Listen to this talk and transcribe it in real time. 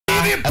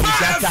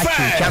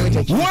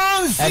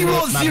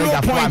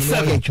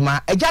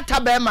100.7 Ejata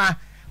bema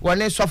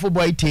one sofo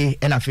boy te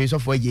na fe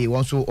sofo ye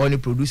won so only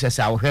producers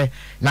a wo hwe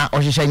na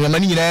ohhehye nyama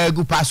ni nyina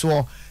gu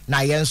paso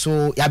na yen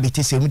so ya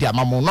beti semu dia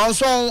mamo no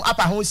so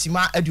apa ho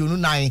sima aduonu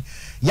nan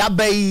ya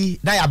bai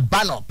na ya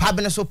ba no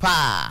pabene so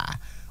pa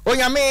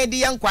onyame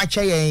di yen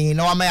kwache yen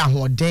na wa ma ya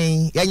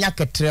hoden yenya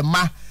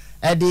ketrema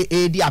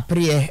edi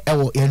apre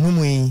ewo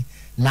enum yi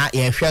na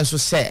ye hwe so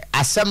se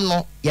asem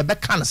no ye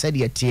beka na se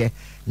de tie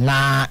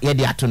na ye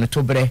de ato ne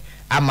tobre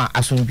ama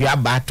asundua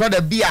ba to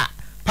da bia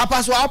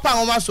papa so apa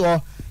ngoma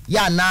so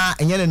ya na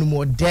enye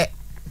nanumu de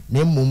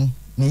na mmom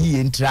ni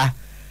yiye ntra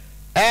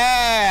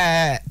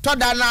to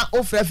da na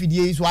ofra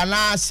fidie so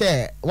ana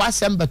se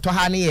wasem beto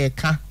ha ne ye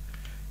ka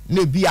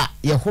na bia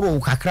ye horo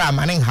kakra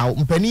ma ne hawo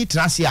mpani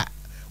trase a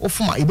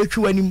ofuma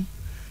ebetwi wanim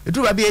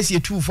edu ba bia esi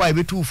etufo a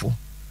ebetufo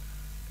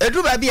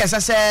edu ba bia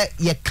sase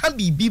ye ka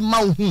bibi ma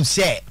hu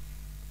se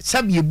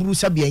sabi eburu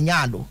sabi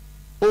anyado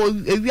o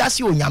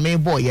ewiase onyame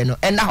boye no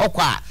ena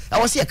hokwa e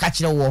wo se ye ka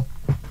kire wo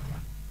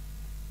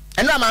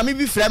ena maame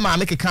bi frɛ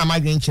maame keka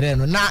amadwen kire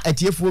no na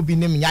atiefuo bi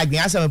nim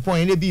nyadwen asem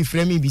pon ne bi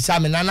frɛ mi bi sa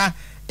me nana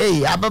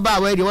ababa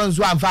we de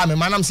wonzo amfa me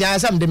manam se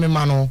asem de me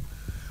ma no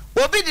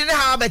obi de ne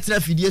ha betena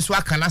fidie so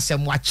aka na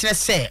asem wa kire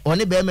se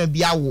one be ma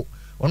bi awo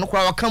ono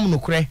kora wakam no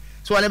kure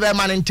so one be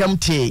ma ne ntam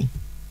te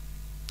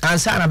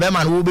ansa na be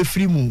ma no wo be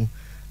free mu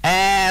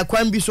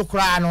kwan bi so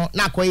kora no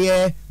na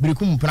koye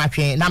birikum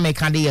pratwen na me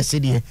ka de yese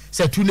de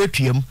se tu na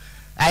tuam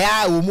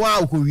aya wo mu a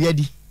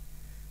okowiadi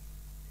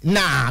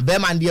na be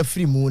man de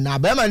free mu na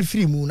be man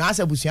free mu na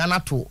asabusua na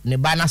to ne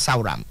ba na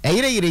sawram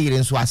yire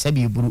nso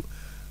asabi buru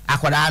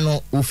akoda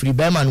no o free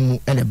be man mu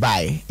ene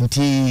bae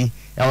nti e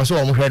wo so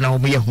wo hwe na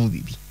wo ye hu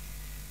bibi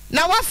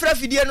na wa fra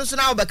fidie no so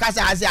na wo be ka se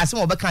asem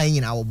wo be kan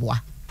nyina wo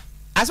boa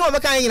asem wo be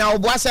kan nyina wo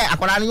boa se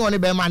akoda no ne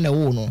be man na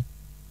wo no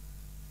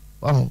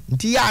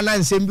nti ya na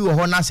nsem bi wo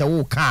ho na se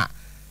wo ka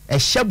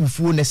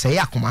hyabufuo ne se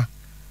yakoma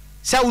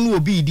se wo no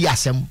obi di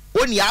asem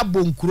oni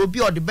abonkuro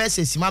bi o de be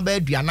se sima ba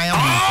aduanan ya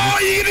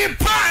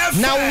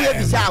na wo ye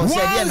bi sa wo se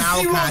de na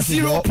wo ka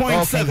se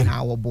 0.7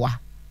 na wo boa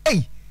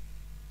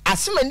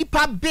asema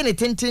nipa be ne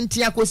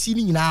tententi akosi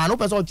ni nyina no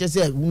pese o che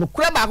se no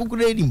kura ba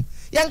akukura edim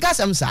ye nka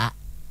asem sa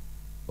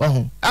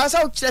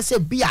asa o che se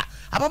bia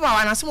ababa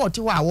wa na asema o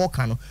te wa wo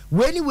ka no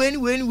weni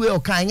o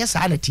kan nya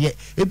sa na te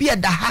e bia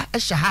da ha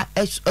ehya ha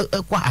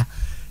kwa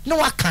no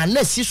waka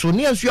na si so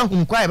ne ansu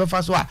ahum kwa e be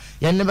fa so a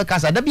ye ne be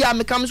kasa da bia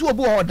me kam so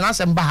obi ho de na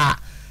asem ba ha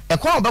e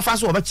kwa o be fa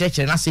so o be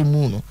kire na asem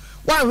mu no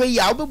wa hwe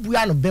ya o be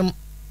bua no bem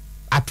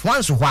at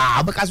once hwa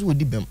o be kasa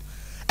odi bem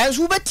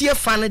enso be tie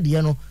fa ne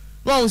de no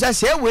no unsa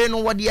se we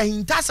no wo de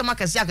ahinta asem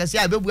akase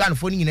a be bua no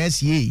fo ni nyina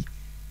asie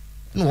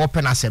no wo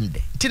pe na asem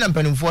de ti na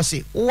mpanimfo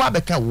se wo wa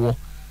be ka wo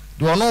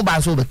de ono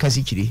ba so be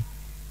kasi kire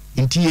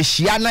nti ye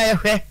hia na ye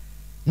hwe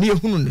ne ye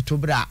hunu ne to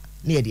bra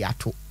ne ye de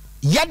ato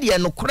ye de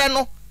no kore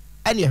no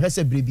ene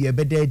hwese brebi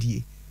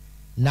ebedadie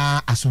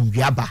na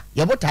asomdua ba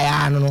ye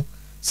botaya no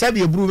se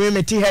be eburu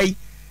memeti hai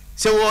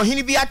se wo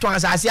hini bi ato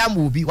asase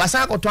ama obi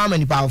wasan akoto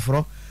amani pa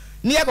afro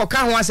ne ye koka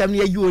ho asem ne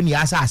ye oni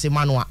asase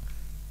mano a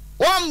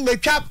o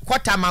metwa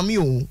kwota mame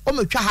o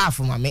metwa half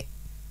mame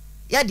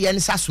ye de ne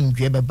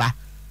sasomdua beba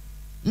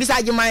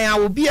misaje man a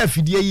obi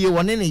afidie ye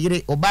wone ne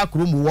yire oba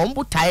kromu wo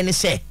mbotae ne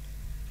se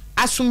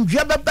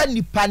asomdua beba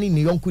nipa ne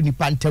ne yonko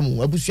nipa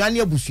ntamu abusua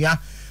ne abusua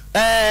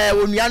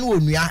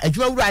onua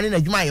adwuma wura ne na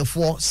adwuma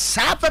yefo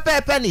sa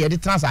pepepe ne ye de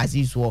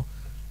transasi so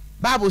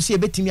bible say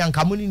betimi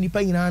anka mo ni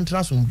nipa nyina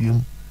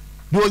transomdwem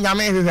de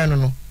onyame hwehwe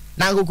no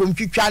na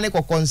ngokomtwitwa ne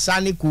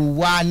kokonsa ne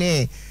kowa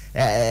ne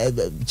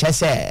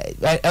chese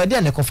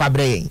de ne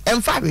kofabre yen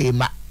emfa we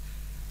ma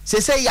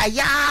se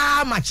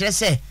ya ma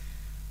chese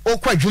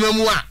okwa adwuma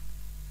mu a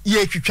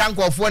ye twitwa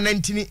nkofo na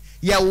ntini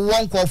ye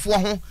wo nkofo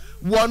ho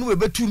wonu we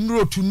betu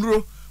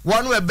nuro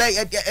wonu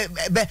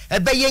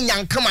ebe ye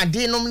nyankama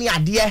de nom ne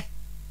ade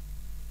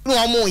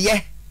no mo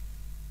ye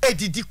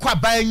edidi kwa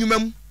ban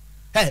nwumam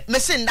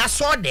mese nda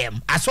so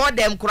dem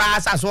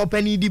kura sa so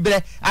pani di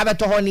bre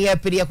abeto ho ne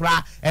pere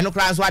kura eno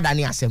kura so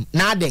adane asem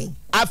na aden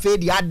afa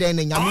di aden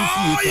na nyame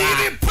fie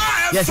kura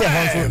yes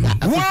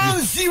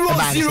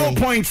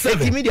 100.7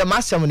 eti media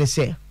masem ne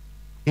se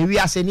ewi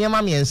ase ne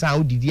ma miensa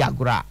odidi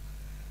agora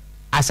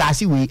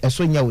asase we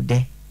eso nya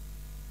ode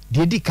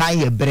di kan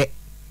ye bre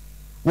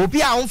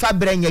obi a wonfa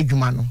bre nya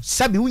adwuma no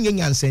sabi wunya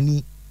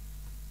nyansani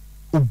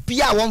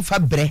obi a wonfa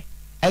bre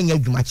anya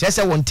adwuma kire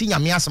se wonti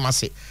nyame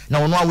asemase na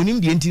wono a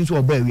wonim die ntin so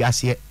oba awi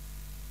ase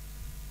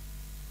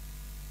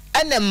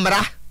ene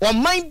mra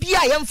oman bi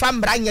a yemfa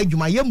mra anya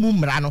adwuma yemu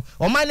mra no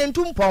oman ne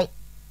ntumpon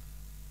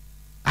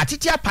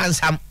atiti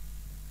apansam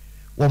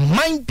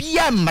oman bi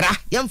a mra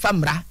yemfa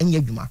mra anya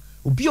adwuma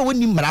obi a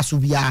woni mra so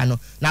bia no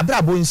na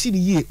bra bo nsi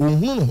ni ye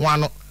ohunu no ho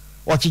ano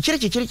o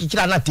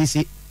chichire na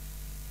tese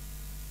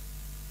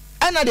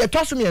ana de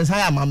toso mi ensa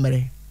ya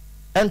mamre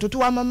entoto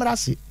wa mamra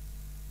se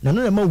na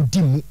no ma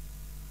odimu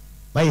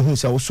ma yehu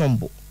se wo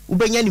sombo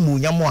ubenya ni mu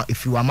nyamo a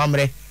efi wa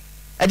mamre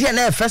ade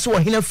na efese wo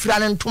hina fira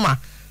ne ntoma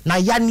na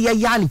ya ne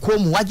ya ni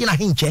komu waje na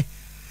hinche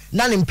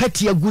na ne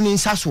mpati agu ne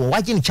nsa so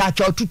wagye ne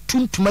chacha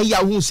tutuntuma ya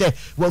hu se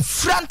wa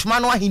front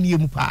man wa henie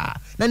mu pa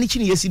na ne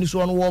chine yesi ni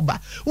so no wo ba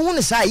hu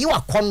ne sa ye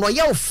wa konno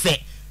ye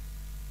ofe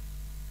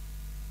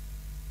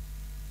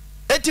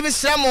etimi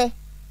sramo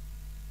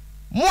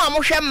mo a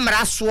mo hwe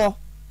mmara so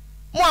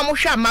mo a mo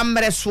hwe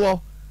amamre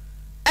so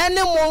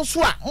ene mo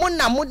nso a mo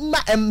na mo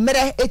ma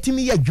emre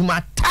etimi ya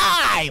dwuma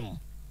time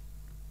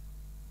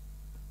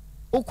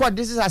ukwa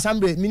this is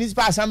assembly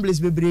municipal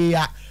assemblies bebre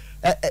ya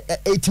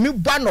etimi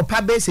bwa no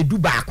pa be se du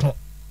baako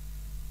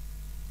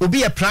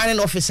obi a planning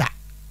officer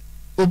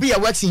obi a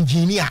works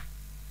engineer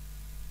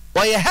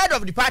or a head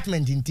of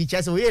department in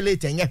teachers or ye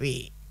later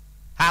nyewe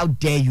how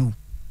dare you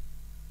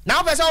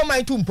now person o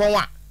mind to mpon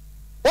wa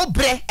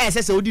obre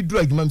ese se odi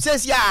duru adwuma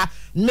says ya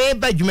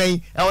neighbor adwuma yi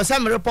e was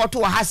some report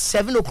to has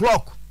 7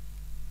 o'clock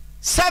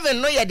 7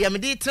 no ye de me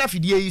dey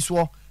traffic dey yi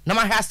so na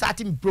ma ha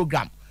starting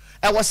program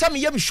e was some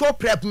yem show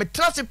prep me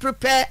trust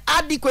prepare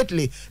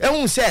adequately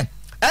ehun say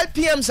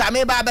LPM sa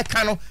me ba be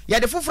ka no ye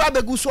de foforo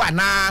abegu so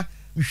ana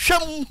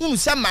hwam hu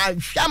se ma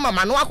hwama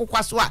ma no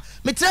akokwa so a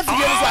me traffic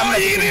dey so am na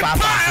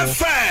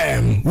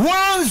FM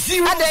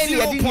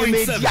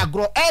 100.7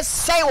 agro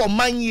essay o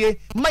manye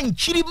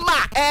manchiri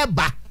ma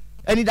eba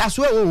ani da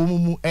so o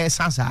mu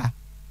sansa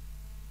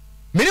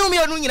meni umi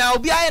anu nyina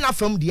obi aye na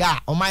fam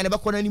dia o man ne be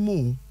kona ni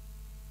mu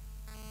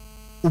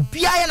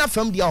obi aye na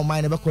fam dia o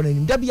man ne be kona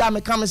ni da bia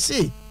me kam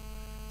se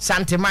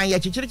santeman ye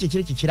chichiri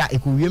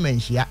ekowie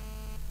manhia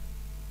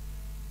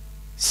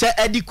se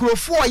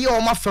edikrofo ye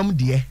o ma fam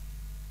die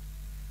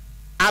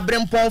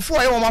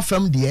abremponfo ye o ma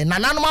fam die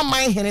nananom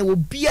aman hene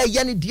obi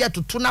aye ne die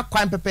toto na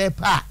kwan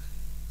pepepe a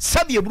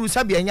sabi eburu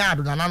sabi anya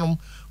ado nananom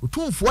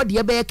otumfo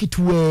de be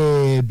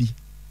ketuwa bi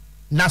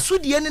na so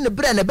de ne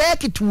bre ne be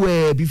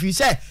ketuwa bi fi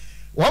se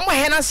wo mo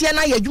hena se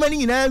na yadwuma ni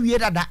nyina wie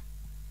dada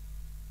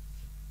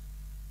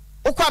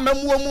okwa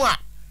mamuo mu a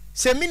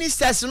se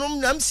ministers no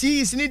nam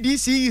CEs ni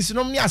DCEs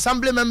no ni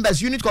assembly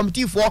members unit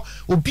committee for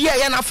obi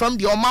aye na from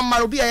de o mamma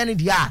obi aye ne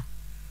dia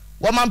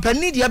wo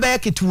mampani de be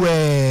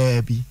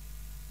ketuwa bi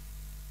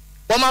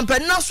wo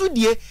mampani na so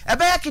de e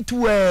be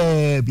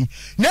ketuwa bi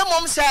na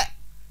mom se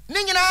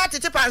ni nyina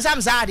tete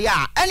pansam sa de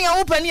a ene a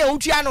wopani a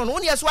wotua no no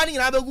ne yeso ani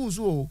nyina begu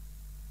so o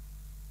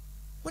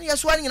woni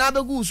yeso ani nyina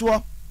begu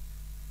so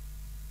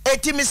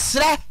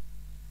etimisre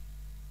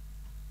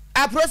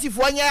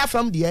aprosifo anya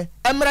afam de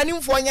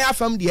emranimfo anya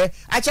afam de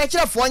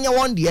achechirefo anya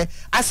won de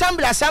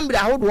assembly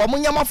ahodo wo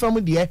nya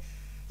mafam de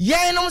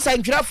yen nom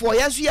santwerefo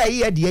yenso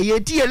ye de ye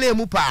tiele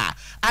mu pa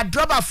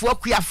adrobafo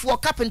akuafo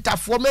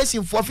carpenterfo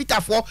masonfo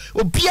fitafo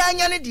obi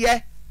anya ne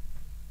de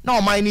na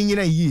o man ni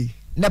nyina yie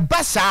na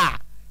basa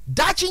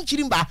da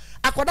chinchirimba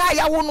akoda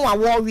ya wo no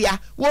awowia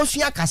wo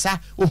sua kasa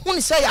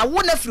ohun se ya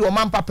wo na firi o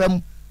man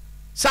papam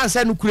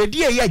sanse no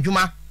kuredi ye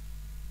adwuma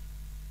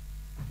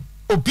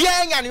obi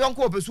anya ne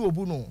yonko obesu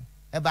obu no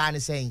e ba ne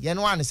sen ye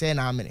no ane sen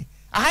na amene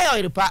ahaya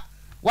iripa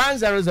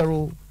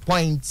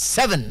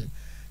 100.7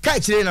 ka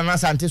chire na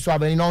Asante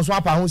Soaba ni no so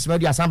apa ho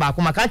simadu asamba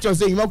akoma ka chire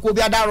se yima ko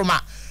bi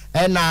adaroma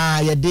e na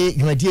ye de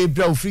yimadi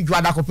ebra ofri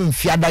dwa da kopem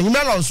fiada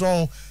yima no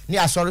so ni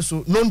asore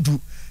so nondu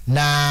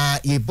na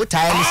ye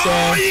botae ni se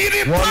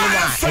wonu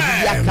ma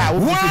ebi aka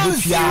wo fi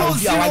fia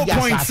obi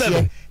awaja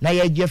sase na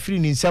ye je free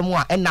ni nsem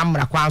a na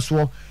mra kwa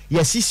so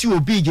ye sisi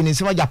obi je ni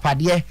nsem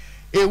ajapade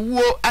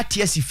ewuo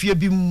atiasi fie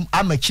bi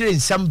amachire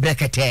nsem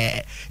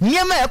brekete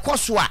niema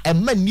ekoso a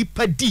ema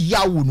nipa di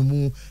yawo no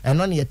mu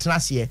eno ne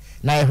yetenase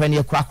na ye hwene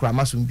ekrakra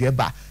masomdwe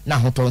ba na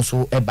hoton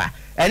so eba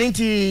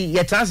eninti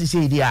yetenase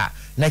se idi a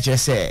na kire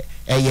se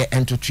eye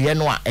entotoye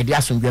no a ede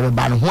asomdwe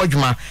ba no ho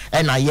adwuma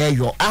na ye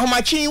yo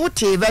ahomachi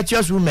wote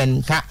virtuous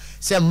women ka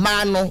se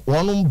ma no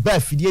wonum ba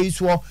fidie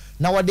iso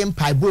na wode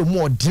mpaibo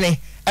mu odene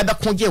ebe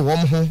konje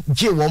wom ho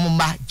je wom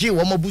ma je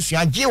wom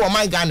abusua je wom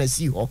Ghana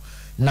si ho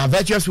na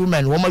virtuous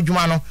women wo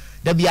madwuma no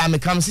da bia me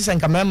kam sisen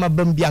ka mema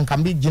bam bia nka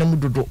me gina mu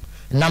dodo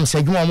nam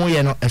se dwuma mo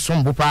ye no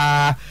esombo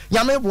pa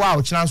ya me boa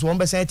o kina so wo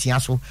mbesa tia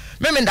so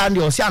me ndan de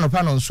o si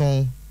anopa no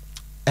nso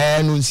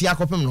no nsi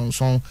akopem no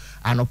nso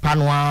anopa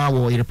no a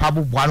wo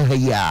iripabu boa no ha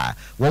yi a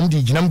wo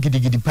mdi gina mu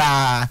gidigidi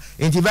pa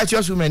enti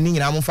virtuous women ni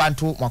nyina mo fa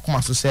nto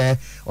makoma so se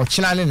o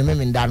kina ne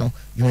me ndan no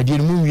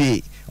yumadi mu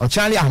wie o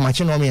chali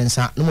ahmachi no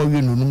mensa no mo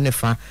wie no num ne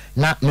fa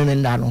na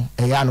memenda no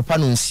ya no pa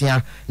no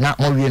nsia na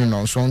mo wie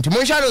no so nti mo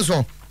hwa no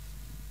so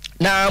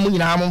na mo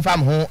nyina mo mfa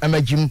ho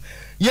amagim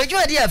ye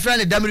dwuma de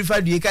friend damri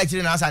fa due ka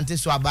kire na Asante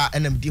Soaba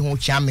enamdi ho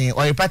chiame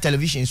o repa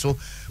television so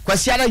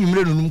kwasia na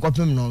yumre no num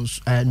kopem no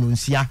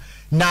nsia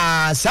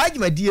na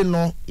sajumadi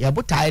no ye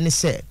botae ne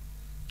se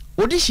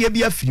odi hie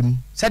bia firim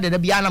se de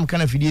bia nam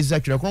kana fidie za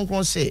twere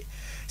kronkron se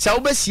sa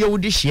obesie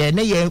odi hie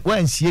na ye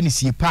wansie ne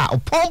sie pa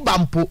opon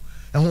bampo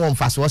ehun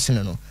mfaso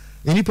osene no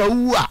enipa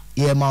wu a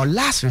ye ma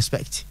last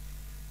respect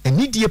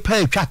enidie pa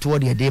atwa to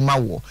de ma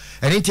wo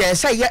enti e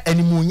say ye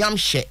animunyam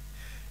hye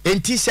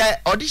enti se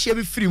odi hye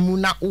bi firi mu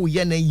na o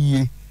ye na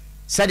yie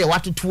se de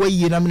watoto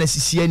yie na me na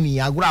sisi ani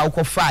agora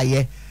akofa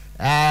ye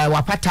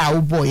wapata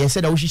wo boy ye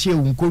se da wo hihye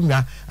wo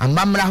nkonwa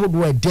amamra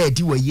hodo e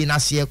dedi wa yie na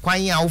se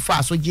kwan a wo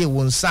fa so je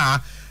wo nsa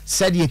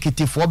said ye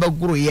kitifo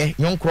beguro ye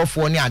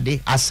nkrofo ne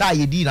ade asa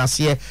ye di na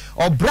se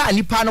obra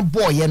nipa no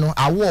boy ye no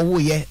awo wo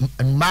ye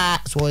ma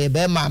so ye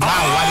be ma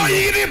wari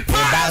ye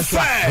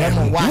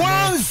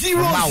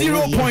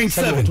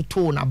 100.7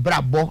 to na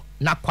brabo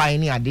na kwan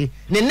ne ade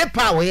ne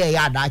nepa wo ye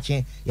ya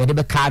adaache ye de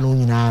be ka no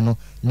nyina no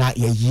na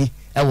ye yi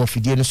ewo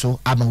fidie no so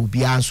ama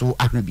obi anso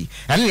ahwebi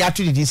ene ya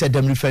to di say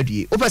dem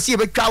refadie opasi ye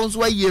be twa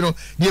nso ayi no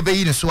ne be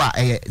yi ne so a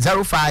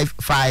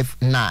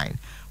 0559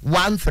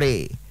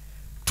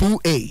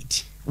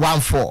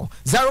 132814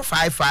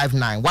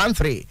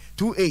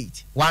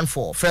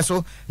 0559132814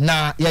 freso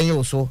na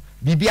yenye so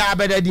bibia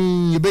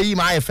bedadin yebeyi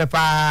ma ayefe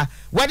pa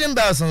wedding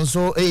bells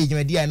nso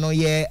ejimedi no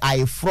ye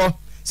ayefro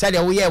said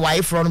we ye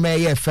wayefro no me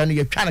ye fe no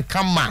ye twa ne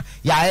kama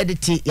ya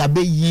edit ya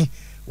beyi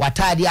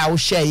watade a wo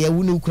share ye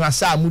wunu kuna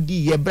sa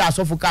mudi ye bra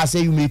so foka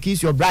say you make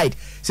kiss your bride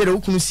say the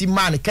ukunu si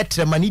man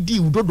ketre mani di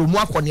udodo mu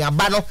akone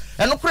aba no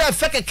eno kura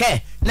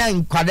fekeke na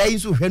nkwada yin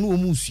so hwe no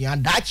mu sua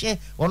dache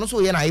ono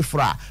so ye na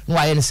ifra no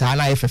wa ye ne sa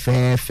na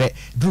efefefe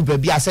dru ba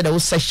bia say the wo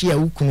sahye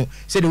ukunu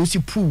say the wo si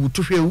pu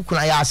to hwe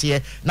ukuna ya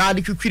ase na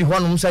ade twitwiri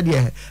honom say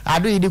de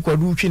ado yi de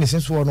kwadu twi ne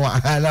senso no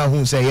na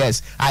hu say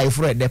yes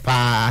ifra de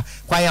pa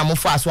kwan ya mo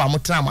fa so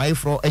amotena ma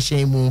ifra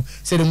ehyen mu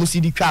say the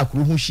musi di twa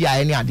akuru hu hia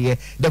ye ne ade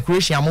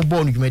decoration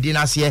amobon dwumadi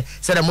na se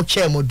say the mo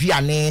chair mo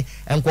duane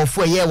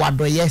enkofo ye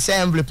wadoye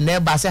say envelope na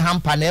ba say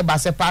hamper na ba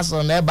say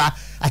parcel na ba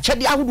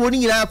achede ahodo ni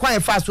nyina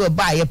kwan fa so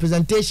ba ye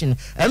presentation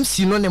MC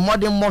no ne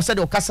modern mo say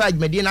the okasa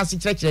dwumadi na se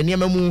kyerɛkyerɛ ne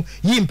mamu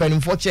yi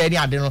mpanimfo kyerɛ ne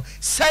ade no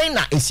sai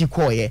na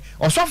esikoye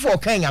osofo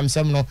kan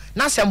yamsem no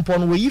na sempo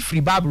no we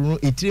free bible no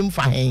etirim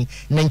fa hen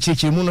na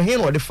nkyerɛkyerɛ mu no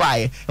hen wo de fa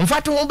ye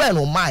mfato ho ba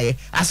no maaye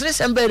asere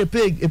sembe de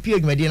page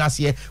dwumadi na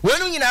se we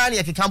no nyina na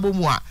ye kekambo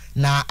mu a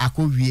na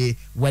akowie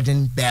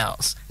wedding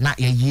bells na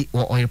ye yi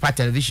on your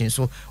television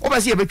so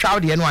obasi ye betwa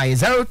de no aye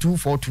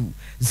 0242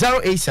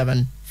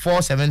 087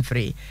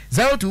 473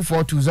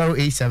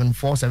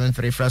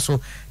 0242087473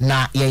 freso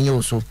na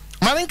yenyo so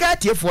maminka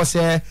tiefo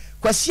se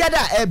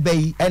kwasiada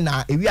ebei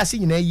na ewiase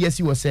nyina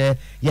yesi wo se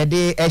ye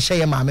de ehye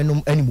ye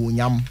maamenum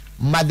animonyam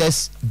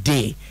Mother's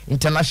Day,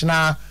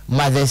 International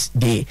Mother's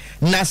Day.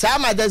 Na sa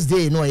Mother's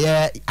Day no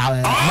ye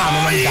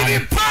maamenum da.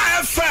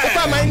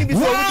 Opa mani bi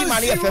so di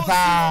mani efe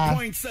pa.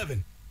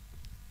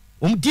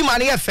 Di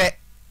mani efe.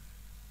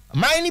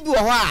 Mani bi wo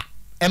ho a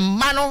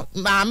emma no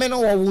maame no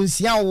wo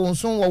wonsia wo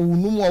nso wo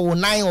wunum wo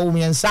nan wo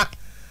miensa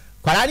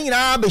kwara ni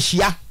nyina be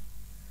hia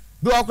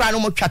bi wo kwara no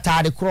mo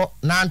twatade kro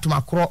na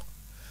ntoma kro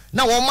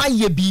na wo ma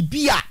ye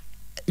bibia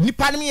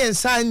nipa ne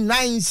miensa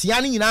nan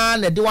sia ni nyina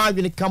na de wa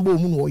adwene kambo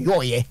mu no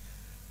yoye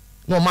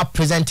no ma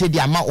presented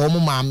dia ma o mo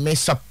maame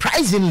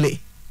surprisingly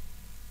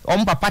o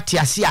mo papa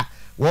tiase a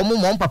wo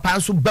mo papa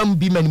nso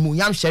bambi manimu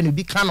nyam hye no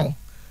bi ka no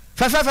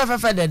fe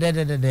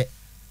de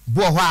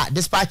bo ho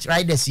dispatch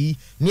riders yi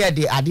near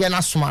the ade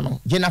na soma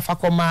no Jennifer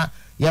koma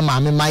ye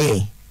maame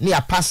maye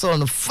near parcel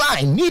no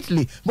fine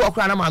neatly bo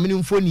kra na maame no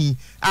mfoni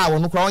a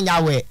wono kra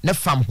onya we ne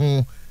fam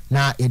ho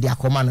na e de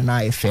akoma no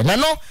na efe na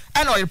no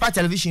e no Yoruba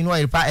television no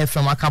Yoruba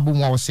FM akabo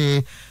mu o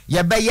se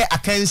ye be ye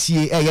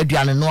akansie e ye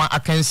duane no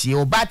akansie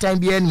o batan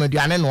bi enu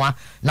duane no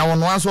na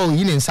wono anso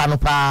yi ne nsa no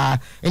pa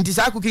enti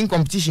sa cooking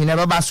competition e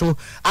beba so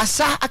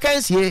asa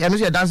akansie eno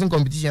se dancing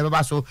competition e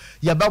beba so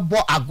ye be bo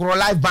agro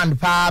live band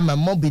pa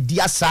memo be di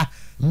asa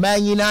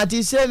manyina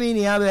ti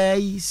semini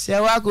abai se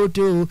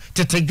wakoto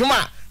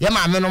tetedwuma ye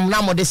ma menom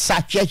na mo de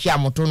sakyakya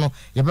moto no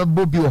ye be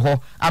bo bi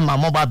ho ama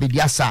mo ba be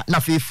di asa na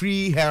fe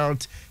free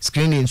health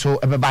screening so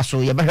e beba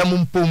so ye be hwam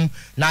mpom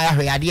na ya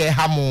hwe ade e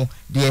ha mo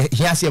de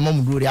hiase mo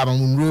muduro ya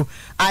mamumuro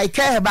I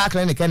care back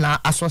clinic na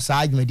aso sa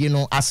adwumadi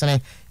no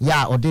asene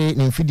ya ode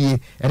ne mfidie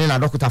ene na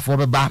dokotafo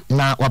beba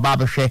na waba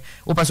behwe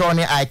wo pese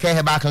one I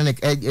care back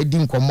clinic di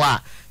nkomo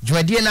a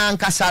dwumadi na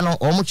nkasa no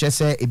o mo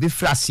kyese e be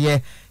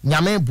frase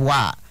nyame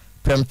boa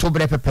prem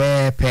tobre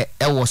pepepe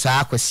ewo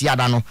saa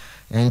kwasiada no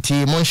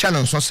nti monhya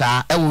no nso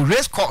saa ewo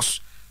race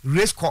course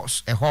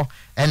eho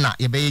ena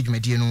ye be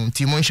dwumadie no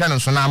nti monhya no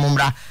nso na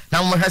momra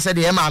na mohwese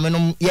de ye maame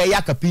no ye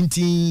ya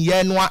kapintin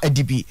ye noa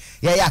adibi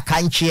ye ya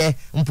kanche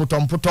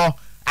mputo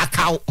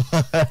akaw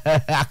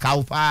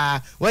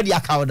pa wadi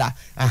akaw da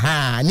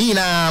ni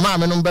na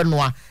maame no be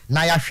noa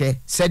na ya hwe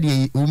se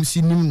de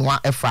omsi nim noa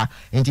efa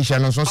nti hye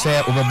no nso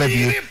se obeba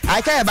bi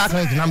I can back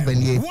link number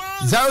ni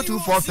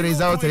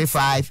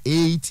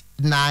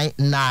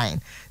 0243035899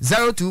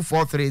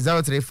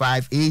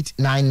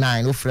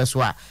 0243035899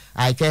 ofreso a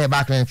I care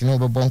back link no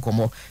be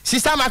bonkomo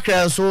sister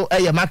mackerel so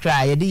ye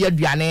mackerel ye de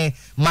yaduane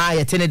ma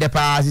ye tene de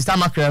pa sister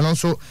mackerel no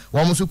so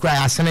wo mo so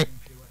kura asene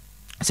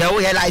se wo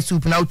ye like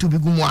soup na to bi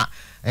gumu a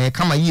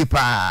kama yi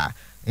pa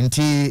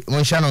nti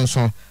wonhya no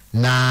nso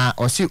na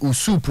osi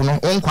soup no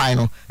onkwan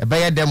no e be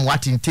ye dem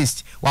what in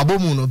taste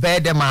wabomu no be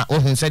dem a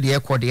ohun se de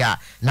ekode a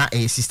na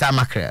sister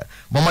mackerel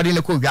bomodi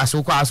ne ko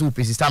wiase ko aso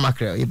pe sister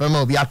mackerel e be ma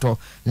obi ato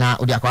na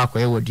odi akwa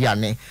e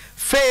woduane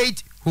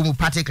Faith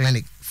Homeopathic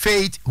Clinic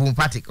Faith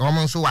Homeopathic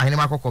omo nso wa hene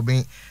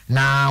makokoben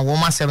na wo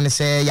ma sem ne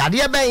se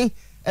yade ben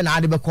e na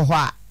ade be ko ho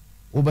a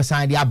wo be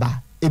san de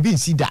aba e bi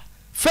nsida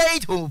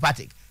Faith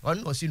Homeopathic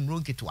on no sin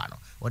run kitwano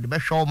or the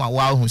best show my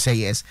wow who say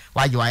yes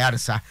why you are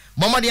sa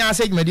mama dia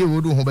say me dey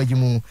wodu ho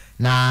bagimu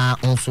na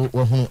onso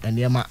wo and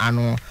yema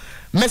ano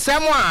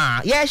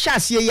mesemwa ye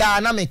hyasie ya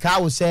na me ka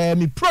wo say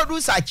me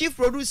producer chief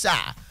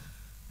producer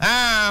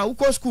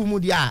uko school mu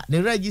dia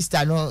the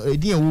register no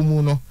edin ewu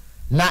mu no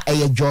na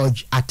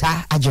George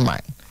Ata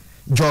Ajiman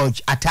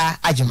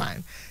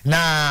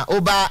na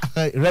oba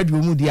radio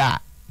mu dia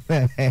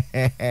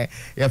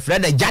ya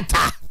Fred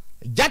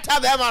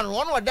Jata be man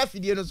one wa da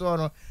fidie no so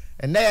no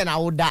na na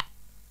woda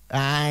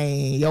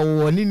ai ya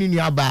woni ni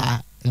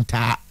aba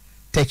nta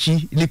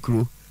tachi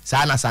likru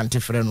sa na sante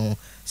frɛ no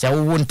se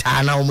wo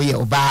nta na wo ye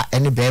oba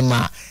ene be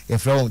ma ya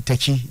frɛ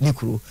tachi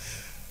likru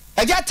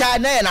Jata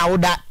na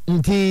woda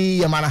nti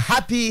ya man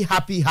happy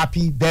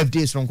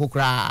birthday from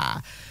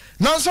kokra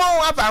no so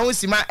apa ho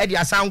sima e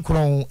dia san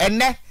kron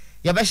enne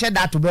ye be hye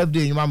that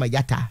birthday nyuma ma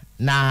Jata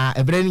na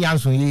ebre ni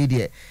yanso ye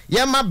die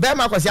ye ma be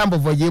ma kwasi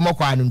ambofo ye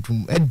mokwa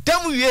antum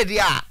edam wie die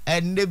a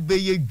enne be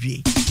ye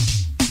dwe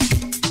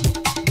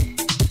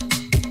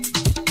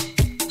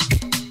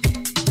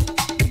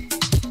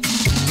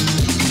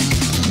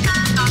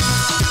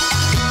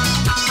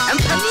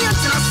empania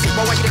Atenase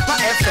bo wa Iripa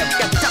FM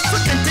get ta so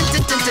ten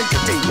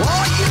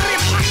oh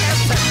Iripa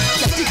FM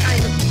get it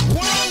kind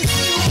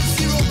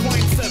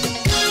 100.7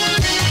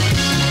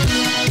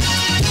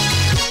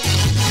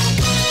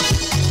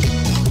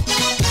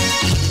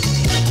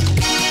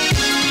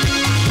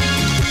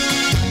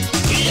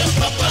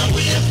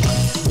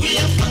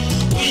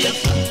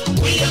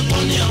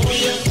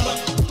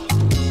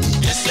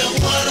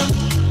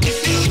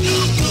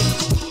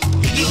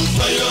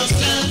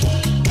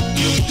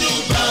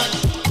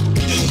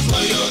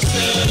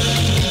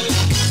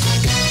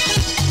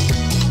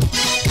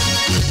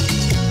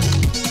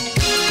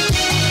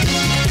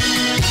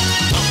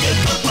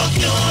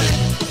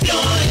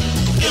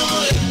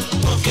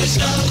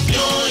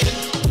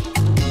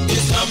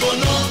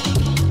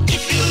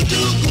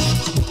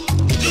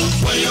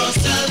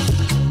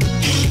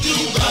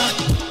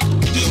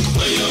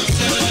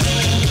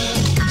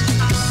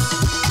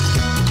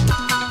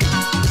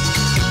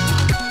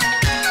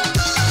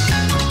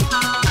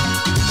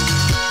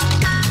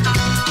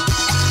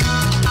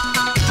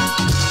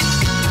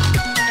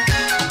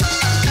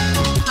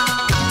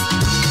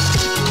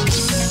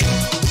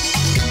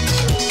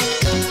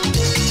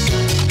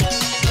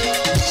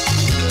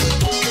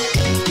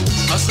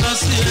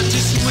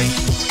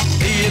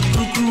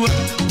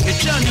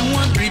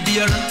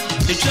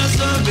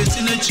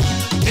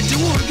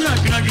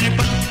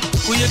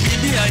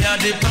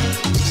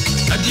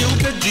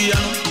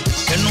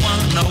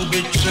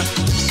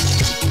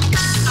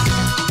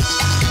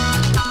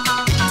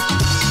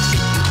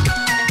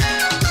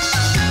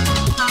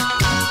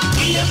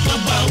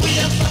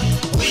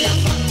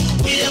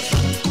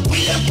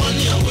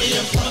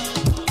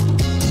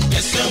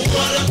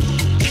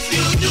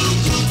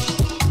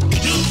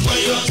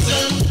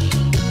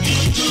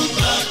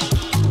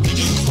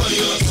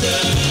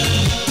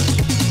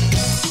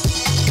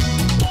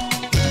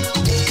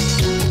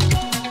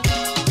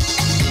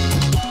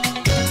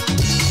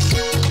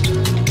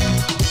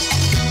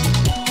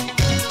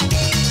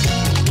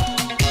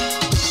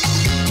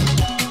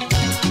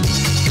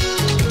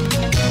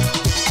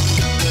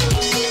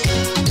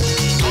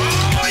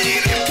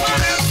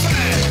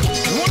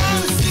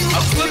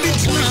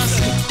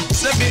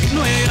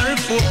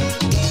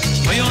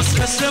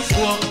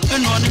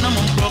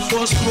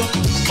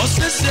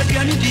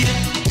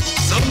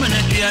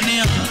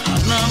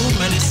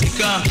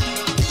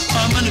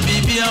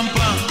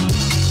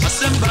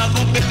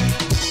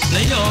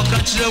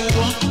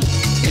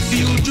 If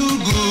you do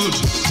good,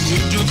 you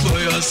do for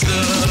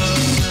yourself.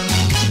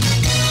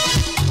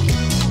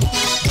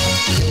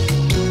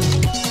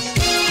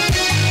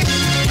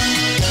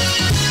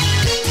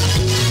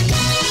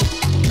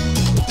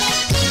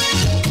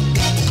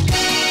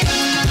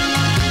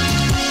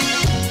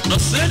 No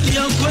said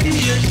you are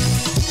here.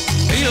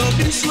 Hey, you've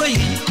been swaying.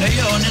 Hey,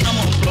 you're on a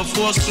month of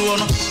force.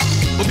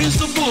 You've been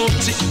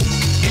supporting.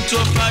 It's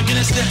your 5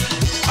 minutes.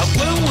 I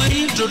won't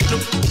wait to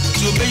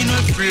obey no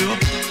free.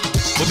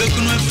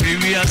 Obekuno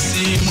free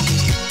asimu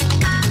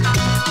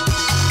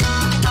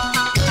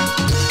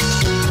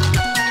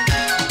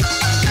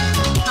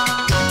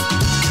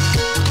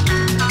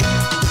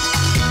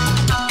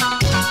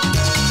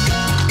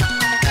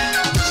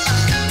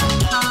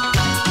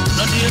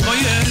no die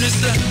boye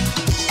nese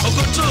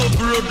okoto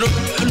brodo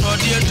no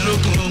die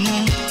drogumu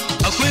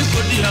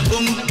akwenko di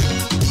abomu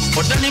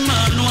odani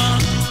manua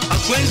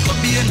akwenko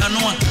bie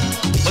nanua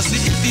osi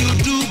if you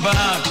do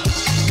bad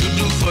you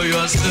do for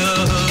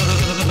yourself.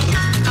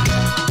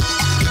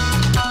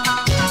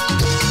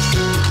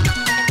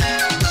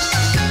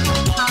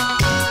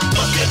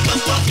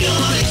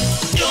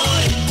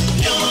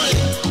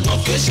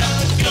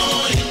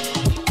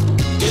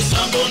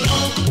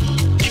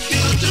 If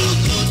you do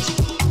good,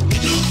 you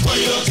do for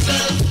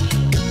yourself.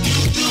 You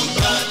do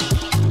bad,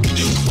 you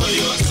do for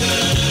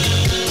yourself.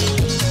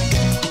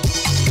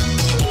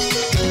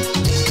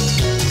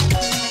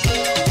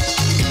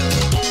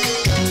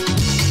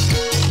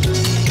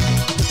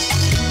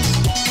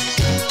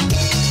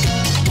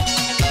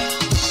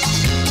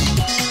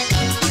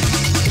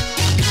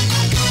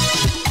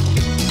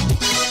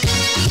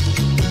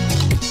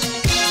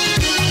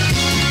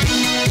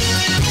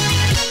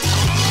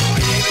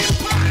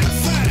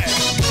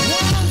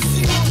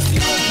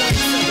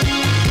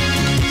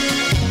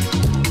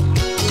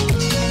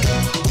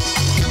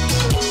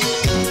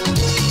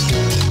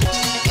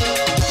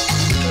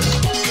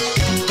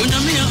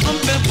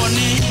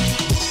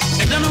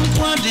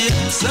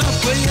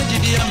 Sakwe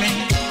didi ame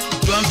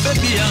to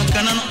amfebi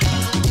ankana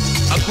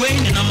akwe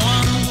ni na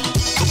mo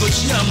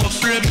okochia mo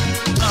freb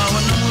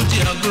wana mo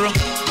di agro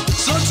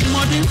so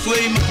timodi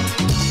fuim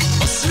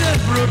osre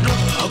brodo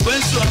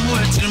akwenso amu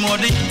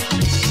etimodi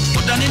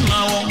odani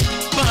mawo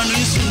panu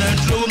isu na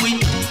dromi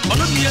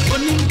ono bia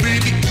oni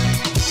bribi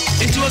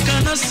etu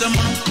akana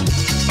sama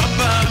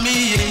papa mi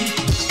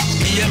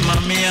ye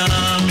mami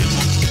ami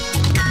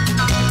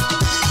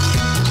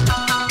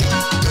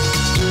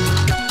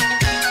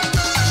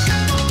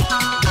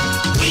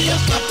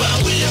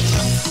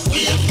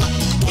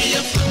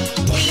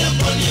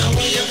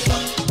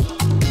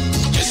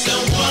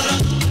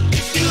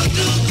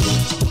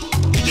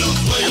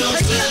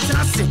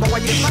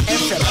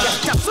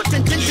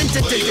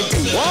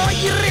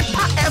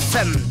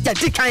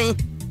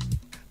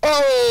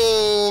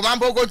Oh,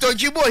 mambo go to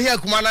jibo here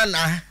kumana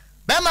na.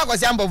 Be ma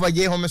kwasi ambo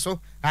vaje home so.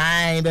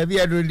 Ai, baby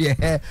aduru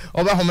de.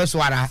 Oba home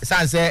so ara.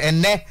 San se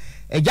enne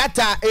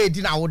ejata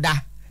edi na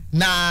woda.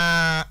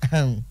 Na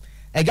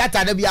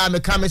ejata da bia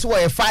meka me so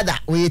wo father,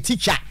 wo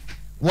teacher,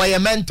 wo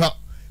mentor.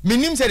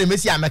 Minim se de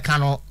mesi ameka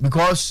no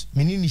because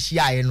menini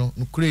hia no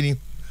nukure ni.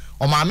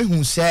 O ma me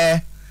hu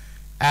se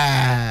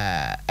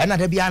ena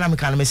da bia na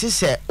meka no me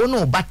se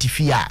ono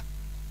batifia.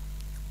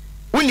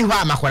 Uni ho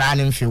amakwara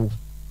ne mfewo.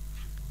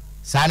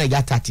 Sana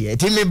gatati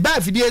eti me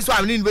ba fidie so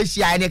amni be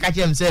hia ne ka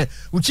chem se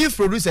u chief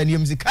producer ne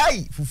mzi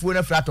kai fufuo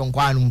na frato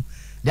nkwa anum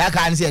de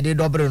aka ne se de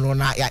dobre no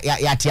na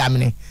ya ti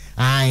amne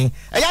ai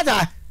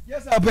ejata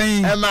yes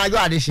apen ma jo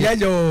ade hye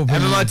yejo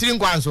ma tiri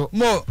nkwa so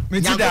mo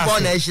me ti da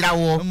na ehira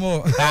wo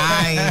mo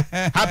ai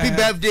happy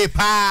birthday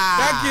pa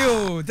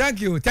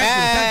thank you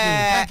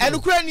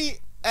enukura ni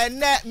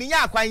enne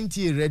minya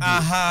akwanti ready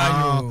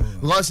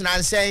because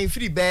na say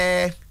free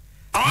be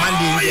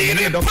Monday,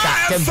 the doctor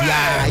can be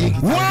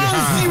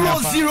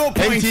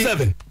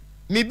 100.7.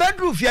 Me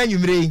bedroom fear you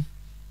me.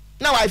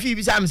 Now I feel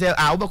beside say,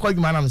 I will call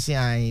you, man. I'm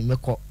saying, I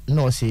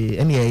no say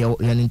any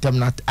in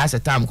term as a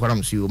time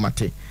column, so you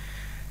mate.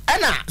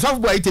 And now,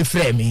 soft boy to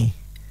frame me.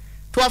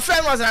 To a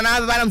friend was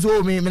another man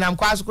told me, and I'm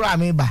quite cry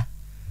me back.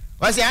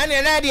 Was any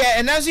idea,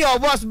 and as your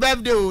boss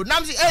birthday,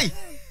 Namsi, hey,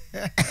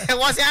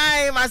 was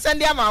I, my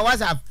Sunday, my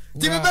WhatsApp.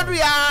 Timmy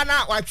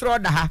Bedriana, watch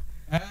road.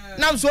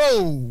 Nam so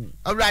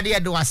already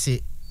do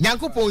ase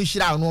Nyankopon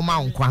hira no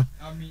ma nkwa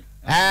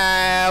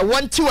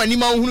wonti wani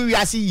ma hunu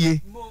wiase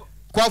ye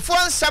kwofo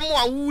nsam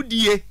a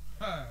wudie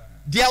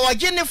de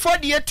woge ne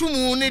fodie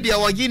tumu ne de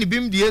woge ne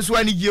bim de so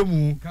ani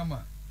giemu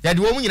ya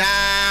de wo mu nyina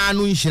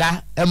no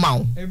nhira ema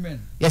wo amen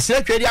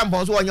yesere twedi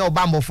ampon so wonye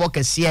obambofo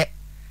kese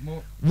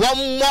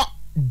wonmo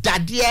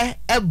dade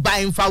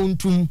eban fa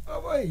untum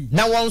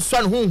na won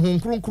son hunhun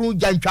krunkru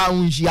jantwa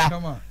hunhia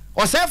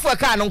osefo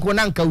ka no nko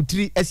na nka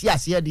utiri asi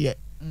ase de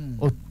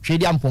o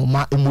twedi ampon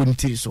ma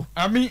emonitiri so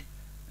ami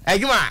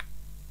egima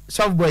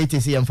soft boy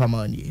it see emfa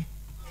ma ni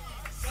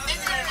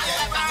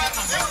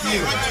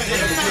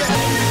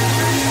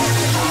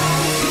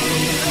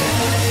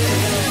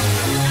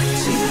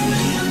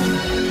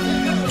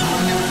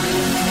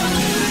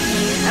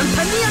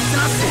Ampania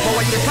Atenase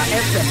for Yepa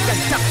FM.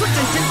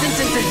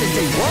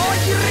 Oh,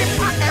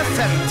 Yepa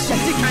FM.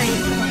 Shatikai.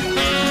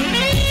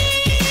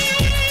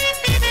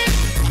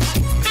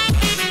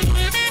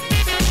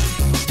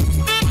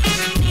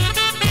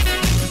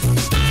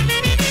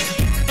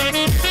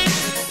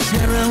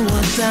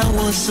 What I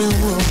was so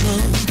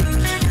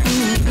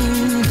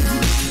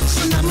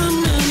so now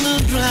I'm no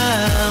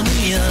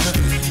drama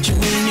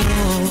Junior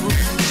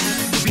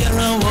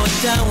Biara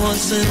what I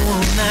was so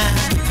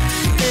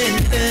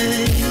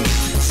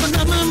so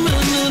now I'm no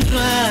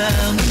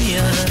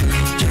drama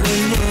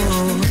Junior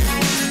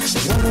so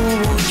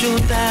what you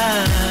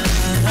die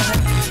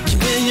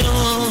Junior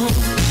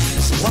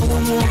so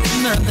what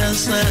not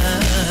dancer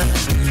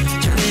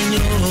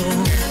Junior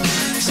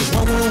so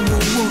what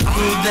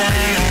you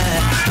die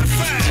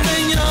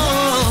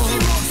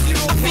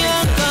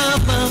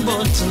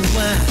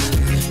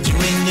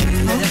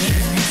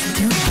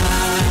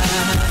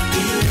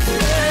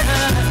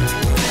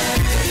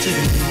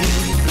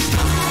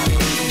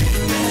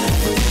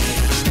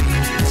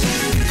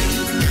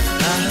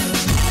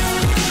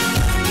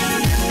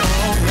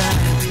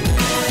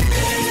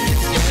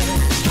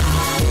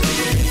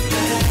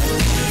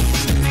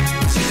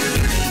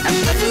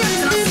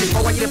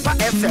Yepa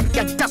FM.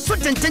 Yada so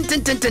ten.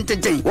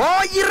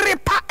 Oh,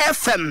 Yepa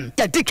FM.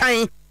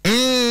 Yadikai.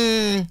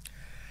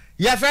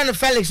 Your friend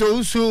Felix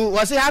Ousu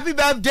was a happy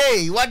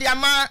birthday. What the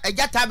ama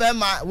ejata be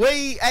ma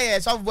we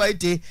soft boy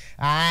te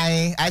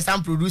I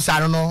some producer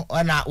no know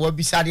na we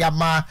bisa the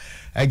ama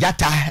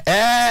ejata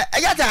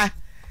ejata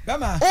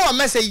Bama oh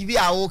message bi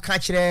a wo ka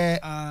kire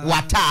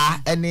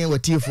wata ene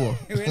watifo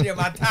we dey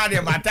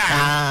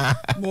mata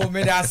mo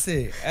me da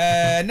say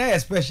na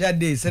special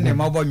day se ne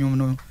mabo nwum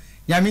no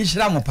nyame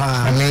hira mo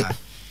pa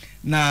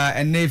na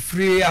ene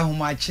free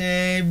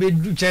ahomache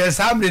bedu che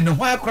sabre no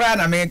ho akora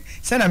na me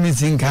se na me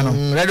zinka no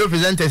radio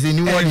presenters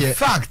ni won in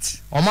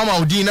fact o mama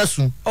odi na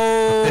su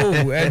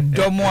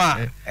edomo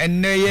a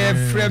ene ye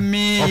free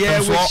me ye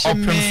wish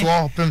me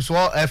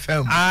Pimswo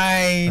FM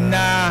ai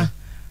na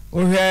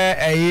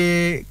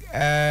Ohe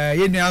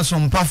ye nua so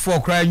mpafo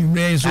kra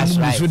nwumre so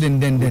mu so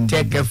den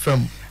take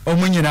from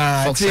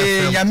omunyina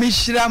te ya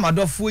mehira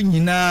madofo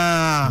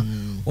nyina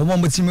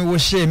omomotimi wo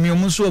hye mi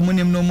omuso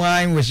omunim no mu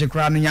an wo hye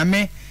kra no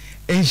nyame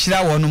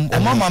enhira wonum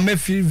omama me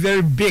feel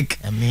very big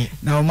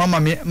na omama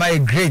me my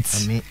great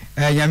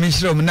nyame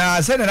hira om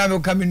na se na me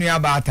ka me nua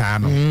ba ata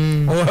no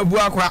o abu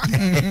akwa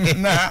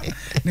na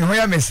ne ho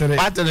ya mesere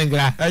pattern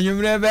gra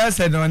anwumre be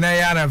se no na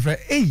ya na fre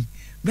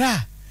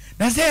bra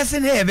na se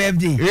na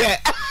birthday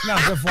na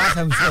so for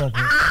some so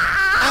ko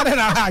ada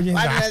na ha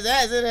jinda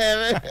ada se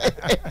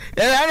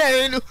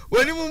na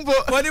woni mumbo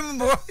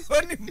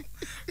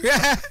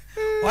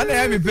wana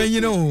ya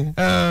mipenyi no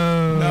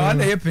na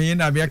wana ya penyi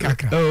na bia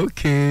kakra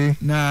okay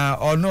na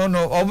ono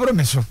no obro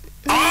meso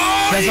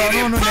that's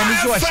no na mi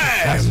so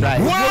that's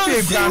right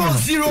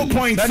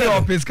 100.7 that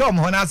your place come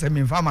on as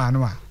me fama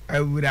no a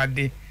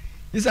awurade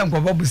isa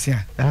nkobo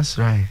busia that's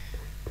right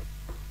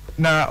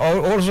na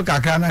also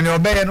kakra na ne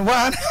obeye no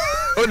wa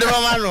o de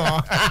mama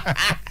no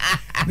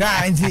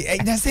na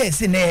nti na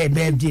se na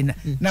birthday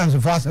na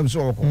so fast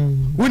so ko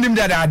unim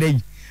da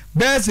adai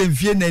be se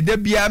mfie na da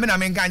bia me na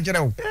me nka nkere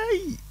wo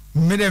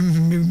me de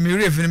me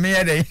refi me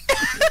ya dai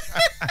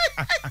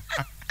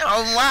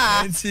oh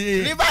ma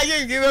ni ba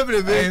yin give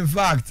brebe in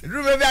fact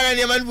rume bia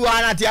na man bu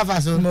ana ti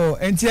afa so no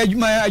enti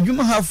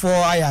adwuma ha for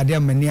aya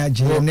dem mani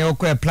age na o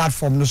ko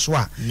platform no so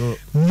a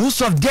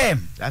most of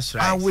them that's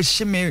right I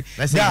wish me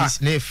that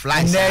ne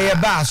flies na ye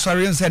ba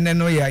sorry nse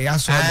no ya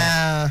so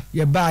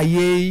ye ba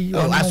ye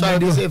I saw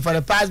this for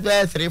the past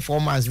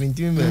 3-4 months me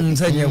team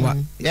say wa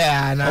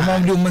yeah na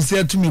omom do mo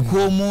se tumi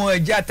ko mu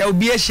agata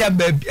obi e hia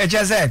ba e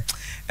che say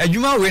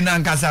adwuma we na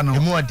nkasa no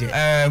mu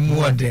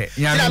ode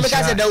ya na me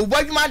ka say da ubo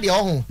adwuma de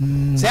ho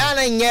say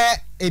ana nye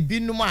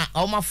ebinum a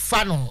o ma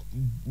fa no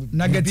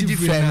negative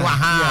friend no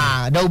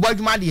ha da ubo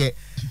adwuma de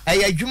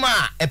e adwuma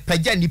e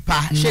pagya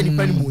nipa hye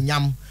nipa ni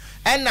munyam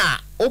ena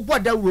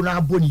oboda wuro na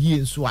abo ni yie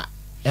nso a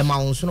e ma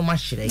won so no ma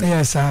hyere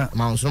yes sir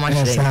ma won so no ma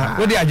hyere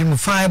we dey adwuma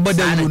fine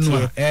boda wuro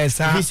no yes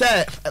sir bi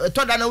say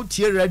to da na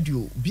utie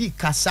radio bi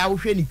kasa wo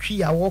hwe ni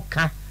twi a wo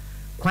ka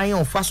kwan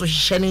o fa so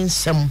hye ne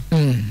nsem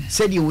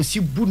said you will see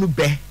bunu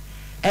be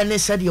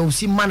and said you will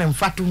see man and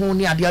fat ho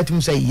ni ade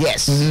atum say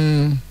yes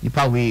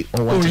nipa we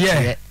o want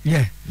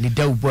yeah ni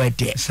da ubo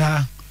ede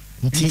sir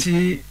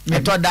nti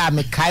eto da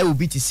me kai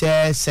obi ti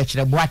say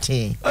sechere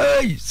boate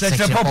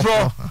sechere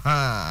popro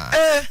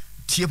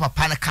tie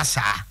papa na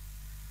kasa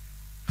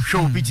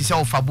show obi ti say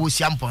o fa bo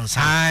si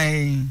amponsa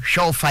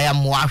show fire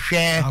mo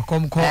ahwe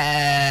akomko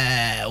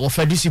wo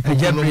fa disipo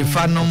jabri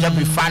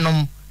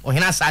fanom o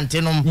hina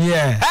Asante nom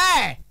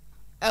yeah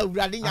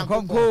awurade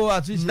nyankoko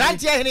atushi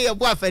ranti ehne ye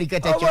bo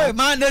afarikata cho oh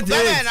man that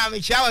day na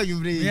me shawa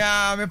yumre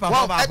yeah me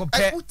papa ba ko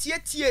pe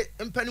tie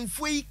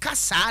mpanimfo yi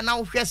kasa na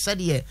wo hwe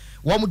sede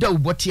wo mu da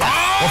uboti a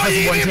wo fa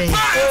si bonten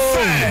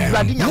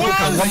awurade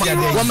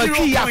nyankoko wo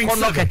matwi ya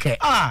kono keke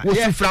wo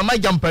siframa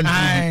jampani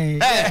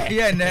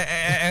yeah ne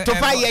to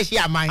pa ye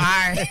hia man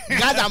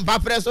gaza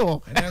mpapre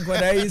so enko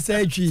da yi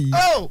se twi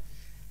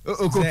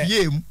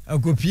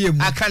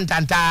okopiem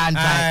akantanta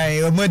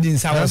ai omodi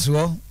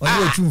nsawoso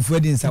oni otumfu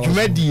edi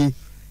nsawoso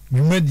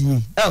dwumadie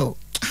oh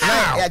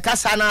na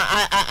kasa na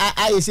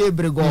I say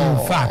brego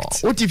in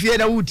fact utifie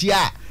na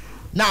utia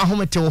na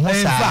ahomete wo ho sa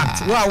in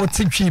fact wa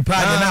wote twi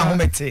pa na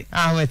ahomete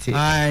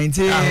ai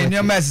nti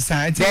nyoma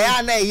asisa nti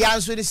ya na ya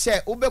nso ni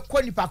se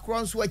obekọ nipa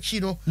kro nso achi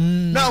no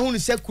na ahunu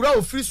se kura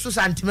ofiri so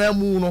santima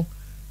mu no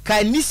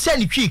ka ni se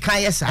ni twi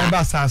kan yesa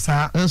ba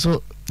sasa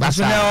nso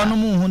baso na onu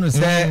mu hunu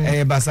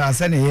se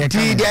basasa ne ye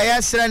kan ti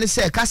ya sra ni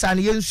se kasa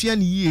ne yensua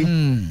ne yie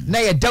na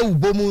ye da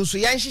ubo mu nso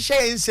yan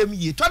hihye yensem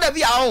yie to da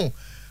bia ho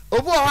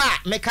obu ho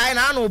a me kai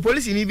na no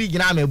police ni bi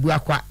gina ma bu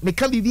akwa me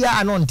ka bibia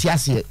ano nti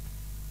ase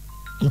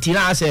nti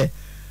na ase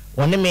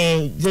woni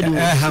me zedu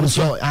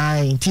hamso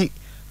ai nti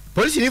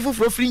police ni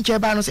fufuro free nche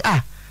ba no se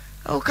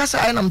o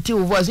kasa ai na mti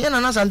wo voice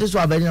yana na Asante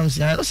Soaba ni na msi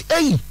no se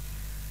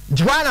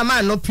Joanna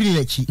man no pini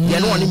na chi ye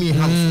no woni me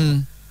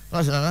hamso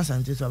no se na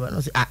Asante Soaba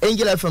no se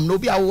Angel FM no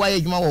bi a wo wa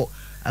adwuma wo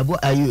abo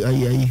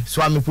ayi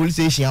so am police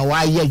station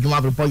wa ye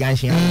adwuma report yan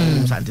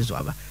hyen Asante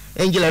Soaba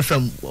Angel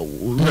FM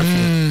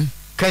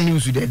can you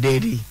do the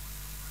day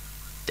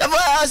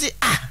I say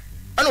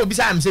I know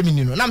beside am say me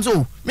no na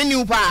so me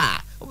new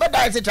pa but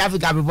direct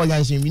traffic report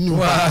yan hyen me new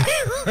pa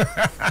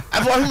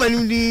I for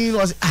him ni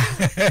no say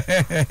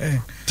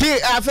ti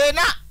afa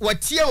na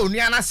watie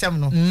onua na sem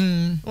no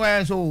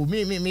when so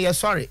me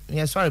sorry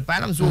pa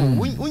na so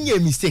unye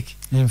mistake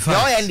you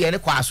end the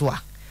kwa so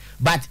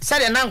but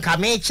said na nka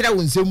me kire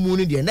won sem mu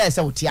no de na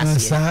ese wotie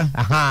ase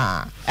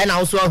and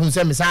also who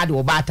say me sad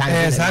wo ba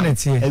tan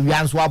sanity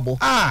awia nso abo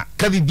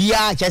ka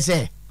bibia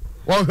chese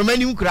won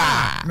hwemani nkra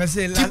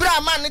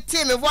tibra man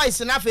ne me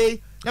voice na fe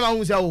na ma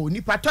hu say o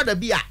nipa to da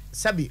bia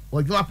sabi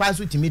odwuma pa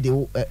so timi de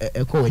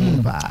ko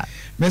wani pa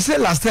me say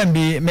last time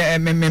be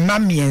me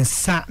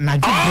mamiensa na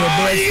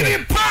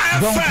dwubre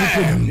don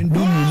people do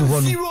mu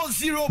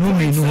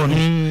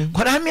hono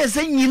koda me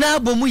say nyina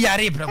bomu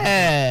yare brabo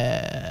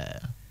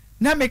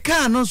na me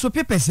ka no so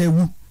pepe se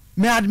wu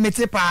me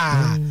admit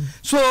pa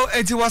so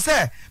it was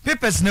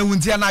papers na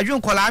wunti na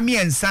adwon kola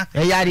miensa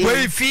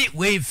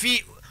we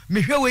fi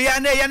me hwe we ya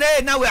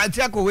na we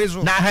atiako we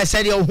so na ha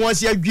said your ho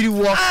asi adwiri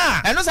wo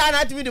eno sa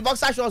na timi the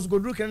boxer shorts go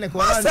do clinic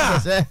one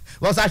say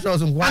boxer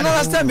shorts nko I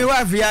last time me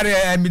wife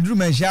yare midru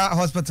Mansha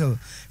hospital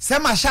say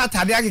ma sha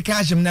tade akeka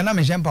ahim na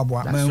me hye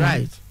mpaboa that's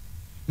right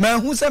ma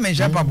hu say me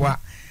hye mpaboa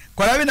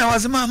kola bi na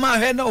was ma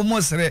hwe na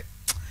omosre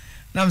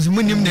na mse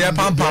munim ne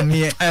pampam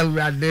me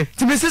elrade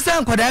timi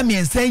sesa nkoda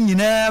miensa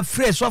nyina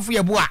fresh sofo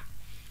ye bo a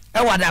e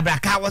wada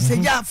braka wo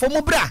say ya fo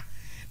mo bra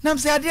na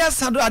mse ade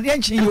asado ade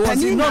anchi yi wo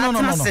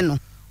no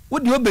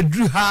what do you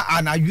bedru ha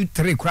ana you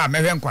 3 kra me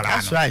hwe nkola no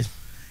that's right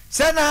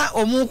say na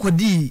omu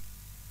kodi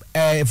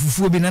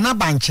fufuo bi na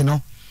banche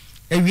no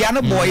ewia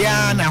no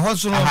boya na ho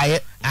so no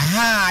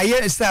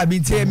aye star bi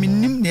tie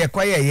minim ne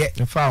ekoye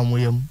ye fa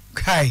omoyam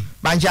kai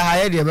banche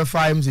aye de be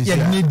fa am sisi ye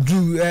ni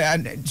du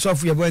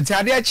sofu ye bo nti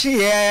ade achi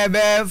ye be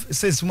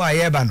ses mu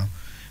aye ba no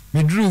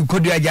me dru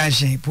kodi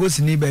ajanhye post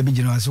ni ba bi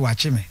gina so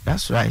wache me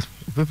that's right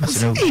people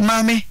say hey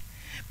mama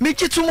me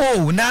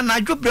kitumo na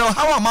dwobre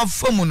how am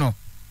afamu no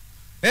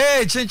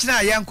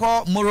chinchina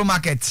yanko Moro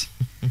market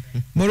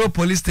Moro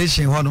police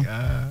station ho no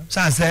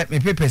san say me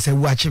papers e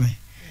wache me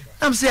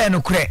am say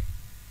no kure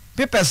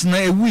papers na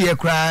ewu ye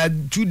kra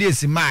 2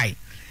 days mai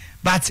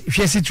but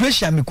hwe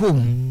situation me ko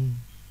mu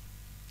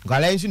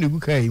galen su ne gu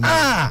kai mu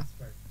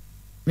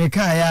me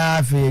kan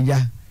ya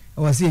feja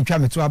o se twa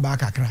me to aba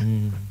kakra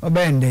o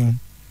be nden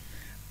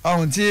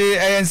nti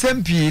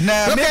ensempi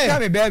na me ka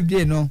me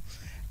birthday no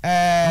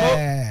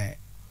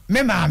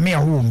me ma me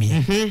ho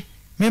mi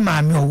me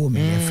ma me ho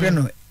mi friend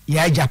no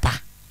ya japa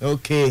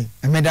okay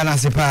me dana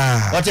se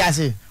pa what you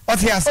say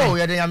oh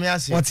ya de yame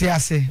ase what you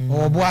say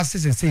o bo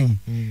ase se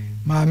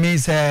ma me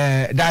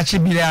se da chi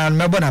bilian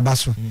me bo na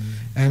baso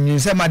me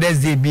se Mother's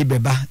Day bi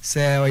beba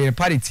se o ye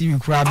party TV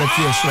kura be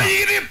tie so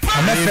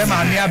me fe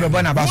ma me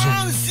abebo na baso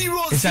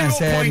esan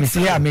se me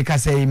se ya me ka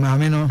se ma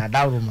me no na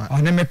daruma o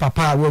ne me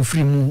papa wa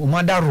free mu o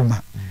ma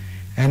daruma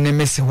ene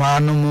me se wa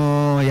no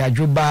mo ya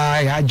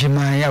juba ya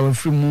jima ya wa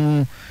free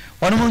mu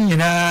ono mo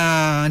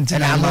nyina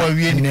ntina mo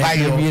wie ni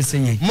payo wie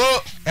senye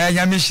mo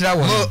nya me hira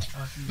wo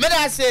me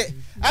da se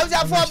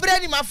awza for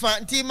brand ma fa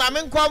nti ma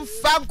me nkom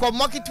fa nkom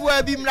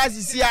mokitwa bi mra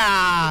sisi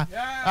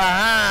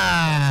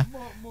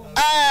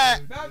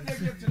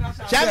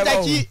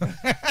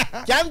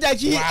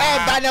Chamdaki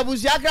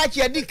banabuzi akra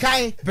chi edi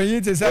kan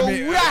peyin te say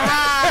me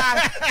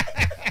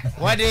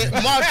what the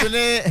mouth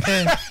ne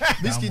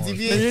biscuit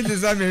TV peyin te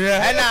say me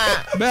na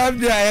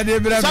birthday ya de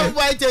bra some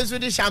boy taste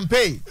with the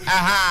champagne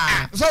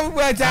some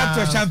boy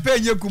taste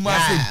champagne ye kuma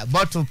say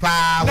bottle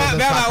pa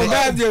na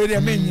birthday we dey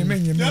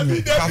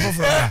menyi pa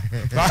foforo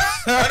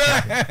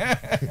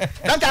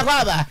don't talk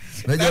about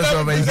me just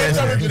so many guys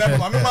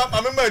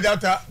I'm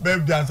data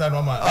baby dancer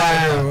no man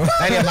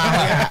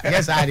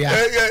yes idea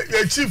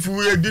your chief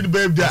we did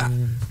baby da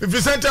if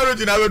you center road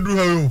na we do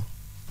her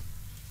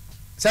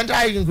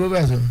central in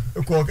progress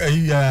ko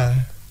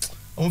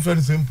on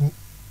friend simple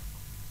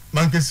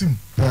man kesim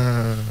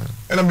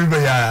ena me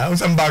be ya on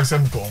some bag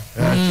sem ko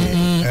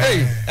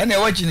hey ena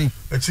watching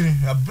achini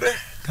abre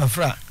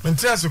kafra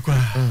mentia so kwa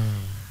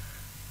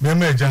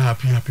me eja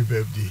happy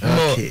birthday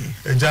okay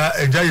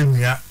eja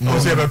yemia o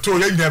se be to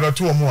ye nyina be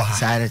to mo ha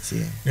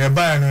charity e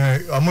ba no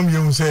amam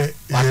ye se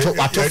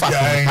wato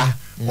fa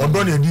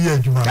odo na edi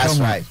adwuma that's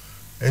right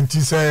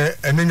enti se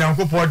ene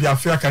nyankopɔ de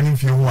afia ka ne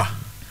mfie ho a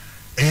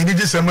eni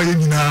di sema ye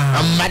nyina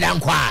amadan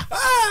kwa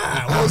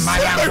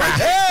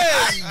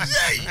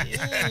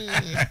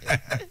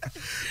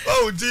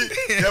oh di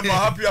ye ma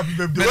happy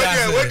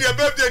birthday we dey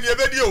birthday ni e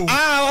be di o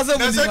what's up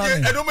with you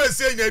eno ma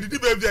se nya di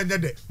birthday nya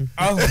de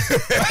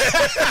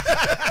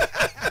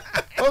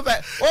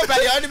Oba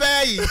the only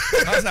way yi we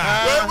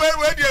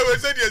dey we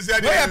say dey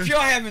say we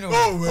pure heaven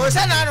o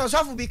say na no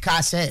so fu bi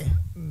ka say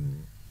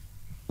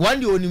one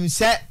day onim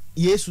say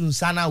Yesu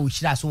nsana wo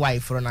hira so wai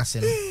fro na se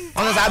no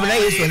ono sa abena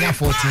Yesu nya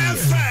 14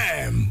 years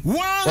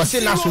o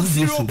say na so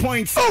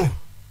ndroso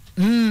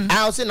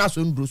I say na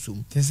so ndroso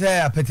te say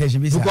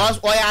appetition bi because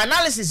o your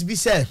analysis bi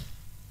say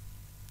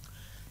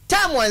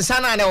time when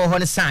nsana na wo ho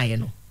ne san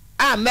no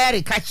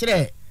America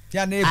kire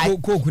ya na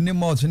coke ni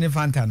malt ni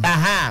fanta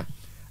no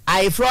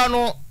I from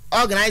no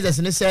organizers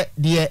ni say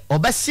de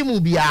obesimu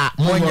bia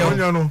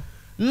monyo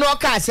no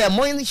ka say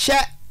mon hye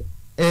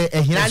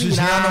ehina ni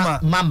na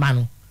mama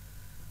no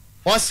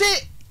o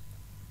say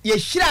ye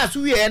hira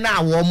so wie na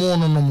awo mo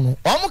no no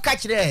o mo ka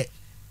kire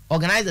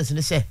organizers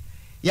ni say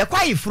ye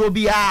kwa ifro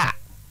bia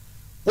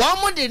wo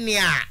mo de ne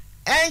a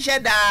enhye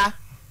da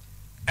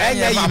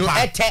enya yi no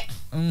ete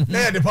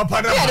na de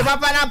papa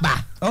na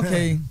ba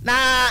okay na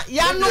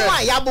ya no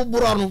a ya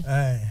boboro no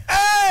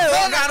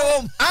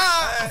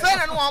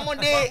fena no mo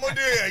de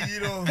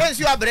yiro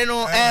kensu abre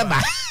no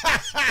ba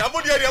Na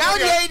mo dia mo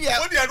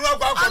dia no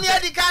akwa. Ani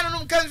adi kan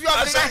no kan fi o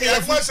na he.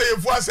 Mo say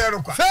efu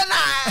asero kwa. Fe na.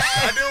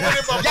 Ade wo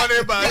ni papa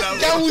ne ba la.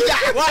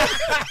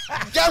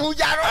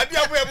 Jahuja ro. Ade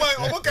abu e mo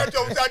o mo ka to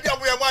ade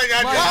abu e mo anya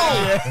ade.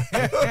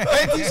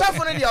 Enti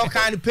sofo no dia o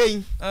kan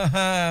pain.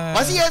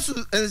 Wasi Yesu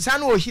nsa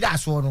no o hira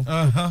so no.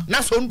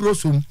 Na so ndro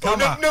som.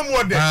 Ne mu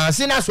ode.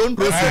 Si na so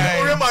ndro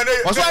som.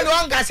 Oso ade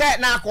on ga se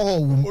na alcohol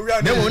wum.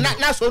 Ne mo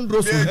na so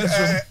ndro som.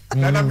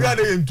 Na bia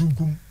de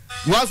entunkum.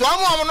 Wọ́n sọ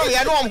ọmọ náà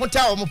yẹ ní wọn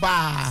hotel ọmọ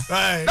paa.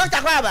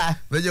 Dr. Kwaba.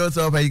 Bẹ́ẹ̀ yóò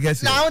sọ ọ̀pẹ̀ yìí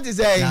kẹ́sì. Náà wọ́n ti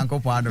sẹ́yìn.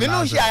 Nínú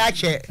iṣẹ́ àyà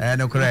kyẹ.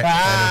 Ẹnukurẹ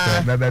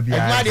bẹ́ẹ̀ bí i.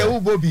 Ẹ̀dùnmá de ewu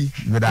bó bi.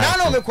 Náà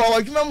náà mi kọ̀ wọ́n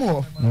adwuma mu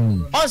hɔ.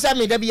 Ọ̀n sẹ́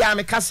mi dẹ́bi yá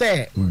mi ká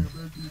sẹ́.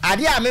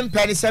 Adeɛ a mi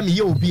mpɛ ni sẹ́ mi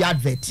yẹ obi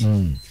advert.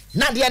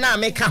 N'adeɛ náà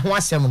mi ka ho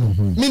asɛm no.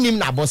 Mi nim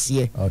na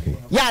abɔseɛ.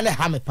 Yà ne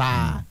ha mi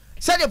paa.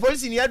 Sɛdeɛ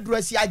polisi ni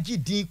aduro si agye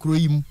din kuro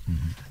yi mu.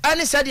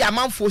 Ɛne sɛdeɛ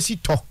amanfoɔ si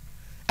tɔ.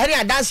 Ɛne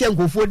adanseɛ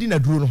nkurɔfoɔ di na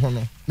duro no ho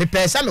no. Mi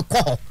pɛ sɛ mi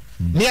kɔ hɔ.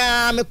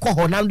 Nia me kɔ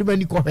hɔ na mde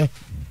bani kɔ hɛ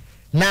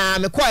na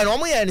me kɔ no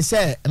ɔmo yɛ ne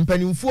sɛ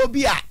mpanimfoɔ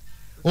bi a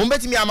ɔmo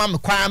betimi ama me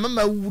kɔ ama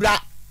ma wura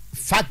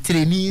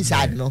factory ni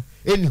inside no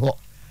eni hɔ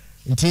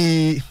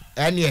nti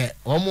ɛne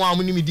ɔmo a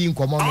ɔmo ni mi di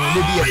nkɔmɔ no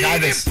ne bi yɛ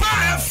drivers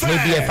ne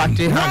bi yɛ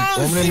factory hand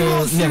ɔmo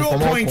ne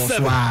nkɔmɔ kɔ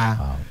so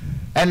a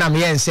ɛna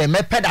me yɛ nsɛ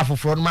me peda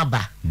foforɔ no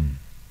maba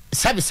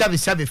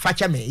sabi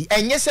facha me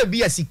ɛnyɛ sɛ bi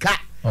yɛ sika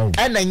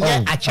ɛna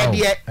nyɛ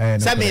akyɛdeɛ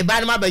sɛ me ba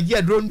no maba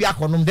gye drone bi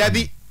akɔnom da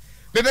bi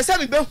bebe sɛ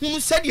me behunu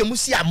sɛ de mu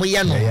si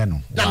amoyɛ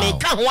no na me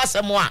ka ho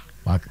asɛm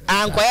a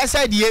ankoyɛ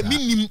sɛ de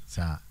minim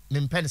me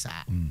mpɛ ne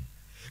saa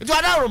nti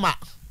ada roma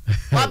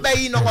wa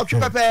bayi no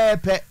kɔtwe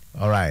pɛpɛpɛ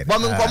alright bo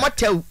me nkɔmɔ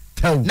tew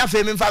na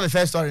fe me mfa me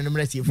first story no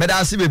mrɛtie me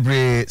da se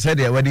bebre sɛ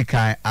de wadi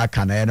kan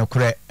aka na no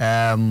korɛ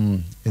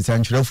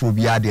nsɛntwerɛfo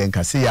bi ade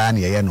nkase ya na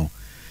yɛ no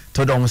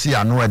to dɔm se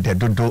ya no ɛde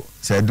dodo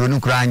sɛ do no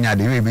kura anya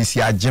de we bi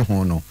si agye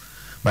ho no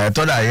ba yɛ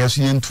to da yɛ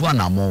so yɛntu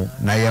anamo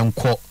na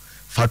yɛnkɔ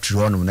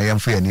factory on na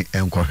yɛmfa yɛni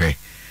ɛnkɔhwɛ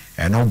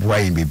ɛno boa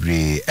yɛn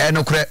bebree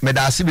ɛno korɛ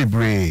medase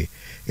bebree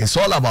it's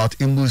all about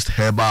imbust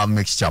herbal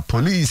mixture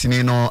police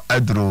ni no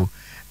aduro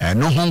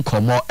ɛno ho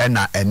nkɔmɔ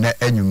ɛna ɛnɛ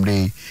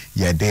anwumre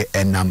yɛde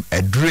ɛnam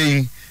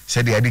adurei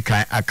sɛdeɛ yɛde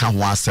kan aka ho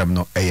asɛm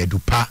no ɛyɛ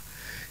dupa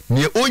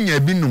ne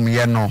onya bi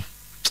numyɛ no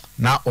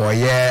na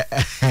ɔyɛ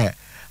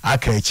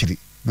aka akyiri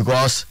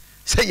because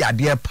sɛ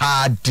yadeɛ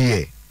paa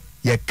deɛ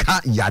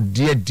yɛka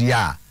yadeɛ deɛ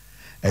a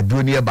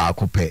aduro ne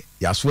baako pɛ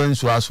yaso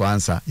nso aso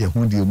ansa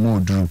yehu de mu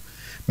oduru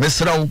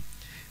mesraw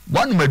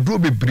wanu maduro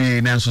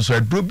bebre na nso so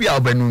aduro bi a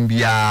obanum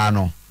bia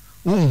no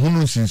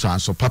unhunu nsinso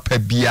anso papa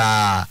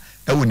bia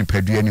ewo ni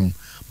padua anim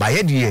ba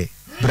ye de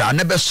bra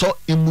na beso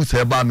imu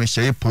se ba me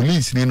hye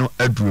police ni no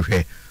aduro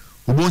hwe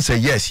obon say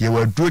yes ye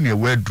waduro ne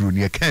waduro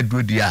ne ka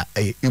aduro dia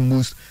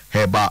imu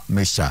heba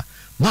mesha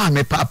ma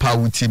me papa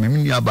wuti me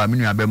nua ba me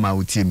nua be ma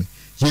wuti me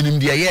yenim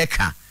de ye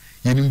ka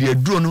yenim de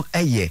aduro no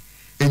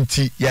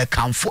enti ye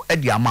kanfo e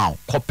de ama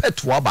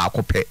kopetoa ba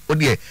akopɛ o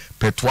de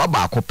petoa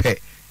ba akopɛ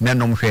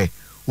nanom hwɛ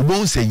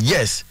ubon say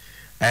yes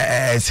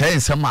say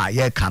nsama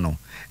ye ka no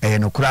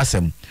no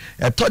kurasem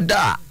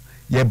etoda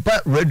ye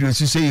ba radio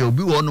so say ye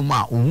obi wono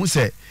ma ohun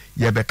say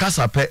ye be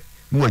kasa pɛ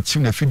no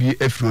achim na fidie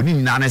afiro ni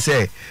nyina ne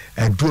say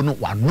aduro no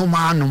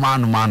wanoma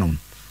anom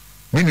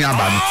me nua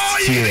ba me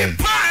tie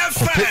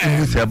kopɛ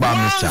imu say ba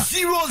mecha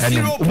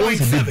eno ubon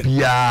say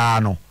bia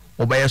no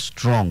obey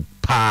strong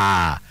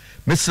pa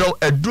Mr.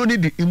 Edroni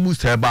di imu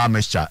seba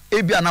mesha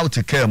ebia na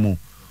utika mu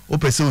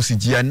opese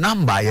osigia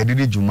number ye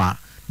didi juma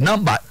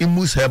number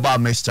imu seba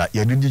mesha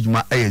ye didi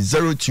juma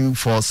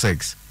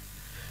 0246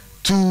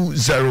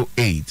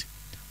 208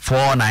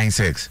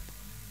 496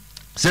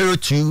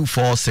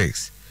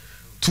 0246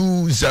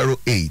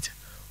 208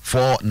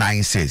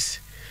 496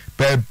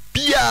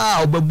 bia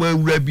obegbo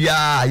ewura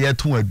bia ye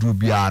ton aduru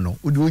bia no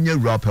odi onye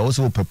wura pe wo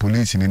so pe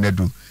police ni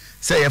nadu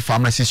say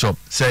pharmacy shop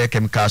say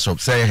chemical shop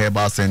say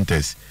herbal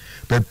centers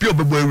pepio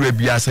bebo ewura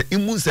bia say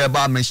imu say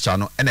ba mesha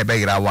no ene be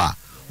yira wa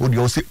o de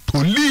o say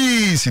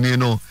police ni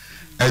no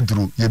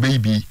aduru ye be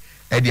bi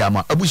e de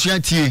ama abusua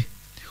tie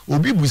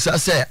obi busa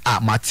say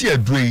mate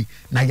aduru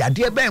na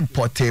yade be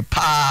importe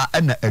pa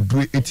na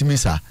aduru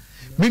etimisa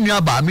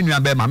menua ba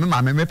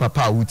ma me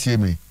papa wutie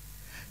me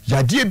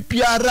yade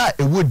biara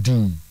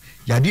ewodin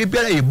yade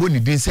biara yeboni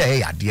din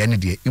say yade ne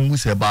de imu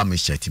say ba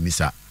mesha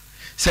timisa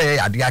say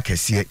yade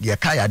akese ye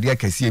ka yade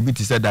akese bi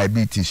ti say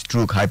diabetes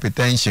stroke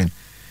hypertension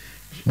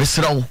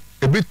mesraw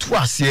ebetu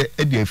ase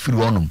e de afiri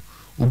wonom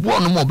obu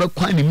onom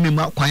obekwan ni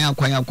mnema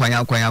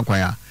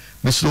kwanya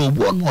mesraw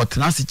obu onom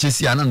otenase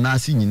chesi ana na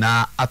ase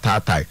nyina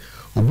atatai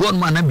obu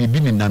onom ana bibi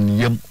ni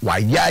namniyem wa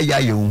ya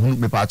ye ohunu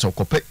me pa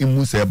chokope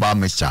imu se ba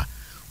mecha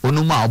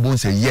onom a obon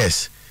say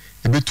yes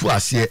ebetu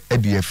ase e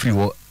de afiri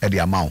wo e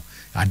de amawo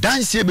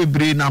adanse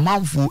bebre na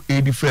manfo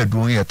e di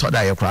fredon ye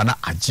toda ye kra na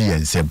age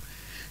yensem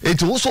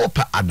eti wo so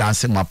pa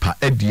adanse mapa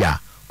e dia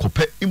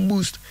kope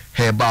imu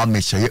herbal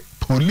mecha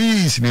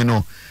police ni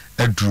no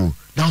adru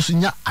na so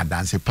nya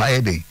adanse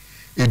pae de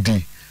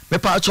edi me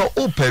pa cho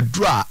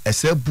opedru a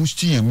ese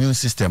boost immune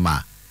system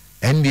a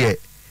ende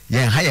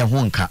yen ha ye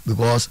ho nka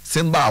because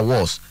simba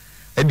was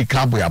edi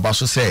kambo ya ba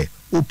so say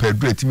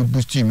opedro etimi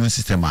boost immune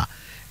system a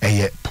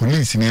eye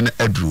police ni na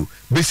adru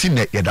besi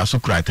na yeda so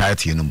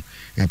criteria no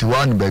enti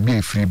one ba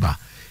bi free ba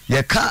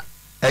ye ka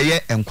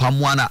eye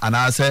enkwamwa na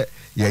anase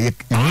ye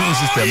immune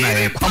system na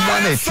ye kwamwa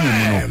na eti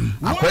mu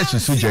no akwasu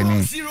so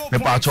jani me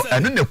pa cho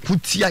eno na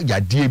kutia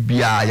yade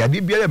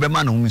bia be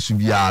ma na husu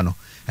bia no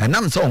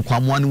enam se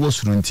enkwamwa ne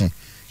wosuru nti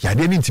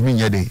yade ni ntimi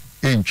nye de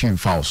entwi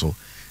mfa so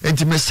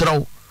enti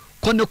mesraw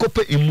konne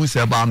kope immune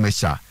se ba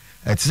mesha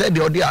eti se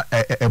de odi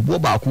ebo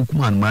ba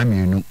akukuma na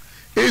mienu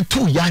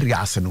etu yare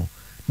ase no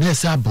na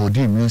esa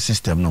body immune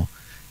system no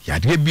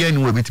yade bia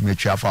ni we betimi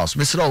atwa fa so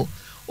mesraw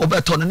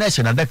obeto no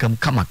nation adakam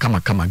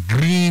kama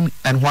green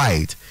and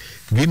white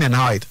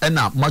and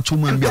na macho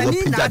man bia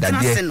we pija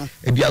dade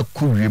e bia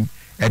kuwim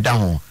e da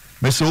ho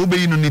me so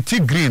obeyi no ne ti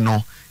green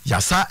no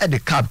yasa e de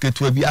cap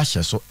keto bi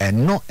ahye so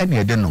eno ene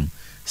e de nom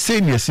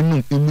sei ne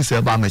sinum emu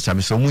se ba mecha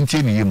me so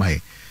muntie ne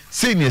yemai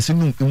sei ne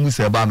sinum emu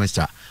se ba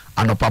mecha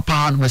ano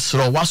papa no me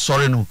soro wa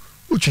sore no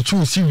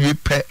utwitwu si wie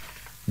pe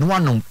no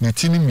wanom ne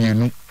ti ni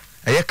mienu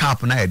eye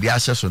cap na e de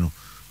ahye so no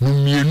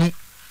mienu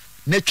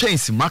ne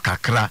twensi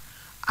makakra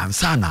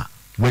ansana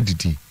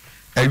wadidi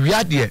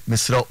awiade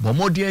mesro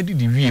bomodin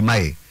didi wie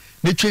mai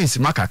ne twensi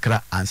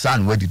makakra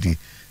ansana wadidi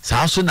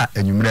saa so na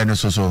anwumre ne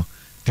so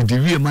didi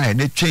wie mai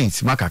ne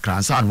twensi makakra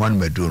ansana wan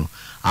maduro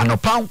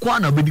anopa nko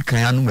na obedi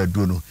kan anu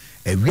maduro no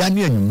awia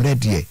ne anwumre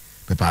de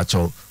pepa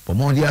cho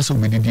bomodin aso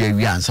bedidi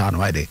awia ansana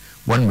wade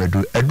wan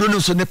maduro aduro no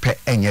so ne pe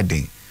enye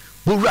den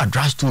bowura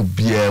drugstore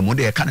bia mu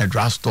de ka na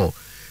drugstore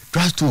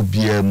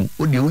bia mu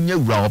o de onya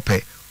wura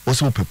ope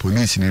oso pe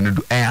police ni no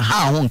do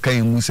ha ho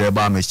nkan mu se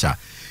ba mecha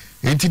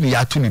enti ni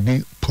ya to ni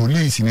bi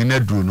police ni na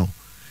duro no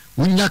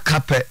unya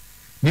kape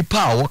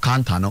nipa a wo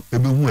kanta no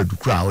ebehu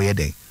adukura a wo ye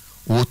den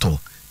wo to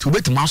ti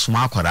obetima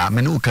asoma akwara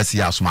me ne ukasi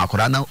ya asoma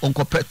akwara na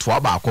onkope to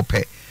aba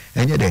akope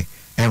enye den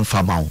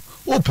emfama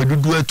wo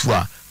pedudu atu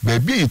a ba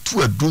bi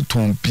etu adu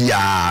ton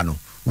bia no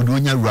wo do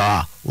nya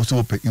wura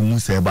oso pe imu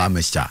se ba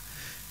mecha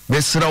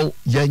mesraw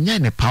ye nya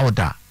ne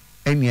powder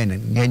enie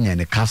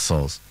ne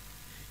capsules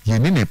ye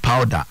ne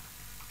powder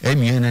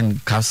enie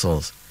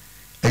capsules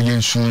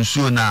eyen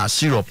sunsu na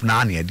syrup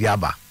na na de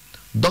aba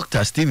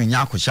Dr. Steven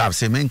Nyako Sharp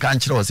say men kan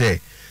kire o say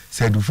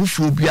du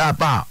fufu bia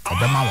ba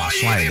obema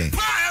waso ayede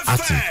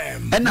ati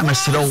ena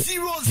mesrew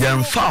ye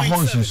mfa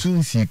ho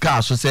sunsu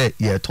sika so say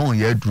ye ton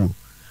ye duro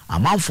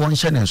amanfo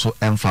nhye ne so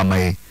emfa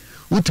mai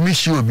utimi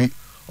hye obi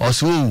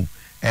oso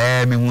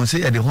me hu say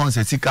ye de ho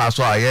sika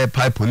so aye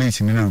pi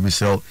police ni no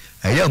mesrew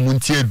eye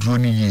muntie duro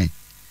ni yi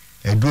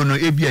eduro no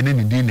ebia ne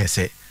ni ne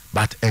se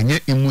but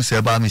enye imu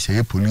se ba me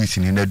hye police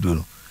ni na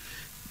duro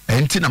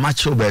enti na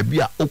macho ba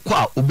bia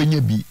okwa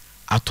obenya bi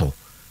ato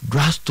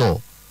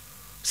drugstore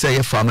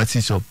say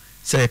pharmacy shop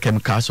say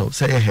chemical shop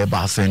say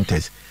herbal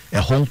centers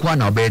honkwa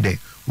na obede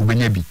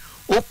obenya bi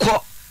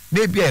okọ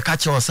na bia e ka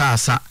che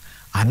osasa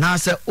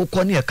anase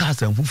okọ na e ka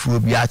san fufuro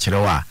bi a kire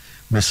wa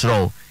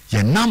mesro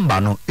ye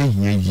number no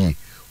ehia yi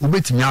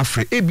obetimi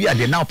afre e bia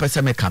de na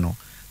opese meka no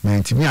me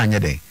ntimi anye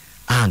den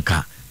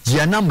anka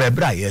ye number e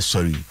bra ye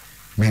sorry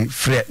me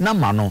frɛ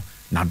number no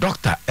na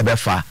doctor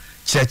ebefa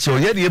cheche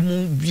oyere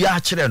mu bia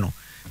kire no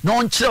na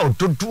on kire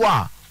ododo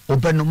a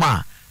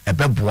obenuma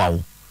ebeboa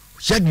wo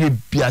yade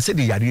bia se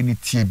de yare ni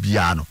tie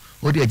bia no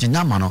o de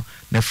aginyama no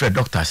na frɛ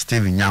Dr.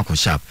 Steven Nyako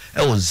Sharp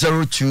e wo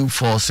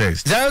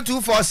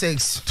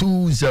 0246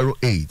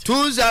 208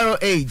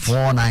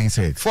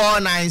 496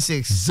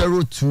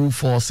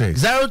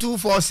 0246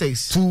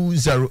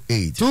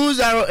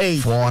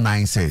 208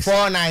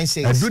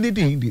 496 aduni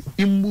di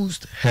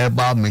immust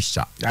herbal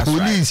mixture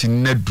police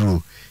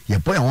nedro ye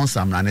boy won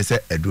samna ne se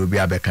aduro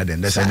bia beka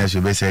den se na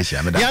so be se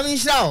hia me da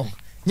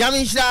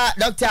Nyamisha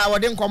Dr.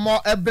 Awadin komo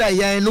ebra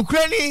yen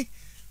nukrani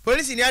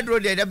police ni aduro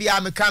de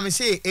bia me ka me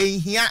say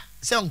ehia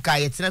se onka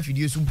ye tena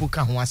video so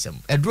mpoka ho asem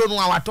aduro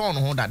no awaton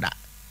no ho dada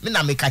me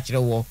na me ka kire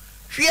wo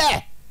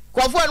hwe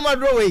kwafo anu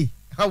aduro we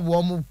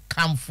wo mu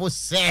kamfo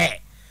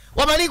se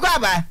wo mani kwa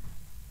ba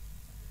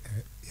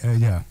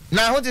yeah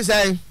na ho ti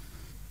say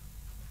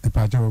e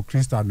pa jo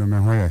Crystal no me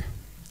ho ye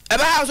e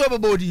ba ha so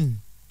bobodi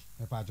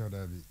e pa jo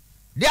da bi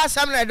dia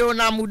sam na do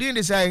na mudin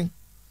de say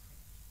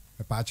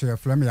e pa jo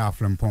flem ya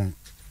flempon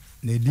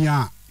ne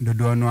dia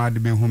dodo no ade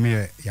be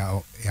humi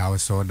ya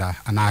soda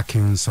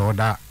anakin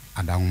soda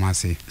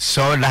adahumase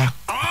soda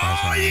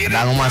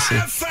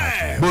adahumase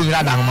bo gira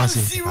adahumase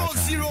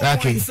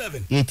okay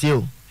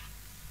etio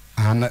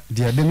ana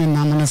dia de mi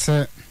namne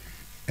se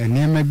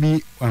enema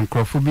bi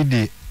ankrofo bi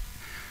de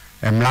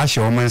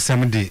emlashe o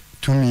mansam de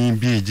tumi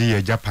bi ji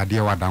ya japade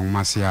wa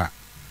adahumase a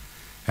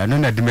eno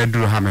na de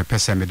meduru ha me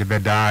pese me de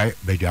beda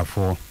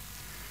badwafo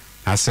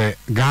ase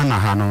Ghana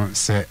ha no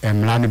se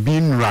emlane bi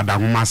nuru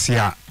adahumase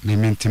a me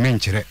mentime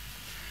nkyere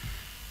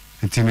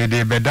ntime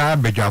de beda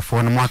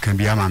badwafo no mo aka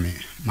bia ma me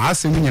ma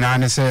asem nyina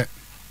ne se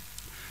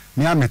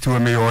me ameto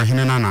me yo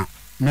hene nana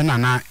me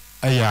nana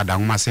aye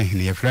adahumase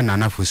hene ye frɛ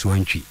nana fosu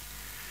antwi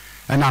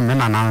ena me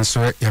nana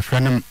nso ye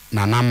frɛ no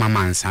nana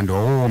mama nsa de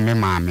o me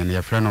ma me ye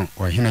frɛ no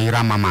o hene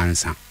yira mama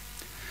nsa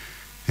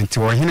nti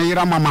o hene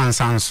yira mama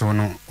nsa nso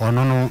no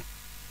ono no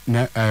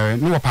ne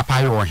wo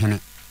papa ye o hene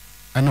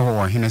ene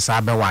wo hene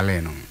sa be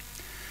wale no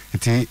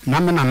nti na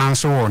me nana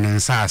nso wo ne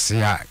nsa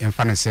ase a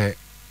emfa ne se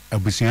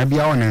abusua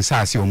bia wo ne nsa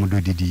ase o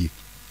mudo didi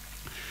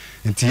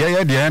nti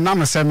ye de na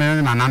me se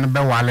me nana ne be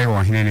wale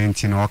wo hene ne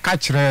nti no ka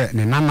kire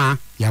ne nana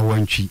ya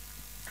wantwi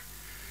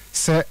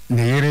se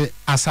ne yere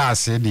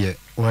asase de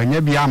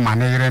wanya bia ma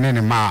ne yere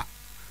ne ma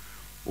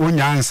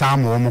onya nsa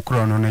ma wo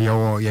mukro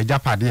no ye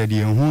japade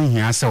de hu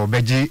hia se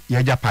obeji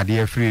ye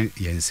japade afiri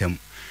ye nsam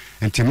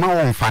nti ma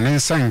wo mfa ne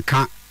nsa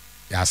nka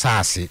ya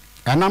asase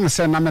enam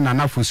se na me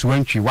nana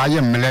fosuwantwi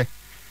waye mmele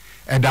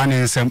edane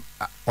nsam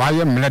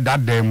waye mmele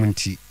dada mu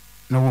nti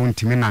no wo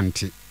ntimi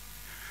nante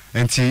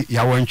nti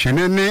ya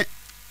wantwene ne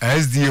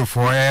SDF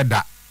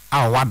eda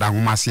a wada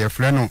homase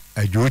afre no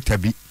adwota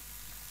bi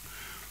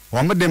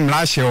wo mo de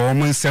mlashe wo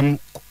mo nsam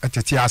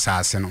atete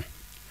asase no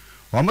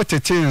wo mo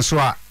tete nso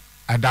a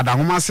adada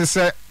homase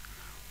se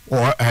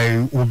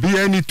obi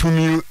ani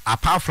tumi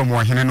apart from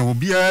wo hene no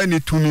obi ani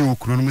tumi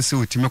okuru no se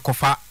otimi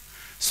kofa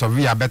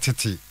sovia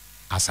betete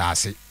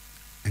asase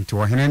nti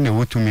wo hene ne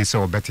wotumi se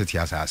obetete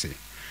asase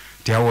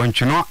ti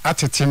awonchino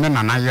atete me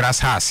nana yira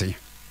asase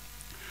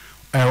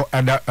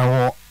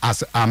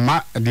as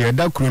ama de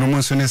eda kuru no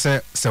nso ne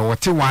se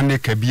wote wane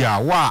ka bia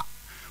wa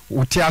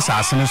wote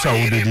asase no so a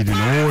wodedidi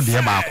no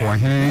de ba ko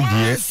hene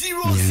die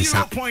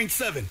yensa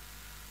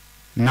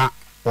na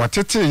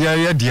wotete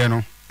ye de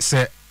no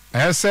se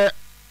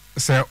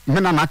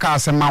me nana ka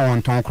ase ma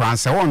wonton kran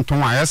se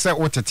wonton a se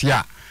wotete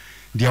a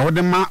de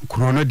wode ma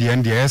kuru no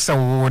de se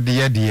wode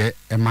ye de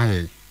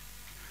emaye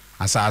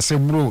asase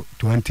bro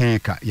 20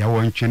 ka ya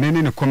wonchene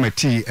ne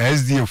committee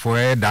SDF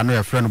da no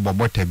ya friend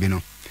bobota bi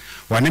no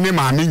wane me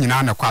maame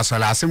nyina na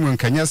kwasola asemu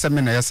nkanye se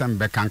me na yesem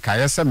be kanka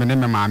yesem me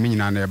me maame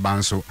nyina na eba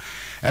nso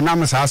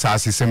enam sa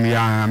asase sem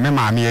ya me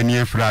maame ani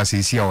afira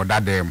asisi a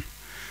odadem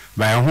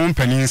ba ho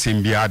mpanin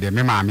sem bia de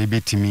me maame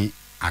betimi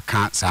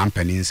aka sa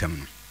mpanin sem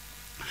no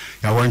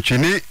ya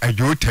wonchene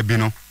adwota bi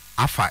no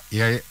afa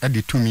ye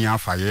de tumi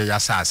afa ye ya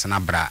asase na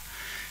bra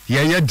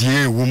ye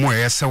die wo mu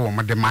yese wo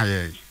mo de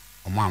maye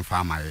omo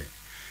amfa maye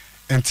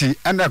enti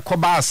ene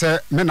koba se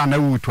me na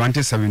wu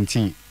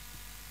 2017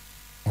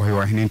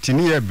 oyo hene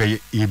ntini ye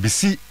be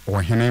yebisi o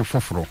hene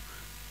foforo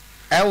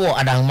ewo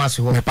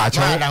adanmase ho me pa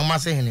cho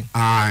adanmase hene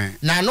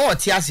na no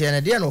oti ase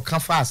ne de no ka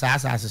fa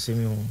asase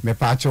asemi ho me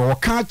pa cho o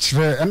ka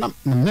kire na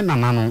me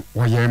nana no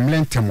o ye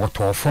mlentem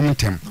woto fom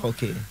ntem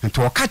okay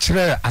nti o ka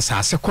kire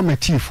asase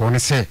committee fo ne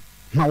se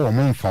na wo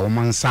mo mfa wo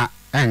mansa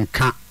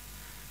enka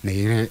na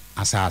yire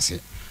asase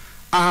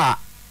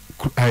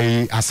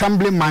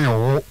assemblyman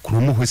wo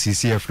krumu ho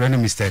sisi e frɛ no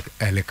Mr.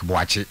 Elek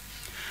Boachi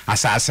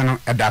asase no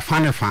eda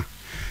fanefa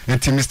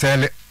enti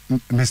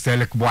Mr.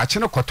 Elek Boachi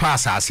no koto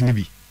asase ne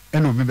bi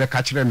ena obi be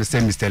ka kire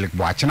Mr. Elek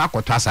Boachi na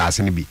koto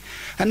asase ne bi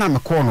ena me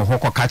ko no ho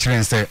ko ka kire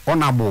nse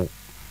onabo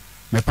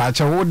me pa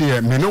che wo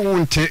de me no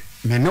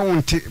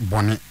wonte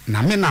bone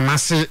na me na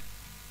nase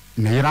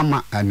ne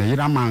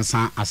yirama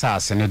nsa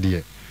asase ne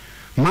de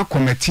ma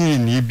committee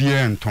ni bi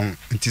enton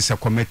enti se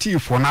committee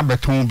fo na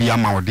beton bi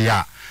ama ode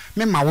a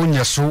me ma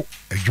wonye so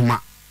adwuma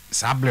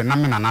sable na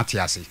me na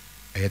natiase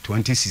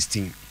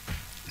 2016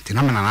 enti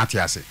na me na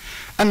natiase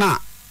ena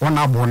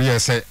wona bone ye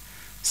se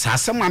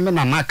sase ma me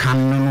na na kan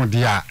no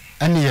de a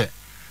ene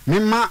me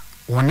ma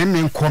wone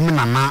me nko me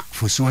na na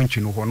fosu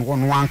antwi no ho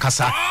no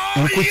ankasa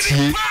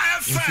nkotie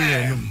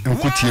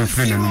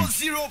mfiri nanum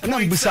ena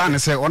mbusa ne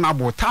se wona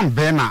bo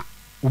tambe na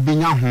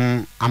obinya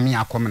ho ame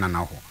akom na na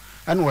ho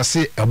ena wo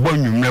se ebo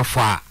nwumlefo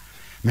a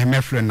me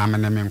mefre na me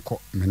ne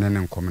nko me ne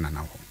nko me na na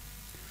ho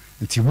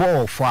nti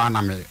wo fo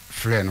ana me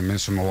frɛ no me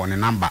so me wone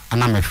number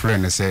ana me frɛ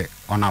ne se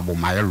honorable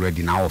my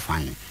ready na wo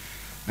fan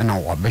na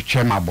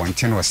obetwe ma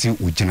bonten wo se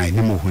ugina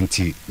ni mo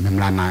hunti me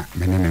mra na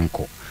me ne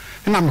nko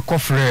na me ko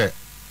frɛ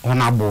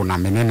honorable na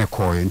me ne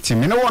ko nti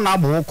me ne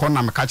honorable ko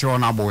na me ka kire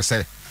honorable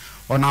se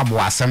honorable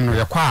asem no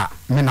ye kwa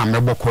me na me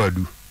bokɔ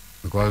adu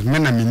because me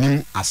na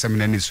minim asem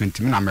na ni so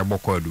nti me na me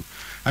bokɔ adu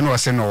ana wo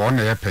se no wo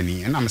na ye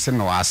pani na me se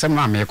no asem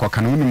na me ko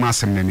kana unim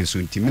asem na ni so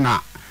nti me na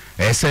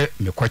ese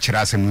me ko kire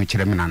asem no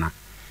kire me na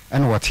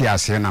ene wote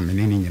ase na me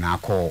ni nyina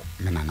akọ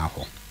me nana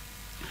ho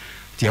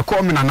ti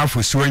ekọ me nana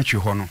fosu antwi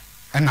ho no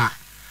ena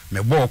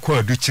me bo kọ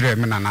adu kire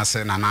me nana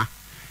se nana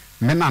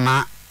me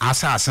nana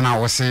asase na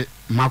wo se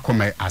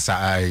makome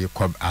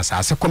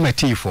asase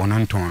committee fo no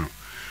nton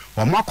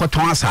o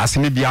makoton asase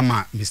ne bia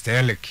ma Mr.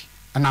 Elek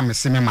ena me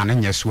se me ma na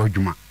nyeso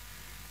adwuma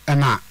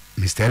ena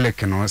Mr.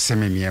 Elek no se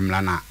me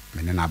miemla na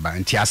me ne na ba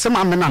nti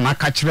asema me nana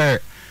ka kire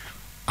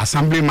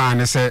assemblyman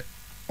ne se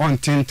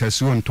ontin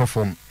tasu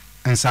ntofom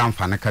ensa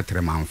amfa ne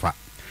katre manfa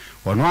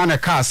ono ane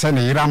ka se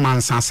ne yira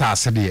mansa sa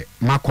ase de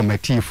ma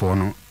committee fo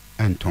no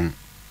enton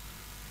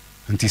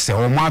nti se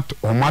o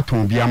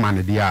maton bia ma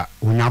ne dia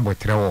onya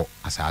botre wo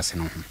asase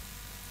no ho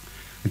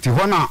nti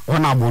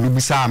hona bonu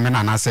bisa me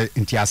na se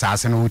nti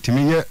asase no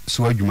utimi ye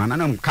so adwuma na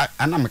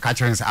ana me ka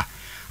kire nsa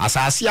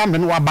asase ya me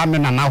no waba me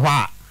na ho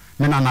a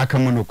me na ka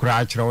mu no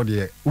kura kire wo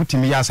de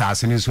utimi ya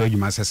asase ne so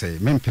adwuma sese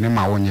me mpene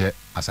ma wonye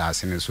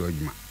asase ne so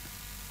adwuma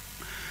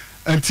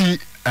nti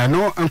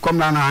eno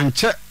enkomra na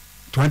anche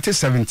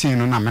 2017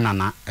 no na me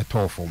na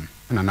etofom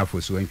na na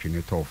fosu antwi ne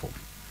etofom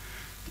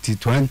ti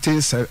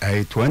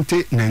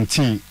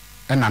 2019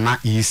 ɛna na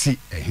yesi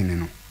ehene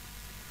no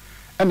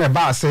ɛna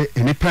ba se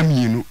enipa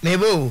mienu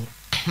mebo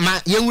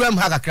ma yenwuram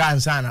ha kakra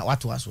nsa na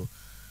wato aso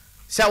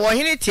sɛ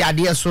wɔhene ti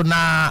ade so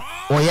na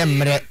ɔyɛ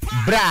mmerɛ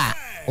bra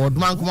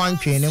ɔduma nkoma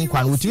ntwe ne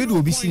nkwa no wotimi de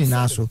obi si ni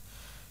na so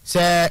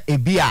sɛ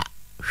ebi a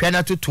hwɛ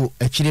na toto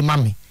akyire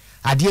mame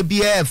ade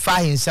bi e fa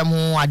hensɛm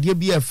ho ade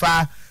bi e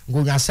fa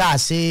ngonwasa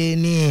ase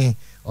ni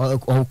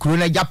okuro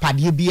na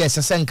japade bi e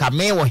sese nka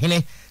me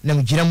wɔhene na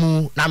mgyina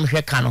mu na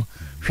mhwɛ ka no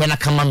hwɛ na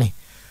kama me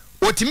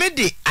otimi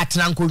de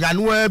atenankonwa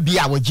no bi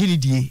a wɔgyiri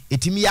die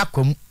etimi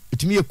yakom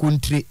etimi yɛ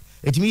kontre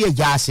etimi yɛ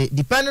jaase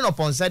depending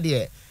upon say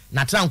de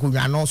na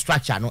atenankonwa no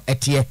structure no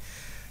etie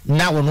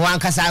na wono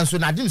ankasa nso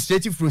na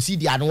administrative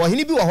procedure no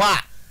wɔhene bi wɔ hɔ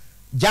a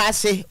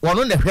jaase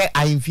wono na hwɛ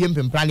ahemfie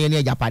mpempran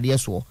ne japade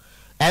so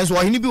enso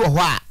wɔhene bi wɔ hɔ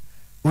a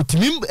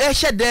otimi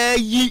ehye da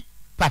yi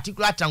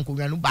particular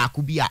atenankonwa no ba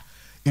ko bi a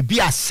ebi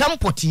a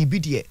sampoti bi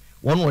de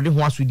wono wɔde ho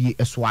asodie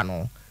ɛsoa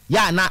no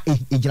ya na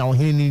egyina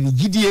wɔhene ne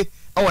gidie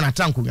ɛwɔ na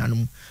atenankonwa no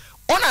mu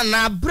ona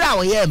na bra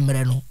wo ye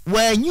mre no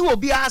wanyi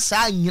obi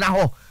asa nyina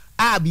ho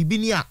a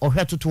bibini a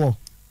ohwe toto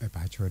e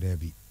pa cho da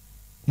bi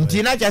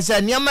nti na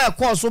kyese niam e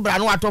ko so bra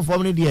no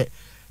atofom ne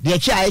de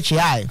chia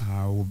ai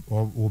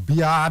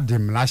obi a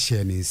dem la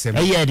hye ne nsem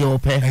eye de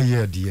ope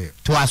eye de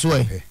to aso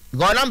e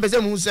go na mpese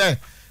mu se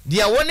de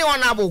woni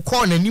ona bo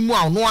ko na nimu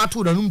a no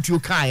ato na numtuo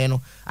kan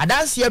no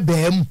adanse e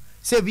baam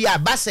se bi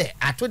abase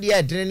ato de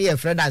edene ne e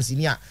fredansi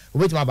ni a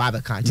obetima ba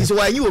be kan ti se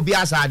wanyi obi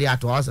asa de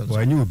ato aso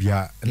wanyi obi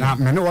a na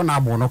me ne wona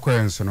abo no ko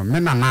enso no me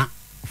nana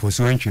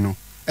foso antwi no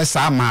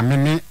esa ma me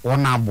ne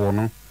wona abo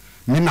no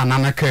me nana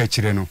na ka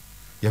akire no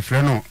ye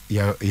frɛ no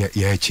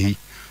ye achi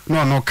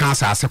no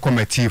cancer ase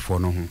committee for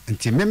no ho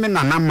nti me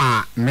nana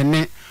ma me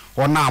ne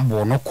wona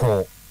abo no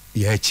ko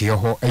ye achi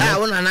ho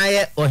wona na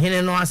ye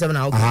ohene no asem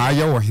na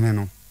ye ohene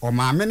no o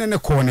ma me ne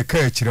ko ne ka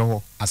akire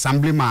ho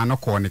assemblyman no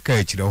ko ne ka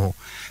akire ho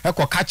e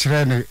ko ka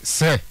kire ne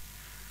se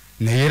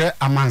ne yere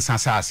amansa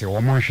sase wo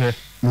monhwe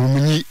no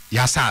munyi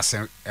ya sase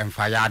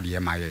emfa ya de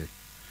ma ye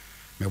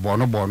me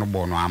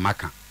bono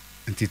amaka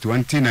nti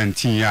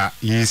 2019 ya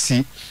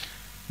yesi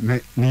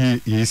me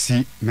ni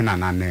yesi me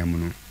nana na mu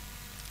no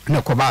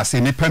ne ko ba se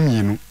ni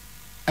pamienu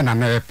na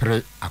na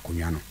epre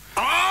akonwa no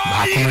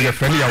ba ko no ye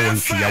frɛ ya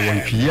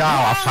wonfi ya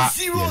wafa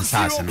ye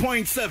sase no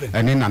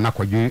eni nana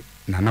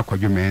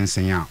kwadwo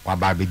mensen a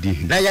waba be di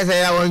na ya se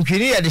ya wonfi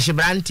ni ye de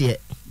hyebrante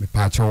me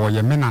pa cho wo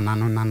ye me nana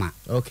no nana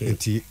okay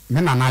nti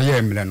me nana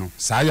ye mle no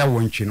saa ya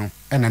wonfi no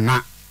ene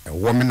na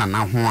wo me nana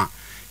ho a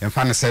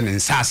yemfa ne se ne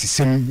nsase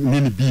sem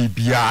ni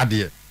bibia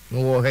ade no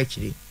wo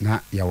hekiri na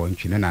ya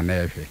wonfi ne nana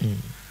ehwe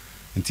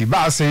nti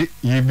ba se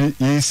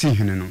ye si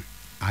hene no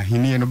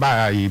ahini no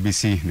ba ye be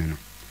si hene no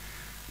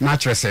na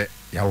kyerɛ sɛ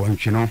ya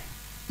wonfi no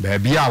ba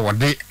bia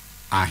wode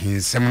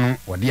ahensem no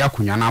wode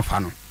akonwa na afa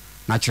no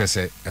na kyerɛ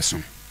sɛ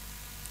ɛso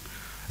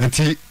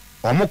nti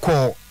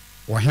omukɔ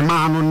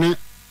ohima no ne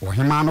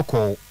ohima no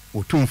kɔ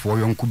otumfo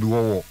yonku bi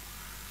wo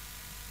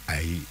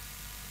ai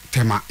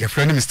tema ye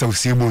frɛ ne Mr.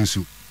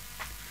 Osebonsu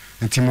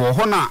nti mo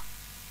ho na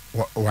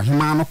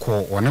ohima no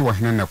kɔ one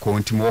ohene ne kɔ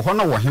nti mo ho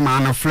na ohima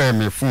no frɛ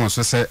me fon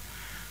so sɛ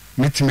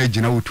metime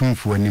gina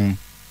otumfo anim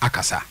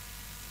akasa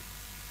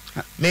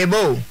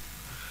mebo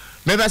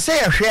me ba sɛ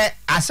yɛhwɛ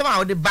asɛm a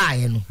wode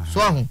baaye no so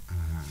ho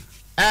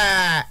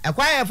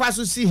ɛkwan yɛ fa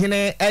so si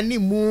hene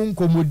animu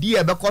nkomodi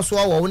e bɛkɔ so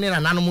wɔ wo ne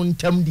nananom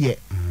ntam de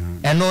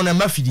ɛno na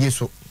mafidie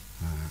so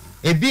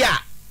ebi a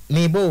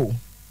mebo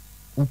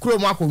ukuro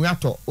mu akonwa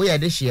to wo yɛ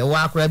de hye wo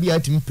akora bi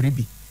atimi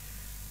pribi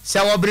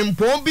sɛ wo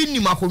brimpon bi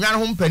nim akonwa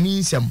ho mpani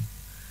nsɛm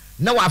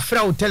na wa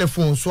frɛ wo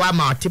telephone so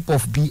ama tip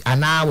of bi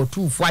ana wo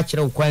tuufo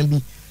akyerɛ wo kwan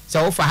bi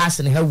sɛ wo fa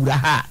hase ne ha wura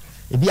ha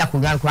ebi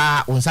akonwa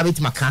kora wo nsa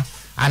betima ka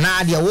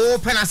ana de wo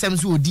pena asɛm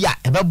so odi a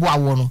ɛbɛboa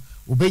wo no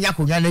obenya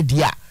akonwa na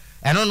di a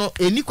ɛno no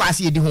eni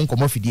kwase yedi ho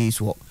nkɔmɔ fidie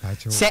so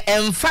sɛ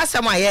ɛmfa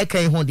sɛm a yɛ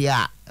kan ho de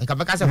a nka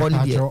bɛka sɛ hɔ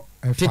ne die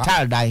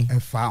tital dan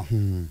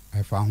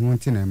ɛfa ho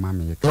nti na ma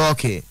me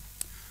okay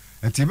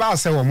nti ba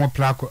sɛ wo mo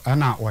plako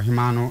ana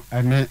ohima no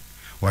ene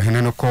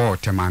ohene no kɔ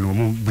tema no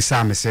mo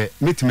busa me sɛ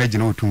metime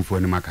gina otumfo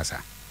ni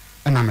makasa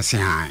ɛna me se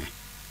han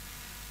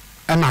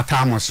ɛna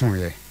ta mo so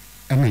ye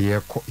ɛna ye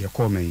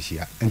kɔ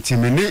manhia nti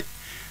me ne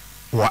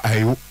wa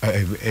ayo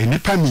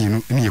nipa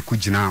mienu ne ye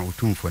kugina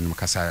otumfo ni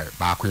makasa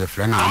ba ko ye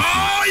frɛ na ampo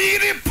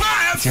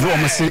nti no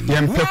mo se ye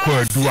mpɛ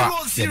kɔ adu a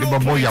ye de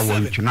bɔbɔ ya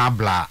wontuna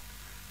bla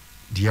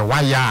de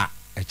waya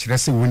a kyerɛ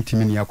sɛ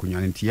wontimi ni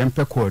akonwa nti ye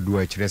mpɛ kɔ adu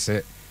a kyerɛ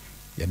sɛ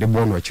ye de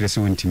bɔ no a kyerɛ sɛ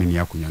wontimi ni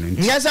akonwa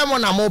nti nyɛ mo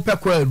na mo pɛ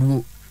kɔ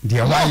adu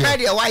de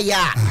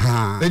waya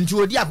nti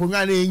odi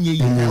akonwa na enye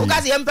yi o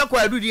ka se ye mpɛ kɔ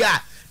adu di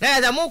a na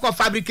ya mo ko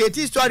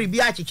fabricate story bi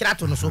a kyekyera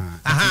to no so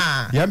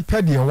ye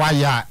mpɛ de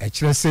waya a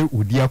kyerɛ sɛ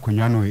odi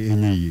akonwa no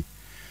enye yi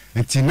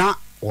nti na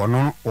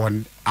wono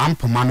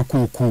ampoma no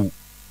koku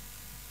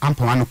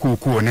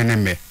ne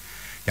me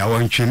ya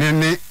wontwene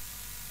ne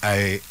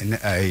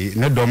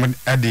ne dom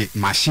ade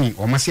machine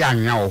o mo se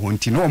anwa wo ho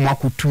nti na o mo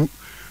akotu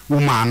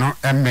uma no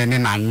emme ne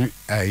nan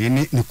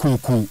ne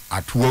koku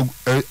atuo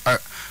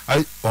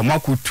o mo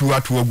akotu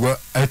atuo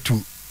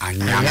atu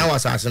anya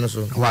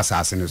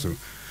wasase no so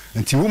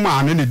nti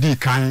woma ne di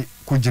kan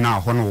kugina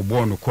ho no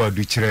obo no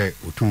kwadu kire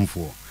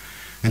otumfo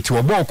nti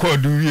obo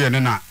kwadu wie ne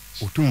na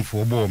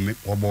otumfo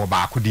obo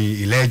ba ko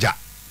di Elijah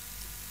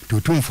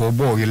otumfo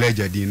obo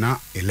Elijah di na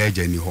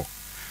Elijah ni ho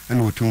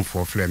na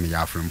otumfo frem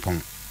ya frempon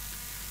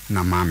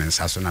na maame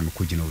nsaso na me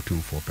kugina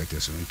otumfo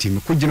peteso nti me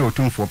kugina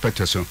otumfo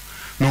peteso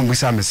no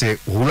mbisa me se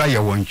owura ye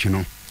wontwi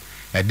no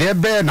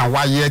edebe na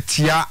waye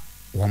tia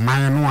wo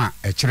man no a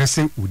ekire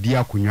se udi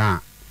akonwa a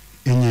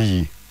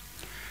enyeyi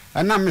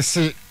ana me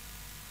se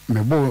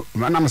mebo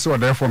ana me se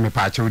odefo me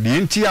pa che odi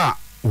enti a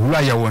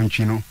owura ye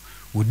wontwi no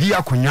udi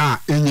akonwa a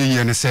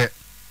enyeyi ne se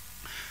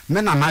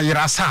me na na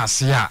yira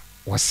saase a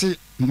wose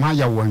ma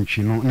ya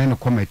wontwi no ne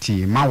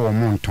committee ma wo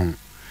monton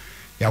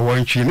ya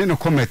wontwi ne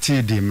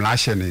committee di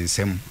mlashe ne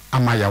nsem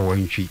ama ya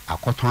wontwi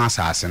akoton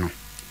asase no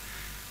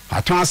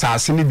aton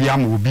asase ne bia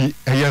ma obi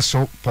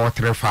eyeso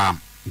poultry farm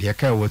de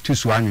ka watu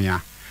so anwea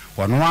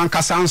ono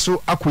ankasa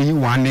nso akoyi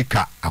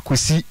wanika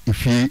akosi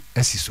ifie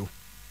asiso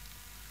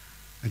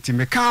nti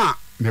meka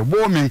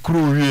mebo me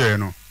nkro wie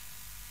no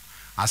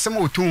asem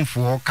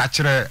otumfo ka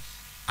kire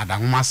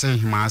adanwomase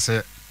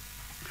himase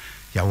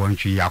ya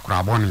wontwi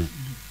yakoraboni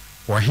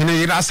wo hene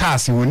yira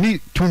asase oni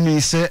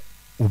tumi se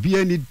obi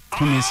ani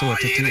tumi se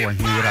wotete wo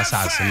hene yira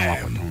asase no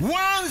wakoton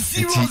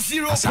nti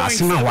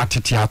asase na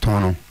watete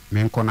aton no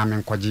menko na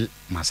menkoji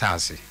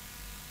masase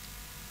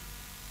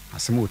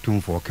asemo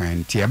otumfo kan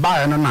nti e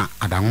ba no na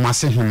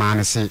adanwomase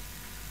himane se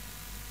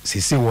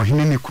sese wo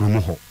hene ne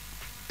krumu ho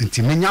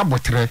nti menya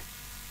abotre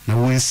na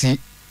wonsi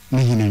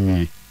ne hene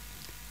nwie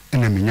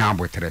ena menya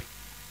abotre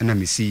ena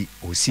mesi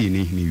osi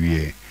ne hene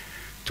wie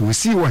to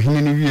osi wo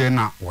hene ne wie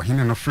na wo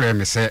hene no frɛ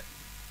me se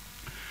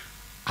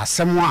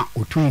asemo a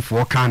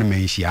otumfo kan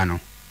menhia no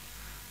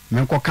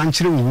menko kan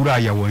kire wura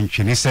ya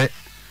wontwene se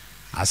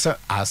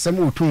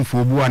asemo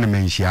otumfo buwa na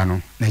menhia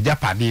no na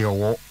japade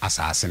wo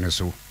asase ne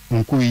so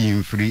nko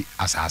yimfiri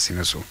asase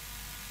ne so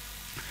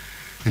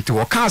nti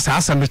wo ka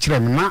asase no kire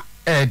me na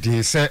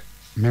edin se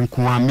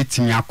menko a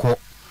metimi akọ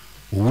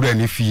wura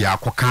ne fi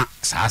akoka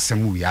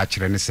asasemu wi a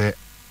kire ne se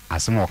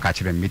asemo ka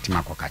kire metimi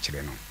akoka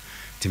kire no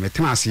ti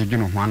metena ase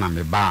dwene ho na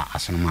me ba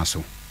asonoma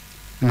so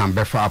na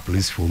mbefa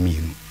police for me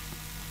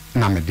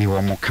na me de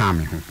wo mo ka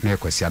me ho na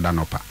ekwasi ada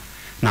no pa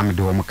na me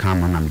de wo mo ka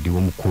mo na me de wo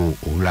mo ko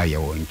owura ye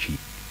wontwi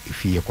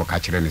ifi ye koka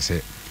kire ne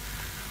se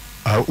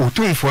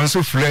otumfo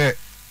nso frɛ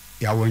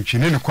ya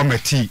wontwine ne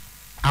committee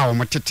a wo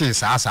motete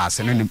saa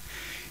asase no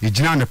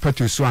igina ne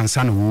pato so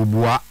ansa na wo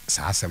bua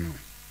saa asem no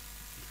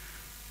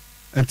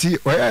enti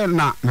oya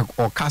na me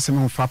okase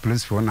me fa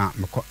police for na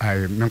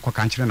me ko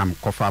kan kire na me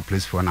ko fa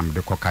police for na me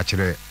de ko ka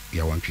kire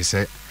ya wontwi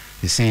se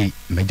isi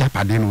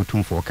megapade no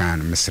otumfo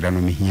kan mesre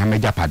no mehia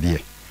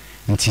megapade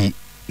nti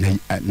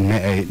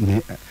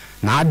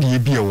na ade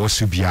bi e wo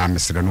so bia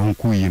mesre no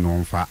nku yi no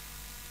mfa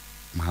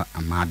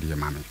ma ade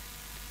ma me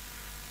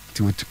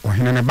ti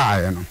ohene ne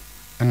baaye no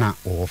na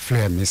o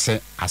flare me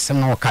se asem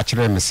na o ka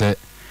kire me se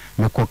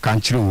me ko kan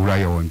kire wura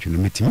ya wontwi no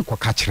metimi ko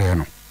ka kire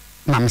no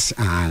na me se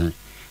an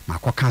ma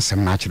ko kan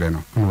sem na kire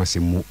no no se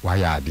mu wa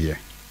ya ade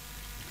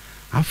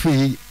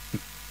afi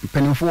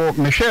penifo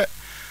mehwe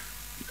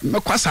me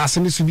kwa asase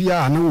ne so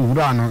bia na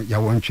wura no ya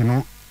wontwi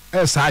no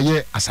sa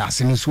ye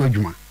asase ne so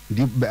adwuma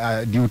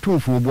di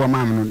otumfo bo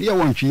ma me no ya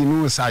wontwi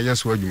no sa ye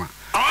so adwuma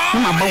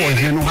na ba wo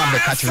he no ha be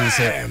ka kire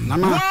se na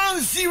na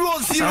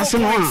asase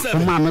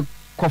no ma me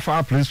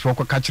kofa police for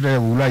ko ka kire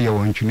wura ya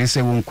wontwi ne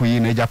se wonku yi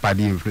na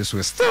japade infre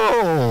so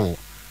still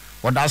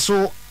oda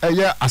so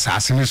eye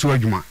asase ne so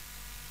adwuma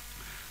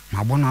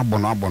ma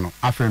bono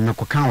afa me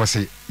ko kan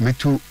wose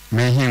metu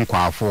me hin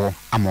kwafo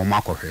amoma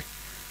akɔhwɛ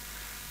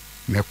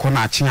me ko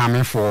na kye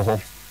amefo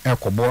ho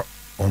ekobo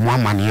omo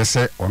amane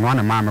se ono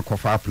na ma me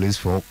kofa police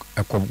for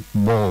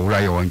ekobo wura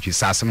ya wontwi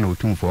sasem na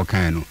otumfo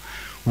kan no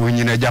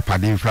wonyina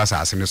japade infra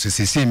sase ne so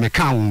sisi me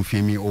kan wo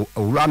mfimi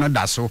owura no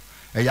da so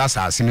eye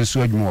asase ne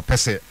so adwuma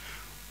opese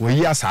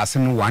oyi asase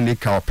no wane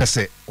ka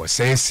opese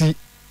osesi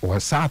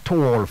osato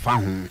wall fa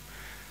ho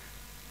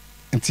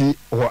nti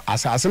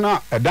asase no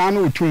edan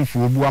no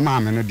otumfo bu ama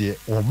me no de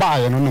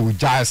obaaye no na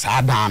ojaa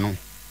saa dan no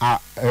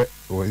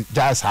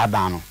ojaa saa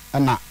dan no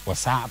na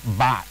osa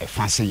ba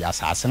efase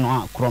asase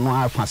no akro no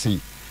afase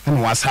na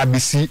wasa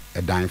bisi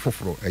edan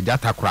foforo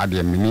ejata kora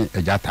de mini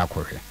ejata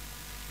kohwe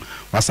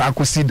wasa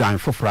kosi dan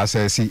foforo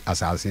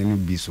asase no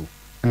bi so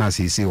na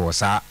sisi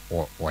wosa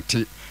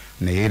wote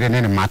na yere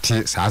ne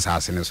mate saa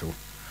asase no so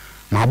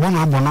ma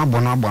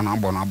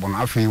bono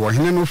afi wo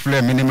hene no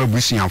fle me ne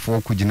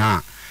mabusuafo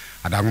kugina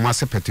adagoma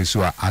se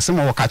petesu a asem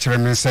wo ka kire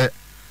me se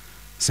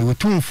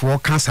wotumfo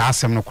ka saa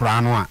asem no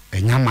kura no a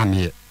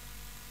enyamane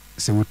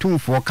se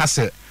wotumfo ka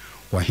se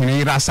wo hene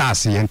yira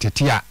asase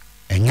yentete a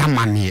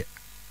enyamane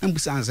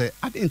ambusan se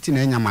adenti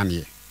na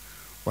enyamane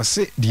wo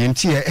se de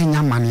enti a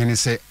enyamane ne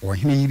se wo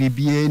hene yire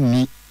bia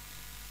ni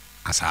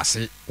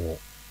asase wo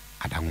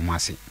adagoma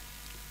se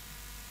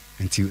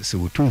enti se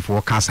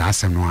wotumfo ka saa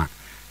asem no a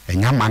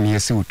enyamane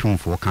se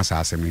wotumfo ka saa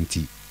asem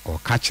enti o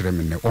ka kire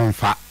me ne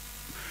onfa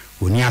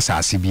oni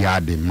asase bia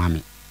de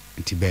mame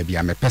nti ba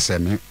bia me pese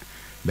me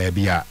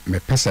baby a me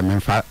pese me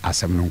mfa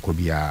asem no nko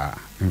bia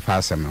mfa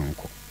asem no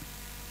nko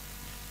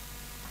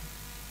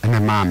ena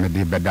ma me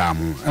de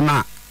bedamu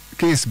ena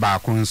case ba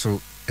ko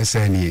nso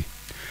esanie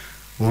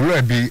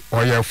owura bi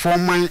oye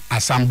forman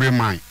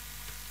assemblyman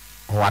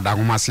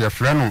owadagomase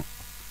frɛ no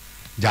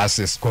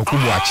Justice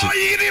Kokubuachi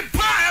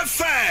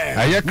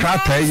aye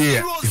krata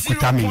ye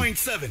ekutami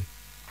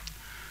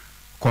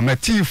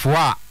committee fo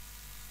a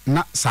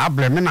na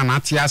sabre me na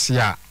nate ase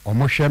a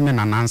omohwɛ me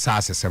na nansa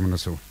asesem no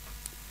so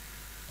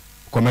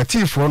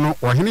committee fo no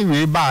ohene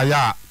wi ba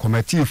ya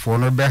committee fo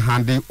no be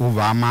hande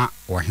over ama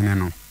ohene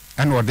no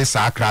ene ode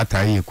sa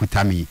krata ye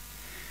ekutami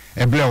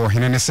eble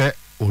ohene ne se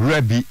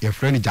owura bi e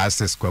frɛ ni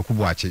Justice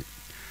Kokubuachi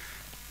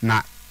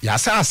na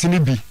yasa ase ni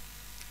bi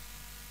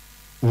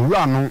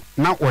owura no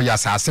na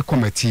oyasa ase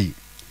committee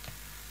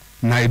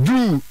na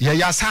edu ye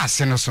yasa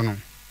ase no so no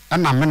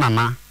na me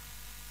nana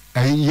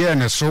ye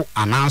ne so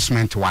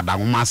announcement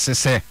wadagoma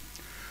se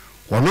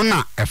wono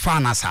na efa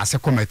na ase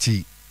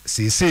committee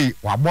sese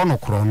wabɔ no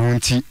kro no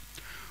nti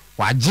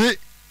waje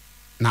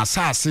na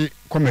ase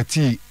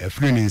committee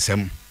efiri ni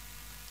nsam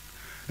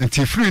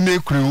nti free na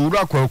ekuru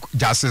owura kwa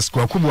Justice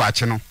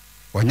Kokubuachi no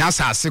onya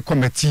ase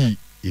committee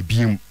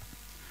ebiem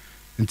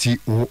nti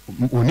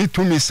oni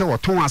tumi se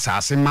woton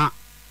asase ma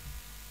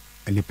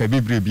nipa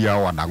bibre bia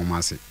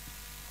wadagomase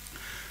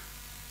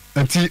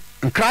nti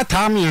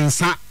nkrata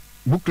miensa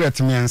booklet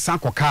miensa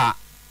koka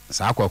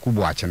sa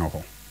Kokubuachi no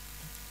ho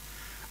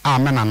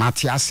amena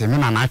nati ase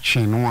mena na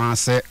twe no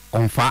ase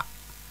onfa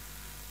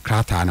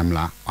krata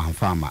namla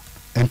onfa ma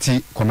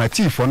nti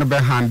committee fo no be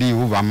handi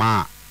over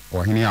ma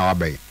ohene a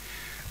wabai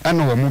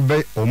eno wo mu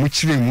be o mu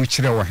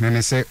kire ohene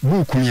ne se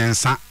book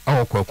miensa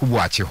a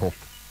Kokubuachi ho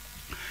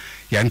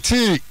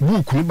yanti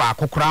book no ba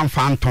kokora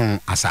mfanton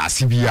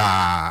asase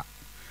bia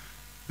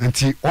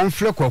nti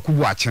onfre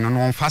Kokubuachi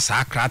no onfa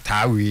sa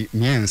krata wi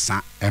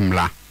miensa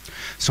emla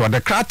so the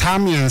krata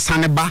miensa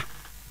ne ba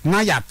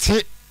na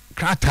yate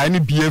krata ne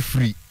bia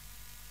free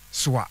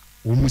so a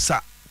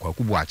omusa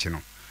Kokubuachi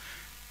no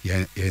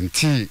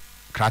yanti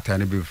krata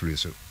ne bia free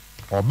so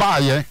oba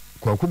ye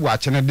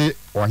Kokubuachi ne de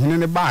ohene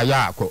ne ba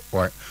ya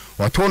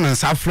oton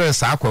nsa frɛ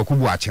sa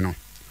Kokubuachi no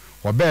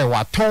obe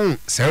waton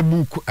sa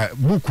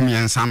book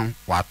miensa no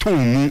waton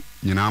mu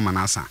nyina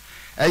manasa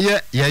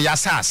eye ye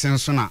yasa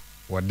asenso na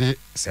wode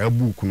sa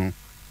book no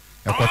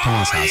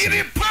ekoton sa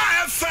ase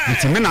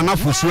nti me na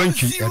nafosu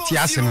antwi ati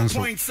ase no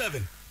nso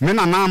me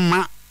na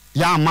ama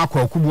ya ama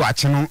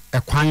Kokubuachi no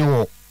ekwan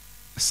wo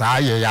sa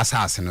ye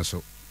yasa ase no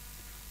so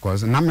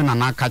cause na me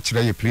na ka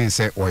kire ye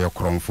prince oyo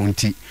kromfo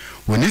nti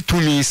woni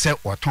tumi se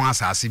oton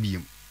asase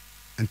biem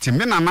nti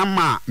me na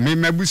ma me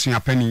mabusua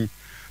pani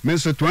me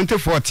so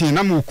 2014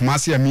 na mo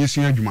kumase ya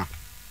mesua adwuma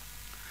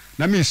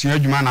na mesua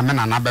adwuma na me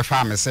na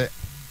befa me se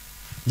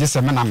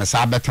gese me na me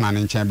sa betena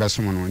ne nchen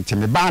besom no nti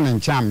me ba ne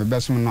nchen me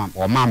besom no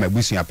o ma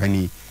mabusua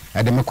pani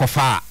e de me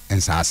kofa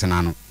ensase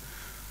na no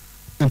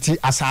nti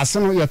asase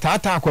no ye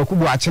tata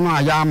Kokubuachi no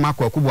aya ma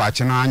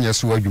Kokubuachi no anya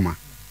so adwuma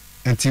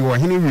nti wo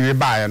hene wiwe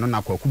baaye no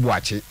na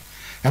Kokubuachi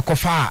e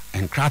kofa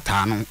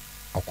enkrata no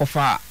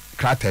okofa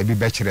krata bi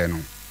bekire no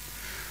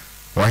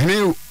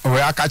ohene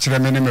we aka kire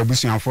me ne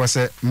mabusuafo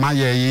se ma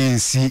ye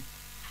nsi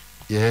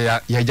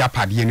ye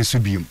japade ne so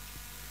biom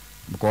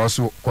because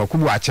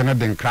Kokubuachi no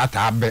den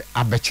krata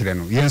abekire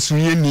no yensu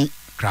yeni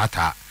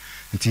krata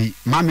nti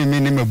ma me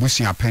ne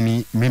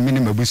mabusuapani me ne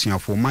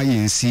mabusuafo ma ye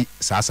nsi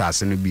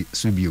sasase no bi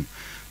so biom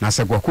na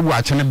se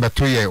Kokubuachi no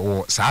beto ye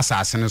o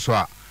sasase no so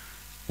a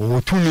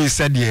o tumi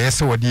se de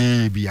ese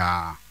wode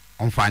bia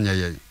onfanya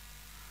ye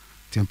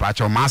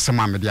timpacho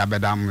masema me de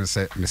abedam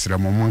se mesre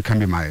momon kan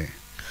bi mae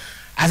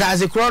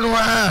Asase krono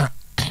a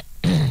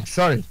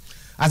sorry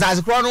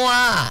asase krono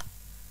a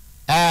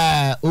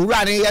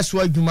owura ne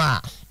yeso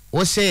adwuma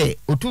wo se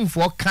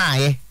otumfo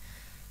kaaye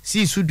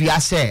si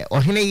sudua se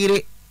ohene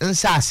yire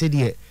nsa ase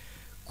de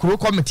kuro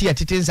committee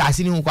atete nsa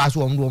ase ni hu kwa so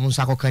omdo om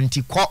nsa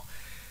kokanti ko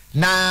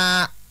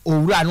na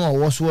owura ne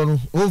owo so no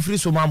onfiri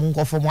so ma mu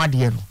nkofo mu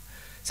ade no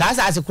sa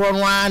asase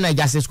krono a na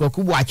Justice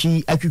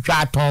Kokubuachi atwitwa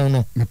aton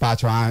no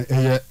mepacho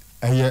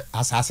eye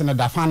asase ne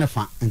dafa ne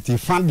fa nti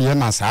fa de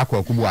na sa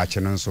Kokubuachi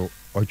no nso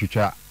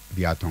otwitwa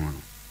bi aton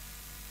no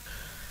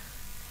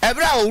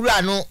ebra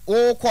owura no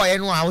wo koye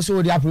no a wo se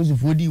wo dia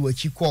prosufo di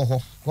wachi ko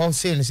ho ko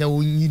se ne se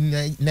wo nyi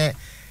ne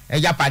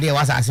ejapade e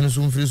wasase no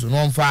so mfiri so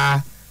no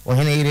mfa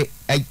ohene yire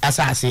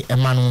asase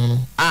ema no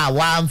a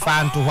wa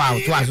mfa nto ho a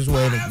to aso so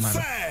wo yire ma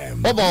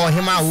no obo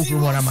ohema a wo kru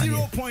ho na ma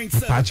ne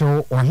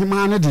pacho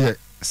ohema no de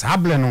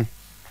sable no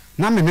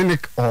na me ne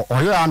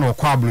oyo a no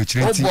kwa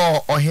abrochire ti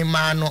obo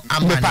ohema no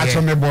amane me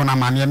pacho me bo na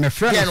mane me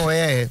frɛ no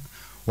ye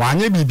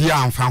wanye bibia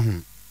amfa ho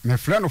me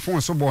frɛ no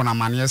fon so bo na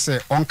mane se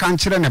onka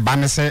nkire ne ba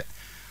ne se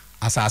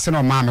asase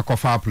no ma me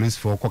kofa police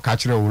for ko ka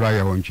kire owura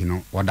ya wontwi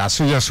no woda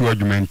so yeso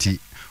adwumanti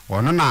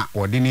ono na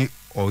wode ni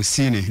o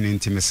si ne hini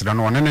nti mesra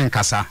no one ne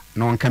nkasa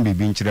na onka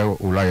bibi nkire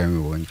owura ya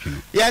wontwi no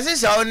yesi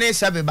sa one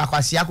sabe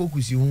bakwase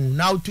akokusi hu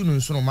na otu no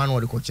nso no ma no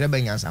wode ko kire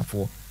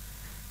banyansafo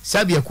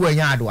sabe ko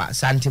anya adwa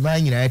santima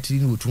nyina atiri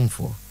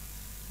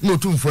ni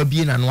otumfo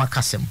bie na no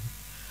akasem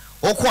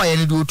okoye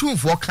ne de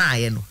otumfo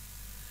kaaye no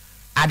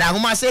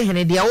adahoma se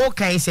hene de wo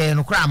kan se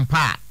no kra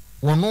mpa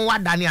wono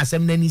wadane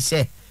asem nani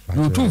se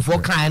otumfo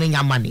kan ne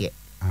nyamane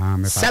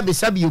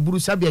sabi eburu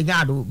sabi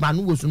anyado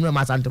manu wo sunu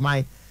ma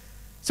santeman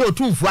se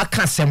otumfo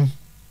aka asem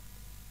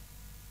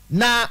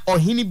na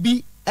ohini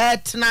bi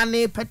etna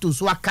ne peto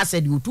so aka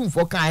se de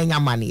otumfo kan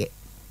nyamane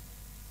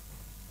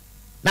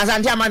na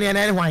santi amane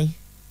na ne hwan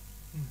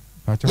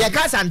ye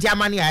ka santi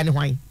amane ya ne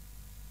hwan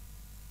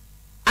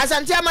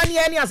Asante amane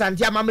ya ni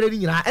asante amamre ni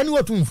nyina ene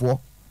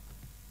otumfo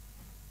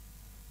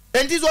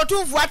enti zo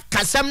otumfo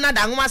kasam na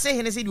danwoma se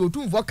hene se de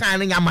otumfo kan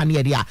ne nyamane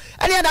ya dia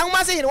ene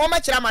danwoma se hene wo ma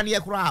kira amane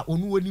ya kura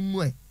onu woni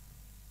mu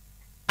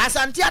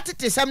asante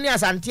atete sam ni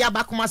asante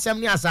abakoma sam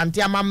ni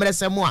asante amamre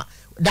sam a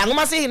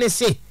danwoma se hene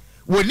se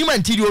woni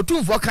man ti de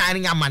otumfo kan ne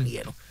nyamane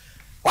ya no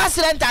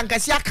wasere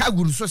ntankasi aka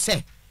guru so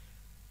se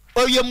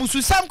oye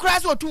musu sam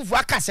kura so otumfo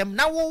akasam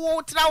na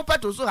wo tena wo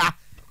pato so ha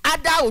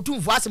ada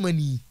otumfo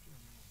asemani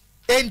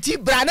enti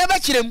brana ba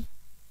kirem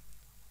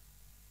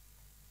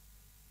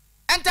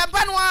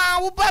entampanwa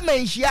wo ba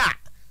manhia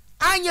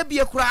anya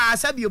bie kura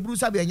sabi eburu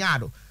sabi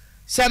anyado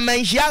se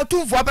manhia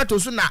tumfo abeto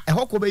so na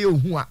ehoko be ye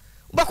ohu a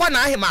wobekwa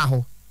na ahema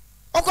ho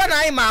okwa na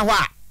ahema ho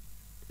a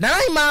na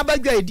ahema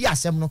badwa edi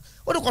asem no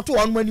wo de koto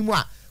won manimu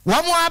a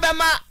wo mo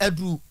abema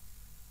adu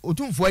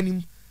otumfo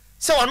anim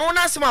se wono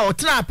na asem a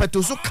wotena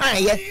apeto so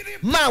kan ye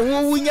ma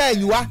wo wunya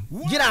anyuwa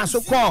gina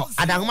so ko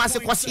adahoma se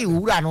kwose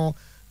owura no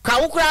ka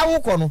wo kura wo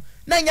ko no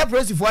na nya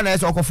prosifo na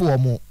eso okofo wo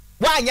mo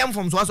wa anya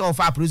mfom so so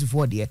fa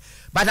prosifo de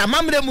but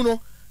amamre mu no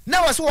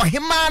na wo so wo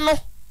hema no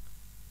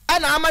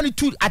ana ama ni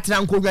tu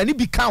atrankonwa ni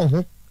bi kan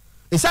ho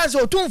esanse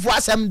otumfo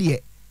asem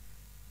de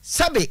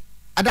sabe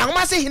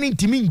adahoma se hini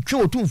ntimi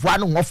ntwe otumfo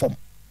anu ngofom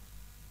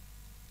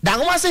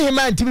dahoma se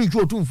hema ntimi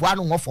ntwe otumfo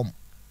anu ngofom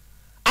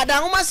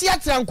adahoma se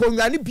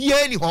atrankonwa ni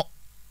bia ni ho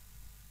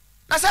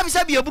na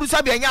sabi eburu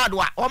sabi anya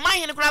ado a o man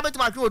hini kura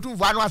betima twe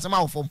otumfo anu asema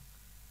ofom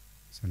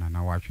se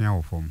na wa twen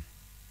ofom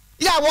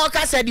ya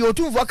woka said the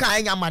otumfo kan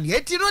anya mane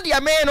eti no de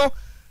me no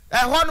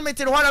hono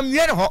meti no hono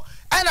mwie ne ho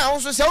ana ho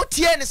so se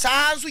otie ne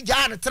saa nso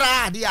gya ne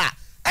tra de a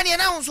ene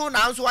na ho so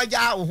na nso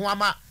agya ho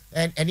ama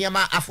ene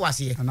ma afo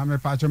ase na me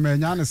pa cho me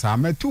nya ne saa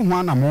metu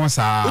ho na mo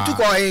saa otu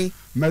ko yi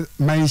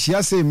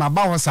manhia se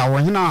maba ho saa wo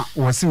hena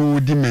wo se wo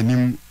di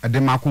manim de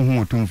mako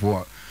ho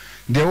otumfo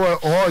de wo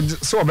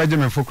so obeje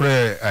me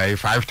fokre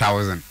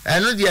 5000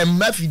 eno de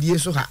mafidie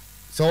so ha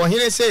so wo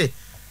hena se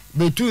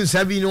betu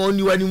nsabi no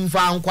oni wani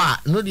mfa nkwa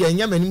no de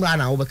anya manim ha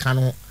na wo beka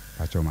no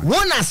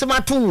wo na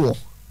asema to wo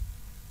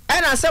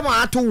ena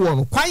asema ato wo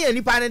no kwan ya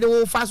nipa ne de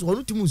wo fa so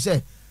no timu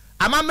se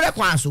amamre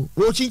kwan so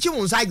wo chinchi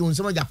wo nsa ge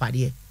nsema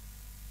japade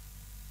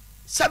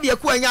sabi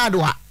eku anya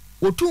ado a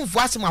otumfo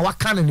asema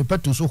waka ne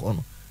peto so ho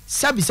no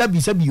sabi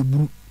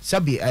eburu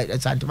sabi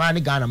santema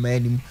ne Ghana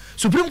manim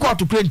Supreme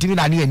Court print mi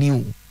na ne ani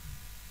o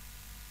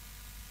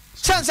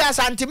sansa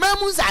santema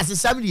mu nsa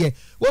sabi de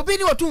obi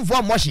ni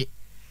otumfo mohye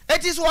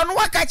eti so wono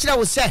waka kire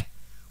wo se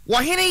wo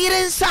hene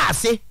yire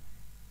nsase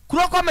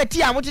kuro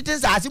committee a motete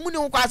nsase mu ni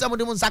ho kwasa mo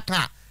de mu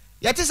nsaka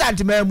yete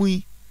santema mu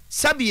yi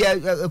sabi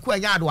eku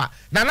anya ado a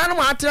nananum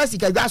atra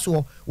sika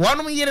dwaso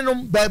wonom yire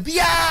nom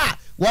babia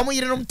wo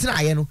yire nom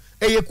tenaye no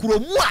eye kuro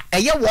mu a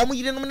eye wo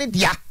yire nom ne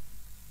dia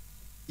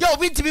ya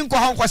obi ntimi nko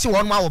ho nkwose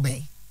wonom awo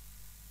ben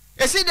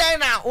esi dan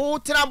na o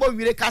tena bo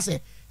wire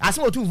kase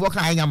asem otumfo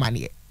kan anya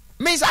mane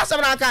me sa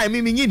asem na kan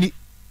mi nyini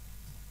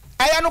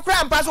aya no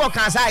kra mpa so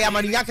kan sa aya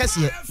mane nya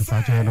kase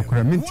sa no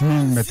kra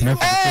mintimi metena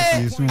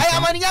fi su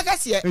aya mane nya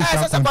kase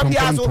sa pa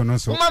bia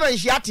so mama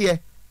nhyiate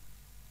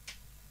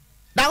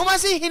da homa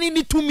se hini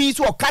ni tumi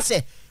so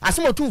kase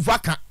asem otumfo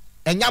kan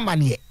anya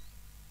mane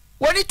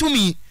woni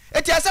tumi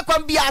eti ase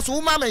kwam bia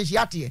so mama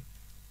nhyiate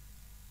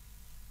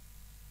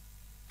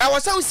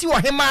awasa usi wo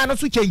hema no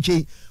so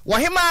chenchen wo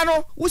hema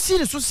no usi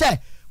ne so se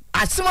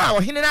asema wo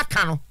hene na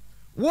ka no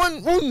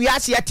won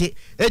wiase ete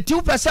eti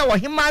wo pese wo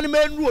hema no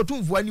manu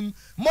otumfo anim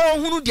mo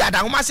hunu di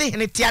adahoma se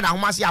hene ti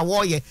adahoma se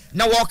awo ye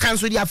na wo kan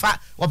so di afa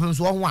wo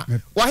pemso wo ho a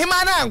wo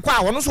hema na nkwa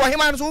wo no so wo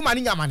hema no so wo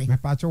mani nyamane me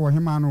pa che wo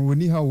hema no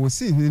woni ha wo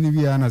si hene ni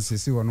bia na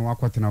sisi wo no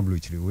akotena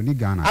blochire woni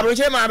Ghana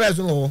abroche ma ba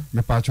so wo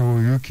me pa che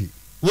wo UK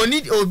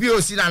woni obi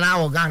osi na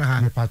wo Ghana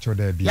ha me pa che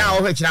da bia ya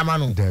wo hwechira ma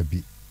no da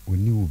bi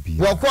oni obi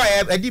wo ko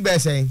edi be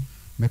sen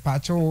me pa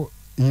che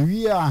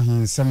ewi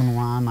ahensem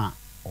no ana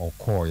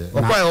okoye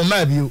okoye o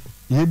ma bio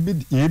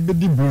ye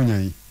di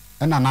bronyan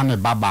ena na ne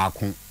baba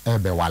ko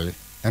ebe wale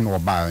ena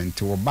oba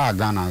nti oba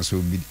Ghana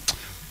nso bi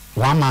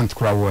 1 month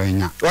kura wo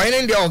anya o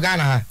hene ndi o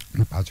Ghana ha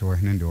me pa che wo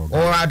hene ndi o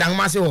Ghana o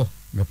adangmase wo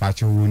me pa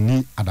che wo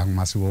ni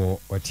adangmase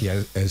wo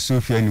otie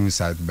Sofia news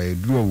site ba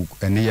eduro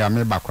ene ya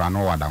me bakura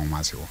no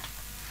adangmase wo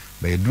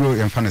ba eduro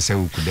yemfa ne se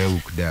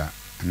wukuda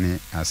ne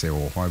ase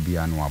wo ho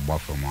bia no abo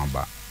from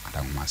aba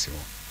adangmase wo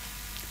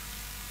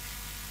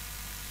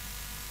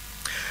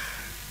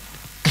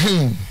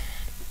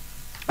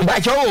ba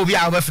cho obi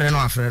a be frɛ no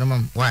afrɛ no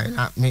mam why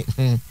na me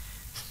me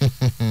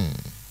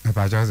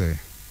pa jose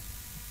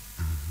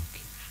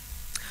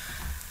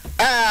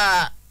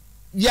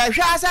ya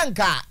hwa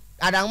sanka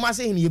adanma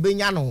se hini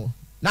yebenya no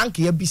na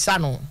nka ya bisa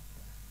no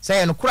sɛ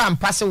ye no kura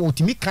mpase wo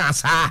timi ka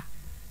saa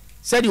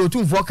said you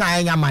too for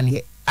kind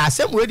yamani.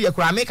 Asem we dey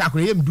kura make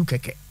akura yem du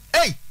keke.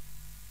 Hey.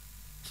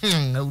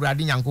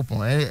 Uradi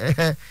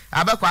Yankopon.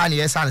 Abakwa ne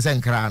yesan se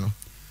nkra no.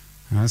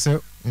 Ase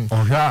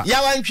ohwa.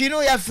 Ya wantwi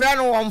no ya fra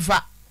no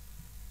womfa.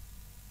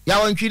 Ya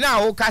wantwi na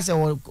wo ka se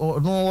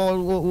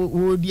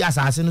wo di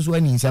asase no so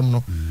ani nsem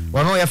no.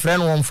 Wono ya fra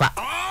no womfa.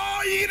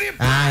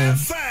 Ai.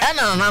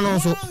 Na no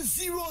so.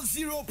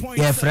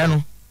 Ya fra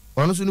no.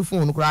 Wono so no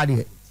phone no kura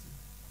de.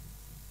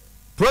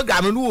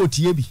 Program no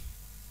wotie bi.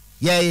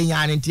 Ye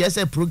nyane ntie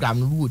se program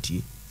no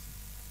wotie.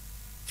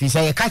 Fi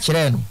se ye ka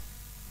kire no.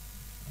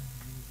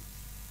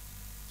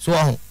 So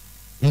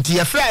nti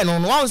ye frɛ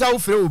no wan sa wo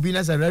frɛ obi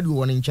na sa radio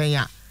wɔ ne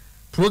nkyɛn a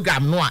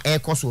program no a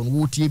ɛkɔ so no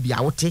wo tie bia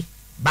wote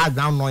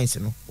background noise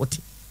no wote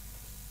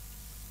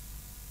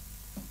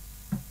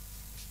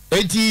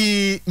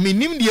enti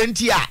minim die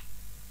nti a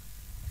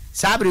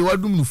sabre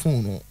wadum no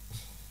phone no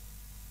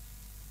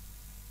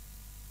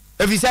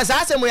efi sɛ sa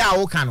asɛm ya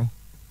wo ka no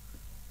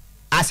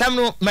asɛm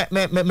no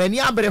mani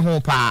abre ho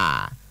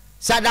pa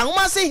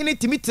sadanhoma se hene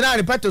timi tena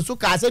ne pato so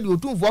ka sɛ de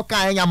otumfo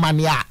ka anya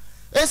mane a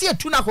esi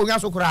etuna ko nya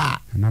so kura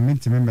na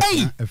mentime me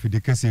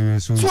afidika se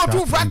so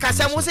tu fa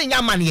kasa mo se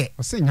nya mane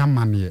o se nya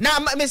mane na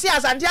me se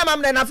asante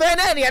amamre na fe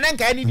na ne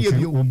nka ni die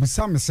bio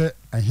obusa me se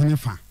ehene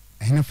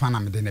fa na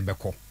me de ne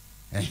beko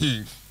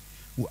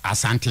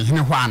asante hene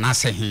ho ana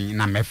se hin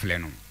na mefle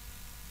no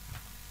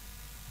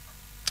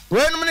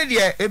wenum ne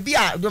de ebi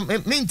a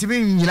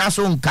mentime nyina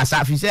so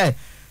nkasa fi se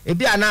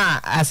ebi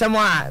ana asɛm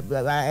a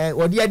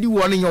ɔde adi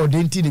wɔ no nya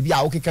ɔdenti ne bi a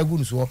wokeka gu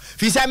no so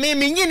fi sɛ me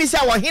nyini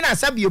sɛ wɔ hena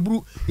sabe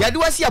eburu yɛde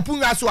wasi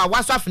apunwa so a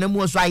waso afena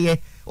mu so ayɛ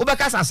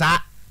wobɛka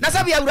sasa na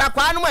sabe eburu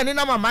akwa no ani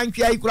na mama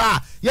ntwa yi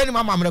kura yɛni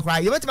mama mre kura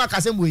yɛbetima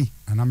kasɛm wo yi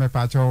ana me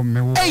pa cho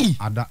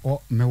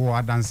mewo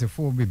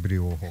adansefo bebre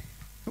wo ho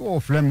wo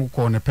flem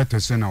ko ne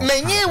petoso na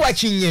menyi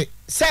wakinye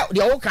sɛ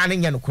de wo kan ne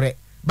nyɛ no korɛ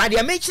ba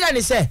de me kyerɛ ne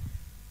sɛ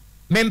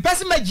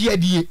mempɛse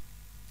magiadie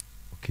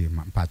okay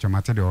pa cho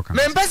mate de wo kan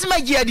mempɛse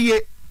magiadie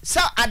so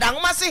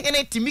adanhoma se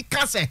hene timi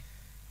ka se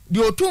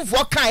de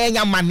otumfo ka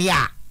anya mane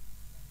a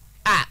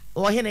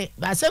o hene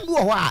ba asem bi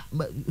wo ho a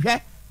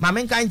hwɛ ma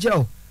men kan kyerɛ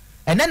o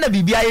ene na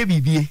bibia ye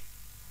bibie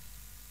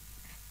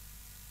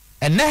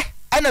ene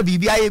ana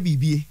bibia ye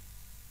bibie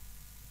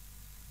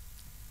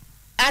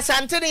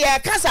asante ne ye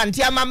ka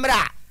sante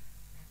amamra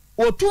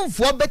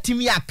otumfo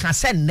betimi aka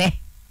se ne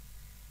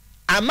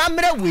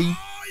amamra wei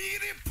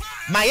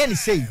ma ye ne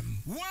sei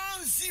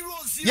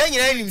ye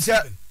nyina nim se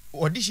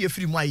odihie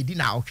firi mu ayidi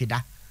na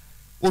ahweda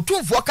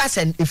otumfo ka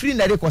se efiri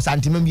na rekɔ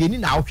santema mieni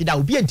na ahweda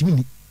obi antimi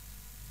ni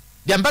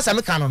de mbasa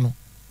me kan no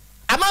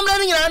amamra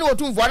ni nyina na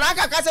otumfo na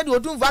aka se de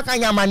otumfo aka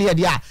nyamane ye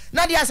de a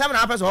na de asam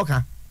na apɛsɛ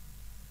ɔka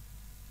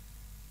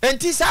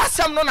enti sa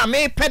asam no na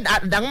me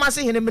pɛ dangoma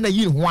se hene me na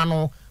yiri ho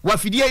ano wa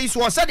fidie yi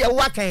so ɔsɛ de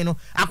wo akan no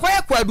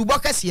akoyɛ kwa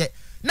dubɔ kɛseɛ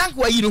na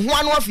nka yiri ho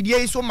ano wa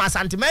fidie yi so ma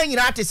santema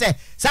nyina ate sɛ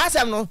sa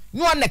asam no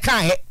nyi on ne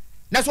kan he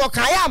na so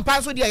kan ya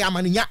ampa so de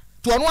yamane nya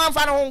to ɔno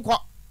amfa no ho nkɔ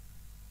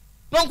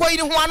no nko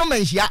yiri ho ano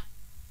manhia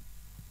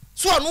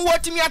so ɔno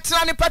wotimi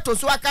atena ne pato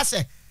so aka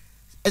sɛ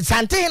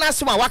sante hena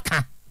so ma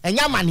waka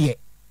enya mane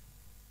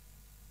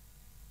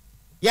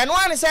ye no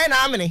ane sɛ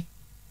na amene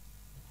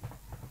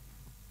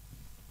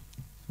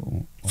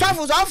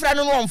sɔfo so afra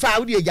no no mfa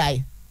wodi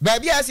agyae ba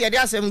bia sɛ yɛde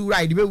asɛm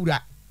wura ide be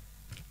wura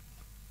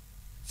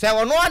sɛ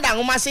ɔno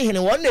adanhoma se hene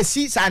wɔn na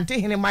si sante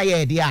hene ma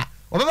yɛ de a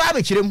ɔbɛba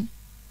be kyerem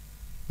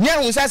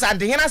nya hu sɛ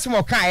sante hena so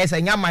ma ka yɛ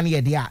sɛ nya mane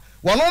yɛ de a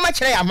wɔno ma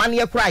kyerɛ ya mane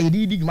yɛ kura yɛ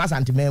di dwuma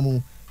sante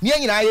mamu ni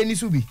nyina yɛ ni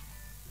so bi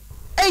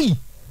ei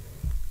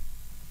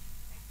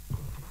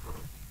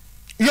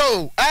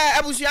yo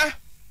abusua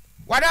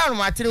wada no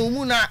matere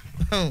mu na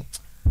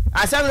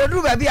asɛm no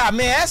duru ba bi a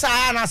me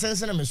esa na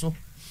sensene me so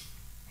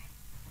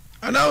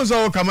ana wo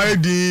so kama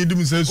edi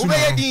dum se su ma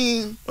wo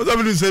edi o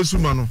so bi se su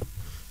ma no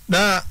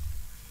na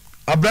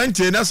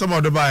abrante na some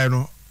of the buy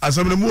no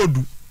asɛm no mu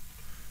odu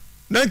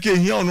na ke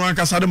hia ono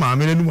ankasa de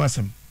maame no mu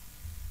asɛm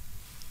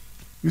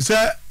we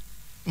say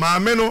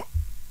maame no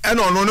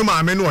ena ono no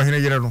maame no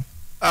ohene yere no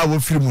a wo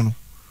firi mu no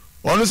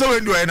ono so we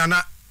ndu e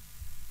nana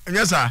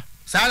enya sa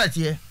la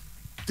tie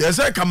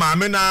say ka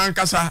maame na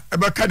ankasa e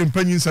be ka de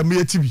mpanyin nsam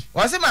ye tibi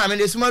o se maame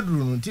le suma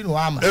duru no nti no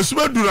wa ma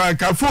esuma duru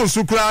anka phone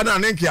su kura na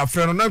ne nke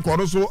afre no na nko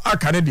no so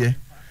aka ne de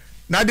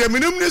na de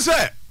minim ni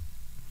say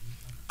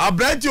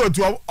abrante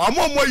otu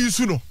omo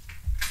yisu no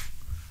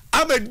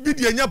ama bi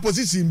de nya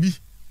position bi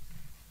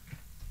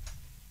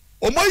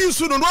omo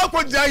yisu no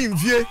akɔgya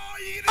yimfie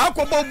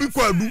akɔbɔ bi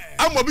kwadu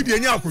ama bi de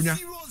nya akonya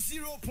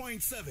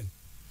 0.7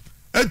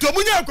 ento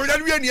munya akonya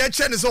no wie ne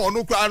ɛkyɛ ne sɛ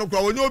ɔno kura no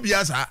kura onye obi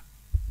asa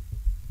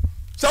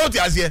sɛ oti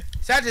asie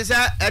sɛ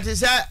ete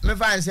sɛ me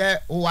fan sɛ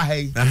wo wa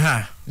hai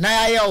na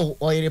ya yɛ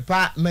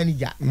oyerepa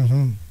manager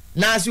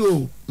na se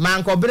o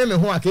mankɔbere me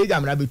ho a ke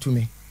gamra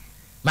betumi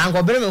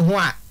mankɔbere me ho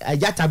a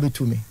ajata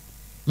betumi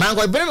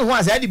mankɔbere me ho a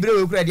sɛ di bere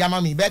we kura di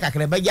ama me be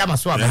kakra be gya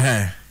maso aba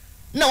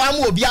na wa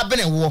mu obi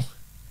abene wo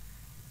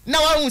na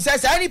wa hu sɛ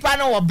sɛ nipa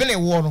na wo bene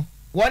wo no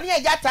woni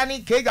ejata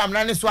ni kegam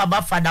na ne so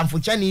aba fadamfo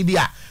chani bi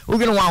a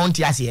wogene wa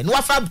wonte ase no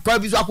wafa kwa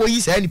bi so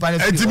akoyi sa nipa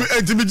na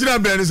etimi gina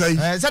be ne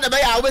sai sa da ba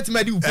ya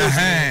obetima di upost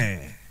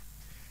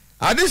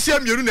ade sia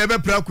mieru na ebe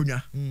pra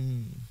akonya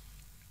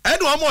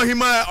ene wa mo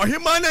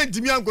ohima na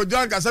ntimi ankojo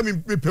ankasa mi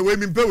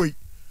pewe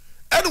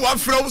ene wa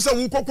fra wo se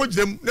wo kokko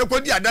girem ne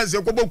kodi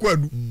adanse ko boko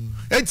adu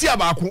enti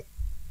abaako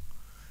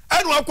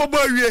ene wa ko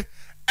ba wie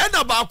ene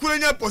abaako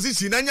nya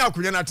position na nya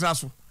akonya na tra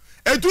so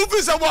etu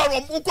fi se wo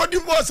rom ukodi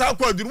bo sa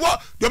ko adu wo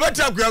do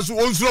betra akonya so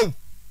onsuro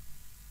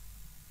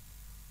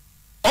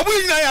obu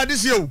nyina ya ade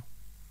sie o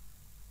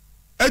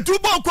etu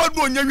bo ko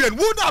adu onya wie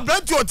wo na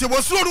brant o te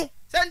wo suro no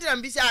sentina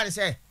mbisi an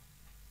se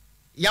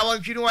ya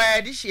won twini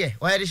wa de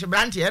she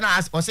brant e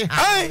na o se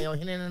ha o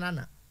hene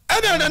nana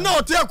ena na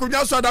o te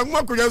akonya so adaguma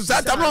akonya so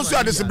atablo so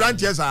ade se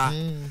brant e sa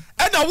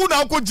ena wo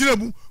na ko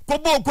girem ko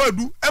bo ko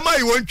adu e ma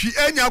yi won twi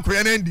enya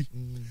akonya na ndi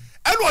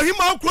ena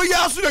ohima akro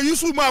ya so na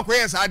yusu ma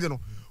akonya sa ade no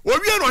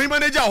owie no ohima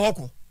na ja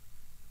hoko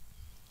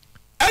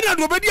ena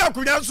do bedi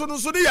akonya so no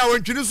so ne ya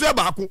won twini so e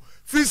baako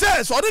fi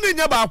se so de ne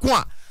nya baako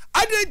a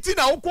adenti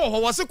na wokọ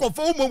ho wose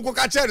kọfa umom ko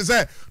ka chere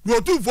se do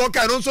otufo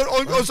ka no so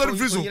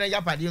friso nyina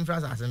ya pade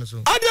mfra sa no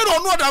so ade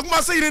no no da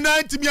kuma se yire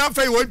na ntimi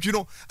afai wantwi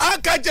no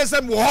aka je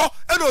se mo ho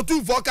e no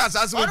otufo ka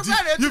sa se wonti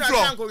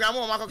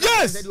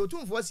yes de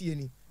otufo sie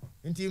ni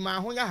nti ma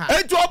ho nya ha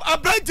eto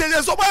abrante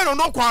je so ba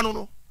no kwa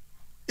no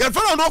ye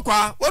fa no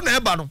kwa wo na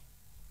eba no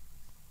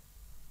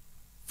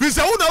fi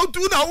se wo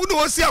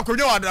na osi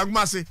akonwa wa da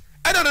kuma se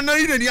e na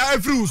yire ni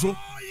afri uso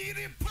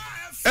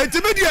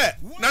etimi de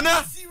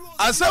nana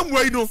asam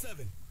wey no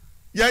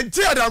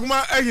yanti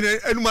adaguma ehine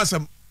enum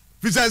asam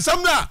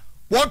fisensam na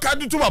wo ka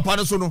dutu papa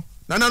no so no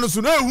nana no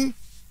so na ehu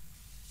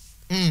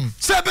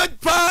sebe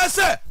pa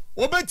se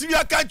obetimi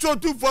aka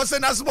chotu fo se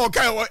na smo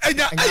ka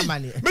enya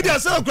me dia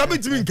se akura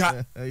metimi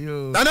nka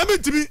nana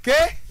metimi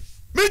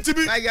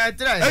metimi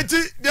enti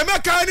de me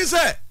ka ni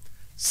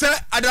se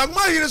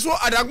adaguma hire so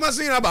adaguma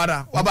se hira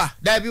bada waba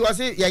da bi wo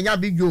se yenya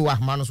bigyo wa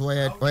ma no so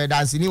o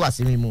dance ni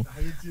wasemi mu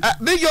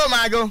bigyo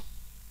majo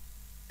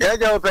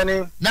Yaja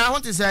openi na ho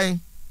te sai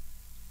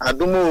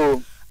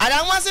adumu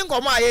adanwa sin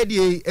komo aye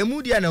die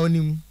emu die na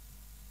onim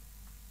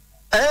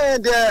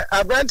de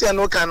abrante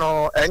no ka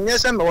no enye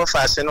se me wo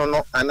faase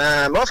no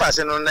ana me wo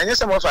faase no na enye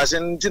se me wo faase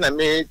nti na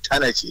me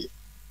tanachi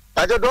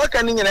ajo do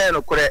ka ni nyina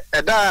no kure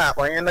eda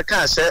onye no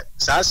ka se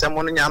sa asem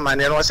no nya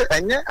amane no se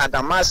enye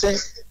adamase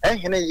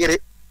ehene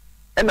yire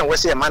ena wo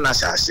se ye mana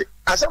asase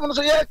asem no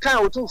so ye ka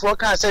otumfo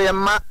ka se ye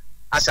ma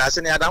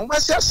asase ne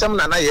adanwa se asem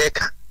na ye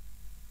ka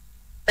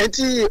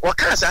enti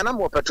wakasa na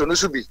mo patrono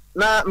so bi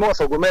na me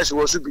wafa gomesh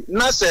wo so bi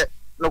na se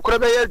no kora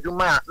be ya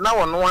dwuma na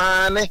wono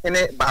a ne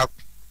hene ba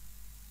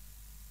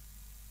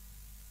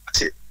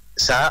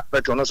sa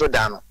patrono so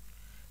da no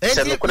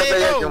se no kora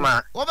be ya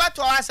dwuma wo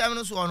beto asem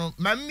no so no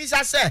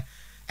mamisa se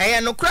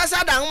eye no kora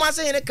sa da homa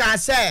se hene ka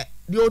se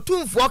de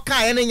otumfo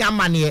ka ye ne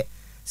nyamane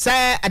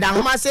se da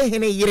homa se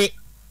hene yire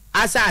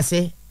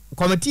asase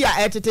committee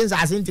a etete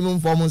nsase ntimi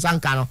mfo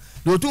nsanka no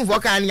de otumfo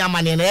ka ye ne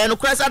nyamane na ye no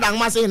kora sa da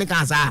homa se hene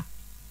ka sa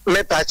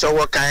me pacho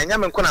wo kan nya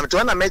me nkona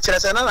me na me kire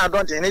se na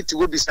don't ne ti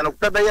wo bi se no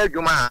pe be ya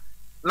dwuma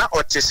na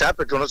otisa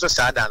petrono so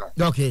sada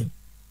no okay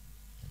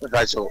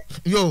pacho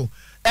yo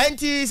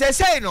enti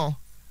se no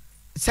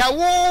se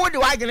wo de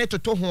wagene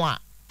toto ho a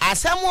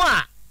asemo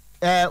a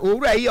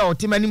owura yi a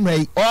otimani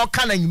mhai o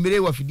kana nyimire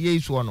wa fidie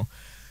iso no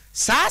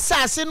sa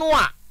asase no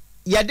a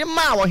ye de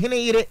ma wo hene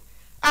yire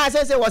a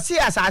se wo si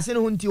asase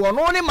no nti wo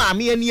no ne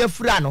maame ani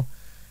afura no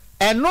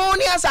eno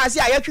ne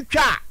asase a ye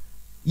twetwa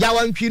ya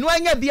wantwinu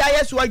anya bia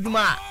yeso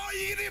adwuma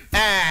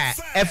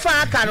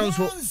efa aka no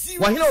nso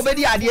wo hene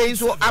obedi ade yi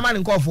so ama ne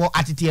nkofo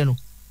atetie no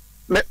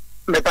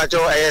me pacho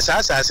sa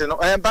asase no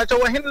pacho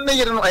wo hene ne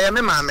yire no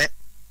me maame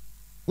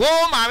wo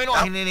maame no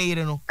hene ne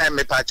yire no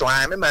me pacho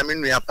me maame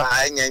nua pa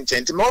anya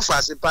nchenti me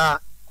ofase pa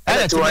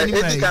to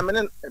edi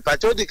kamene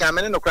pacho di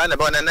kamene no kra na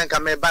ba na nka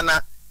me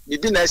bana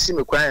bibi na asi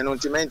me kra no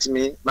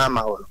ntimi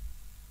mama wo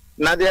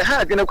na de ha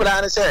adwene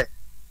kra ne se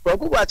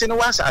Wakubu ati no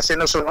wasa ase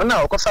no so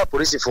na okofa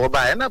police fo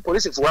ba na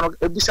police fo no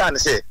ebisa ne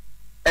se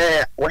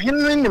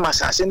wohene ni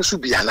masase no so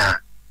bia na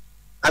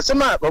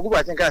asema wakubu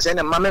ati nka se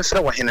na mama frɛ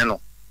wohene no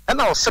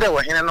na o frɛ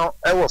wohene no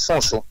wo phone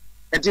so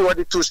enti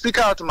wodi to speak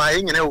out ma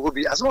nyina wo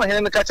bi asema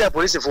wohene no ka cha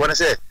police fo no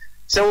se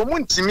wo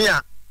muntimi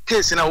a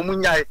case na wo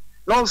munyae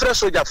na on frɛ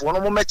soja fo no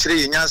mo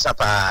mɛkyere yenyansa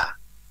pa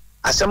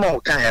asema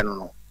o kan ya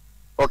no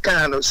o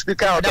kan no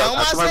speak out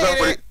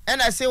asema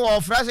na se wo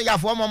frɛ soja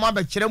fo mo ma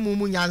bɛkyere mu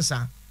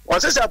munyansa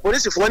Wasesa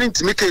police for one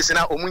intimi case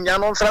na omunya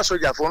no mfra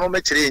soja for no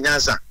mekire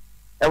nyansa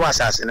e wa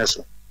asase ne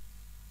so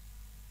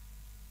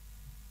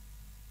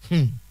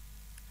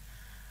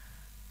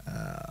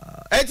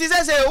eti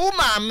se u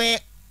maame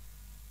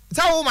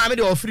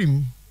de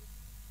ofrim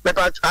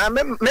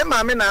me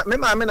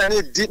maame na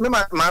ne di me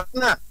maame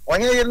na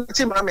onye yiri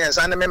ti maame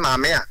ensa ne me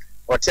maame a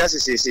otia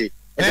sisisi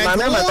eti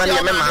maame ma sa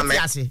ne me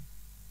maame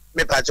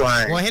me pacho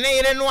an wo hene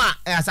yire no a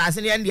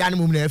asase ne ndia ne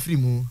mum na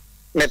afrimu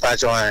me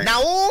pacho an na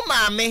wo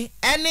maame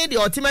ene de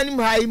otimani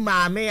mhai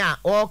maame a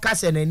o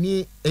kase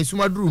nani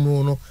esumaduru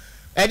no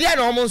edi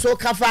na omo so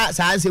kafa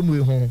saa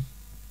nsemu ho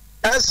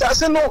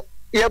asase no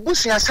ye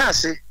busu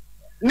asase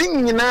ni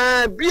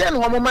nyina bia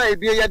no mama e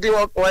bia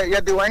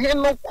yade wa hen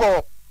no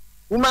ko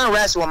human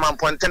rights wo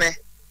mampontene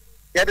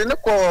yade no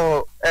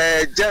ko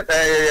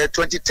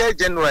 23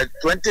 January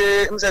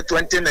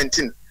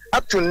 2019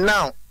 up to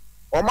now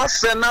o ma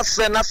fe na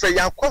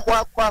ya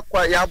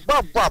kwa ya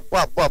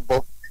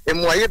bo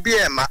emwaye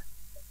bia ema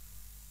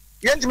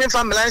yentimi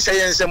family ansha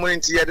yensemu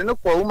nti yade no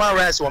ko human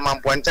rights wo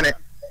mampontene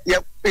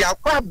ya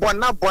kwa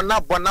bona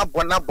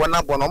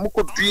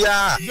muko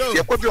bia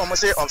ya kwa bia mo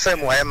say on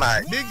fam wa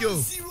ema big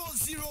yo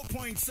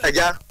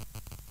aja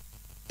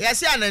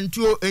yesi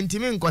anantuo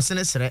entimi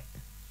nkosene sere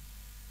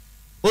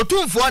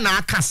otumfo na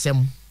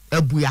akasem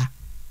abua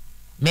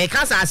me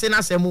kasa ase na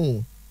asem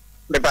o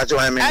me pa jo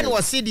eme and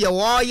wo see de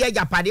wo ye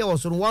japade wo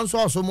so won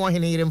so mo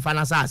hene yire mfa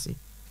na sase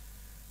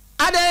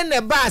adan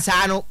ne ba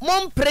sa no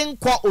mompre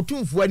nkọ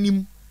otumfo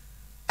anim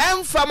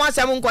emfa mo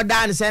asem nkọ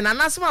dan se na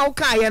nasem a wo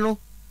ka ye no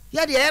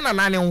ye de ye na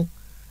nane wo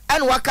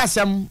en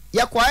wakasem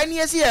ye kwa ani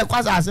esi ye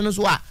kwasa ase no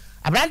so a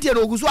abrantie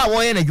no oguso a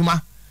wo ye na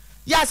dwuma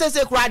ya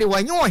sese kura de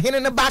wanyi wo hene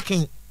ne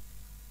bakin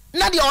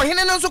na de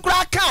ohene no so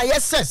kura ka ye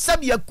se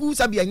sabia ku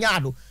sabia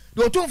nyaado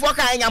de otumfo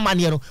ka anya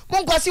mane no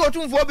monkwasi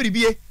otumfo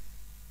biribie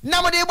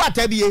na mo de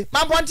gbata bie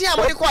mamponte a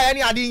mo de kwa ya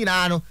ni ade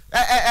nyina no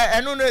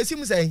eno no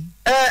esim sei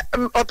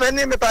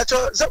openi me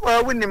pacho se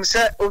wa winim se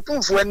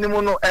otumfo anim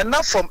no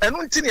ena fom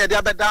eno nti ne de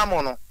abeda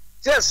mo no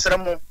je sere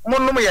mo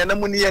monnom ye na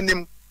mu ni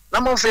anim na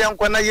mo mfe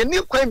yankwa na ye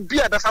ni kwan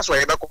bia da fa so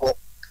ye bekọ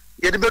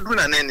ye de bedu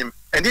na nanim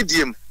ende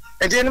diem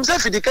ende enim se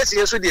fidikasi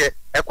yeso de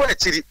ekọ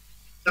akiri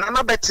na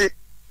na beti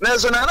na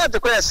zo na na de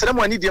kwa sere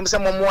mo ani diem se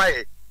mo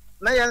moaye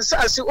na ye nsa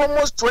asi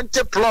almost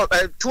 20 plus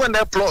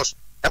 200 plus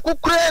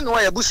ekukure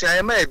no ya busu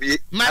ya ma ebie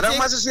ada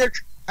ma sesu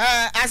atwi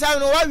asa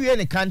no wa wie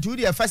ne kantu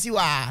de afasi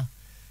wa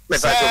me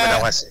fa to me da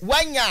wase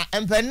wanya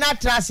empenna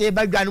trase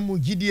badwa no mu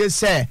gidie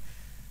se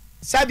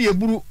sabi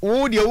eburu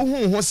wo de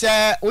wo se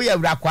wo ya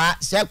wurakwa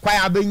se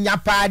kwan abenya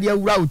pa de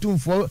awura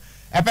otumfo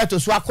epeto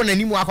so akona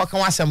nimu akoka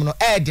wasem no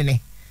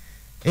edene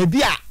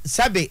ebia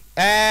sabi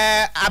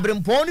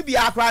abrempon no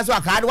bia akra so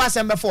akade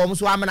wasem be fo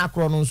so amena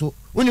kro no so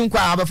woni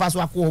nkwa abefa so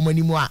akọ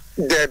manimu a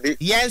debi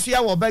yenso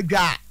ya wo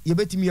badwa ye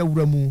betimi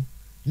awura mu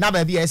na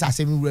ba bia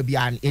esase mi wura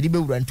bia edi be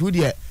wura ntu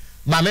de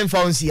ma me mfa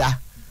onsia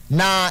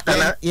na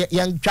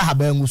yen twa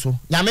haba ngu so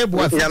nyame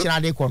bo afikira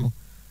de kọ no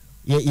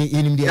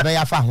ye nim de be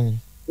ya fa ho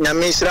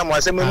nyame isra mo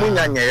asem mu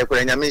nyanya ye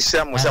kure nyame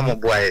isra mo se mo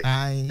boaye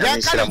ya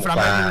ka mfra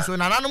ma so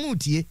na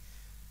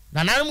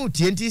nanom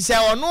utie nti se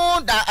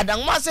ono da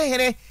adanwa se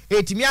here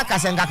etimi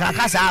akase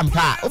ngakaka sa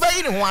ampa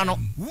obayi ne ho ano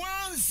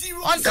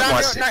on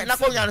tra na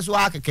ko nyane so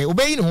akeke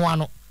obayi ne ho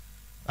ano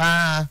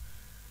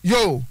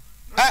yo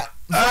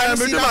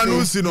me de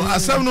manu si no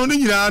asem no ni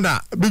nyina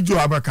na bijo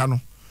abaka no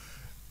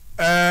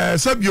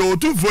sabio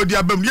otumfo di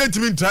abam ye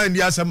ntimi ntran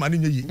ndi asem ma ne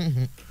nyi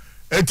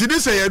etidi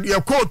se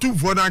ye ko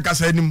otumfo na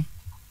nkasa anim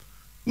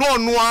no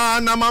ono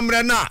na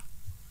mamre na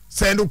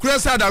se ndo kura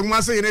sa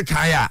daguma se yene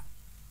kaya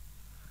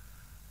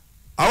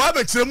awa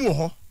be kire mu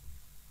ho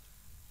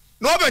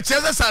no be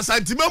kire sa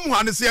santima mu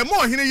ane se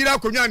mo hene yira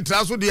akonwa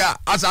ntra so dia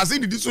asase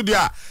didi so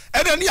dia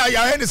ede ne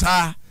ya he ne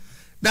sa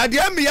na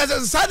dia me ya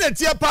sa na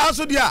tie pa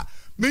so dia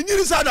me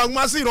nyiri sa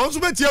daguma se no so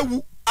be tie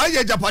wu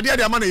aye japade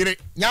de ama na yire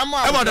nyamo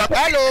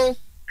hello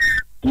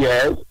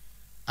yes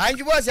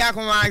anju boss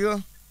akoma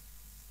ayo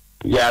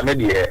ya me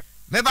de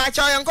me ba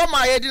cha yen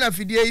koma ye di na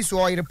fidie yi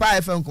so yire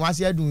pa FM kuma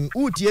se adun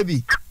utie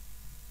bi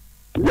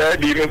ya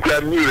di me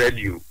kla mi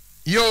radio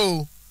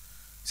yo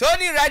so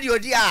ni radio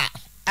di a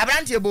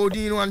abrantie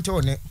bodi no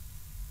nto ne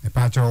me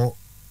pa cho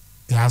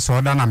ya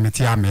so da na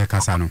meti a me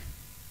kasa no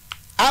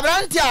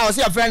abrantie a o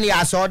se friend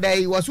ya so da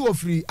yi wo so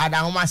ofri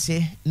adanhoma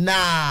se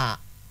na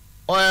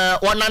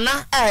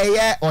onana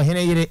eye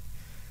ohene yire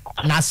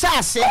na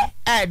sase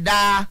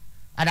eda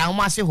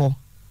adanhoma se ho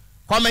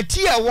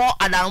committee e wo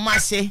adanhoma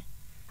se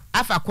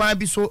afa kwan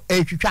bi so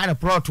etwitwa ne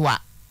proto a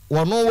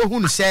wono wo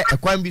hunu se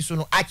ekwan bi so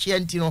no akie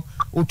nti no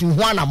otu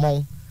ho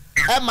anamon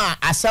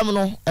ema asem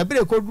no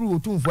ebere koduru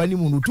otumfo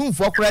animu no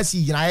otumfo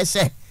krasi gina ye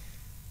se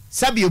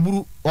sabi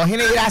eburu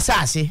ohene yira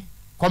asase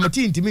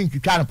committee ntimi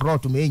ntwitwa ne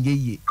proto ma enye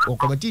yie o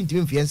committee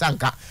ntimi mfie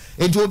nsanka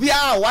enti obi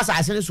a wo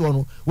asase ne so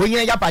no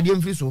wonyina japade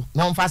mfi so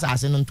no mfa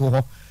asase no nto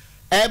ho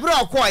ebere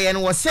okoye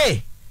no wo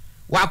se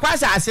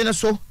wakwasa asase ne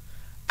so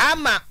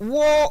ama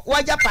wo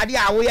wajapade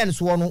a wo ye ne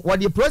so no wo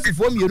de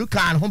prosifo mieru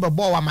kan ho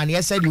bebo wa mane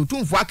ye se de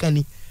otumfo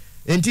akani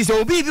enti se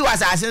obi bi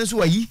wasase ne so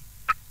wayi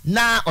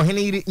na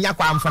ohene yiri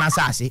nyakwa amfana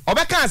asase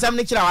obeka asam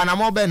ne kira wa na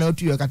mo be na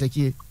otu yo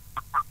kataki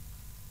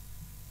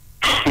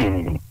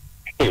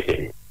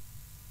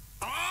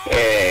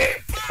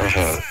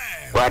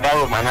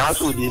wadawo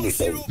manaso di ni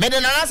sei me de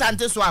na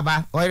Asante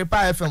Soaba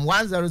Oripa FM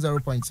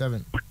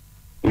 100.7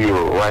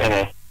 yo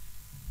wa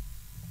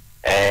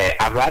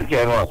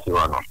abaje no si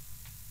wono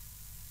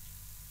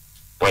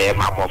oye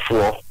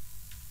mamofo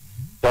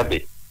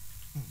sabe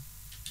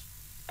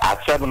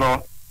asem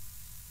no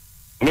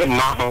me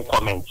ma ho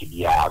comment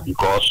dia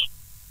because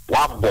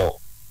wabo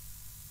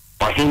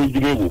ohini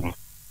dire wo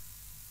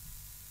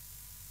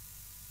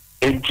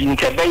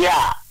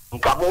Entinkebeya,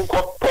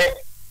 Nkabonko pe,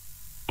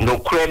 no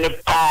crane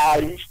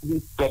pie,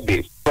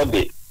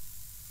 steady.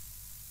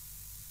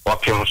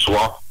 Option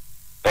swap,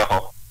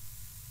 peho.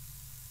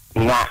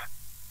 Na,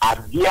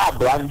 Adia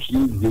branch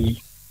the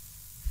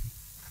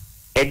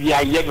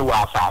Edia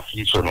Yenua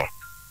Safi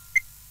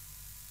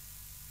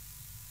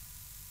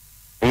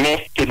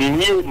ne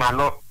kenini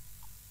mano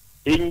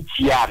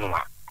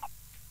enchianwa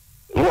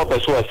wo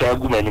beso asa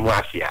aguma ni mu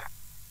afia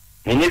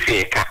ne ne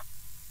feka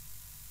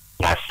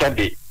na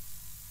sabe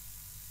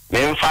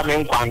me mfa me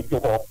nkwanto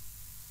ho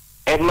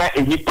ema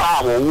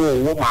enipa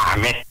wo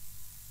maame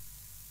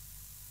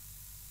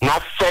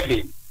na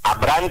sabe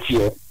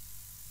abrantie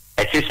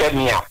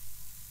esesemia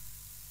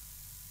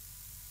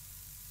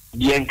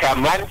bien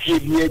kamantie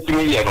bi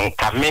etimi ye no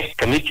kame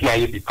tina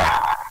ye bi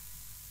pa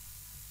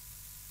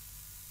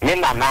ne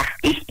nana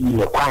isi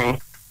ne kwan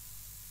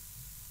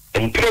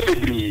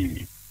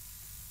incredibly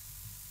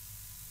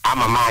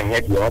ama ma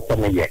nya bi o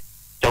tene ye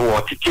te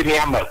wo titi ne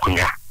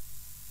amakunya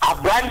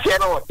abranche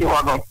no ti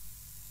ho no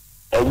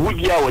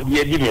ewudi a wodi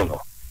edi me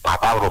no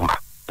papa roma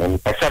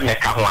pese me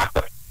ka ho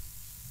ato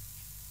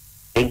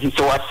enti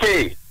so wa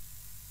say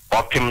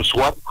opim so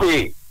wa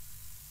kwe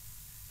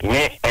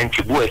ne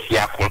entbu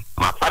asiako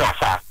ma para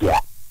sa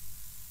afia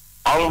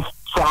on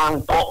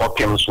franco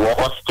opim so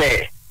wa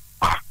stay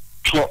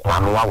pure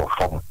wanwa wo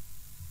fom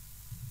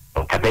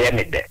nkabeye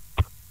ne de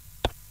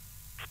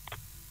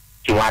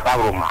ti wada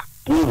roma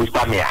wu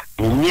samia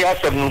ni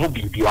asem no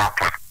bibi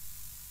aka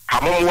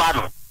kamomwa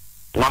no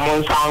na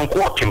monsan ko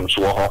opim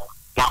so ho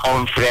na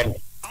on friend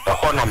the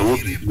hona no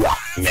bibi a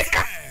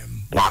meka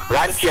na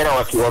branch era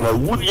wati wona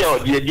wudi a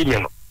odi edi me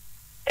no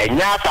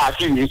enya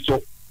asase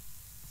yeso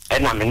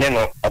ena me ne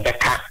no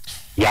obeka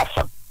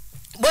yasam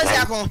bosi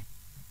akon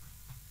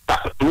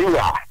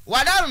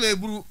wada me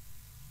buru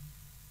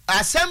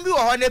asem bi wo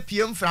ho na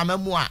piem frama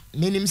mu a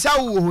menim sa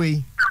wo ho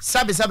yi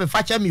sabe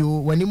facha mi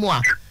o wani mu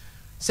a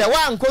se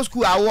wa nko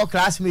school a wo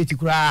classmate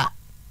kura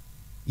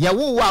ya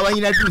wo wa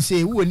wanyina du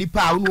se wo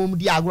nipa a wo mu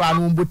di agro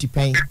anu mboti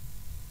pen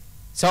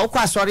se wo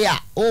kwa sori a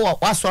wo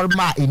wasori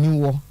ma eni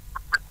wo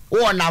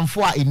wo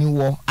namfo a eni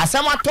wo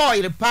asem ato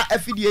ire pa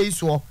afidie yi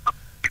so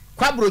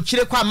kwa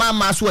brochire kwa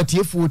mama so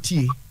atiefu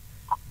otie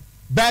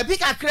baabi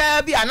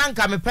kakra bi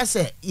ananka me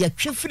pese ye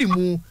twefiri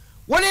mu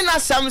woni na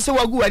sam se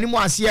wagu wani mu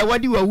ase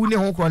wadi wawu ne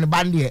ho kro ne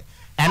bande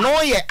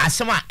eno ye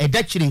asema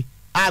edakire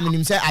a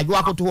menim se adwo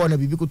akoto ho na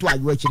bibi koto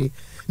adwo akire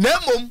na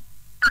mom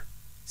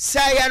se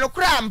ye no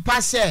kra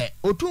mpa se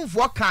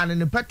otumfo kan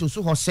ne peto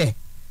so ho se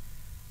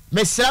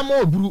mesra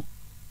mo oburu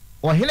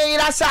ohene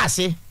yira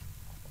saase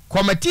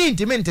committee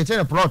ntime ntete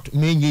ne plot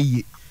menye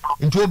yi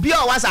nti obi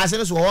a wasase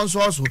ne so won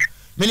so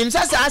menim se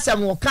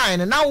asem wo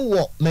kan na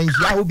wo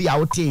manhia ho bi a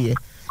wote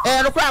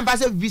no kra mpa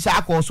se bibi sa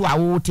akoso a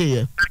wo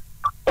wote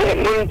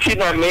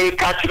Nuntina me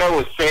kachira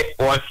o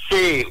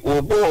se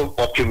obo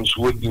options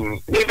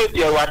wodin nebe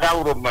dia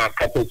wadawro ma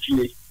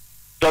katachie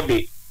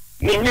tobe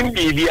nim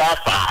bibi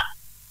afa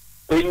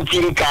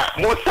entinka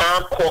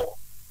mosa ko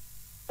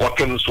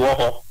options wo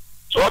ho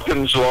so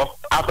options wo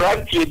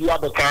abrantie dia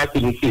be ka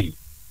tinisi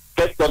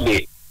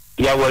tobe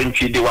ya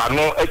wanchi de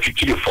wano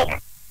atwitiri fom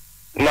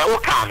na wo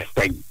ka ne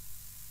sai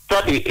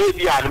tobe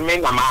ebi arme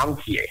na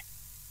mantie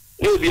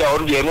ebi a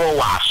onde no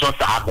wa so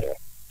sabre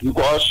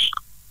because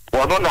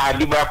wono na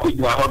adiba ko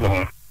jwa ho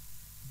no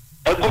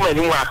eguma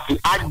ni wati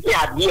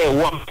ade e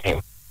won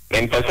pen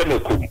men pese me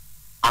kum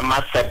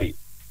ama sabi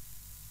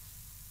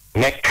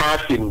ne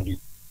kasimbi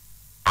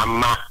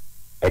ama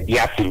edi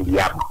asimbi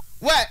ab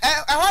we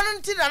hono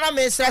ntina na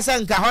me srasa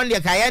nka hon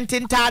de ka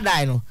yentin ta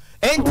dai no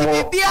enti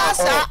bibia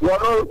sa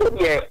wono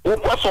de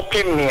wo so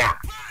pemia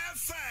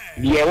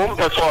de wo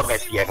pese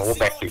obeti no wo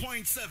beti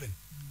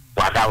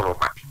wadawro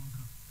ma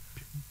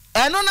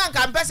eno na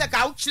nka pese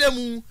ka wo kire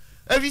mu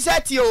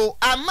evisati o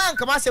amman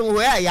kama se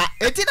wo ya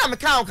eti na me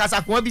ka o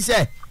kasa ko bi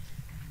se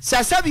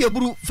sasabi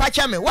eburu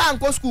facha me wa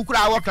nko school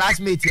kura wo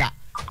classmate ya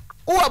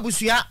wo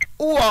abusua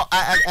wo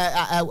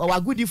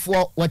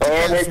wagudifo wati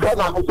ko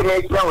na mo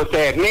tire kira wo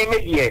se me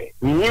die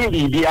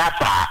nyimbi bi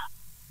asa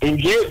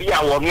ndie bi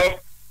a wo no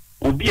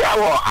obi a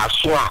wo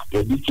aso a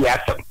ebi ti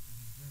asem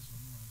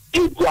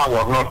ebi a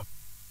wo no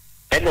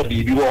ena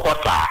bibi wo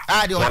hota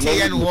de o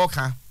tie no wo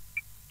ka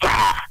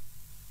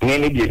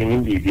ne die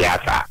nyimbi bi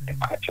asa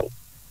acho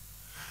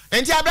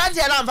enti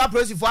abrantie na mfa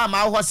prosifo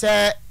ama wo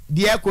se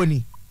de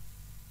ekoni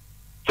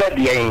se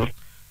de yin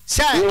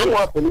se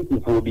wo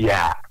politifo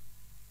bia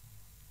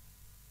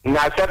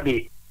na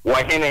sabi wo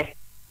hene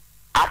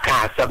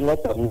aka asem no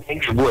tam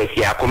njibo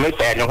afia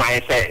komisa ne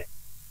hwan se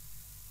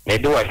ne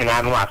do wo hene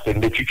anu asem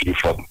de twitwiri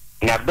fom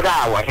na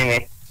bra wo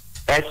hene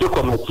ese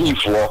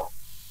komitifo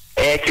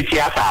titi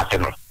asate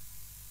no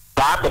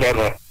ba bre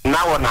no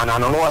na wo nana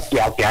no wo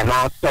tia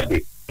na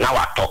sabi na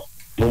wato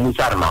no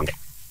musar mame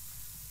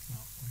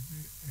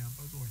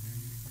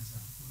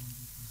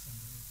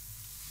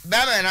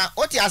bema na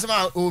oti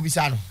asema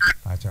obisa no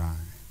pacha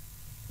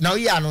na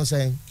oyi anu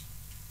sen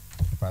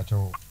pacha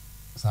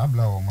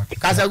sabla o moti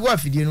kasa go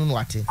afidie no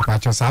wate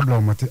pacha sabla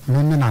o moti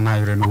me na na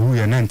yire no hu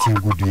ye 19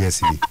 good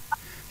years bi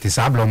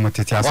tisabla mo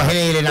tete asa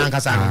ohene yire na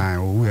nkasa no ah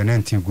o ye na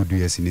nti gudu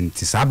yesi ni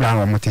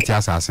tisabla mo tete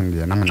asa asem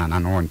de na me nana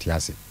no nti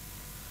ase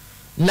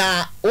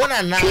na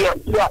wona na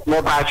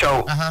me ba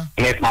show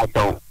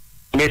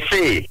me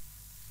say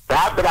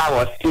sabra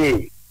was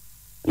say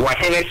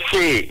ohene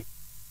say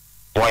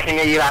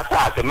ohene yire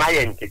asa ase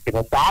maye nti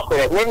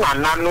sabra ni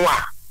nana no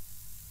a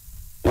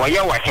woye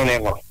ohene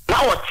no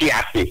na wo ti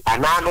ase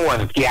ana no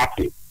won ti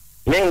ase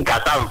me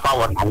nkasa mfa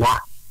won ana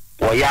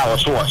woye a wo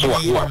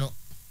so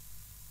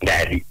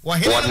daddy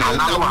ohene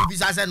no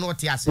bisa se no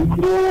ti ase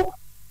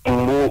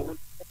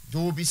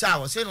do bisa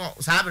wo se no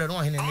sabre no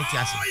ohene no ti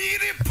ase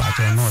ba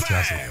to no ti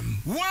ase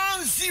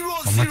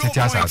mo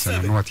tete asa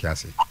ase no ti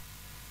ase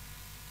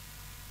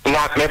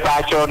na me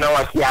pa cho no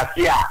ti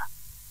ase a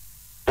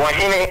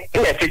ohene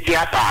ile tete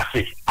asa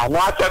ase ana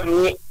asa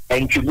mi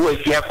entwibu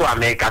asia ko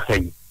America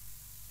sai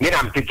me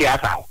na tete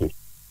asa ase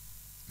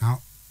now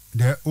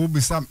the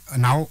obisa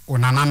now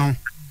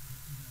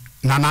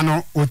nana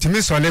no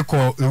otimi sole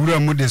ko ewura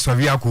mu de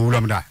sovia ko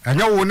wuram da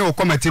anya wo ne o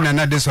komati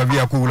na de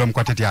sovia ko wuram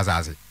ko tete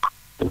azase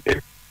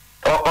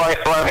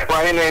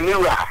o ene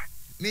miura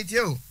me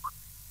too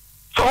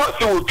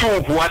so tu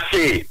what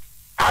say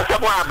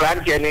asabo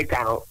abrante ne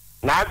karo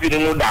na abiri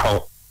mu da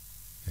ho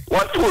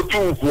what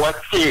tu what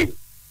say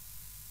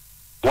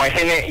wa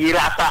hene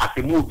ira sa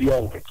asimu bi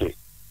on keke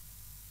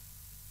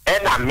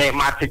ena me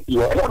matiki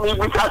o mi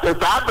bi sa se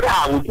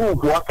sabra o tu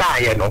ko ka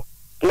ye no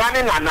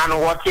nane nana no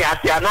wote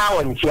ase ana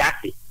wonchi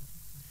ase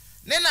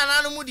ne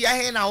nana no mu di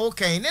ahe na wo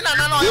kan ne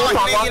nana no yo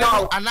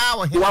ana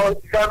wo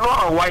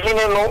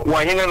hene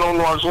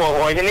no so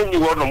wo hene ni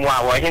wo no mu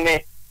a wo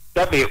hene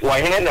tabe wo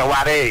hene na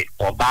ware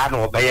oba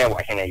no obeye wo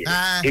hene ye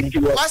enti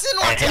wo wase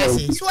no wote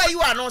ase so ayi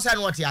wa no sa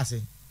no wote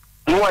ase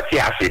no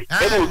wote ase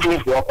e mo tun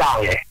fo ka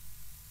ye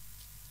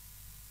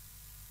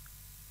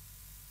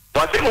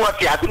wase no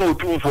wote ase no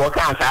tun fo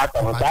ka sa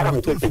ta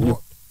no to te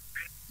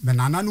me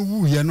nana no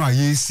wu ye no a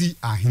yesi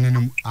ahene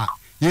no a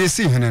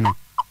yesi hene no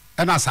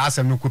ena sa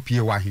asem no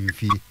kopie wa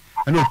hemfie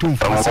ena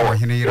otumfo se wa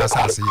hene yira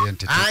sa ase ye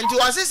ntete anti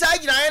wase sa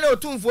gina ye na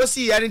otumfo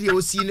si ye ne de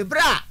osi ne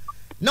bra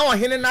na wo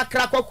hene na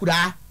kra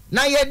kwakura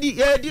na yedi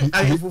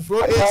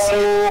ahefufuro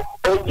esi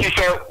onti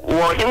se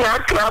wo hene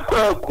akra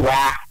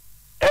kwakura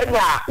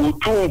ena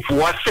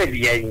otumfo se de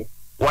ye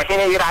wo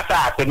hene yira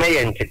sa ase me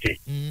ye ntete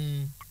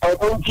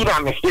onti na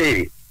me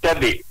se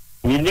tabe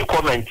ni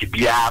comment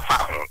bia fa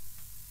ho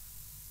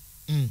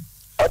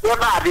ebe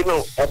ba di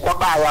no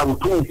okoba ya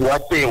utunfu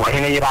wase wa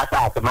hene yira ta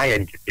atma ya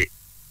ntete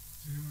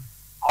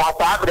o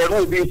ta abre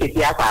ru bi se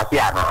ti asa afi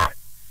ana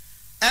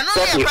eno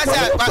ne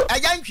pasa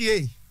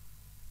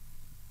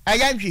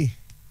ayantwi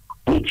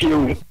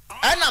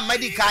ana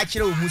medical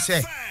kire o mu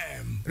se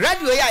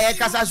radio ya ye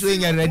kasa so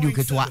enya radio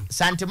ketwa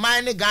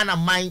santeman ne Ghana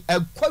man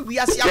akwa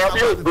wiase ya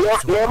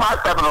ne ma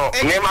tabno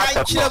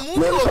kire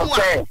mu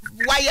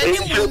wa ya ni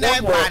mu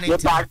na ba ne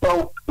ba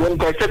to won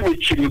ko se mi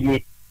chiri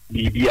mi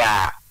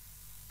bibia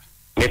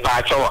me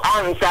pa cho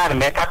ansar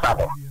me kata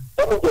bo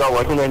o ko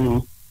wo hina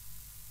ni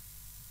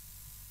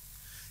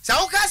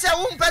sa o ka se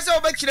wo mpese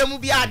o ba kire mu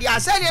bia de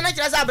asa ne na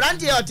kire sa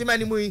brand ye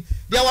otimani mu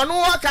de wono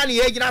wo ka ne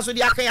ye gina so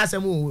de akan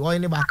asemu o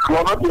ni ba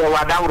wono de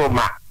wa dawro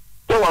ma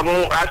to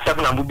wono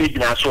asem na mu be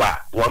gina so a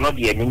wono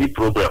de ni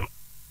problem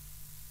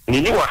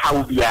ni wa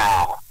hawo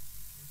bia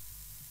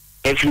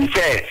if you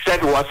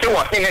said what say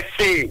what hina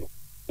say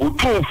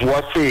utunfu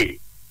what say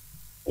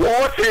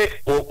what say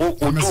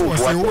utunfu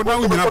wo na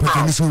unyina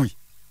patani suwi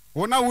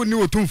wona woni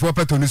otumfo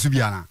petoni su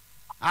bia na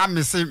a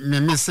me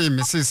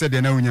se se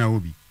de na unyina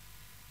obi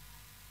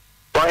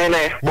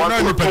ene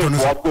wona ni petoni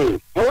su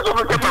wo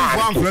so pe ma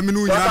wa mfra mi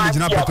no unyina me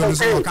gina petoni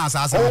su ka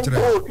asa asa kire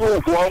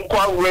otumfo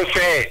nkwa we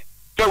fe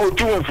te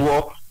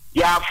otumfo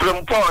ya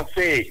from pon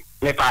say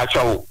me pa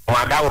cho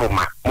wa dawro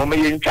ma mo me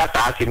yin cha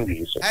ta asim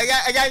di so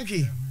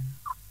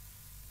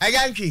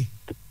agantwi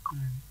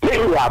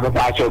ni ya ba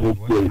pa cho du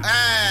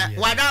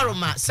wa dawro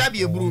ma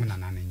sabi eburu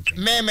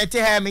me mete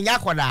ha me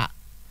nyakoda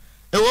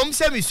ewom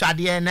se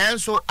misade na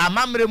enso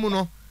amamre mu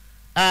no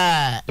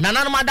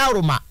nana no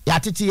madawroma ya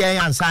tete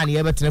yen ansa ne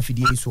ye betena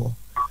fidie so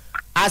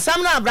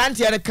asam na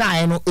abrante ye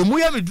kan no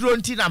emuye meduro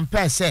nti na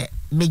mpa se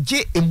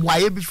meje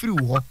emwaye bi firi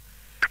wo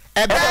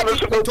ebe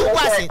to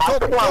wase to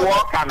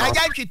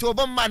agantwi to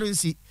bom ma no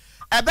nsi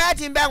ebe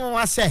tin be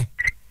nwa se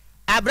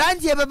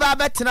abrante ye beba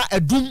betena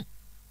adum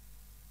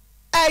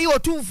ayi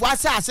otumfu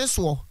asase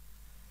so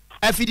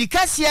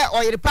afidikase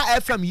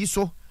oyerepa FM yi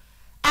so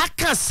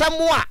aka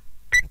samwa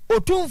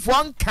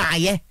otumfo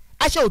nkaye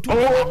ahye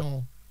otumfo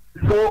no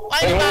why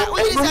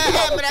say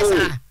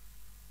emresa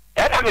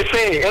ena me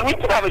say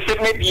ewitra me say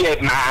maybe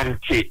na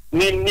anti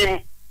nim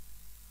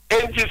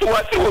enti so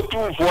wase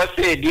otumfo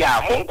say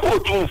dia monko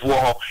otumfo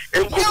ho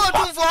enko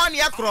otumfo ne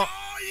yakro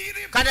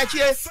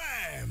kadachie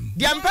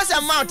dia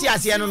mpesa mount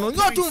ase no no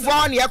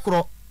otumfo ne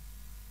yakro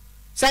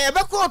say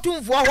ebeko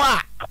otumfo ho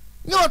a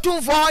nye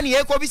otumfo ne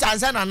ekobi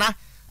sansa nana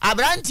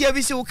abrantie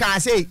bi si wo kan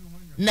say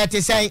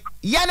nete say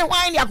ye ne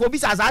hwan ne akobi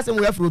sasase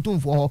mu afro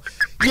tumfo ho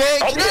ye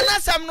kina na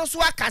sam no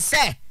so aka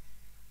se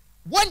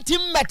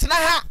wontim metna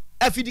ha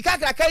afidika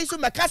krakai so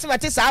mekase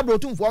mete sa abro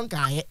tumfo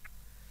nkae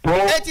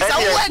eti sa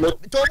wo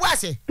to bo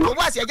ase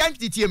agent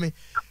titie me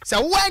sa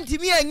wo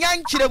antimi anya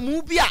nkyere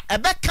mu bi a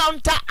ebe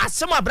counter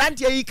asem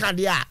abrante yi kan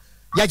de a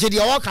ya gye de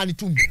wo kan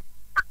tum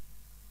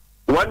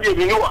one day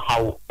we know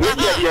how we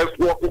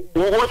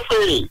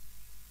say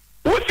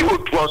what you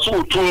was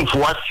so tun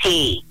for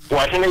say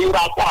what in you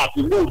are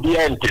no be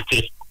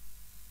entity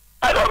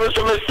I don't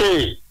so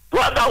say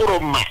what our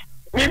ma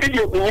maybe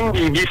you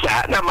in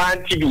bisa na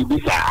man ti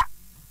bisa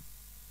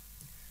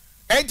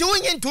enti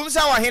wonyin tum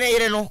sa wo hene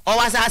yire no o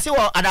wasase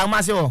wo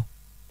adamase wo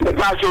the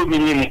pass of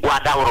minim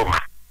what our ma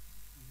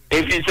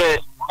if you say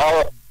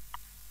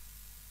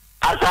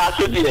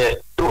asase de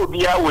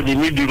obia wo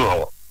ni do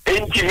no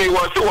enti mi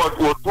wo so wo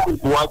tun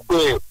for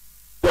say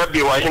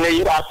be wa hene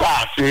yire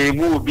asase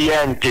mu bi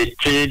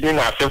entity ni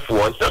na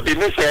sefo so be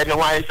me say no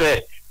why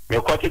say me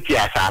kwatiti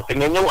asase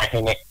me wa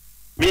hene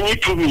me ni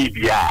to me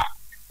bia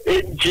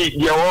enti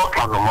ye wo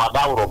kanu ma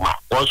dawro ma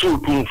wo so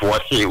tun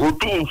for say o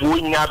tun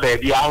for nya ba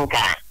bia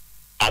anka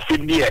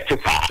asidi e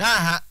tipa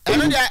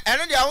eno dia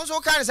won so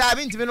kan sa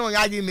bi ntimi no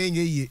nya agi me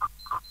nye yie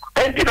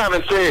enti na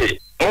me say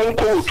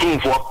onko tun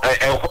for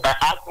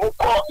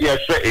akoko yes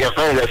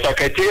the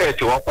secretary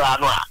to okra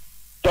no a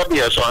sabi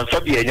e so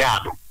sabi e nya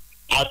ado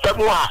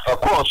atamu a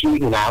course ni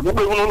na mo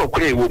be no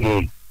kure wo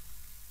mu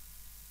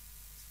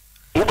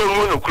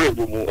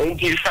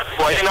enti sa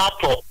for ina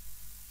to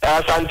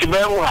Asante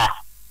Soaba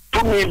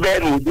to me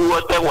ben wo do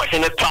what wa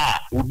hene ta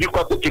wo bi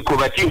kwa ti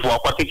cooperative for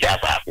kwa ti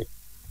asase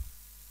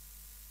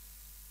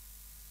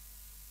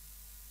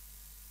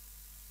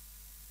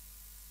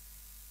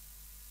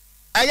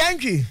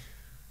ayanki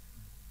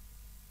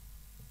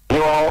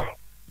yo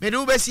me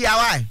do be si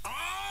awai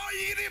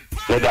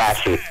le da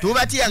se to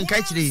ba ti an ka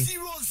kire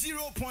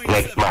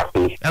next month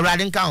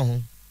awrade nka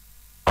ho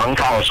on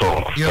ka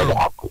so yo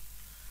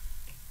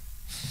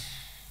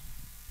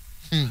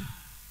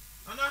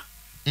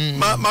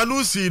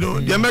manusi no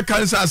de me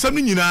kan sa asem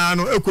nyina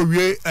no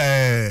ekowie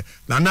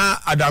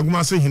nana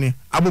adaguma se hene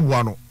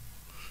aboboa no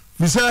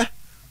mi se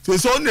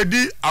so na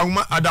di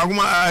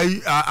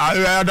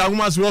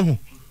adaguma se wo ho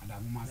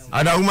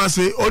adaguma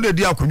se o na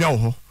di akonya wo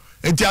ho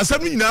enti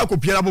asem nyina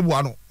akopia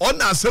aboboa no o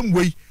na asem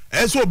wei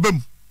so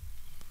obem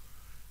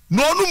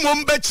no no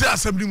mom be kire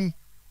asem ni mu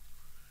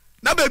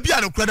na ba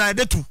bia no kura na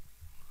detu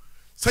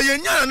se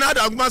yenya na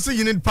adaguma se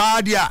hene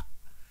pa dia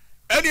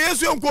eni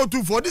yesu enko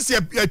tu for this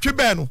yatwe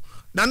be no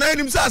na na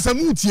enim sa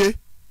asamu tie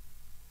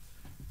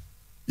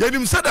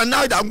yenim sa da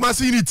na da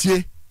agmase ni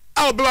tie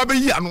a obeba be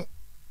yi ano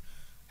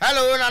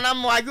hello nana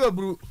mo aju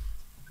obru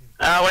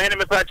wa hene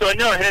me pacho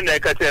onyo hene na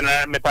ekate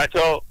na me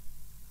pacho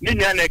ni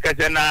nya na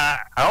ekate na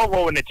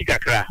awo na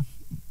tikakra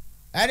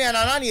ene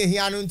nana ni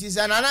ehia no nti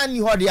sa nana ni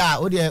ho dia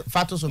o de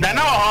fato so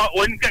nana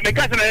ho me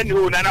kase na ni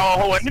ho nana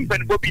ho ni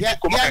mpani bo bi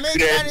ko makakra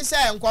ya me ni se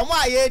nkomo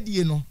a ye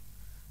die no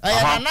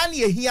nana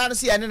ni ehia no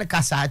se ene ne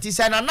kasa ti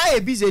se nana e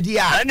bizedi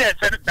a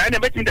na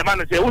betin de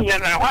manu se unya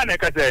na ho na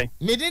kasa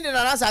me din de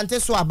nana Asante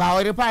Soaba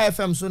o repa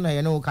FM so na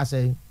ye no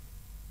kasa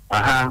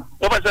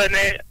o ba so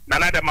ne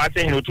nana da ma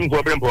se hin otun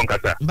ko brempo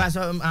kasa ba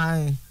so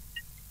ai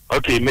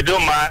okay me do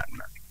ma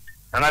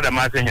nana da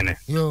ma se hin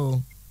yo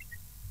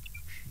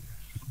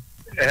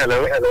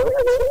hello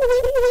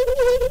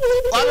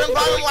Wale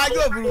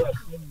waju obru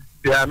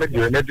ya me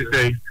do ne ti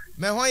say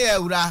me ho ya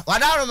ewura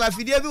wadaro ma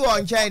fidie bi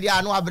won chen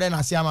dia no abre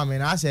na se ama me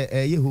na se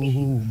ye ho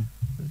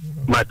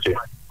mache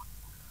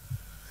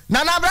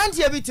na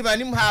brantie bi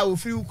timanim ha o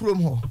firi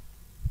ukrom ho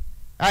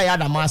ai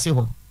adamase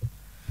ho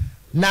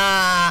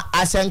na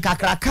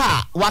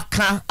asenkakraka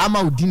waka ama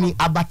odini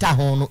abata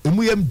ho no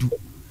emu yemdu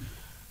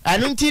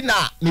anu nti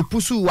na me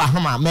pusu wa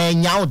hama me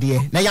nya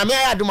ode na yame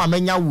ya doma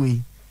me nya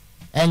we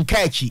enka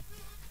achi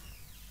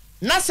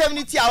na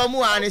 70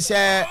 awamu ani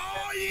se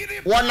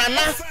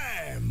wonana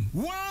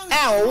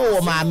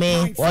wo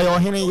maame oyo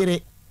hene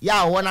yire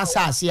ya wona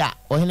saase a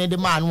ohene de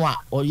maanu a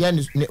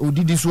oye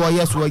odidi so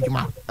oye so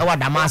adwuma e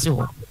wadamase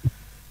ho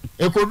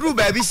ekoduru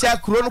ba bi se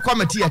kuro no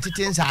committee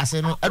atete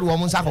nsaase no e de wo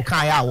mo nsa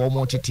kokan ya wo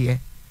mo tete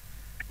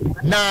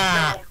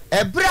na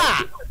ebra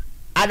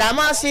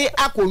adamase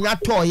akonwa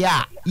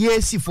toya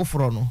yesi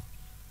foforo no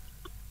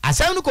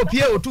asem no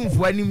kopie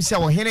otumfo anim se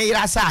ohene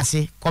yire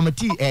saase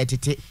committee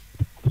tete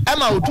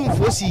ema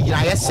otumfo si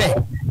yira yese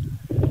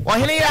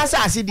ohene yire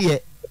saase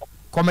de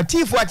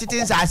committee for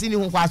atete nsaase ni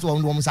ho kwaso wo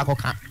mo nsa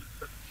kokan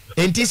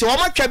enti se wo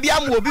matwa bia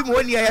mo obi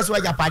mo ni yeso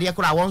ajapade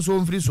kora won so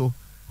mfiri so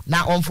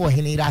na onfo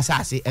ohene yire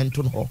saase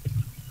ento no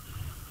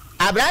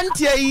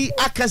abrantie yi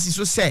akasi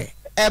so se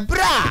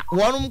ebra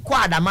wonum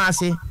kwa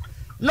adamase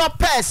no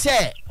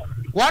pese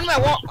won me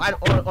wo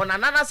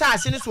onanana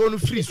saase ni so no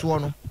free so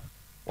no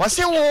wo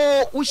se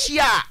wo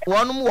uhia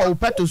wonum wo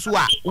peto so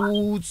a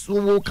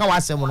wo ka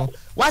wasem no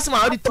wasem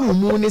a odi tu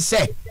mu ni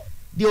se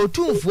de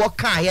otumfo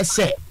kan ye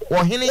se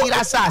ohene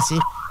yira saase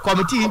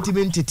committee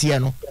intimentity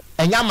no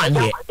enya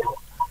mane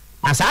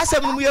na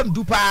saasem no yem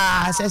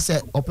dupa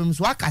sese opem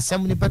so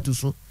akasem ni peto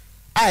so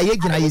a ye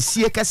gina ye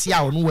sie kase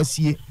a ono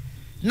wasie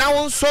na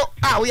wonso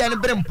a wo ya ne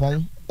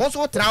brempon wonso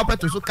wo tra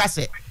peto so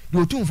kase de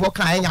otumfo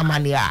kan enya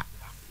mane a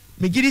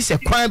megiri se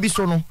kwan bi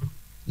so no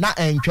na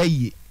entwa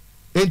yie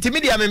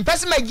Intimidate me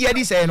pese magia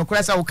di say no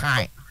kura sa wo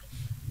kan.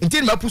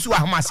 Inti ma pusu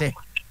ahoma se.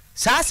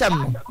 Sa asem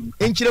no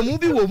enchiremu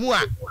bi wo mu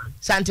a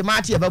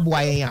santimate e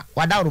beboa yen a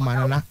wada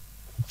roma na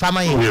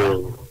fama yen.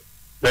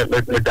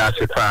 Me da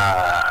se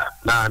fa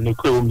na ni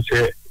ko mi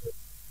se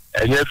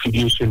enye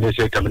fidi so ne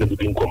se kamene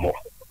bi nkomo.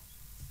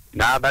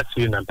 Na ba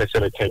se na pese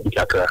me kan bi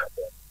kakra.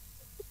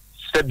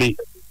 Sebi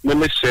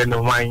me se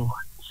no wan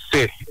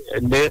se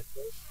ne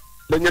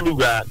nya bi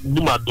ga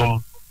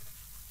dumadom.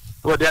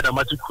 Wo de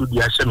adamati ku di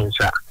ahye me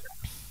nsa.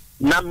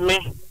 Na me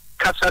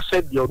kasa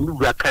se di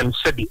oluwa kan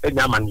sebi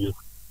enya manye.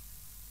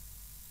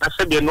 Na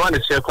sebi no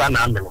ane se kwa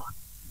na ameno.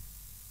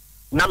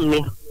 Na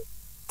me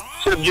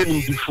sebi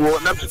ni before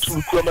na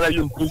tutu ku amara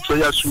yem ku so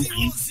ya su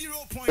bi.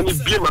 Eni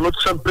bi ma no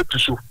tsampe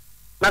tuso.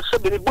 Na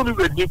sebi ni bolu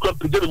we di ko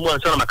pede mu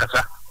ansa na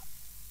kasa.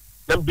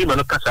 Na bi ma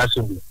no kasa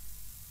asembi.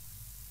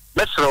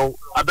 Mesro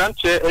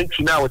adanche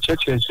entwi na wo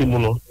cheche nsimu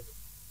no.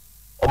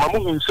 O ma mu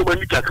hu nsema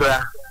ni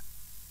kakra.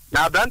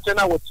 Na adanche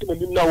na wo timi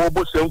nim na wo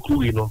bo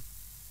senkuwi no.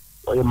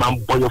 Oye man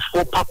boy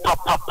for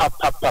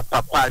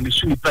papa ni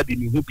suni padi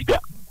ni hubida.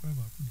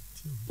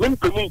 Min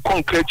pe min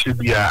concrete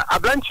bia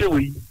adanche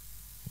we.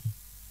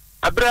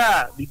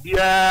 Abra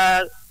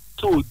bibia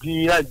to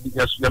di ya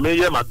me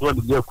ye madon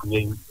di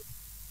akunyen.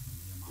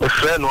 E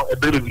frɛ no e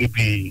bere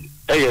bi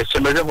e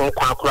semeze ho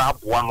kwa akura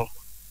aboa no.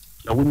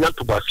 Na wonya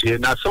to basie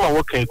na asema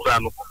wo kan kura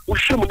no. Wo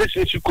hwemu ne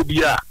sisi ko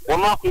bia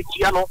wono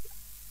akwetia no.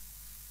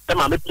 E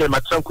ma me play ma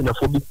tsankunya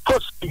for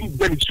because he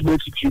very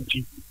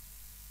security.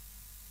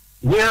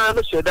 Yeah,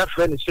 no say that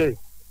friend say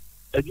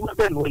adwuma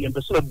ben wo yem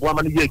pese boa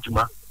ma ne ye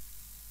adwuma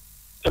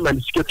e ma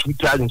ni sike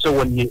Twitter and so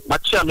won ye ma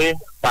chia me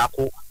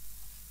baako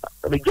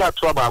me gya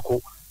to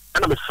baako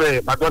ana me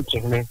frɛ ma don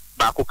tinne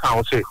baako kan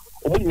wo say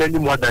o mu nyina ni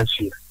mu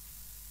adansie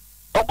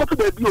o ko to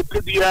be bi o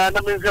pebia na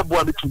me hwɛ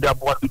boa me tuda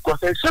boa because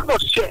I said no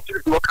share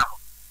to do ka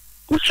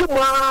wo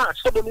shuma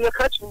so be me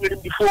catch me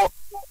before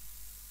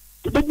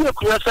the be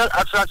ku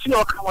asase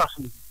o ka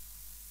waso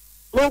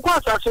me ko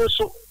asase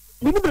so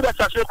me ni be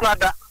asase kra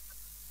da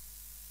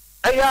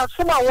aya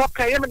sema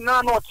waka yem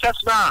na no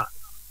chest na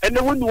ene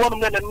woni won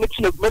me na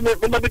mechi me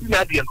be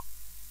na de no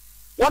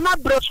wona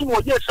bresu no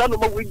je sa no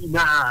ma wi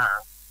na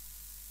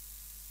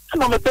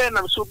sama me be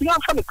na so bi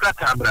anfa ne kra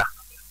kamera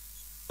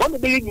wona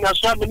be yi na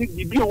so me ni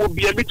bibi wo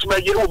bia mechi ma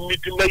ye o mi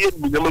bi na ye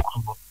ni na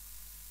maku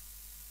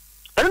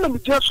ene na mi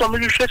je so me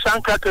hwe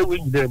san ka ka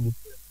wi na mu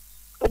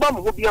oba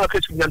mo bi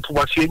aka chi nyanto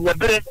wa se nya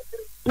bere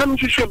na mi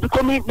hwe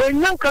because me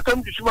nyanka ka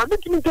mi hwe ma me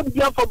ti mi te bi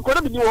anfa because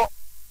na bi ni wo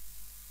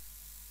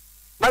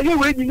na ye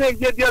we ni na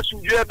ye dia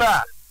sunjue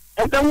ba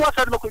e dan wa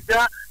sa ko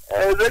ja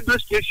radio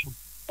station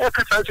e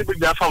ka sa se bi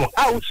da fa mo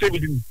a o se bi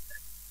ni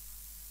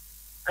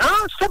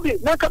sabi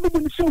na ka bi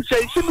ni sim se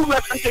bi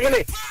wa sa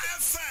tegele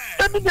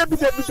sabi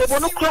de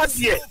bono kra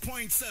die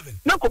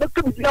na ko ba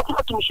ka bi ya ko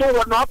to so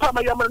wa na apa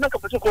ma ya ma na ka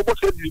pese ko bo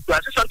se bi to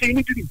ase sante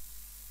ni diri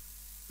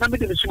na bi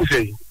de sim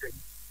se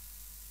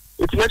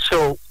it makes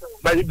so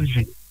very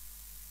busy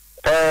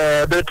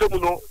be to mu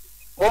no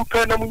mon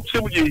pe na mun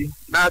chemu ye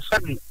na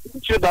sabi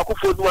uche ba ko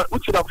fo duwa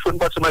uche ba ko fo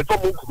duwa se mai to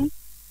mun kuru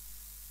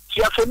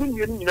ti afemi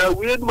ni ni na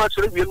we du ma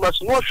sere we ma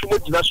so no hwemo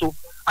gina so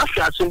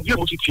afia asem die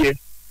mu titie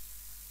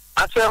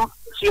asem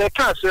si e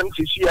ka asem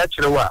ti si a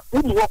kirewa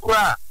unu wo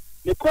kura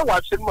ne ko wa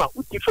asem ma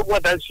uti fo wa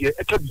danse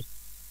e ka bi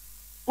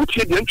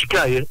uche de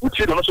ntwika ye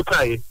uche de no so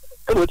ka ye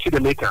e no uche de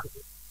meka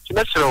ti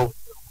na sero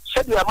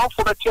sabi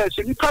amafo na tia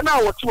se ni pa na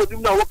wo ti wo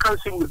dim na wo kan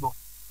se wi no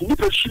ni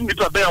pe shi ni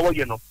to ba ya wo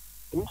ye no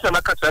ni sa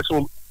na ka sa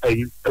so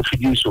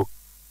afidi so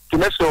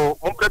tineso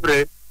mon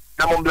pebre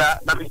na monbla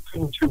na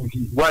bitinchi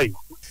why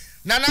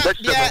nana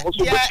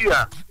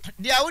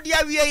dia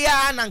wodia wie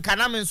ya na nka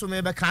na me nso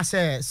me be ka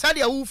se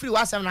sadia wo firi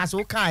wasem na se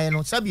wo kan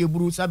no sabe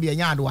eburu sabe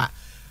nya ado a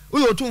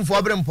uyo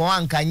tumfo bre mpo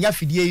anka nya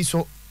fidie yi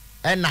so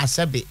na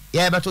sabe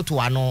ye betoto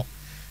ano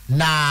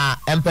na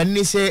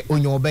empanni se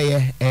onyobe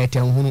ye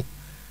tenhunu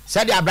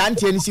sadia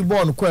abrantie ni si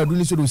ball ko adu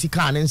ni so do si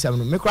kan ne nsem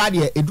no me kra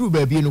de eduru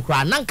ba bi no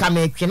kra na nka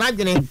me twena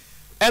dwene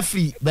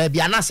afri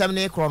baby anasem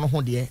ne kro no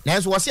ho de na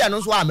enso wo se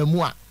anu so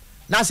amamu a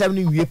na asem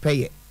ne wie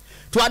peye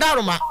to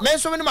adaroma me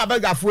nso me ne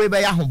mabagafo e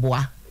be ya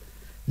hoboa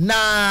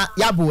na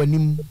yabo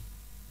anim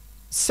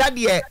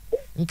sade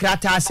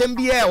nkrata asem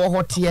bi e wo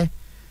hote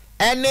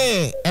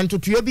ene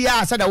entotoe bi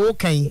a sade wo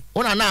kan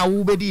ona na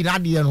wo bedi na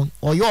de no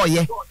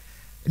oye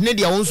ne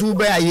de won so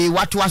be aye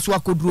wato aso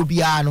akoduro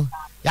bia no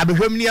ya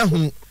behwem ni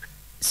ahu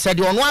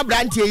sade ono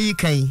abrantie yi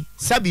kan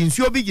sabi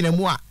nsuo bi gina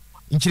mu a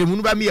nkyiremu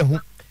no ba me ahu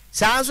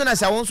sanso na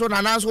sawonso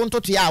na nanso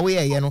ntoto ya we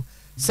ye no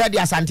sade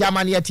asante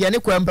amane ye ne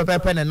kwam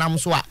pepepe ne nam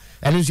so a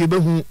eno nso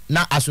behu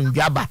na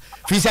asomdwa ba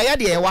fisa ye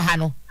de ye wa ha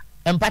no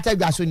empata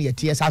dwa so ne ye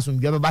tie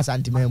asomdwa ba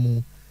asante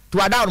mamu to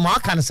adawo ma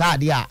aka ne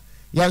saade a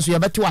ye nso ye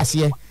beto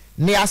ase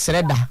ne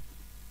asreda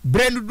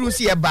brand du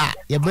si ye ba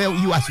ye be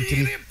yi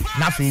asutiri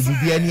na fe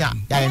bibia ni a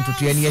ya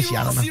ntoto ye ne ye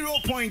hia no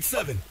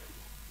 0.7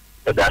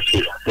 that's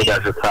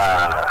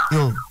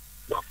yo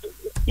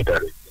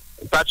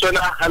Patrona,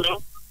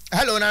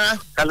 hello nana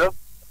hello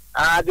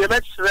the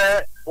next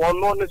one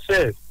no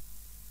say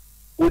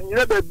when you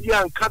never be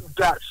an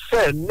kada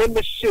say name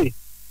say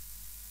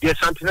Yes,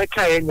 Asante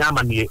kai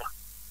nyama nie.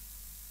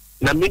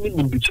 Na mini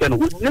nimbiche no.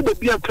 Ne be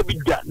bia ka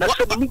bidda. Na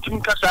se me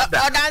ntimi kasa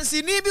da.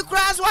 Odansi ni bi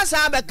cross was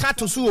am ka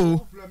to so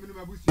o.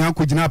 Ya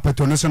ko gina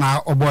peto no so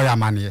na oboy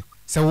amane.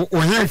 Se wo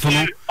hemfo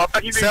no.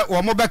 Se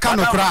wo mo beka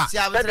no kra.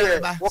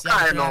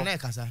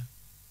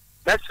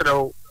 That's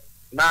no.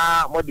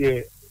 Na mo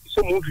de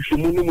so mu hwehwe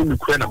mu no mu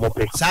nukura na mo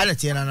pe. Sa na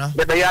tie na no.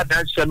 Be ya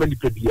dance family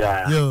pe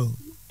bia. Yo.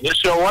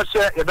 Yes, so what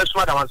say e be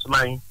so da wan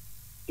seman.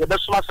 E be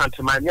so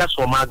Asante man ya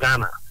so ma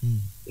Ghana.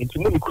 Nti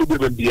mu nukura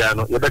be bia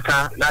no e be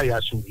ka na ya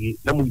asumdi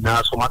na mu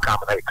na so ma ka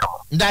ma ka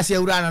mo. Ndase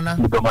ewura na.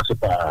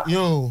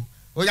 Yo.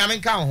 O ya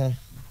men kan ho.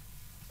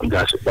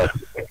 Ndase pa.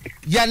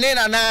 Ya ne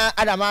na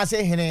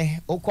Adamase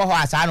hene okọ ho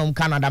asa no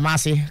kan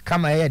Adamase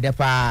kama ye de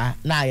pa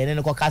na ye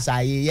ne ko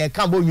kasa ye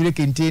kan bo nwire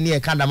kente ne ye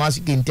kan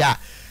Adamase kente a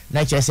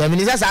na chese mi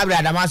ni sa abre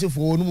Adamase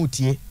fo no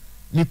mutie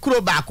ni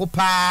kuro ba ko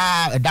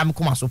pa edam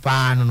koma so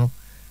pa no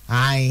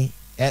ai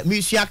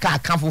mi sua ka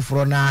kan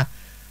foforo na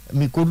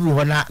mi koduru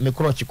ho na mi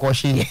kuro chiko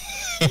hye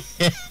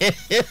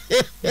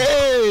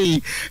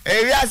wi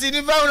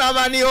asini fa una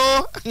mani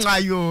o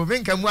ayo me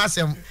nka mu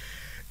asem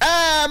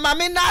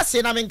mami na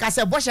se na me nka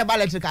se boshe ba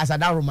electric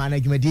asada roma na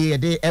dwumadi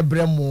de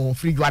ebremu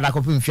fridge wada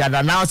kopim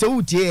fiada na se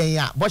wutie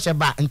ya boshe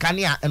ba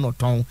nkania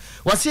enoton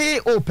wo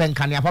se open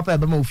nkania papa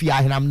ebe ma ofi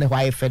ahenam ne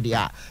hwae fede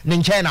a ne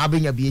nche na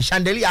abenya bi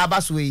chandelier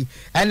abasoi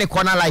ene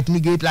corner light ni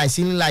gate light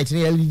ceiling light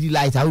ni LED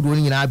light a wodo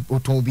nyina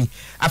oton bi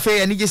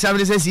afa ni je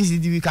 7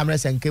 CCTV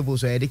cameras and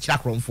cables so e de kira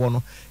kromfo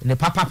no ne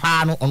papa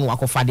pa no ono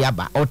akofade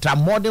aba ultra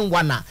modern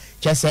one a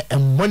chese e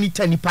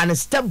monitor ni pan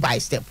step by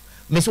step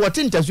me so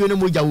watintazuo ne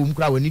moja wo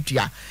mkura wani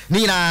tua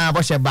ni na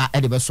boshe ba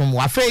e de besom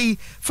wa fei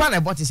fa na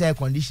bot say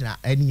conditioner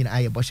ani nyina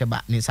aye boshe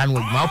ba ni san wo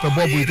ma ope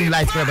bob with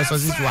light for be so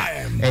situa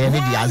e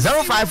ne dia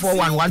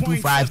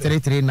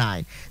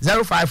 0541125339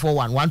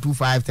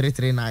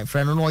 0541125339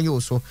 friend no onye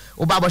oso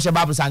oba boshe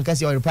ba busa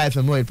nkase o reply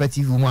from no reply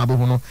TV mu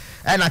abohu no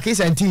e na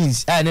case and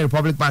teens e ne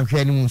Republic Bank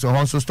hwe ni mu so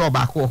ho so store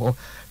back ho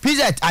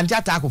PZ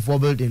anti-attack for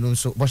building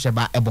nso boshe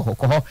ba ebo ho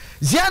ko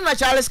Zian na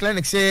Charles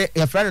Clinic say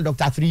your friend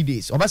Dr. 3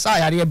 days obasa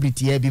yare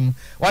briti bim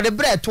or the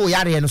bread to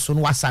yare no so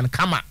no wasan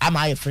kama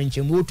ama ye French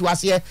mu to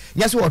ase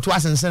yes wo to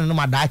asensen no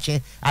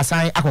madache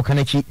asan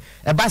akokanachi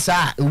e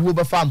basa ewu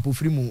be fa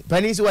mpofiri mu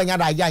pani si wanya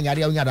da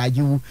yare anya da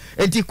jiwu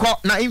enti ko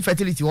na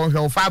infertility won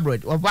hwe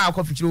fibroid wo ba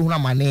akofitiri hu na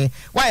mane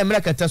wa ye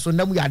mrekete so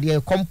na mu yare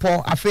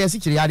kompo afa si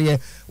kiri yare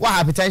wa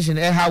hypertension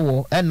e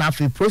hawo e na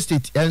fi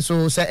prostate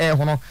enso se e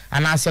hono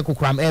ana se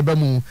kokram e ba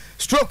mu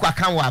stroke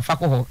akan wa fa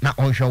ko ho na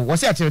onhwe wo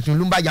se atetun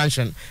Lumba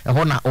Junction e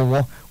ho na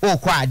owo o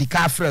kwa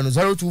adika frɛ no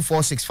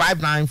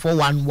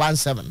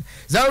 0246594117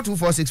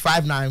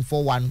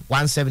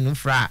 0246594117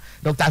 mfra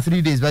Dr.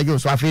 3 days by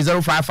so afi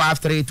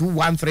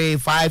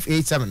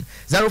 0553213587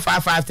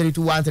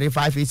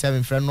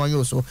 0553213587 frɛ no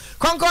yo so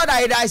Concord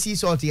IDC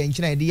sort ye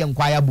nkyina de ye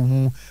nkwaya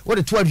bumu wo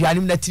de to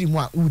aduanim na tiri mu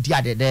a udi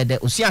adedede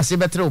osiase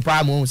betre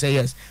opa mu say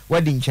yes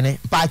wedding nkyene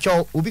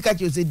paacho obi ka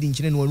che say di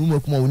nkyene no wonu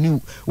akuma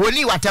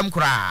woni watem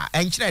kra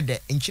nkyene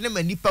de nkyene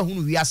manipa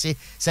hunu wiase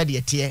sɛ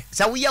de tie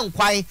sɛ wo ye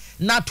nkwai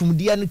na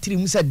tumdia no tiri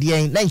mu sɛ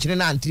de na nkyene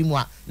na antiri mu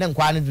a na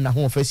nkwai no de na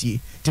ho fasie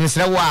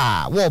timisre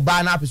wo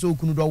ba na apese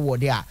okunu do wo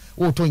de a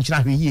wo to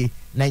nkyene hwehie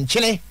na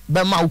nkyene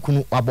be ma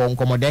okunu wabɔ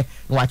nkomode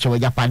na wache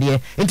wajapade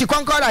enti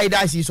Concord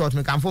IDC sort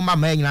me kanfo ma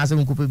nyina asem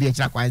nkupe bi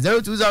akira kwan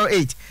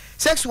 0208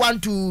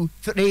 612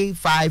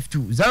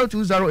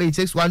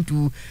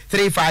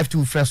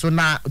 352 freso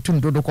na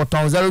tumdodo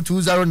koton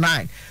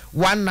 0209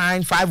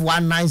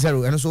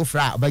 195190 and so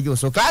fra bajo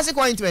so classic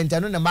ointment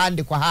no na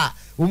mande kwa ha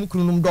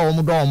omkunum do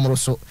omro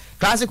so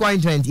classic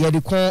ointment ye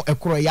de kon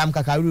ekoro yam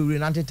kakaruri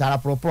na tetara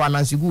proper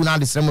anansigu na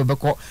de sremo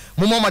beko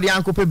momomode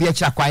ankope bi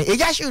akira kwan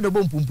eja hwe do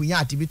bompumpunya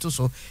atibi to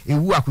so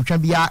ewu akutwa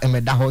bia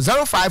emeda ho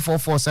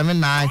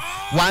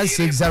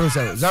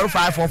 0544791600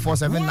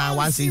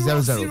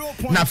 0544791600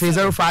 na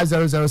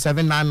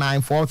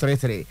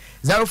 0500799433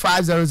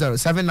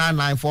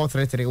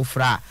 0500799433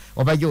 ufra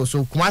obajo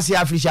so kumasi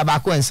Africa ba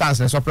ko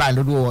ensanse supply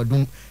ndo do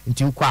odum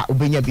nti ukwa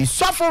obenya bi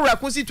sofo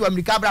rekosi to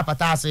America bra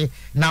patase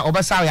na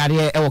obasa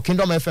yare e wo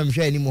Kingdom FM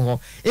hwe ani mu ho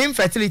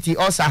infertility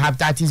also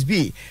hepatitis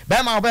B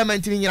ba ma obema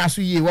ntini nyina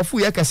so yie wofu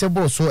ye kese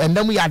bo so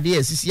endam yade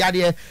asisi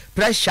yade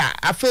pressure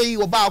afei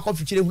oba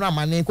akofitire hu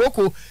amane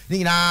koko ni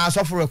nyina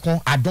sofo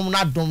reko adom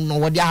na dom no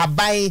wode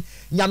ahaban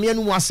nyame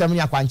no mu asem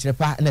ni akwankyere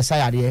na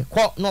sayade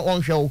ko no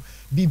onhwe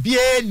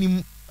bibie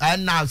nim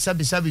na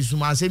sabi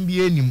zuma asem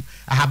bie nim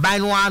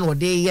ahaban no an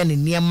wode ye ne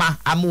niema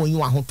ama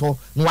onyi ahoto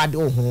no wade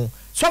oho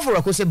sofo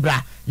reko se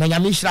bra na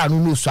nyame hira no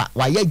no so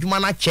wa ye adwuma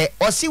na che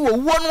osi wo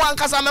wo no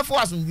ankasa mefo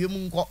asomdwe mu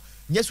nko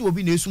nyesi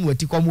obi na esum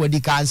wati kom wadi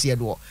kanse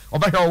do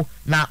obahwo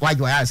na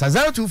wagyo ya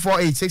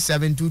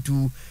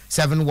 0248672271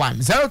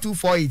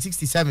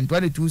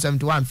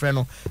 0248672271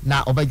 freno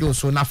na obagyo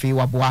so na fe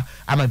waboa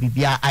ama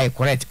bibia ai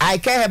correct I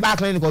care back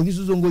clinic of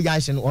Yusuzongo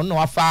Junction on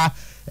no afa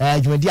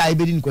dwumadi a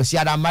ibedi nkwasi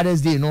ada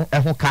Mother's Day no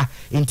ho ka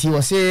nti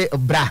wo se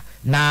bra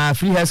na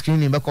free hair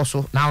screening beko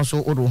so na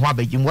so odo ho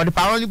abagim wo de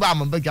pa only ba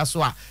mbadwa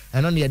so a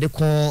eno ne de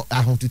ko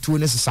ahontutu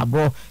ne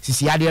sisabro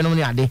sisi ade no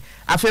ne ade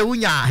afa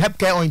wunya help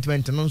care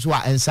ointment no so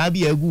a ensa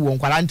bi agu wo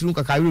nkwala ntru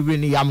kaka rebre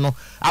ne yam no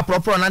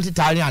apropro na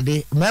ntita ne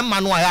ade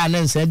memma no a ya na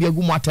ensa bi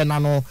agu motena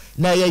no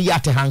na ye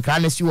yate hankra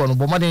na si wo no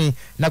bomoden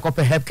na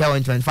kope help care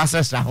ointment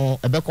fastest ho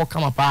ebeko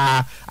kama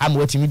pa am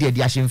watimi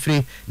de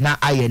ahemfre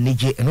na aye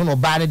neje eno no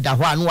ba ne da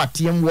ho anu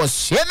atiem wo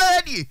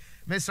senadi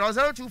Mr.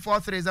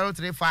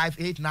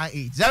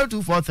 0243035898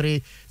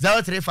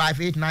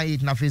 0243035898 na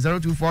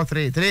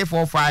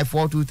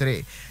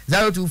 0243345423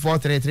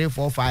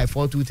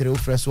 0243345423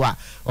 ofreswa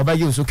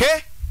obaye so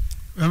okay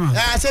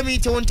say me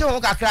wonte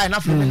ho kakra na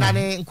fo me na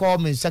ne nko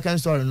me second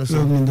story no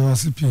so me do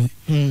asipi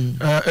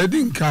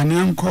edin kan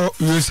nko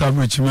US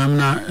average mem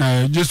na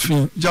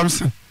Josephine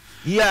Johnson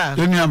yeah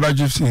then you about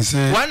Josephine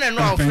say one and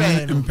no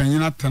friend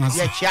Mpenyin Atenase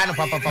yeah chia no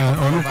papa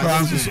on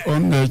France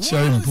on the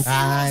chair impu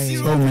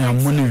so me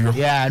amoni yo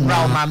yeah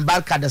now man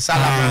barka the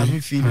salama me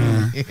feel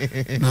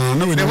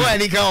no we don't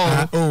any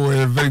can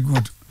oh very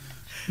good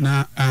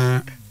na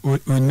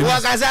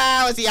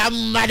wakaza osi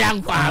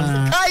amadan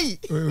kwa kai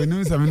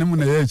wenu sa me mu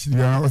na ye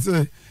chiri ya o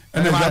say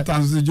ene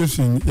Atenase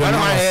Josephine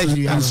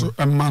ya so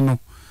amano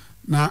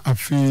na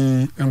afi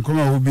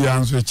enkoma obi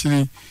anso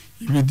chiri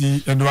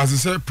ibidi and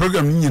was say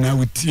program nyina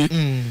wutie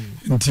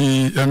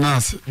nti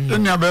Atenase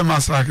eni abe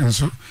massacre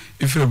nso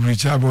if you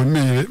breach abo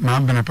ne ma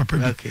bena papa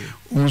bi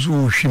unso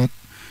hwim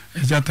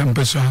eja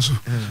tempeso aso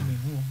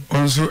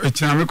onso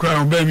echina me kwa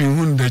oba mi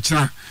hu nda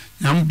china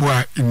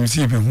nyamboa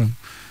enisi be hu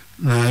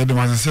na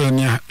Atenase say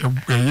ni a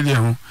yiri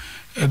ho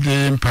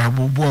ede mpa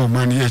bobo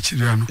ma ne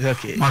achiri ano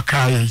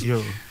makai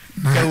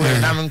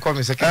na me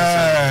come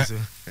second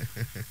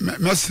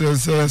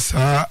mesere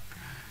sa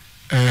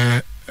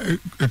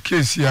a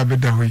case ya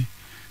bedawi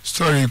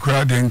story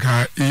kura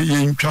denka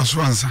ye ntwa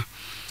so ansa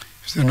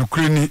se no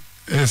kreni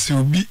se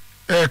obi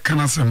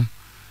kanasem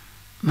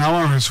na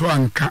wa hweso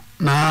anka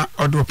na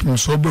odopum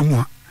so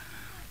bamu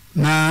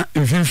na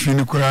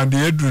mfimfini kura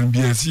de eduru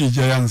bi asi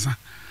eja yansa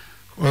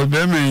o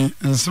be me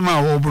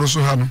nsema wo bro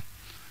so ha no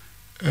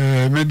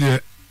me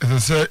de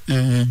se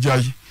ye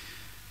jai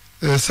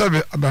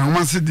sabe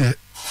adanwa se de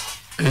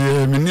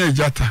me ne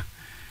ejata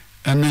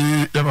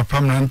ene ya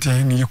papa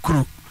mrante ni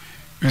yekuru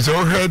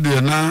so heard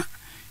the na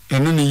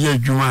eno ne ye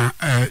adwuma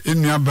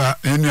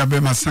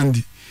enuaba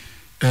masandi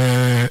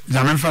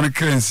jamen fa na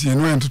currency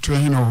no entoto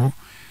hin ho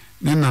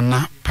ne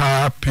nana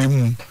pa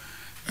pemu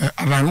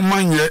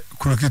aranuma nye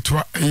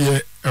kuroketwa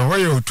ye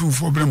hoye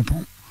otufo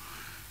brempon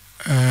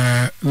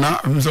na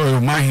mzo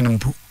yo mahin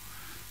mpu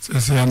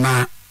sese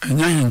na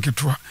enya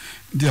hinketwa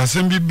di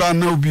asembi ba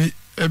na obi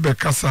ebe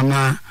kasa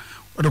na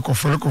wode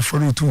koforo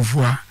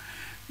otufo a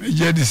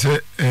je di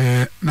se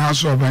na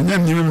so abanya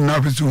nim na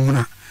opetu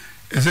muna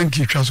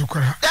ezenki twa so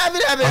kora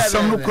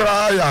asam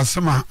kora ya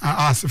asama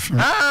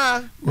asefim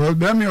well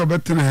be me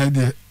obetena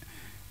hede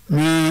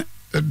me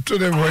to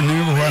the one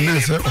you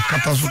want say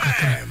okata so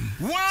kakra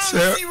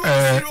say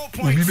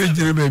obi be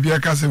jire ba bia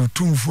ka say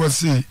tumfo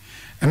se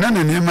ena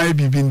na ne mai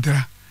bibi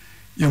ntra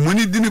ye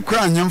moni dini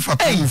kora anyam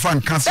fato mfa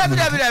nka se bi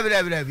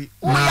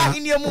o ya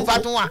hini mu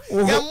fato a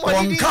ye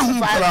moni dini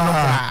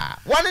fa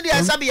one dey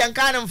asabi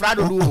yanka na mfra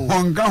do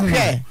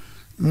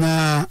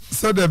na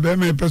so de be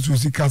me pesu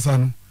si kasa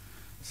no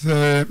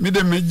se mi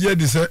de meje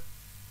di se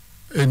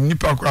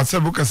nipa ko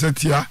asebu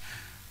kasetia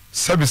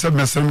sabe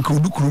mesem ka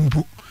udukuru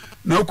mpu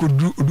na ko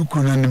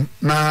udukuru nanim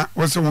na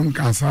wose won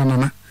kansa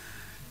na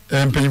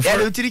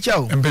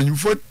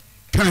empanyfo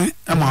pen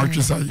ama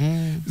otwesai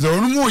ze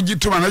onu mu ogi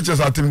to na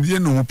chesa atemdie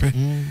no hope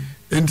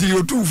enti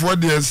yotumfo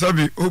de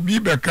sabe obi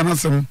be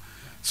kanasem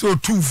so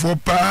otumfo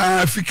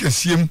pa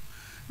fikasiem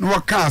na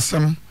waka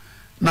asem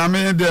na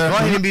me de no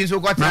hin bi so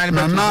kwata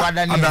na be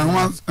wada ni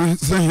adanwa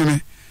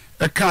sehene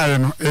ekaye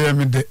no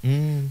me de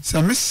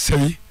se me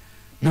sei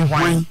no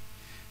hwan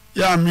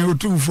ya me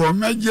otumfo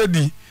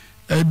magedi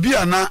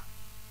bia na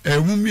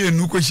mumi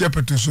enu ko hye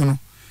petuso no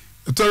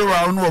etori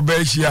wa no oba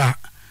hia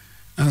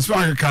enso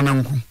akeka na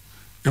nko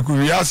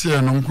ekuri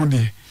ase no nko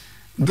de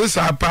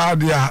ndesa pa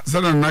de a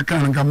zana na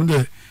kan kam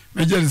de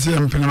magedi se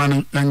mpena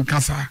na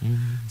nkasa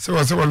se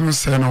wo no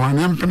se no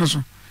wan mpena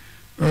so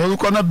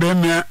ko na be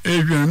me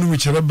ehwe no mu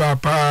kire ba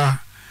pa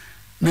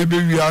na be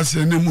wi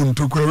ase na mu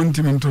ntokura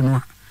ntimi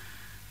ntono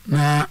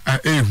na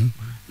ehu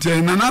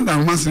tie na na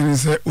dan masen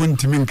se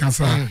ontimi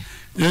nkasa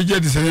ye je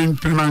di se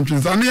mpena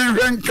ntwinsa na ye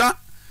hwenka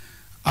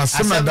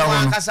asema da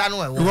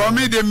wono wo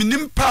me de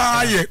minim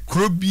pa ye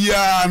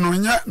krobia no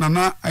nya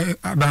na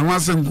dan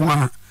masen ko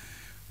a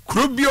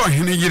krobia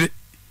ohene yire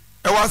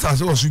e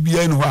wasase wo so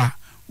bia ni ho a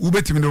wo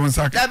betimi de won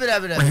saka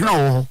ohene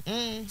wo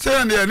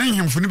se ne ne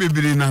himfo ne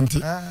bebiri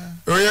nante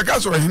o ye ka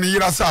so ohene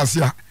yire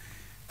asase a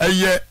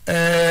eye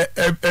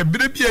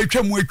ebire bia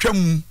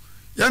atwam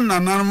ya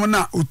nananum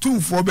na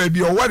otumfo ba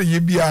bia o ware ye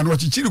bia na o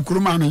chichiri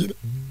kuruma no yire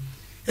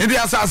edi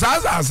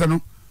asase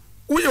no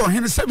wo ye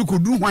ohene sabi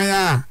kodu hwan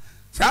a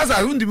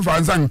sasa undi bi fa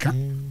nsanka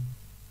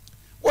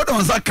wo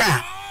don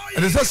saka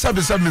it is a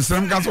seven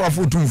mesem kan so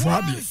afo tumfo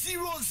ade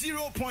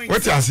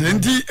what you say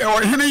enti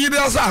hene yide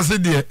asase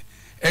de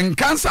en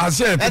cancer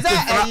say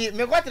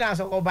me kwatena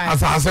so ko ban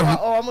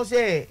o mo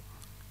say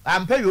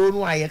ampa yo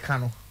nu aye ka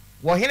no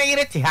wo hene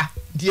yire te ha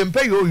die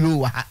ampa yo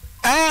wa ha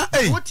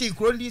wuti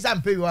kuro ndi sa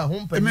mpe yo a ho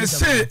mpa me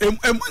say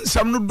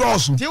ensam no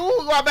doso ti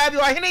wo ba bi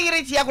wo hene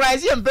yire ti akura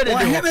ezi mpe de wo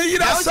hene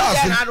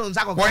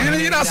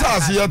yire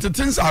asase ya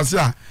tetin sase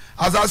a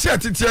asase ya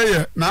tete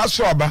ye na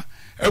aso aba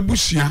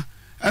abusua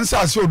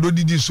ensase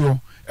ododidi so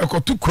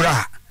ekotu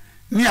kura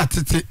ni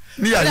atete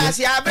ni ya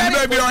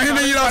ebe bi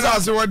ohene yire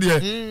asase wo de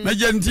na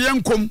genti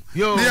yenkom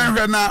ni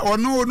yenhwe na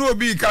ono no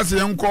obi kase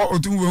yenko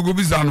otumwo go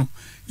bisa no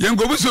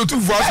yengo bi so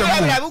tufu asem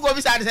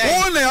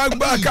wo na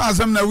agba ka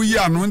asem na wi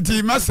ano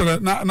nti mesere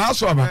na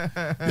aso aba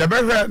ye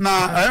behwe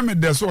na ayeme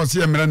de so ose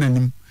emre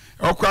nanim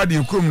okwa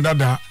de kurum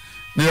dada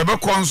na ye be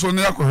konso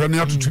na yakohwe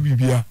na atutu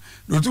bibia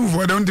do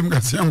tufu de ntim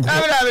kase yengo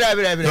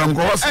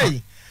yengo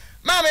wose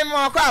mama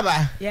mo kwa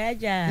aba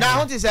yeja na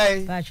ho ti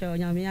say pa cho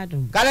nyame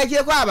adum kala ki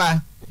kwa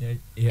aba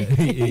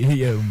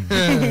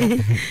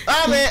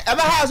ame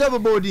aba ha so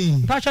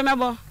bobodi pa cho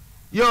mebo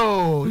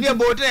yo ni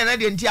ebote na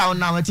de nti a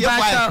na tie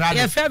kwa kra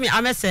ye fe mi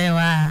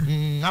amesewa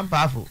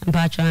ampafo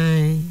pa cho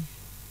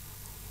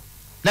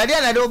na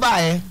de na do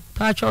ba e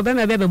pa cho be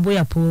me be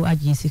boya po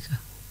ajisika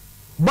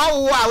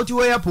bawo a uti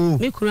wo ya po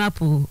mi kunu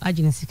apo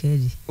ajini sika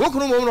di wo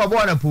kunu mo no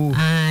bo na po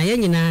ye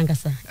nyina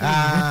ngasa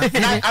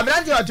na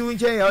abranti otu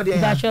nchen ya odi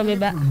pa cho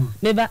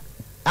meba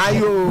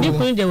ayo mi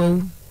kunu de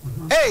wo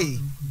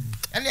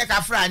ene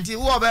ka fra nti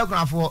wo be kunu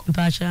afo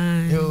pa cho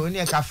yo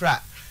ne ka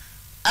fra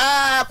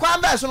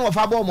kwamba so no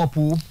fa bo mo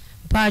po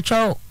pa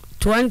cho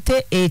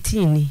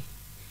 2018 ni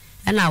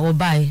ana wo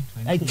bai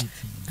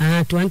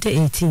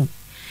 2018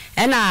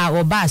 ana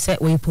wo ba se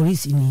wo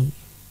police ni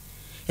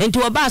enti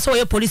wo ba se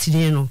wo police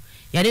ni no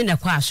ya de na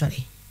kwa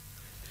asore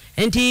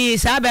enti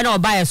sabe na wo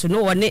ba so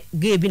no wo ne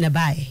ge bi na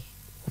bai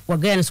wo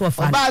ge no so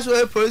fa ba so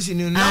wo police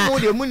ni na mo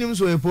de munim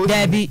so wo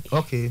police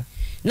okay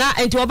na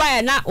enti wo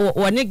ba na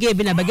wo ne ge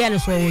bi na ba ge no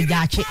so wo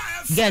jaache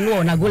ge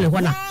no na gole ho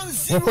na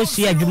wo ko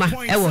su adwuma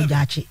e wo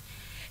jaache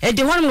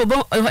enti hon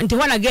mo enti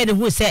hon again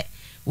hu se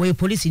we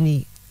police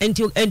ni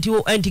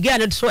enti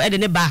gan so e de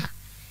ne ba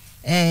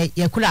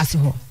ye kulase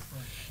ho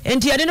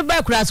enti ye de ne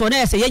ba kulase ho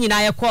na se ye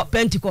nyina ye ko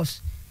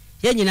Pentecost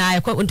ye nyina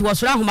ye ko enti wo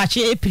sora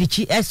homache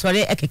epirichi e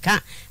sore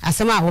ekeka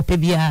asema ho pe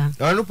bia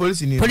no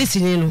police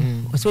ni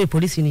no so we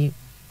police ni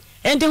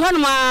enti hon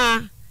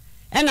ma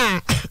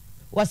na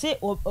wo se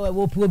wo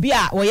obi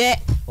a wo ye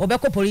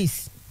obeko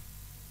police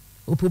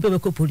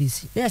obeko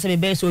police na se me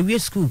be so we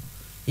school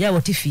ya wo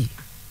tifi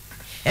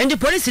and the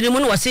police ni mo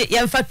no say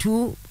yemfa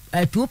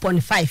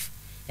 2.5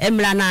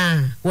 emla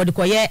na wo de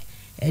koye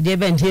de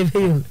ben de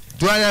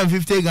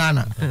 250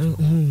 Ghana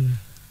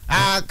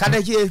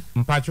kadachi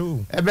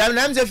mpacho Ibrahim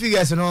na mse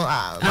figures no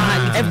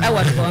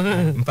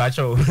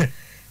mpacho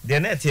de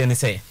net ye ni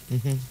say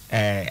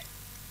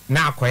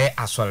na akoye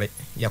asole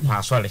ye kwa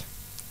asole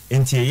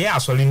enti ye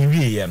asole ni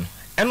wie ye no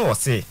ene wo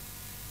say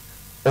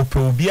ope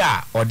obi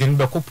a odin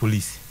be ko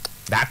police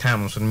that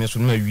time so me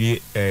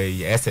wie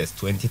SS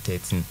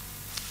 2013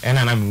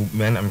 ena na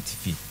me na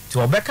mtifi ti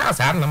obeka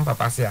sa na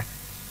papa se a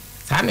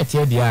sa na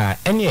tie dia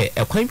ene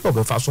ekwan bi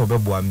obefa so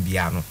obeboa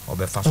mbia no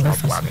obefa so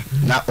aboa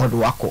na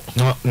odwako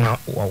na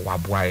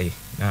waboa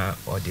na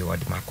odi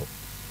mako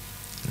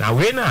na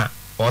we na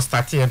o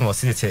start here no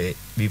say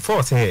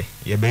before say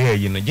ye be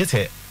ye no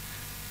jete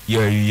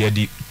ye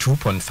di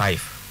 2.5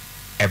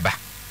 eba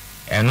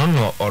eno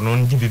no ono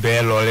ndi bi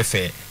be lole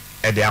fe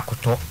e de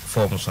akoto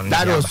form so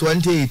that was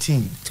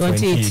 2018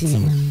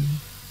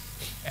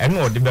 and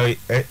what the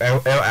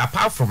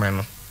apart from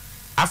no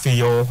afi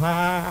yo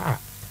ha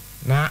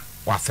na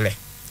wafle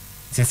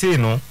sisi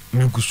no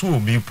me gusu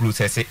obi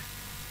process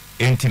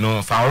enti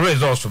no fa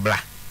results bla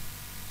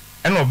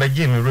and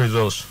obeje me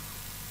results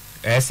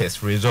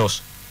SS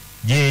results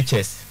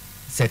JHS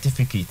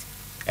certificate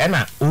and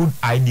old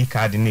ID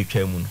card ni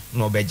twemu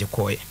no obeje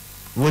koye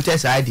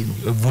voters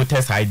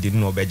ID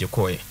no obeje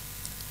koye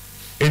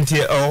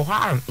enti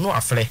ha no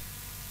afle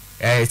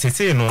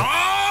sisi no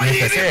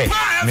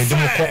me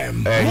demo ko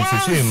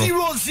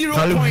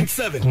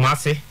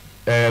Kumase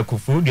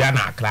kufu dia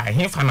na akra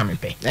he fa na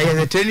mepe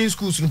the training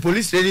schools no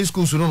police training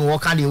schools no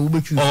work and you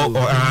be choose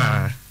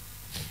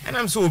and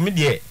I'm so me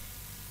dey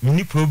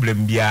mini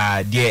problem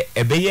bia dey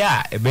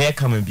ebe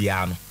kama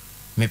bia no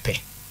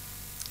mepe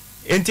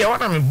enti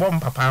wana me bom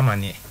papa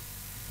amane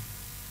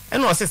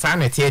eno o se sa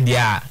na tie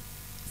dia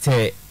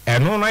se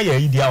eno na ya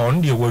idia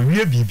on dey wo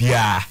wie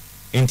bibia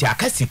enti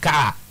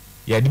akasika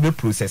ya de be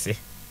process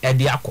e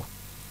de akọ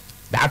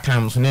that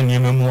time so na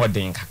niam mu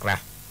odin kakra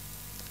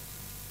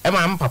e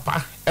ma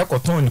papa e ko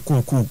ton ni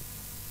koku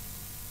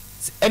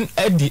en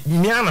edi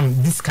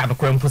mianam discount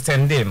ko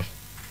 %, no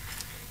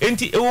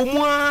enti e wo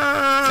mu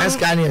a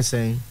scan here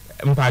saying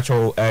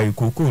mpacho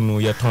koku no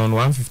ye ton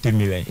 150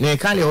 million ne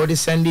kan le odi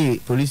send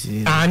police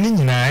ni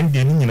nyina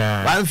ndi ni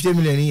nyina 150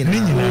 million ni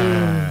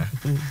nyina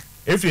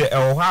if you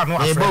ha no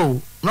afre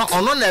no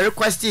ono na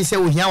request say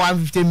we here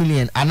 150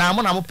 million ana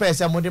mo na mo pay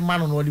say mo de man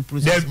no the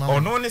process ma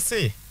ono ne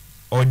say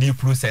or the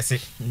process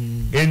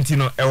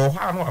entino e wo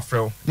ha no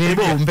afrɛ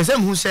ebo mpɛsɛ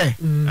mu sɛ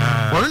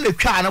ɔno na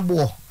twa na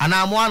bo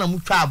ana mo ana mu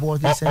twa bo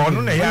de sɛ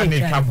ɔno na ya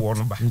na twa bo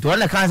no ba nti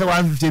ɔno ka sɛ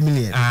 150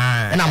 million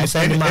ɛna mo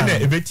sɛ ma na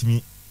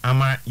ebetimi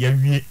ama ya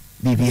wie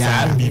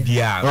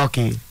bibia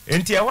okay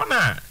enti e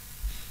wona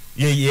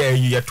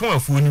ye to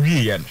afuo no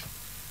wie ye no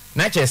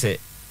na kyɛ sɛ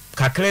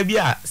kakra bi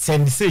a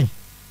send sei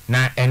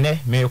na ene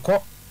me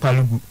kɔ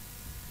palugu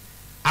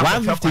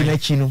 150 na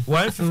chi no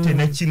 150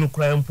 na chi no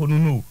kra mpo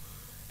no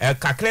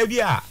kakra bi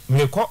a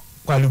me kɔ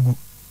palugu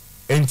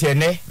enti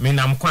ene me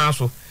nam kwan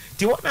so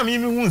ti wona me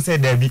hu sɛ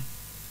da bi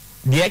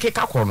de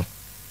ekeka kɔ no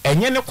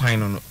enye ne kwan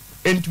no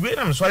enti we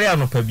na me sɔre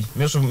anopa bi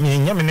me so me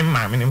nya me ne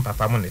maame ne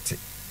papa mo nete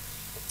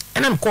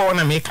ena me kɔ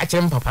na me ka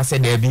kyerɛ papa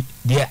sɛ da bi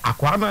de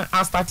akwa no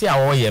a start a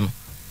wo ye no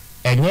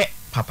enye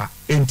papa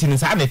enti no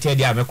sa na te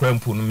de a me kra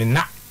mpo no me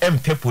na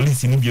empe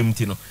police ni biam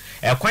ti no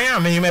kwan a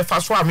me me fa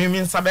so a me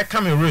nsa be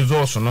ka me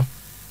resource no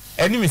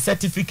eni me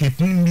certificate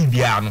ni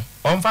bia no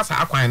on fa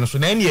sa kwan no so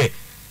na eni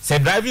se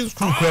driving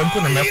school kwan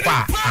mpo na me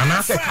kwa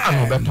ana se ka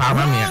no be to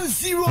ama me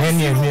na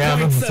eni emi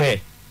no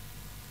se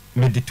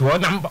me de to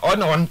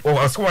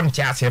on so on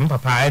cha se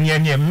papa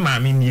eni ma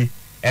me ni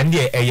eni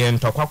eye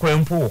ntokwa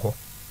kwan mpo ho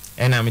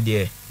ena me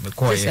de me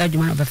ko ye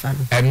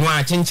enu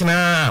a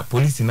chinchina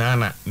police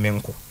na me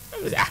nko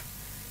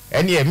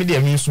eni me de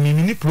me so me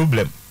ni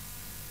problem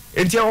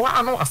enti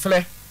wa no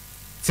afle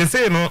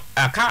sese no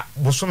aka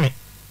bosome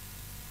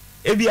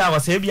ebi a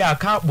wase ebi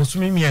aka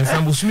bosome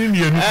miensa bosome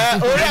mienu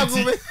ori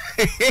agume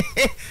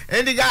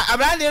enti ga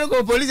abrande no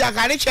go police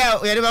aka ne che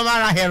ye de mama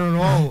na hero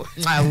no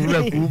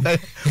ura ku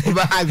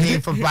ba ha mi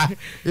papa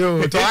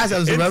yo to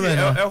asa so ba me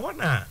no ho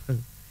na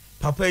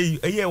papa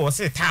ye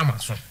wose tama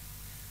so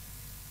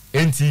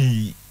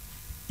enti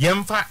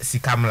yemfa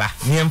sikamla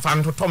yemfa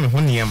ntoto me ho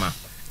niema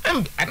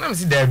anam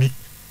si dabi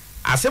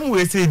asem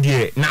we say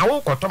die na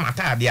wo kotom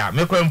atade a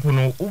mekwampu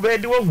no wo be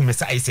de wo hu me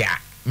sai a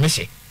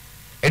mehye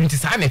enti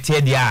sa na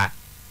tie die a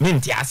me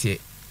nti ase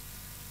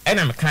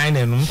ena me kan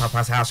na num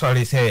papa sa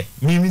sorry say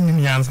mi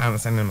nim yansa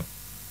nsen no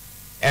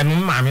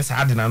enum ma me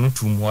sa de na no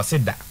tum wo se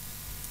da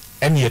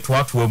ene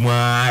yetoato mu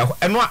a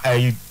eno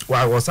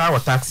wo sa wo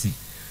taxi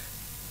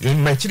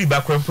me chiri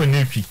ba kwampu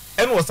na twi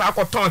ene wo sa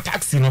koton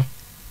taxi no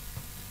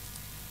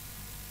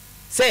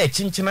say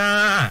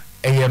chinchina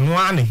eye no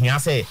a ne hia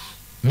say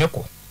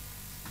meko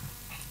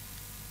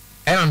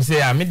I'm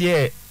say me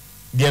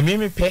de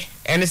me pe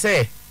ene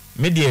say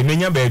me de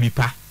menya baabi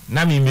pa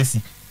na me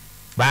mesi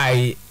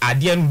by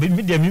ade no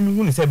me de me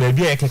hu ne say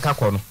baabi e keka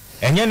kɔ no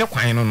enye ne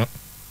kwan no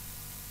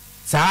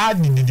saa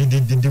di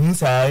mu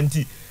saa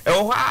nti e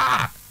wo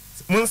ha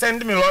mun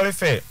send me lorry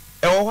fare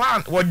e wo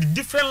ha what the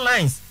different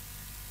lines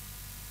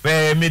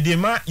me de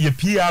ma ye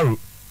PR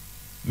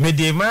me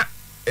de ma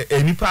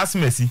eni pass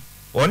mesi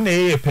on na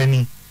ye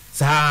pani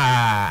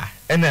saa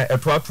ena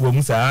etoato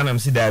mu saa na me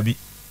si dabi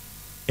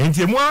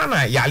enti mu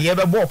ana ya ye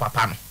be bo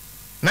papa no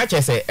na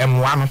kyese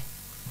emwa no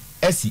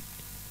asi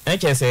na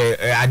kyese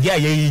ade a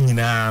ye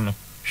nyina no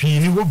hwi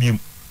ni hobiem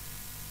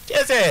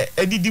kyese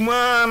edidimu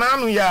na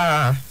anu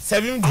ya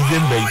 7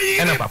 December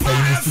ena papa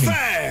yi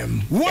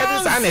free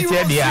ya sa na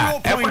tie dia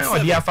e kwan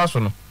odi afa so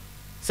no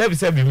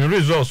sebi mi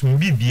results mi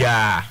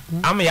bibia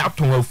ama ya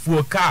ton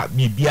afuo ka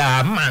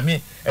bibia ma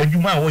me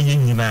adwuma wo ye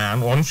nyina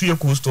no on so ye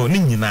cool store ni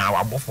nyina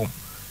wa bofom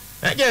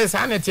na je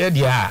sa na tie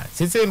dia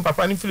sese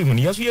papa ni film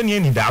ni yeso ye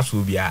ni da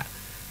so bia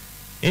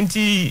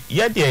enti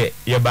ye de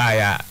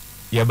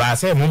ye ba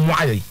se mo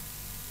ayi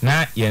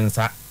na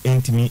yensa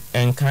entimi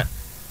enka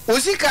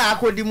usika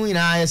akodi mu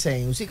ina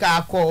yesen usika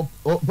akọ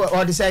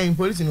o de saying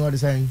police no o de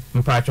saying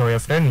mpa cho your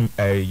friend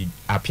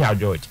Apia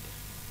George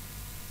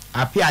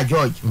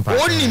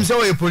onim se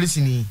we police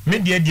ni me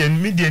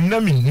de na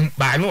me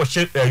ba na o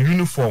she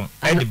uniform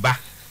e de ba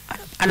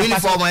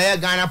uniform ya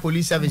Ghana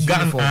police service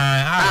uniform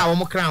o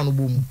mo crown no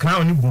bom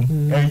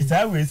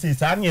sa we say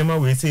sa niema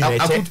we say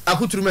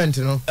accoutrement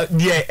no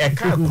de e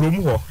ka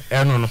krom ho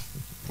eno no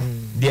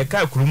de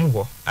ka krom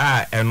ho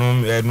eno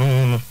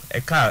no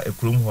e ka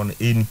krom ho no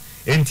eni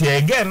enti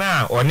again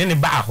na one ne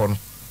ba ho no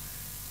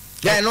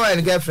ya no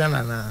en girlfriend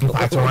na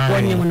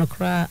onye mo no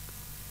kra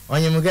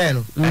onye mo ga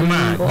no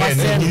ma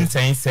ni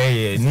nsen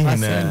say ni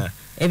na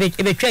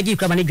ebe twa ji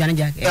kwa mani dwane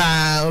jack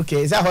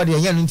okay za ho de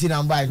yan nti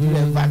na mba ku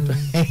le mfanto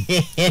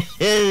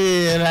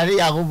la ri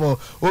yakubo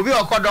obi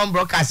okodon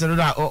broadcast no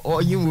na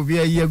oyim obi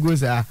ayi ego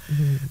sa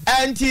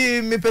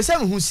anti me pese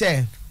hu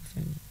se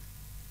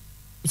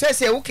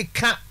wo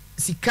keka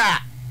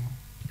sika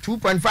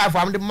 2.5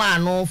 am the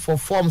man no for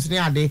forms ni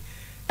ade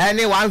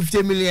any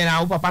 150 million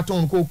a papa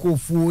ton ko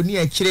fu ni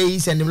e kire yi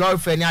send lord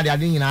friend ni ade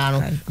nyina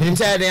no menim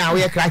say den a wo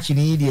ye krachi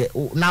ni de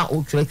na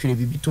o twere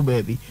bibi to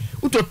baabi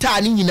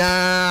utota ni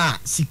nyina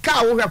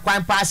sika wo hwe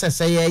kwan pass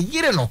say ye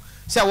yire no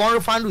say won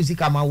refund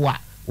sika ma wo a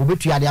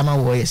obetu ade ama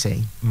wo ye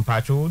say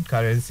mpacho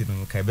currency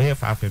no ka be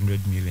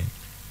 500 million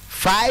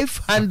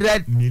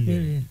 500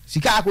 million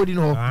sika akodi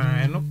no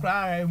no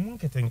kra mu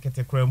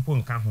nkete kra mpo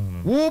nka ho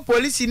no wo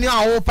police ni a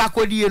wo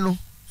pakodi no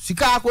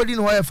sika akodi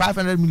no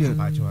 500 million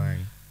mpacho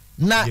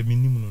na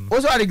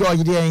o so ade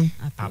George dey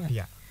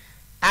Apia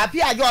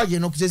apia George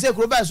no se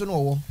kuro ba so no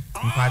wo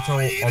mpacho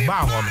oba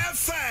ho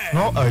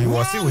no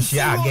wo se wo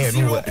hia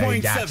again no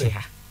jache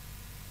ha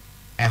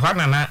ehwa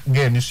na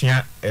girl ni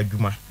sua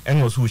adwuma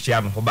eno so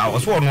hia no ho ba wo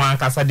so no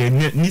ankasa de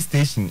ni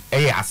station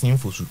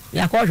asinfo su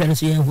ya ko hwe no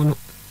so ye hu no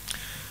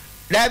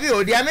Dabi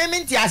o dia me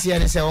minti ase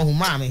ne se ohun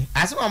ma me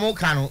ase ma mo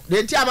ka no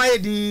de nti ama ye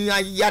din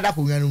yada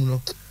ko nwanum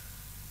no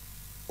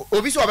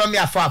obi so oba me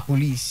afa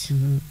police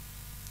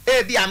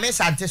e bi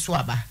Asante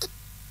Soaba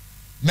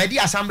medi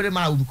assembly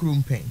ma ubukuru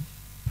mpen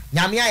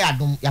nyame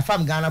ayadom ya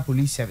fam Ghana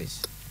Police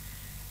Service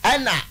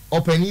ana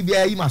opani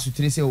bia yi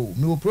masutre se o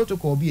me o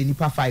protocol bi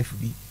enipa 5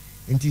 bi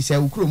nti se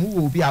ukuro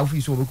mu wo bi a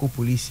office wo be ko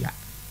police ya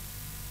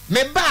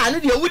me ba no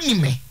de wuni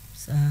me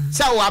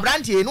sa o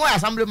abrante no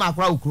assembly ma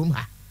akora ukuro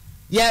ha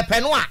ye pe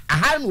no a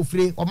aha no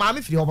fire o ma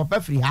me fire o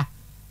papa fire ha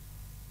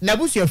na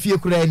busu afie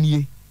kura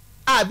anie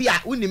a bi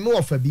a wuni me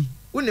wo fa bi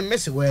wuni me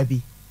se wa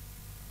bi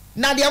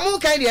na de mu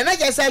kan de na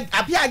je say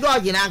apia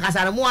George na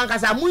ankasa mu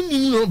ankasa mu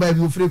nini no ba bi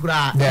ofire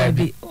kura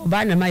bi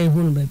oba na mai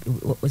hu no ba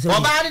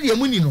oba de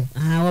mu ni no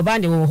oba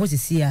de wo ho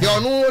sisi a de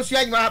onu su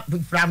adwuma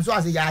from so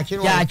ase ya ache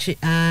no ya ache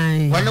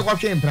ai wonne ko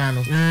hwe mpra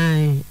no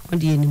ai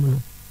odi enimu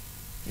no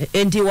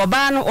enti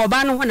oba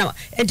no ho na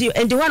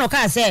enti ho no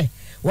ka say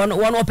won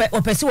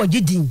opese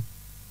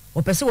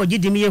wo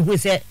gidin ye hu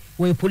say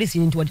we police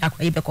ni nti wo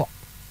akwa ye beko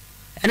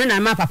eno na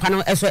ma papa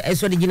no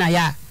eso de gina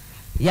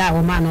ya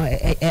wo ma no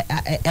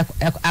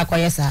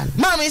akoyesa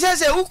ma me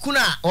say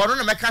ukuna ono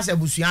na meka say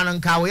busua no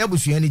nka wo ya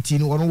busua ni ti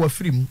no ono wa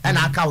firim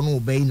na aka wo no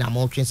obai na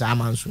mo twe sa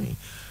amanso yi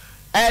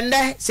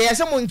ende say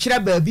yese mo nkira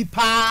baabi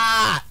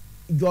pa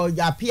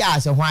George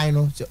apia se hwan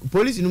no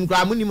police num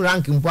kra mo nim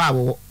rank mpo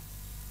abo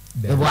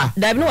eboa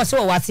da bi no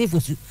so wa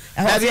sifusu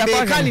da bi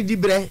be kan di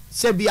bre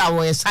se bi a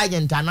wo ye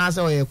sergeant na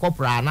se wo ye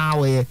corporal na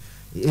wo ye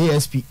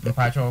ASP the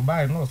patrol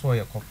by no so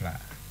ye corporal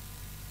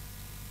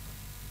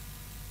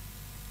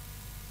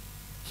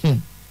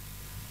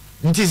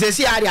nti se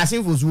si ari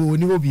asinfo so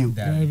oni hobio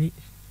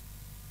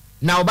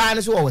na oba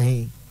ne so wo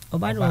he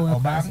oba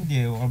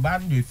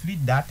de free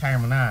that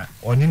time na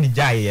oni ni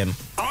jaye no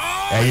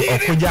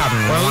okoja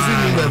no ono so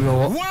ni baby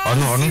wo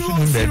ono so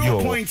ni baby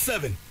wo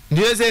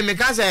ndi se me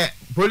ka se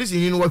police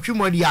ni no watwi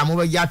modi a mo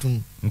ba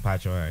jatum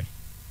mpacho ai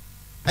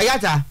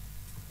ayata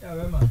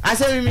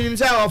ase mi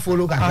se o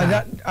follow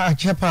ka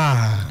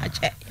chepa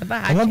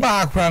ba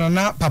ba akra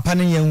na papa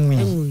ne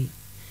yanwi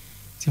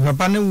ti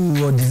papa ne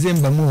wo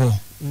December mu ho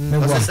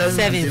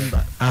 7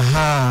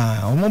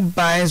 aha omo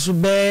ba so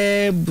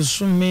be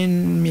busumi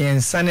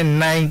miensa ne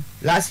 9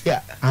 last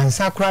year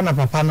ansa kra na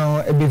papa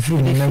no ebe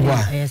free ne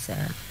megwa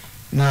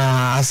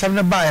na asam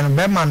ne ba ya no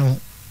be ma no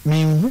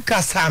mi hu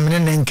ka sa me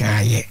ne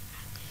nka ye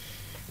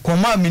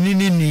koma mi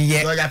ni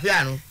ye yo ya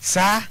pia no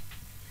sa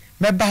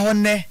me ba ho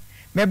ne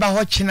me ba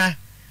ho china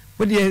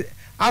wo de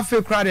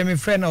afi kra de me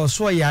friend na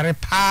so yare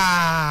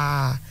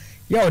pa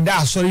ya oda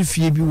asori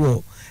fie bi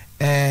wo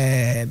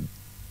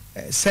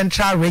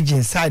Central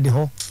region side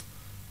ho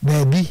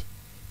baby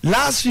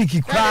last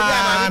week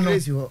kra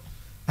no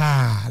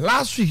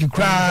last week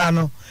kra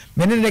no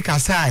me ne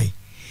kasai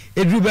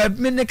edru ba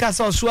me ne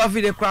kasa so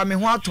afi de kra me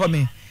ho ato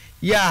me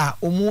ya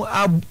omu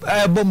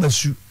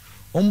abomasu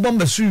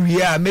ombomasu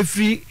wi a me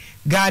free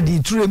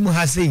garden ture mu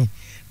ha sei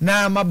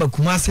na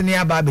mabakuma se ne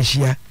aba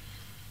behia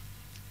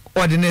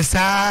ordinary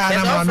sa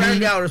na ma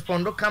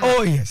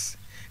oh yes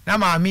na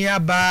maami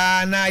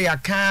aba na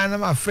yaka na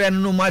my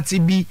friend no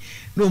matibi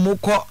no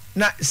moko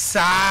na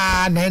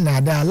sa na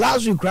da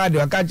last week crowd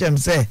you catch him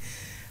say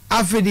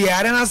afidi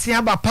arena se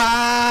aba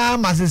pa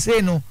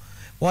masese no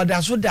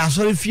oda so da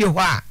so fie ho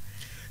a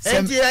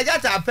enti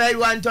agata pay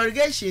you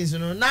interrogations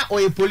no na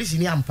oye police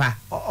ni ampa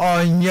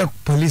onye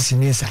police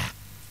ni sa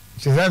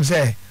so them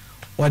say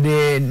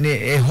ode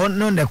ne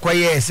hono ne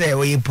kwaye say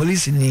oye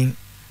police ni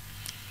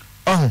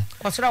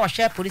kwasura wa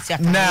share police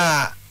ata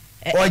na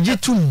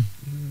ojitum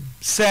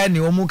say ni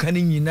omu kan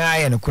nyina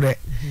ye no kure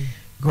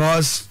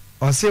because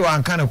o say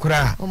wan kan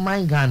kure oh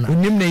my god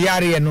unim ne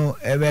yare no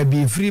e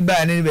be free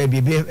ba ne be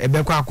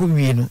be kwa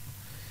akwi no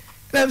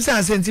dem say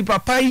asenti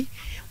papai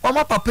o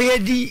ma papa ye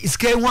di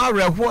sky ho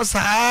awreho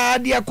saa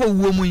di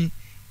akowuo mu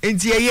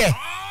enti ye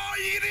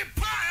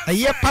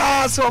aye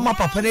pa so o ma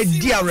papa ne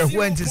di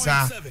awreho enti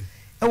saa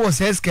e wo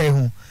say sky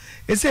ho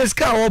e say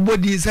sky o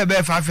body say be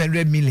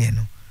 500 million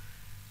no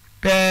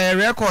pe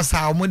records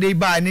a mo dey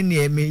ba ni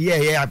ne me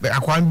ye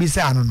akwan bi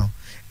sa no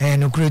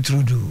no kure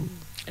trudu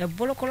e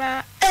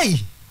bolokola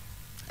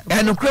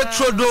no kure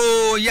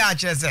trudu ya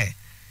chese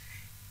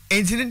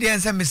enti ni dey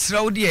say me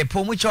sraudi e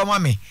po mu choma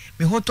me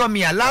hoto me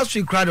ya last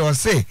week crowd o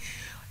say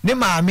ne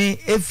maame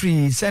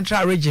every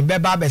central region be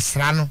ba be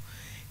sra no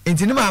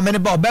enti ne maame ne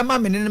ba be ma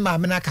me ne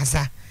maame na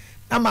kasa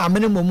na maame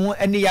ne momu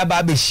eni ya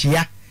ba be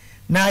hia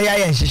na ya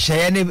ye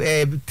nhyehyeye ne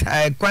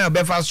kwan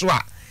obefa so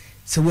a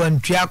se won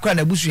tua kwa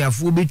na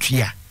busuafo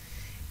betua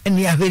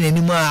eni ahwe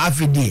n'anim a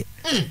afedie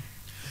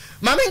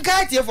mama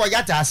nka tie for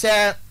yata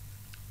se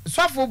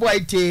swafo boy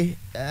te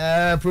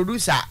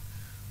producer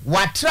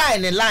wa try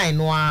ne line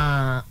no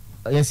a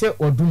ye se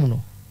odum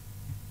no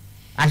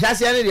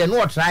Ashasi any the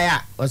no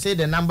try or say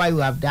the number you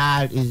have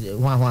dialed is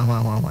one.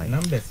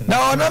 Numbers.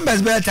 No,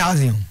 numbers be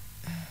 1,000.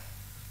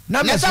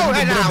 Numbers from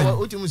the brain.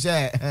 What you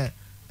say?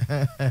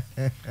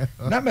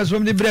 Numbers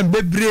from the brain,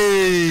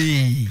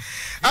 baby.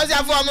 I was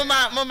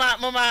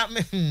mama.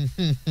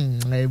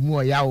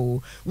 More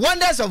yao.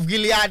 Wonders of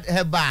Gilead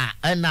Heba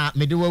and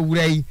Meduwa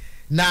Wray.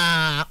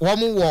 Na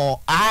womu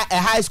wo a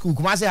high school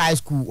Kumasi high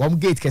school womu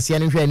gate kese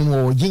ne hwe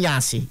animo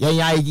ginyase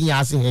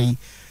ginyase hei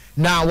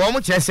na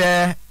womu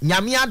kyerese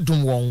nyame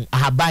adom won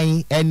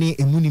ahaban ene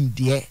emunim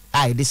de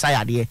a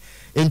desire de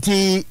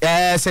enti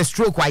se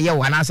stroke wa ye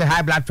wana se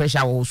high blood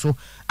pressure wo so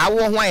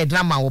awo ho aye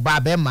drama wo ba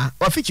be ma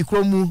ofichi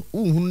kromu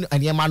uhun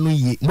anema no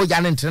ye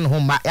moja ne ntre ne ho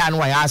ma ya no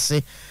wa ya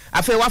ase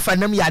afa wa fa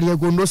nam yare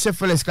go no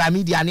syphilis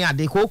chlamydia ne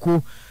ade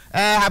koko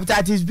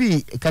hepatitis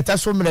B kata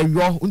so mra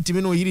yo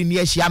untimi no yiri ni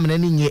ahia mena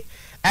ni nye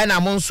ena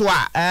mo nso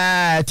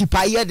a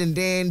tipa ye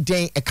den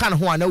e kan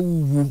ho ana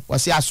wuwu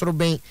wose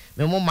asoroben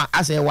me moma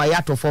ase wa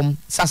yato fom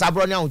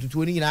sasabro ne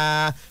otutu ni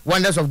nyina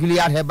Wonders of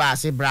Gilead Heba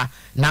Sebra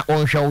na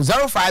on show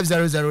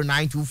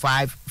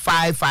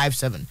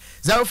 0500925557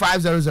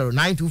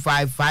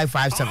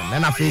 0500925557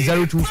 and after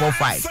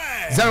 0245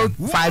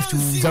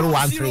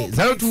 052013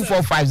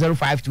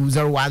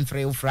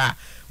 0245052013 fra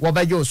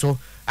wobajo so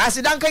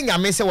asidanka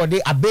nyame se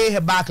wode abe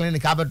Heba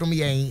clinic abedom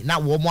yen na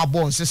wo mo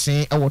abon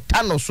sesen e wo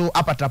tano so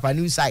apatapa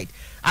new site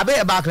abe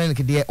Heba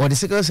clinic de or the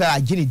sickle cell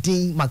agini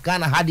din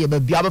makana hade ba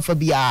bia ba fa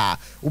bia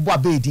wo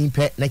abe din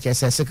pe na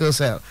kese sickle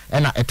cell e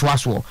na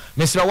etoaso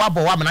mesra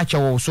wabo wa mena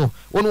kyewo so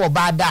wonu wo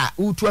ba da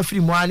utu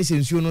afiri mo ani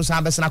sensuo no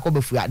san besena ko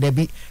bafua da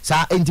bi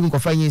sa entim ko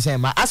fa yin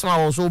sen ma asma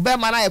wo so be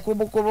ma na ye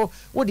krobokro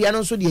wo de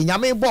no so de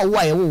nyame bo wo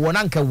aye wo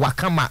na nka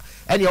wakama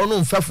ene ono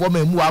mfafo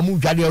ma mu amu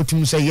dwade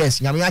otum say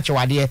yes nyame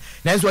akyewade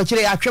na nso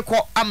akire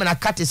atwekọ amena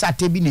kate sa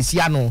tebi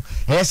nesia no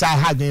esa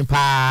ha dwen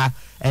pa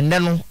enne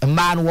no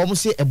ma no wo mo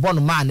se ebo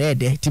no ma na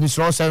ede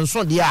timisro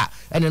senso de a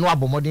ene no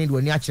abomoden de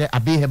oni akire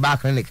abe Heba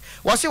clinic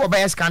wo se wo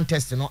be scan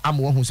test no am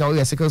wo hu se wo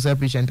ye sickle cell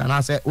patient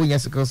and say wo ye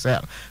sickle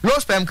cell low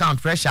sperm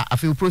count pressure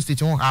afi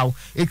prostate ho how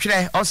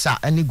etwere osa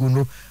ani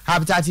guno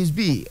hepatitis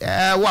B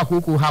wo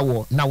akoko ha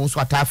wo na wo so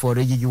ata for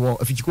regigi wo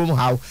afichiko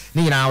how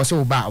ni nyina wo se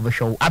wo ba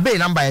obehwo abe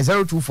number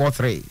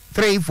 0243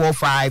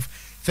 345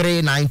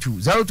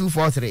 392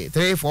 0243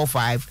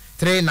 345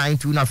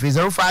 392 na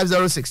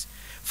 0506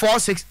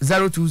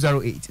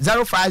 460208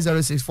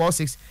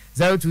 0506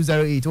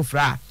 460208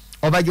 ofra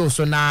obajo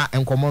so na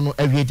enkomo no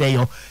awiede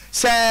yo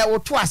se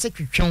woto ase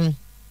twetwen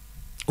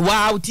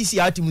wa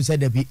utisi atimu se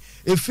dabi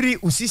efiri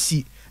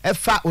usisi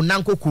efa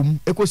onankokom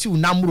ekosi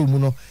unamro mu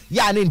no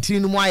ya ne ntiri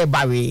no mu aye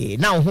bawe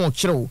na ho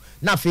kyerew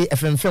na fe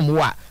efemfem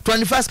wo a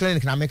 21st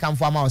clinic na meka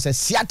mfo ama wo se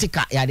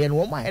sciatica ya de no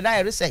wo ma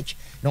head research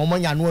na wo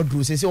nya no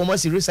aduru se wo ma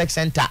si research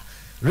center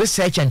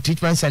research and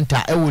treatment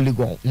center e wo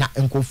Legon na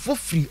enkofo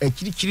free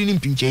akirikiri ni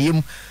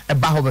mpincheyem e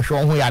ba ho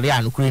behwe ho yare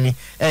anokuri ni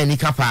ni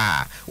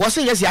kapa wo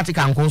se yes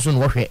sciatica nkonso no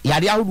wo hwe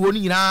yare ahodo ni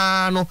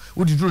nyina no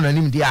udiduru na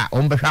nim de a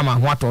wo behwe ama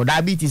ho ato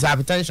diabetes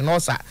hypertension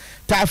ulcer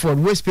typhoid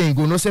waist pain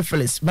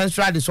gonosyphilis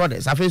menstrual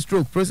disorders after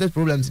stroke process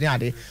problems ni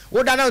ade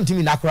wo da na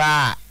ntimi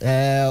nakra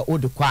wo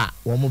de kwa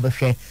wo mo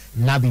behwe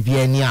na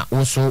bibia ni a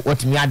wo so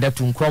wotimi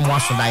adatu nkromo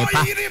aso dai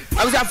pa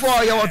abisa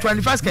for your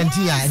 21st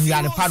canteen and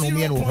ya ne pa no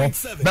me no ho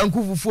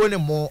banku fufuo ne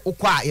mo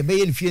ukwa ye be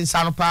ye nfie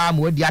nsa no pa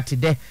mo adi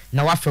atede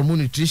na wa fa mu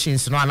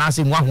nutritions no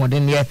anase mu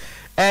ahoden ne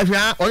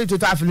hwa only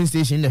total filling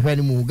station ne hwa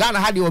ni mu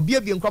Ghana ha de obi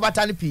abi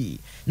nkrobata ne pi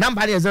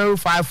number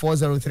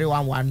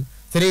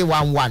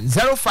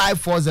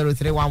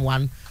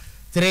 0540311311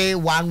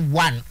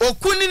 0540311311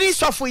 okunini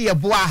sofo ye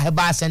boa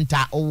Heba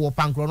center owo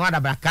pankro no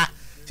adabraka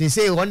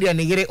se on de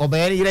ne yire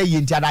obaye yire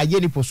yinti adaye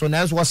ni poso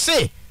na nso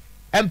se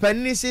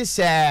empanini se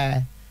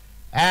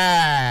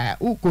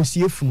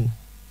ukosie funu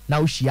na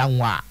uhia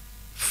nwa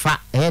fa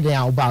ede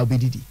a oba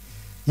obedidi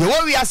ye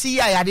wo wiase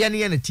ya yade ne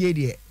ye na tie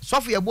de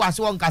sofo ye boa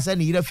se won kasa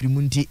ne yire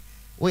firimu nti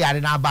wo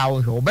yare na ba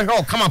wo hwe obehwe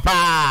o kama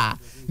pa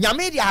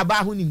nyame de aba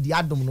ho nim de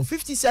adom no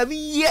 57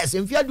 years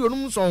emfia de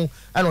onum so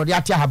na ode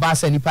ate aba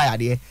sa nipa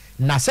yade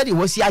na se de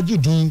wosi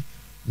agidin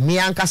me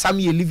ankasa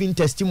me living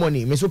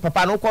testimony me so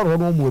papa no koro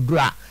no mu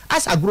odura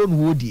asa gro no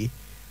wodie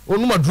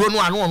onum aduro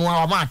no ano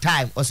no ma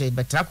time o se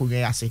betra ko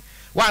nwe ase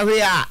wa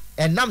hwe a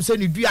enam se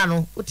ni dua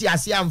no oti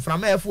ase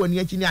amframa efo ani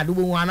achi ni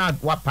adobo hu ana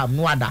wapam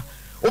no ada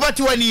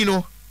obati wani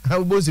no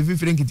obo se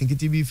fifire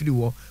nkitinkiti bi firi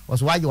wo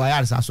so waje wa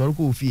yar sa so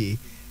ko ofie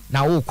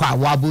na wo kwa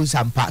wabo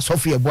sampa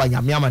sofie bo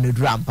anyame ama na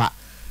dura ampa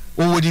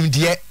owodim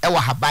de e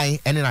wa haban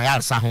ene na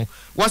yar sa ho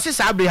wo se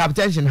sa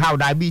hypertension how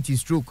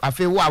diabetes stroke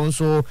afi wo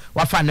awon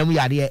wa fa nam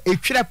yare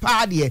etwere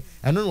pa de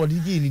eno no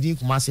odigi ni din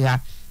kuma se ha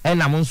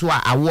ena mo nso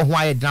a awo ho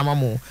aye drama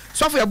mo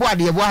sofie bo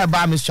ade ye bo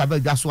Heba Mr.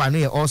 Bagwa so ane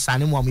ye all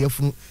sane mo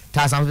yefunu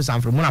ta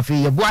sanfre mo na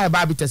fe ye bo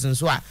Heba bites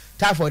nso a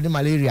typhoid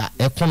malaria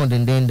e kono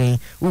dendenden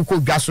uko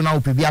dwa so na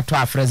opebi ato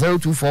afre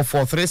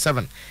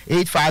 0244378507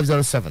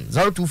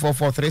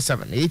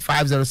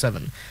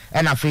 0244378507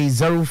 ena fe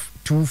 05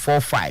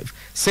 0245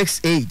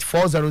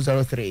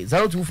 684003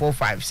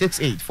 0245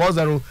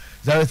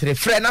 684003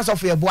 friend na so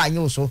for ebo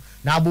anyo so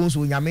na abo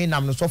so nyame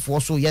nam no so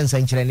for so yensa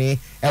nkyerene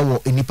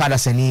ewo enipa da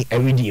sani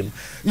eredim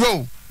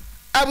yo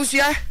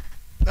abusia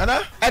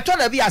ana eto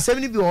da bi asem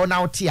ni bi o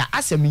na ote a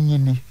asem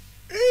nyini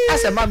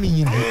asem ma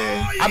nyini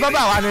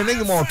ababa wa ne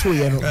nyimo oto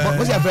ye no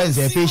mo se friends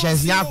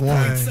patience nya ko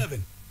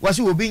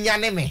wasi obi nya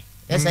ne me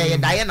ese ye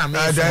daye na me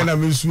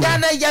ya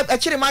na ye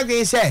akire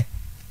madwen se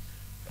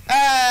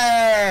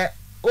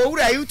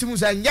owura yutum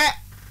sa nya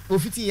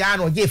ofiti ya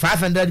no ge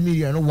 500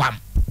 million no wam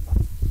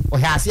o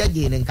ha ase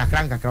ge ne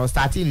nkakra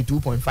starting in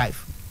 2.5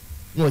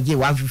 no ge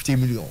 150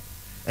 million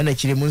and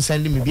akire mun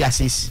send me bi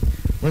 6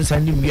 mun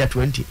send me bi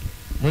 20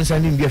 mun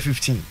send me bi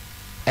 15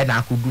 and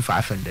I could do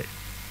 500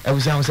 e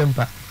was am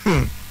sempa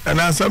and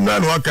asam na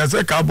no ka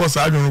se ka boss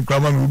adwon kra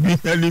ma me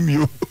bi anim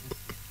yo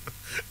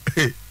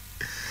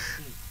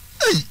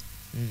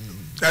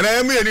ana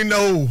emi eni na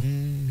o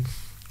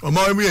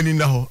ma emi eni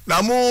na ho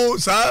na mo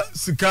sa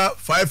sika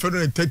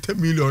 530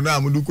 million na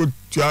mo du ko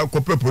tua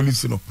ko pe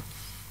police no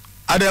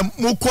ade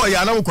mo ko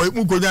ya na mo ko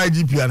nya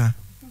IGP ana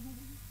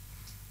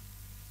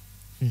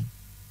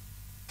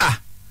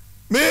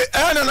me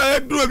na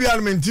duro bi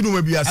almenti no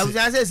ma bi ase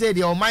I was say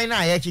the o mine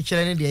na ya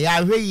kikire ne de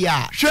ya hwe yi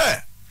a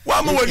hwe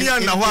wa mo wani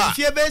an na ho a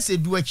fie be se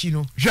du achi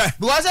no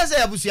because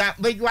say abusia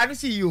be wadu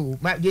see you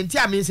de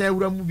ntia me say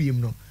wura mu biem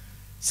no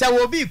say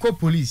wo bi ko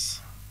police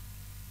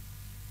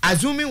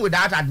assuming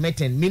without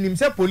admitting meaning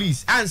say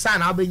police answer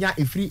na obenya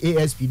a free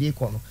ASP dey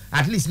kono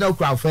at least now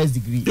crowd first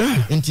degree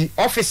into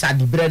officer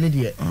the brain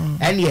there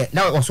and yeah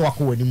now also akọ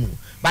wani mu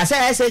but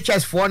say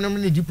SHS for no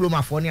ni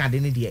diploma for ni ade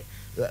ni there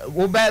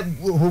wo ba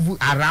hovu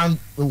around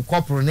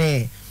corporal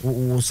ne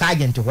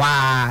sergeant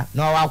wa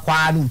no wa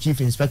kwa no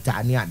chief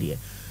inspector ni ade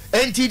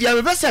enti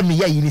dia be say me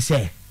ya yi ni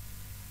say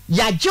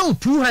ya jew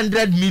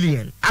 200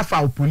 million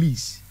afa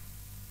police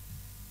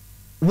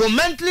wo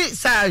monthly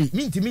salary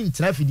mean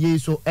traffic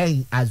so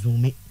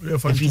azume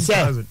if you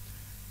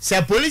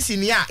say police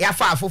ni ya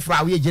fa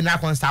afofra we general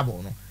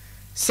constable no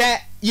say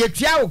ye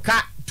tua wo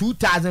ka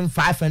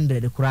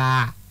 2500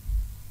 kura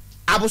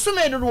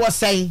abosome do wo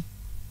say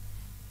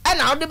and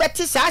how the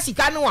better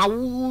sika no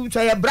awu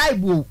say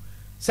bribe o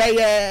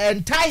say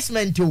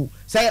enticement o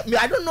say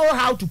I don't know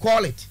how to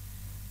call it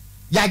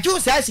ya ju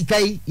say sika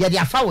ye de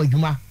afa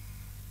wadwuma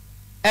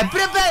e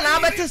prepare na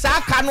better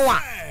saka no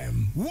a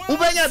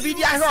ubenya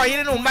bidia ho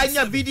yire no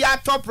mbanya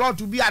bidia top plot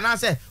to be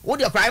anase wo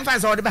de crime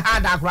fans wo de be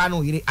hard akra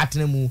no yire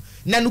atena mu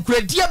na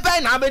nukuradie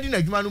ban na abedi na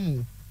adwuma no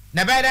mu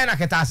na be dan na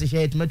keta ase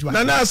hye etmatu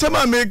na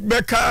asema me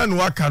be ka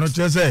no aka no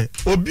che say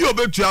obi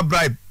obetua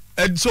bribe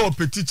e so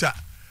pe teacher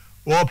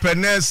o pe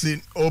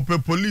nursing o pe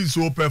police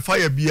o pe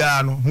fire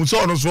bia no hu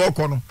so no so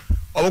okọ no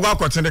obegwa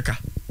akotendeka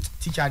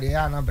teacher de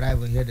ya na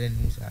bribe here den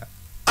sa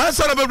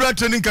answer na be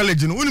training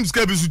college no unim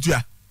ska bi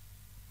sutua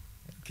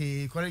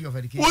college of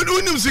education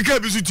unim sika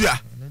bi sutua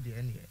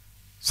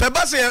se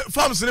ba se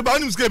farms ne ba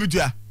unim sika bi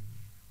tua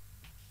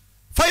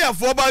fire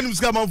for ba unim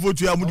sika man for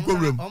tua mu ko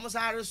wrem almost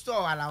a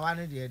restore alawa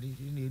ne de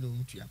ni no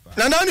tua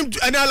pa na unim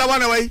ani alawa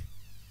na wai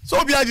so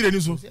obi agire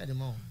ni so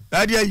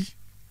ade ai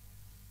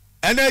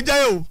ene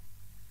jai o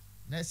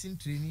nursing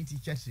training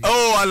teacher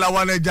oh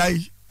alawa na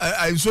jai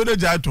I so de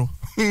jai to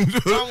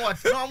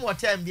no more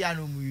time bia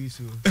no mu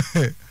use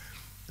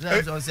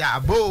so say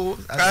abo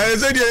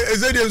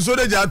ezedi so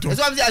de jato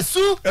so say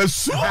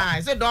su ah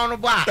say don no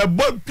bo a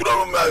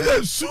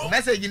problem su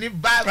message ni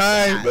ba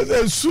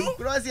message su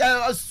cross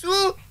ya su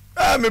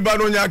me ba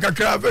no nya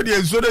kakra fe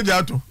de so de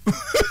jato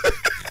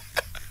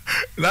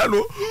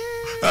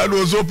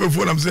lalo so pe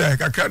phone am say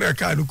kakra na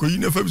ka no ko yi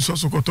na fa bi so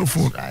koto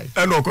phone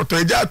e no koto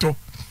e jato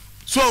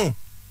so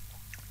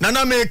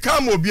nana me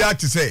kam obi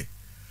ati say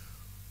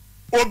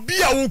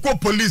obi a wo ko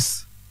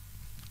police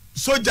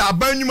soja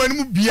abanyuma ni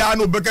mu bia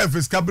no beka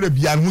fiska bre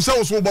bia no se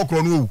wo so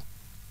bokro no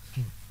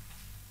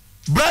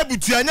bribe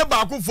tuanya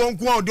ba ko fon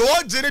ko de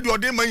o jere de o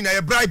de man na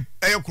ye bribe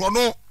e kro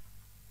no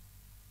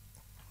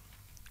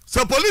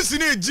so police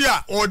ni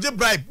gia o je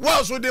bribe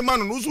wa so de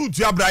man no so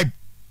tua bribe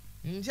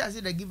ntia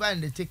say the giver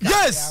and the taker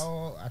yes.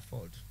 are at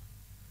fault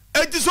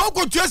e ti so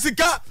ko tua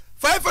sika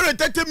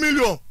 530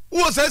 million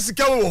wo se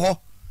sika wo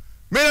ho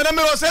me na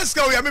me wo se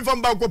sika wo ya me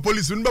fam ba ko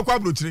police no be ko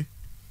abrochire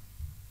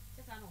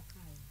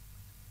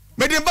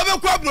me de baba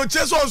kwa bro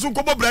che so so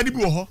ko bobrani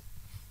bi wo ho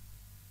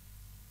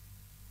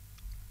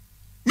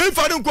me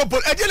fa de ko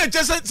pol e de le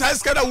che sa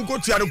skada wo ko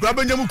tua no kura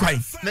banyam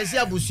kwan me se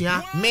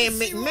abusua me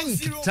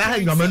tra ha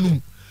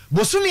nwamanum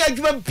bosumi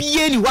adwuma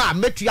bie ni wa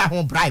metua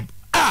ho bribe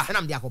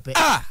na me de akope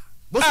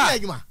bosumi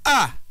adwuma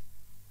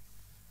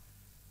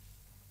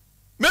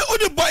me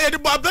odi boy de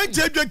bo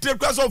banche adwetire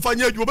kwa so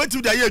fanya adwuma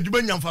beti de aye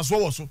adwuma nyamfaso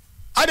wo so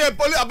ade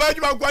poli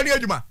abadwuma kwa ni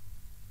adwuma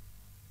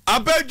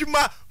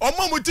abadwuma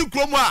omo muti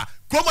kromo a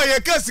koma ye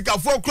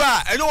kasikafo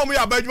kra ene wo mo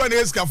ya badwuma na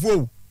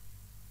yesikafo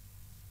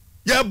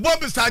ye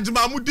bomb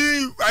sajima mu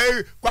di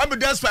kwa me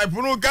despite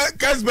no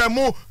kasbe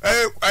mu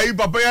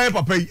papa ya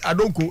papa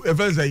adonko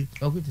efensai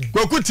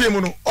kwakuti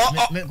mu no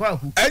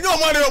enye o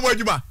mo na mo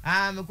adwuma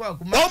me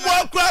kwaku o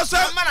mo kra so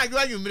ma na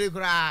adwuma nwumire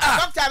kra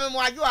doctor me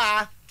mo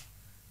adwua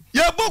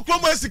ye bo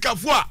krom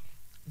asikafo a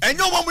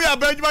enyo mo mo ya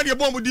banjuma de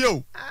bo mo die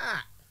o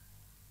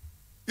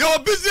your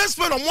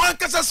businessman on one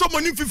kasa so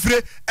money fifre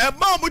e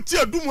ma mo ti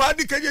adum ha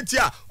di kanye ti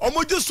a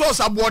omo je source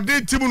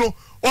abode tim no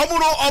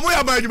omo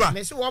ya banjuma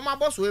me se wo ma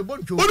boss we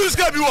boncho wonu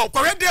ska bi wo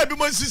kwere de bi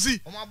mo sisi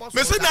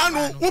me se na anu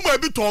wo ma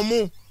bi ton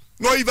mo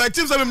no invite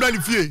him say me mra ni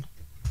fie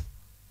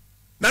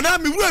na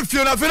mi wura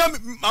fie na fe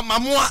na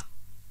mamoa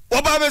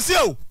wo ba be se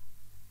o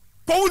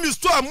ko woni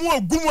store mo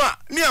agum a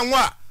ne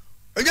anwa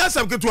enya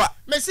sam ketwa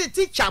me se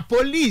teacher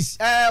police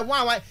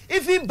one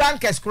if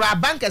bankers cry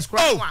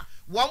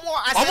one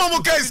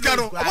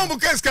omo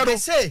case karo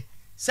say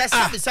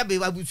sabe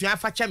abutua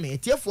fa cheme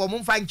tiefo mo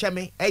mfa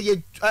ncheme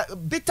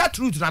bitter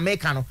truth na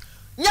make no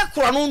nya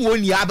kro no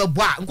woni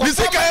abebo a nko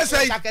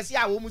akese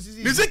a wo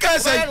musisi nisika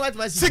say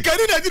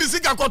sikani na jiri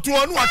sika koto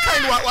no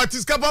akan no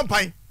watiska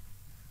pampan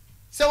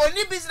so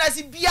oni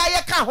business bia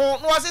ye ka ho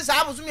no se sa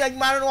abusu mi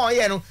adwuma no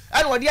oye no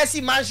ene wo de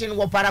asi mansion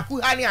wo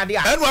paraku ani ade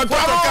a ene wo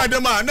ka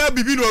dem a na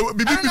bibi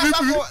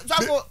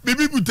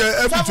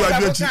buta ebutu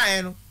adwati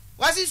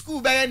wasi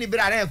school be ni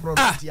bra na ekro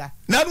tia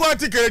na no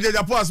atikere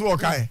jajapo aso wo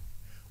kai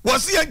wo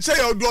se ye nche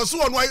ye do so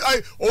wo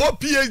o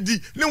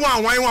PhD ni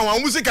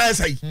wan musika ye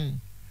sai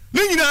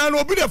ni nyina no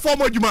obi de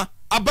form adwuma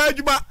aba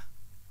adwuma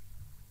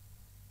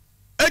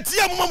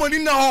etia mo moni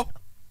na ho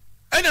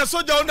ene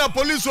soja na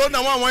police o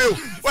na wan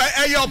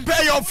yo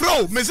pay your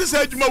flow me se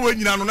adwuma we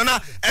nyina no na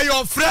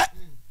your frɛ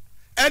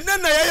ene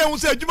na ye hu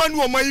se adwuma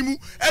ni o man mu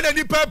ene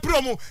ni pa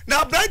promo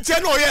na branch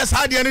na o ye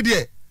sa de ne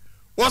de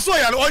wo so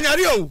ya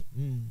onyare o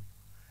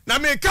na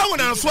me ka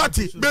wona so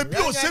ati bebi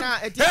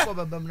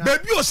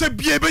o se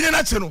bie benya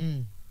na che no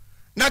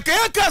na ka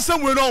ya ka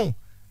asem we no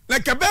na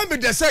ka be me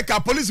de se ka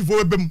police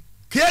fo bem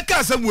ka ya ka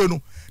asem we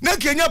no na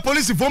ka nya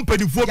police fo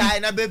mpadifo bi ya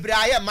na bebre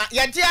aye ma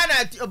ye tie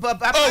na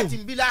papa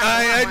timbila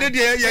ah de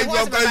ye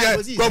go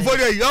for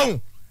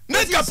you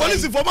na ka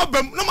police fo ma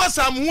bem na ma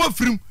sam ho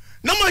afirim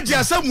na ma je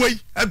asem we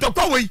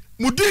entokwa we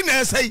mudi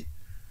na esai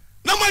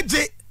na ma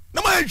je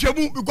na ma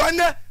hwemu because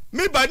na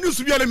me ba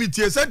news bi na me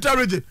tie Central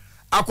Region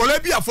akola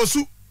bi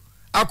afosu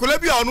akola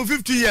bi onu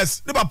 50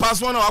 years ne ba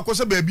pass one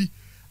akose baby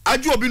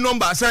aju obi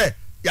number say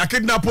ya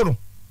kidnap no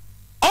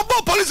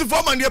obo police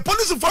forman the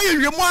police for you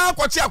hwemu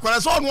akoche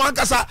akola so onu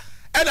akasa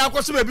e na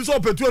akose baby so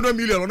petu 2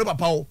 million ne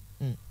papa o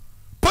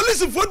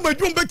police for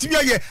madwum betimi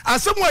aye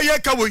asem aye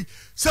ka woi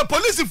say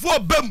police for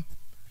bam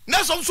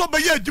na so be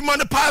ye adwuma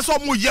ne pa so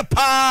mo ye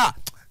pa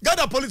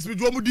gada police bi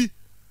dwo mu di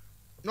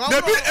no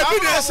ebi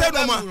na say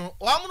no ma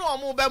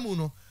wo bam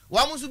no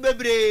wa musu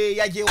bebre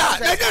ya je wa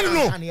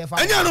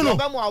no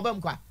ba mu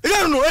album kwa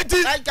no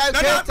eti na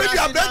be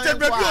dia better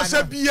be o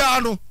se bia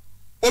no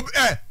o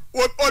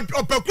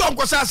peku am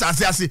ko sa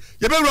ase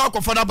ye be ru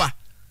akofo ba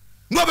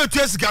no be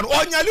tu sika no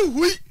onyale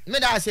hui me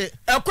da se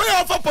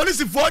ekoya of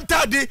police for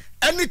ntade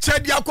eni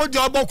chedi akoje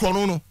obokro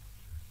no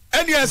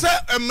eni ese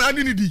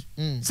emrani ni di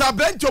sa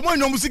bench omo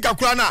nyom sika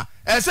kura na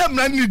ese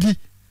emrani ni di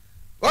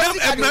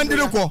emrani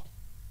ni ko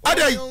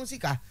adai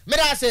sika me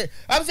da se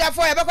am se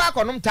afọ ebe kwa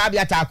akonom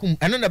tabia takum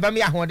eno na ba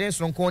me ahoden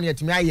sonko ne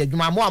atimi aye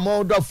adwuma mo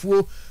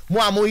amodofuo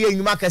mo amoye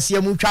enwuma kase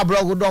mu twa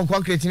blog don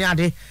concrete ni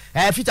ade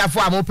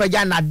fitafo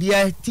amopagya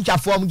nade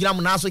teacherfo am gina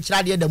mo na so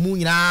kira de da mu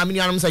nyina me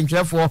nuanom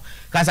santwerefo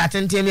kasa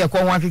tentem ye ko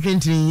ho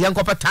atwetwentini ye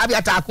nkopa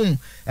tabia takum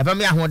ebe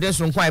me ahoden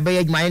sonko ebe ye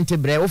adwuma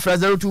entebre o fra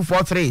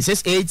 0243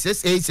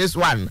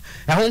 686861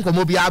 ho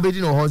nkomo bia abedi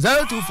no ho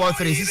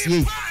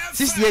 0243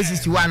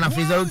 6861 na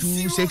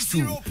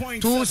 0262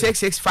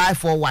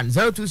 266541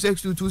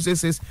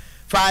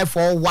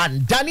 0262266541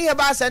 Danny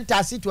Eba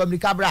Center City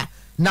America bra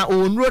na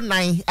onro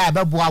 9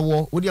 abeboa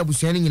wo odi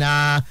abusuani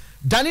nyina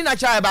Danny na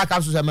cha eba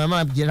ka so se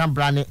mama gina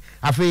brane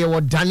afi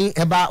wo Danny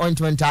Eba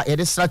ointment e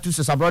de stratu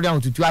se sabrodi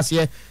an tutu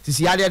ase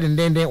sisi ade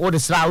denden wo de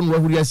sra wo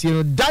huri ase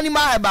no Danny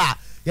ma eba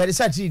ya de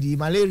satidi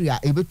malaria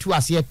ebetu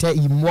ase te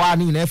imoa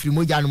ni na afiri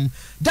moja num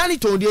Danny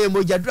to de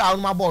moja dra wo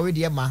ma bo we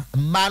de ma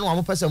no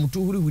amopesa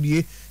mutu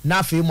huri na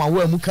afi mo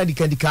awu mu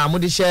kadika mo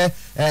de hye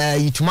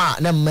yituma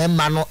na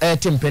memma no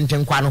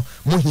tempenten kwa no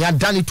mo hia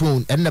Danny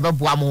to en na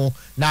beboa mo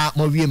na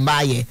mo wie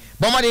maaye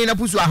bomade na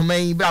pusu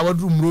ahman bra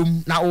wadru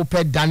mrom na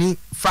ope Danny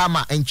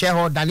farmer enche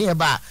ho Danny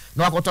Eba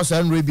na wakoto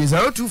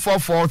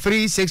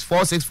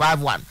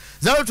 0244364651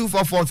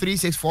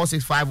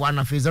 0244364651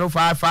 na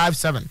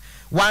 0557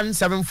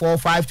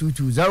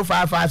 174522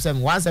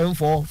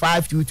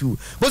 0557174522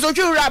 boso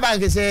twu raba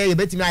nke se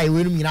yebetimi aye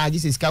wenum nyina agi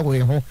se sika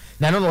ko ho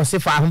na no se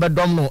fa ho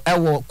bedom no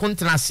ewo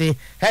kontrase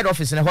head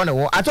office ne ho ne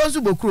wo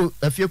atonsu bokuro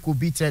afie ko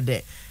bi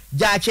trade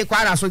ja che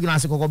kwa na so gina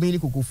se kokobini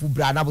kokofu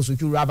bra na boso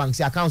twu raba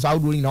nke accounts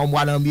awdo ni na omo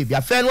ana bi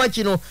bia fe no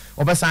achi no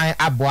obesan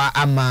aboa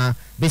ama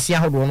besia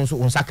hodo no so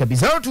onsaka bi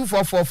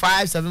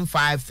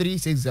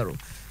 0244575360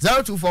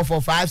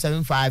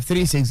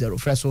 0244575360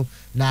 freso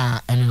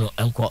na eno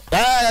enko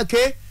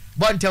okay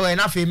bonte we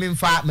na fe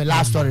memfa me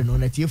last story no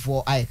na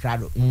tiefo ai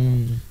krado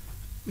me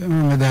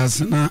das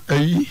na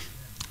ayi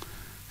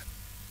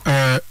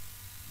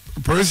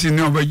police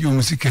ni obaji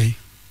musikai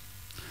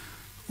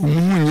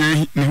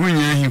umuhunya ni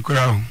hunya hi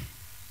krao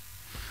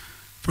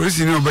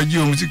police ni obaji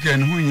musikai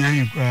ni hunya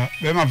hi krao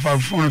be ma fa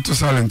phone to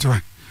silent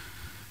wa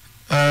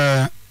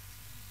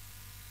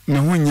ne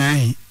ho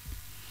nyahi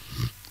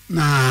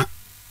na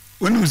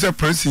wonim sɛ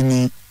presi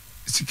ni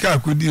sika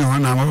akodi ne ho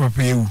na ma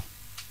papa ewu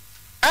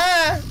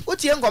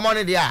wotie nkɔmɔ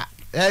no deɛ a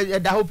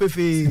ɛda ho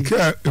pefee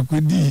sika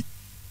akodi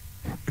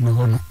ne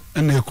ho no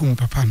ɛna ekum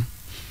papa no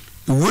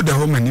ewu da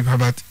ho ma nipa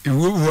bat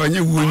ewu wo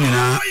anya wo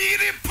nyinaa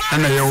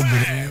ɛna yɛ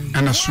obere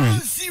ɛna soe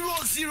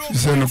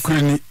sɛ no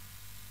kurani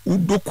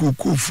udo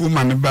kokofo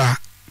ma ne ba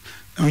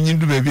na onyi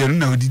du baabi ɛno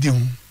na odidi ho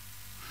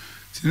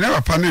sɛ na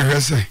papa no hwɛ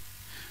sɛ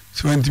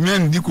ntimi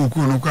an di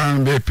koko no kwa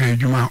no be pɛ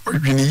adwuma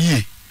odwene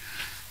yie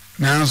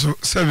nanso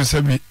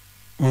sɛbi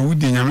wo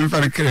wudi nyame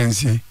fa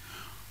kransie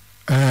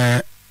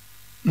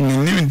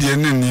nim de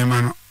ne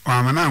niema no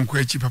amana anko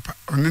achi papa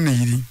ɔne ne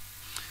yiri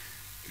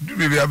du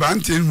baabi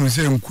abante hu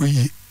sɛ nko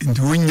yi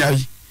nti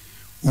wonyai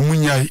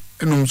umunyai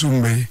enom so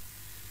mbe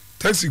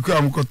taxi ko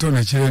am ko to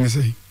na kyerɛ ne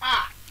sɛ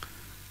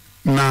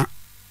na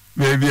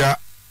baabi a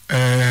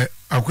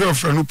akwa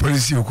ofra no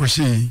police ko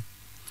hye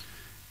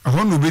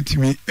ahɔ no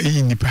betimi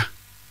ayi nipa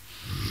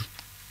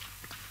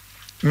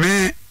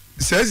me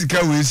says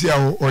ka we si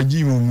awo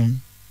oji mu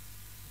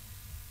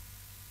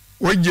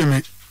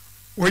wojeme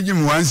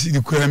wansi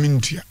di kwara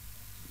mintua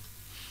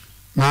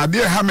na ade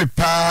ha me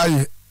paa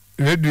ye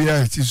radio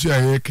ya ti so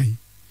aye kan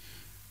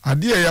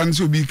ade ya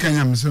nso bi kan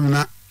yam sem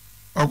na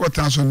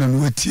okota so na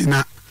wati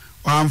na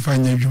amfa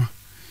nya dwuma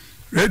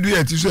radio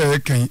ya ti so aye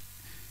kan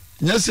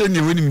nya se ne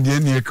wonim de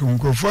ne kan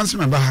ko fonse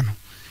me ba ha no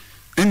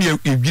ene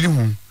ebiri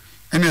hu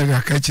ene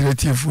ya ka kire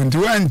tiefo nti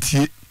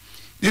wantie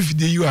if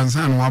the you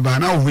ansa no aba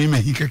na wo me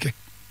hi keke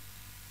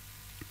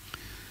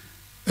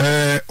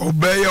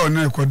obeye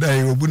ona koda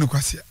e obu ne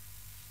kwase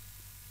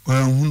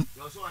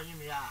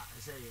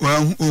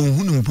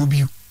ohunu mpo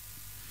bi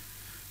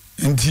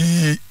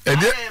nti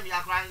ede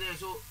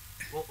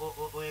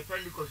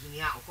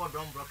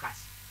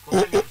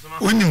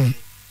onim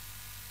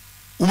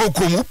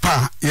ubokomu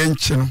pa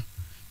yenche no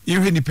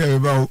ihwe ni pe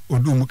ba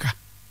odumuka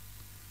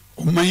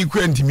oman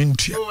kura ntimi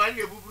ntua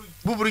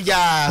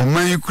buburuja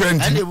oman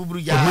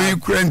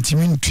kura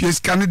ntimi ntua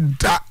scan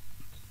da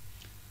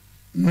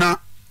na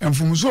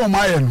enfumuso o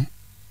maye no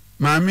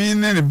maami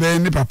ne be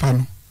ne papa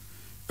no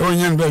e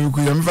onye nda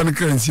yuko ya mfa ne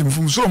kransi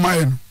enfumuso o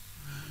maye no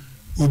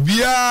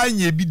obia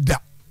nya bi da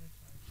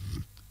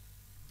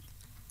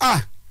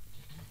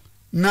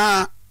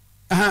na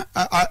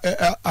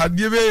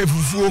adiebe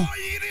fufuo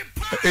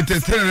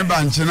etetere ne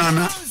banche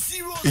na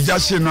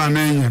ejase no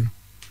anenye no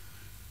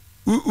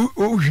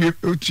o hwe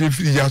o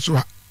tiefiri ya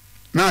so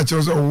na a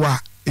che so wa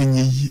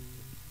enyeyi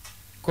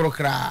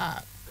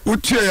krokra o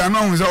tie ya na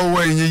hu so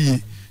wa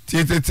enyeyi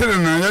tetetere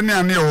na ya ne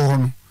ane wo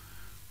no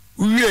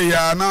uwie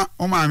ya na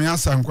o maame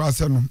asanko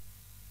aseno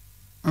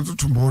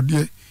atotumbo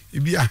de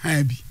ebi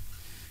ahan bi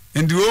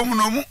ndi wo mu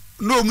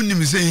no mu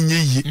nim se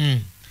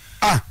enyeyi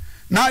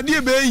na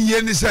ade be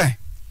yie ni se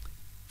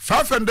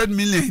 500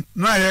 million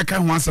na ya ka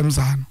ho asem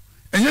sa no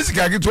enye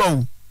sika gitu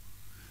awu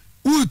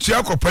utu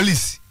akọ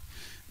police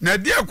na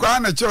de akwa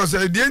na che o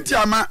se de nti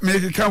ama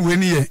me ka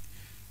weni ye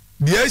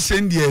de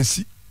ahye ndi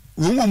asi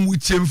wo mu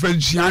chemfa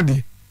nsua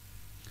de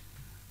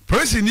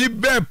police ni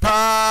be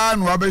pa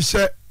no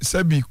abehye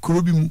sabi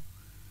krobi mu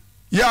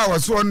ya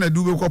waso na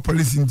du be ko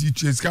police nti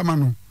tu sika ma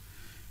no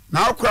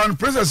na akwa no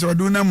process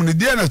wadu na mu ne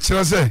de na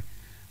kire se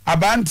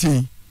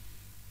abanti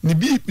ni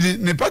bi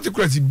ne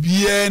particularly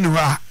bie ne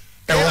wa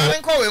ewo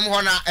nko we mu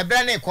ho na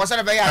ebere ne ko se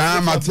na be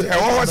ya mate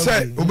ewo ho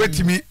se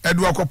obetimi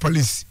edu akọ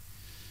police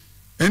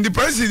and the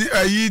police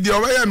yi de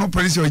owe no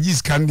police oji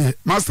scan de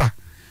master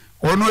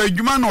ono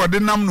adwuma na ode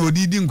nam na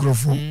odidi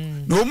nkrofo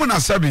na omu na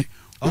sabi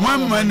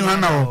omamma ni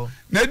na wo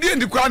na die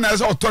ndi kwa na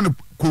se oto ne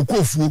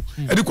kokofuo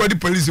edi kwa di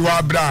police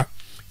wa bra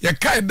ye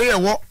kai de ye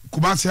wo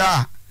kumase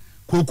ha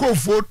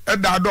kokofuo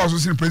eda do so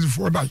sin police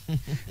for die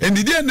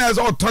and die na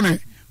se oto ne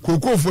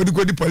kokofuo di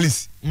kwa di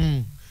police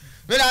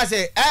we na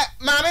say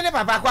maame ne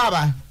papa kwa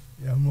ba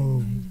ya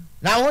mo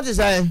na wo ti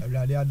say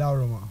awlade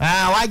adawro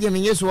ma waje me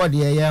yeso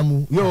de ya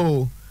mu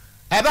yo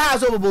ebe ha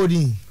so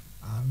bobodi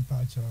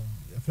mpacho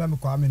ya flam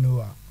Kwame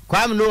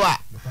Noah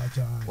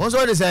mpacho won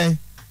so de say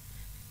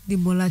di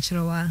bola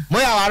chrowa mo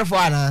ya warfo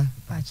ana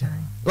mpacho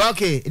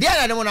okay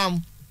dia na de mo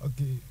nam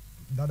okay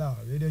dada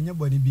we de nya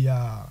boni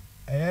bia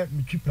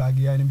mitwi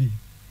plagi ya ni bi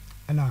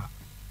ana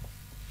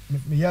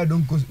me ya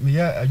donko me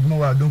ya adwuma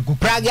wa donko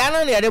plagi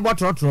ana ne de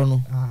botrotro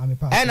no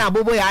na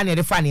bobo ya ne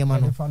de fa ne ma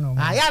no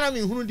ya na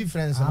me hunu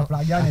difference no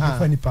plagi ana de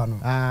fa ni pa no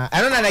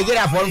eno na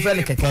Nigeria for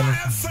friend keke no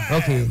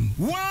okay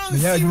me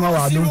ya adwuma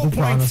wa donko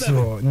pa no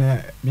so ne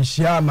me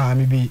shia ma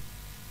me bi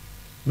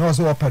no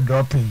so open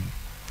dropping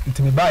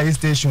nti me buy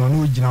station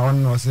no gina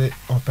won no se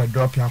open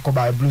dropping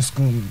akoba blue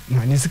school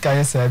na ni sika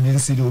ye 7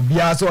 city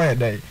obi aso ye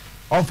dai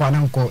on fa na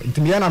nko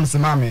nti me ya na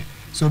msema me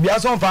so obi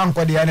aso on fa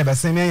nko de ya ne be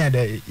se me ya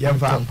dai ye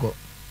fa nko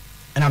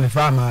na me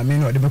fa ma me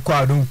no de be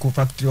kwa donko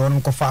factory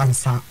on ko fa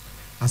ansa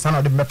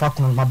na de me fa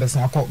kono ma be se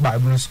akoba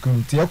blue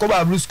school ti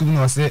akoba blue school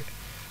no se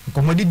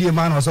komodidi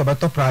ma no so be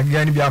to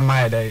praga ni bia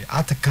ma dai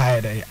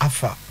ataka dai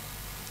afa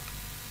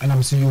and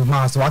I'm see you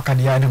ma so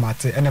akade ya ne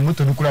mate and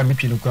moto no kura me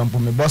twi no kura mpo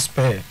me boss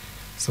pair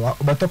so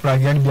be to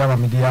praga ni bia ma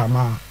me dia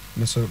ma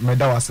me so me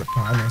da was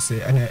pa na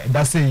say and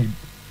that say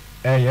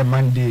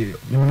Monday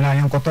me na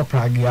yen koto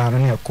pragia no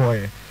ne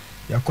koye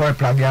ya koye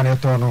pragia ne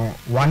to no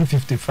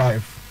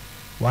 155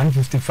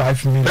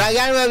 million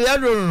pragia no we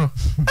do no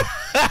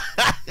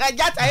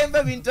ajata yen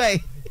be bin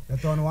toy ya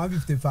to no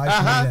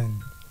 155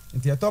 million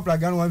nti ya to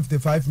pragia no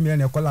 155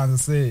 million e kola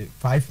say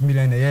 5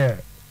 million a year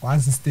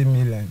 160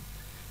 million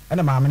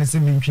ana ma amene se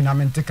mi ntwina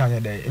me nteka ye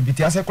de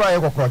ebiti ase kra ye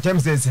kokro chem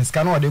se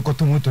sika no de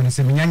koto moto ni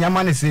se minyanya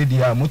ma ne se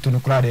dia moto no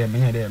kra de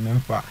menye de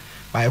memfa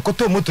ba ye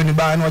koto moto ni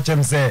ba no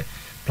chem se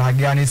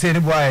pragia ni se ni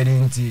boy ye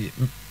nti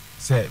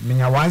se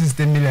minya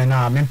 160 million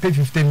na me pay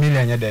 50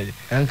 million ye de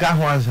enka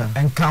ho ansa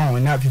enka ho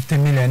na 50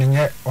 million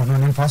nye ono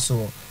ne mfa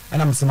so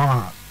ana me se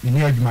ma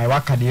ni adwuma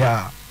wa kade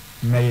a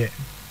meye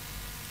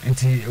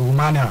nti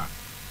umana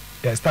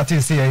ya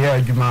starting see ya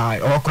adwuma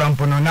o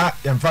krampo no na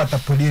ya mfata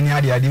poli ni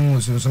ade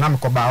musu so na me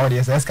ko ba o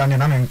de se scan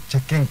na me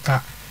checking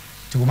ka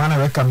to umana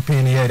we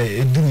campaign ye de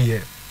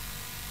eduye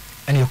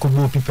ene ko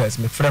bo papers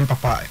me friend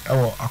papa e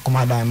wo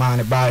akomada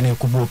man ba ne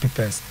ko bo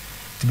papers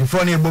to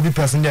before ne bo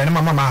papers nde ne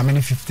mama ma me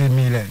 50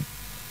 million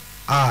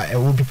e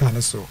wo bi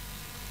pan so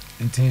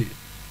nti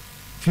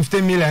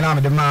 50 million na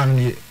me de man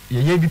ne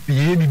ye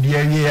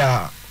bi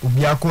a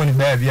obi akọ ni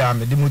ba bia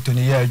me de moto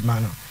ni ye adwuma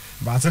no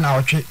ba se na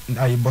otwe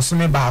ayi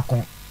bosome ba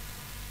ko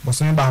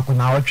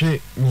na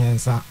otwe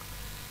miensa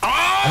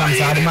and I'm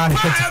sorry man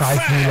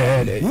 35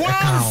 million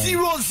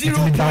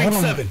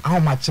 100.7 how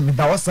much me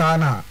da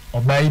wasana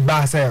obai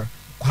ba se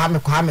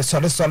kwame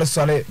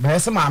sorry be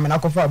se ma me na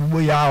kofa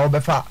bubo ya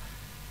obefa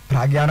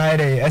pragia na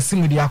ere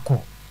esimudi akọ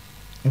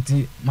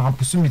nti ma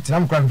pusumiti na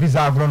me kwa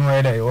visa agro no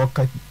ere o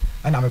ka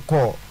ana me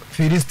call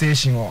filling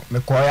station o me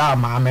call ya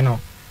ma me no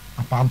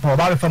apampa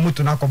ba be fa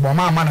moto na ko bo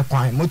ma na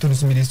kwan moto no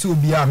sumidi si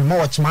obi a me mo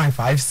watch man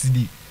 5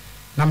 cd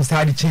na me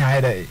start chen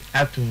ere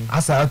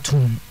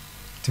atum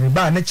ti me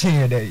ba na chen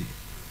ere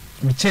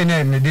me chen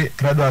na me de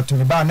credo atum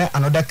me ba na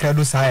another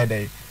credo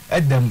side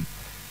edem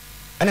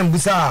ana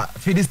mbusa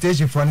filling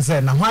station for ne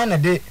say na hwan na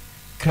de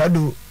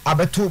credo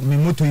abeto me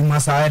moto yi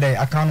masa ere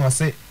account was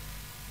say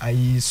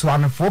ai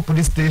Swami for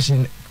police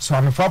station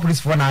Swami for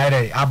police for na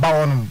ere aba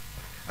wonum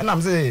ana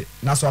am say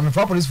na Swami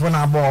for police for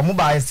na aba mo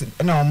ba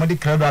na mo de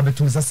credo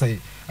abeto sase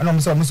ana mo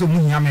so mo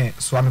hia me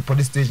Swami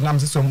police station na am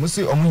say so mo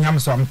si o mo hia me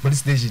Swami police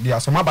station dia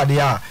so mabade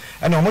ya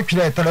ana mo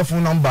twere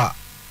telephone number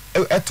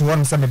eto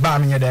won say me ba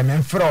me nyede me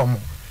mfrɛ mo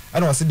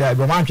ana o se da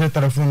be ma twere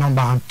telephone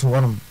number anto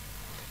wonum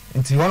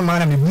nti won ma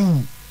na me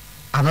bu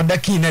another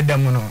key na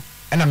dem no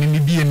ana me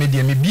bie me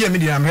na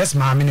me res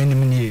ma me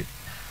nanim nie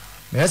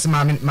yes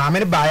ma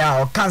me ba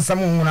ya o kan sam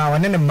nwuna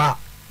wone ne ma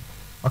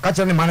o ka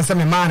che ne ma ne se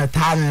me ma ne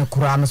ta ne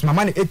kura me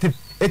ma ne 80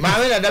 ma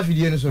me na da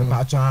fidie no so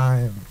ma cha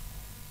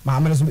ma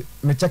me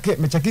me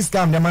check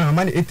scam de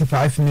ma ne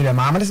 85 million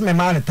ma me se me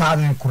ma ne ta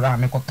ne kura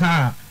me ko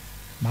kan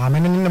ma me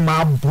ne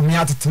ma bu mi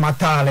atema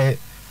tale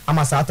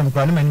ama sa atam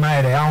kura ne ma ni ma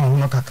ere ya ho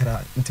no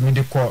kakra nti me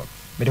de ko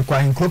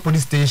in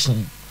police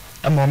station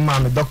ama ma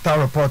me doctor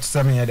report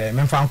se me de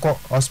me fa nko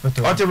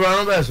hospital o te bro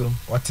no be so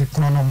o te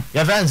kono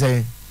ya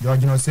fancy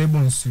Georgina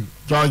Osebunsu.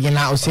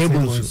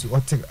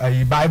 What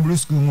a Bible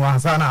school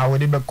was an hour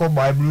they be called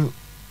Bible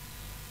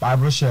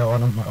share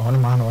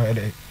on man or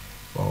headache.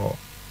 Oh,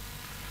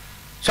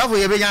 so for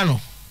your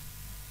piano.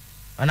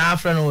 And our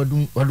friend or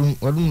do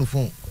the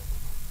phone.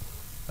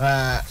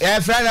 Yeah,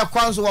 friend of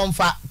council on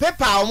fat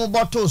paper or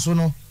bottles,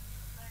 no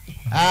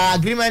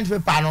agreement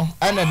paper no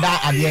and a da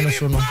at the end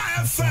of no.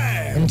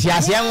 And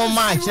just young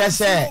man, just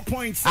say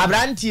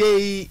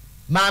Abranti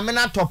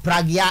Mamma to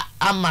Pragia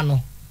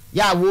Amano.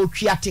 Ya wo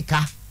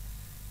twiatika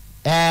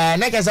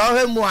nekese o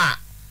hemu a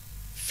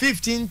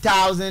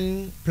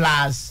 15,000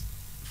 plus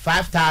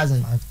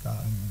 5,000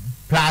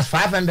 plus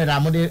 500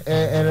 amode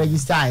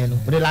register you know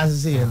the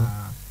license you know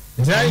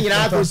then you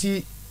na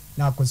kosi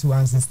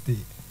 160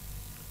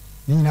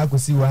 ni na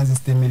kosi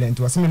 160 million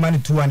to asemi money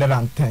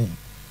 210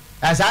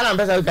 asa na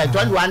pesa ka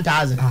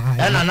 21,000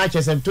 and na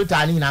chese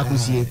total ni na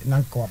kosi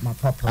na ko ma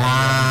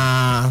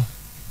papa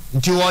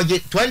nti woje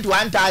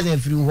 21,000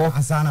 free ho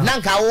na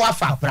nka wo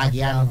afa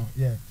pragia no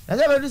na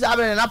se be do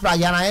sabe na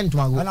pragia na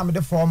entomago na me de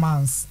 4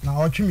 months na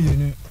otwemi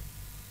ni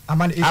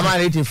aman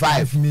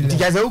 85 nti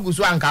kaze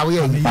ugusu anka wo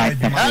ye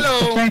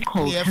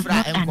hello ye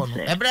fra enko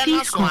no ebre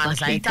na so an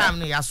sai time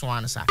no ya so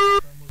an sa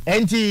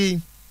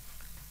enti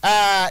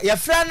ye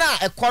fra na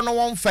ekono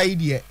won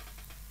faide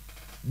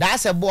da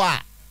se bo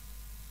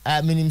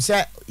a minim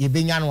se ye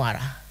benya no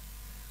ara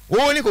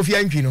wo ni Kofi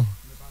Antwi no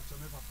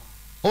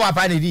o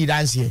papa ne di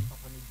dance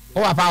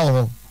o papa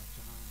wo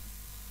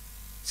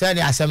say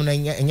the asem no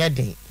enye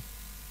den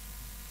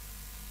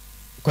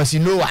kwasi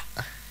Noah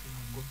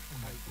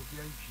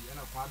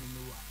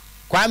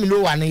Kwame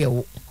Noah ne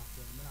yewo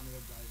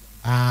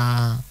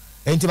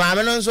enti ma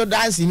me no nso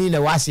dance ni na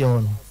wase ho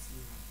no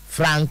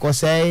Franco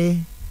say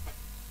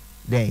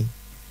den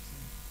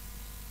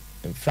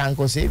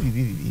Franco say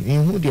bibi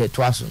hu de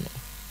to aso no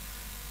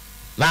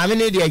ma me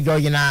ne de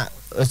Georgina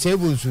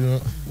Osebunsu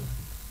no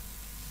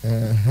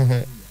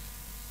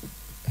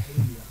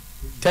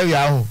tell you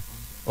how.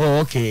 Oh,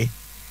 okay.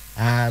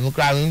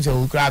 Mukra means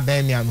so ukra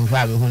ben me am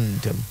fa be hun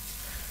ntem.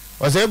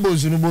 was a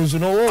bonsu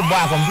no wo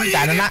ba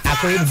computer na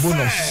akoye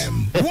bonus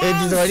it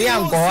is only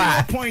anko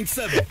a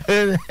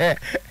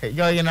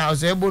 0.7 you know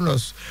say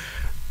bonus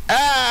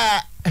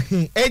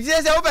it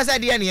is a opesa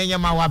de na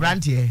yema wa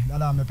brante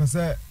dada me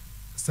pese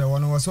se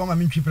wono wo so ma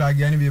mi twi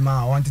plug ani bi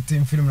ma want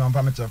to film no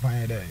pa me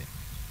chafan dey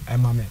e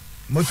ma me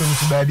moto no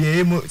ba bi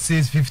e mo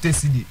 650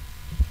 cd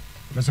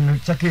me so me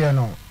check here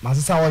no ma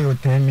se sa wo yo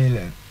 10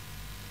 million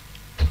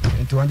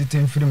into want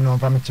to film no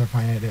pa me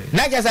chafan dey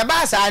na je se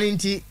ba sa ni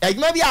nti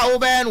ejuma bi a wo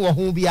be no wo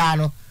hu bia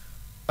no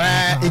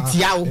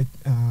etia wo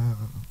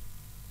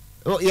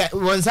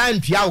one sign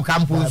pia wo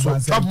campus so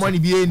top money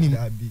bi enim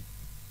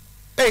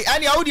hey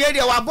ani audi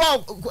area wa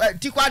bo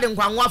tikwa de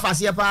nkwanwa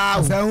afase pa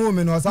o say hu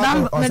me no sa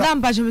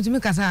madam pa chome tumi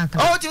kasa aka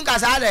o tumi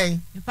kasa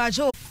den pa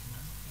cho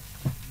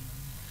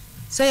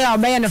say ya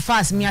obey na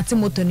fast me ati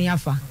moto ni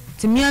afa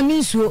ti me ami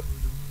nsuo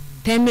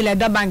 10 million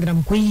da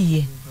bangram ko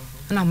yiye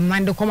na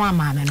mande ko ma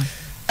ma no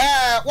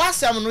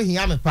wasam no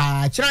hia me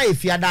pa kira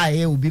efia da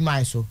e obi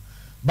mai so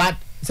but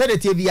say the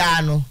tie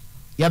bia no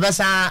ya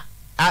besa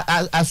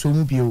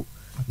asomu bio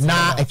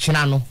na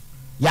ekina no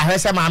ya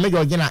hwese ma me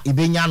gogina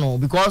ibenya no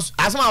because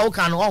asama wo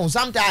kan no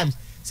sometimes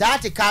say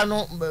atika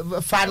no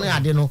fa no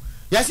ade no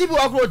yasi bi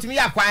okro timi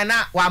ya kwan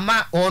na wa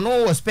ma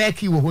ono wo spare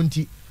key wo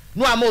honti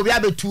no ama obi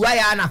abetu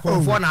aya na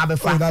konfo na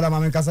abefa dada ma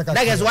me kasa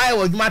that is why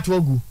wo djuma to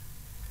ogu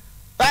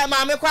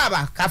ma me kwa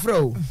ba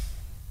kafro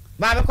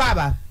ma me kwa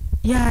ba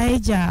ya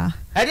eja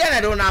ade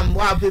na do na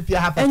wa pepia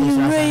happen to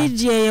so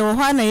eje wo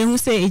ha na yehu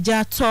say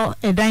eja to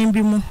edan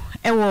bi mu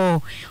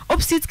ewo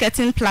opposite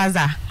Curtain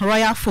Plaza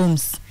Royal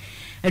Foams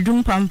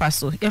edum pampa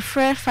so ye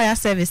fire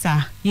service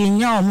a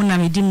yenya o mu na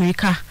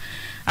medimirika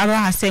aro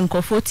ha se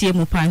nkofo tie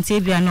mu pantie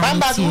bia no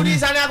pampa so di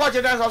sani akọ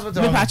children's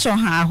hospital me pa cho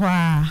ha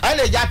ahwa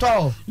ane ja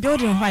to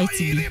building white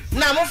bi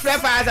na mo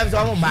fire service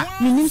o mo ma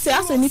minim se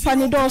asa nipa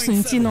ne do so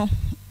nti no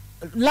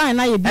line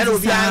na ye bi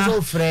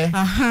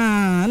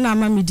aha na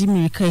ma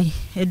medimirika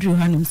edru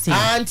hanim se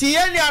anti ye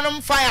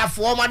nuanom fire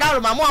for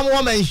madam ma mo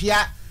am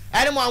manhia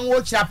ene mo am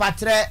wo kira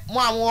patre mo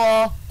am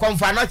wo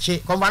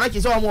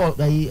konfanochi so mo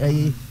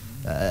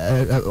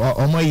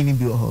omo yi ni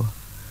bi ho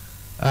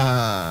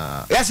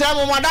yes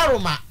am mo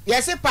daruma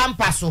yes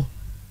pampas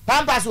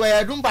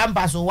we dum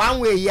pampas one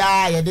way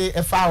ya ye de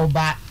efa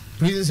oba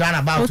prisons run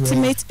about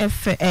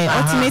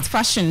ultimate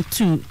fashion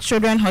to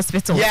children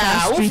hospital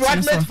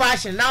ultimate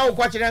fashion now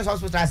children's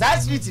hospital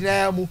that street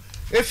na mu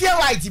if you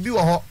white bi wo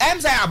ho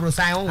em say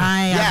abrosan ho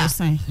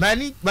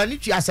mani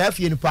tu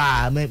asafie ni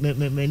pa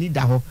mani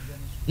da ho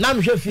na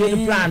me hwe fie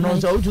ni plan no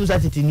so utu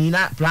satiti ni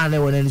na plan le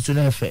wona ni so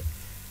na efe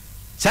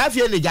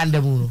safie le jande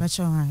mu no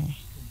bacho ai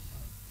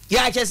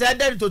ya che se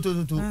der to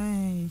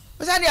ai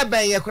o sa ne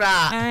ben ye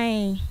kra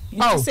ai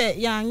you say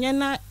ya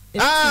nyena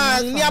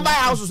ni aba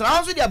house so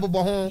house dey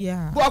abobo ho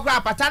bo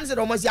kra patan se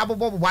do mo si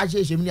abobo bo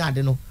ahye mi ni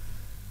ade no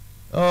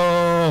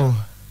oh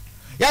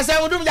ya se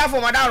udum ja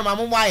for madam ma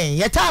mo ayen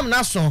ye time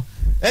na so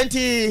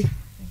enti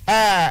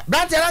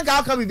brante ranka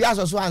aka bibi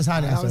asoso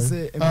ansa na so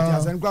se emiti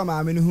asen kwa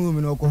ma me hu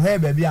me no ko he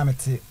ba bi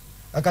amete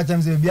aka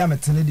chem se bi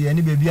amete ne de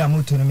ni be bi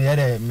amoto no me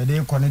yere me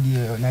de ko ne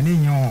de na ni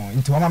nyo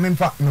nti wama me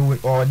mfa me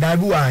o da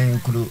bi wa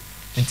nkuru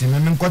nti me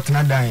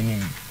nkotena dan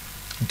ni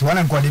nti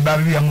wana ko de ba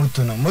bi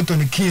amoto no moto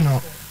ni key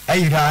no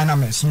ayira na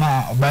me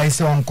sma obai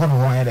se on ko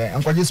no yere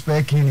enko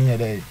spare key ni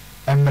yere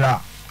emra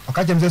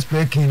aka chem se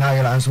spare key na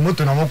ayira nso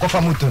moto no mo ko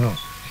fa moto no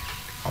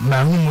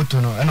ma hu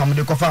moto no e na mo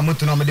de ko fa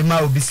moto no mo de ma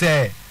obi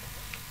se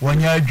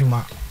wonya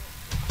adwuma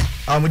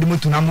amudi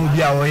moto na mo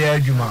bi a wo ya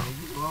adwuma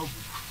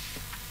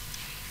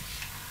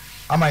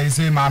ama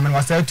yese ma me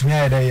wasa tumi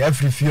ya dey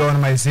every few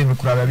on ma yese me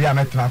kura ba a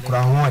metna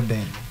kura ho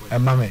den e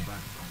ma me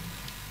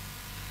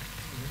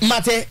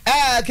mate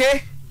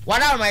okay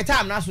wana my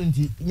time na so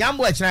nti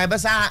nyambo a kira be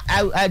sa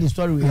I the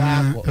story we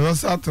have e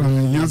was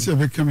atron yanse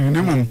be kemi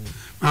ne mum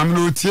am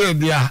no tie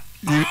dia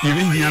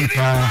even hian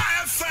pa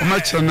o ma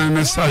chana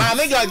na sa ma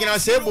me go gina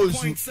se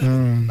bonsu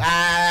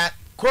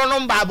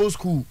Cronon Bible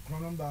School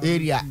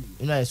area,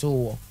 you know,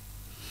 so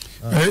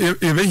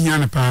even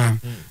here pa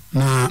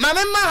na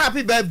mama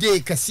happy birthday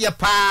kasia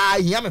pa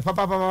ya me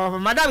papa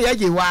madam ya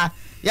jewa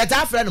ya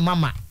ta friend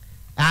mama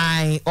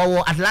ai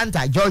owo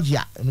Atlanta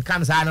Georgia me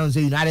kan say no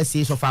say United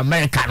States of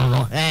America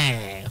no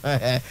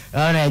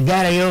oh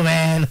get you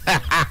man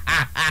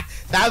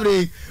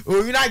dabri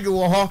o yina ge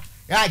wo ho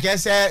ya ke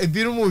say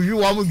ebirum wi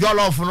wo mu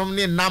jollof no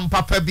ni nam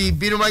papa bi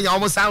birum anya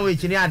wo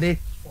sandwich ni ade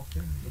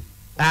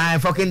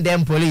fucking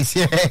them police.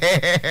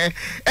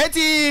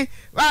 Eti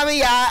mami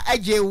ya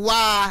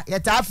ajewa ya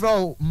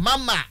tafro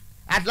mama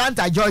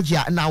Atlanta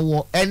Georgia na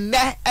wo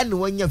enne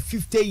wonya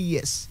 50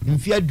 years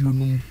mfia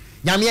dunum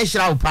nyame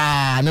ehira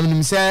pa na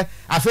nim se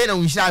afa na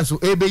unhira so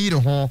ebe yi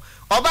ho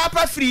oba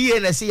pa free ye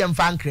na se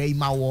yemfa nkra yi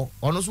ma wo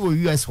ono so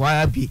US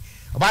wa bi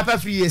oba pa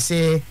free ye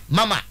se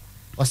mama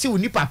o se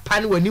woni papa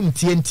ne wanim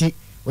tienti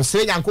o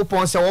se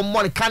nyankopon se wo mo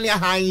kan ya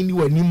han ni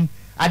wanim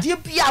ade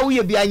bia wo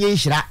ye bia nya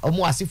nhira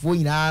omo asefo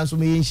nyina so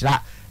me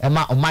nhira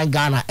ma o my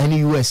Ghana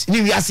any US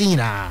ni wiase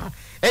nyina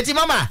enti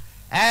mama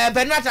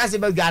Benata se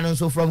bagano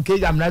so from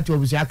Kegam na to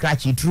Obusia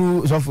Krachi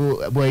through so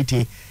for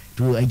boyte to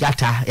to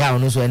Ejata ya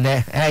ono so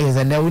ene is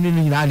ene woni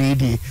nyina na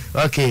edi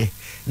okay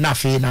na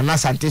fe na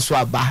Asante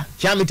Soaba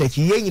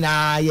chiamitachi ye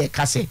nyina ye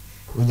kase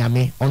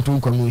onyame onto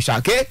nkwamu sha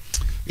okay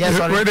yes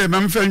sorry we dey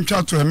memfa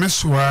ntwa to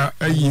emesoa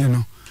ayi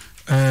no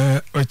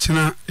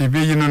ochina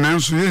ebeyi no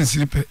nanso ye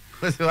nsiripe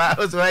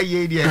so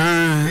ayi die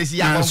esi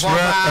ya konko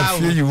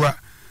afie yiwa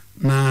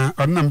na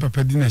odna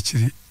mpapa di na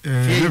chiri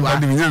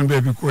everybody nyan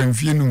ba bi ko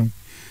mfie no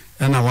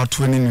na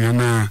wato ni nua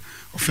na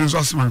offense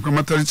osman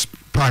commentary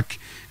park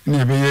ni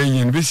ebeye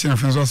yin bi si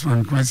offense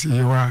osman kwasi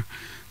yiwa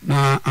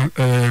na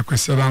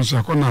kwesiran so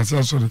akona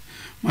aseso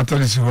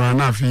matari wa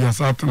na afie ya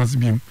sa Atenase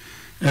bim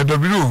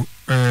w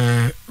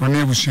oni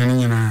ebusuani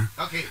nyina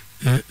okay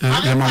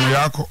mama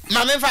yako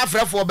mama fa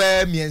frefo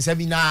ba miensa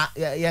bi na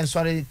yen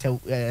sorry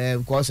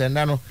because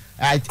enda no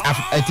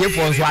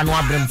atiefo so anu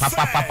abrem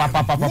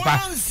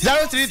papa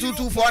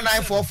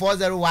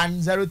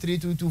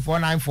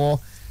 0322494401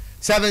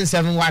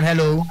 0322494771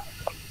 hello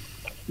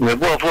me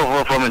bo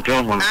for me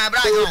tell hon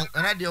Brian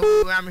radio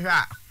am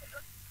hwa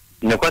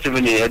ne kwati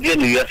me ne ade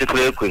ne wiase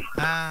kure ekwe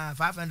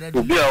 500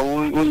 obi a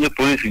unye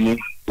police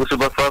ni o so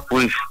ba fa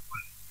police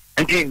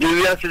anti de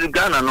wiase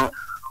Ghana no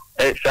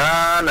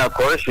sa na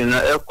correction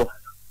na eko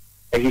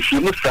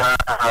ehihimi sa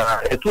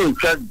etu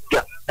ntwa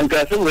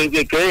nka se we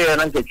ke ke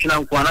na nke china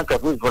nkwa na ka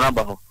fu na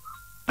ba ho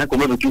na ko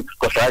me tu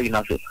ko sa yi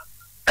na se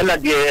ala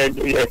de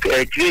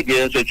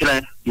trade so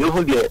china yo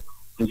hu de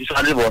nti so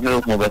ade bo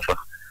me mo ba fa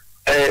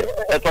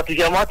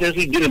patisha te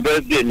su jini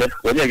birthday ne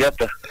woni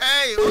agata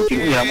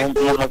okay ya mo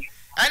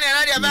ani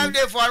na dia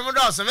birthday for mo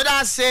do so me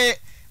da say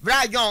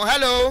Brian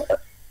hello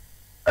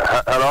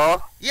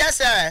hello yes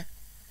sir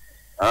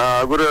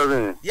good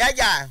evening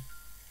yeah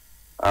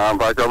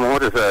ba ta mo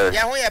de say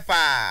ya hu ye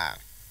pa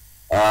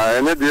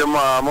ene bi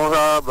ma mo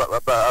ha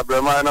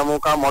abrema na mo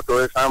ka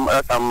moto sam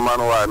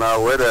manu wa na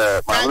we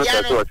de ma no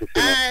se to ti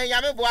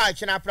ya me bo a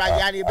china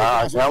praja ni bo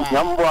ya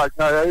mo a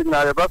cha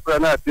na ye ba pra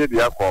na tie bi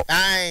akọ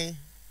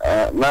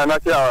na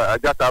ti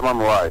agata ma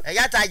mo wa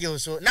agata je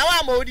so na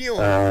wa mo odi o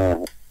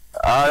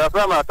ya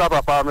pra ma ta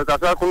papa me ka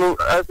sa kunu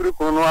every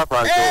kunu afa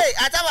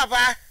ata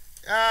papa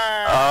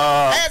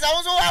za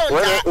wo so wa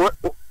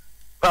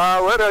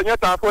o we de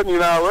nyata fo ni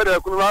na we de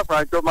kunu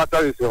afa ncho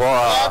mata isi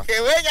ho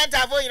okay we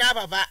nyata fo ni na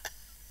papa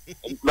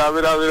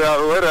Davida we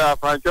de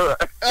afa ncho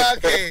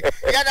okay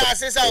ya da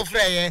sisa o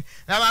frɛ ye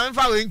na ma me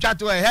fa we ntwa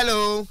to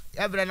hello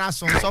ebre na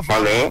so so for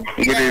hello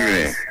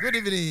good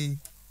evening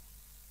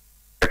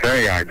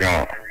okay ya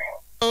John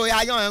oh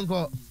ya John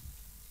enko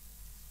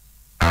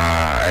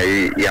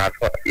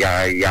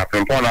ya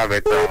pimpo na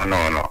veto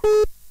no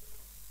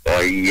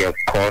ya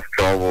cost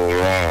trouble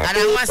wrong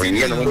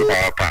onye no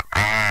papa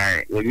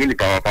onye ni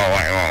papa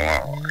wa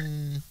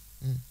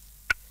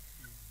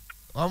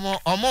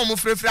omo mo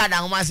frefre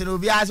adan ma se no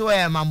obi ase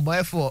we man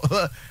boy for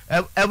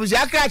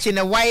ebusia krachi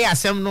ne why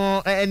asem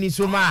no ani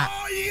so ma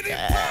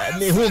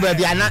me hu ba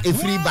bia na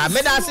efri ba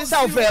me da sisa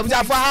ofre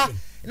ebusia fo ha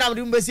na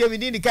mo mbesi mi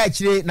di ka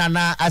chire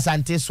na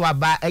Asante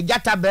Soaba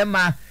ejata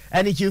bema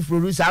ani chief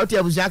producer out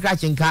ebusia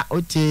krachi nka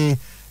oti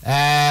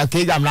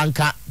ke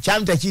gamlanka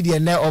chamta chi di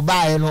ne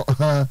obae no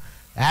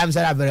am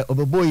sara bere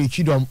obeboy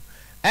chidom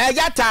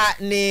ejata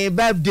ni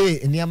birthday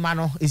ni ma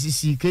no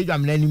esisi ke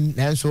gamlanim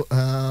nanso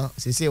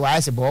sese wa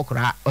ase bo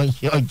okra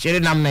onchire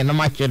nam na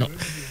ma che no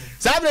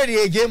sabre di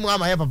eje mu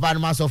ama ye papa no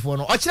masofo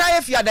no ochira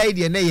ye fiada ye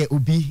di ne ye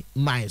obi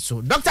mai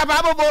so Dr.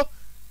 Babobo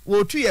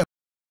wo tu ye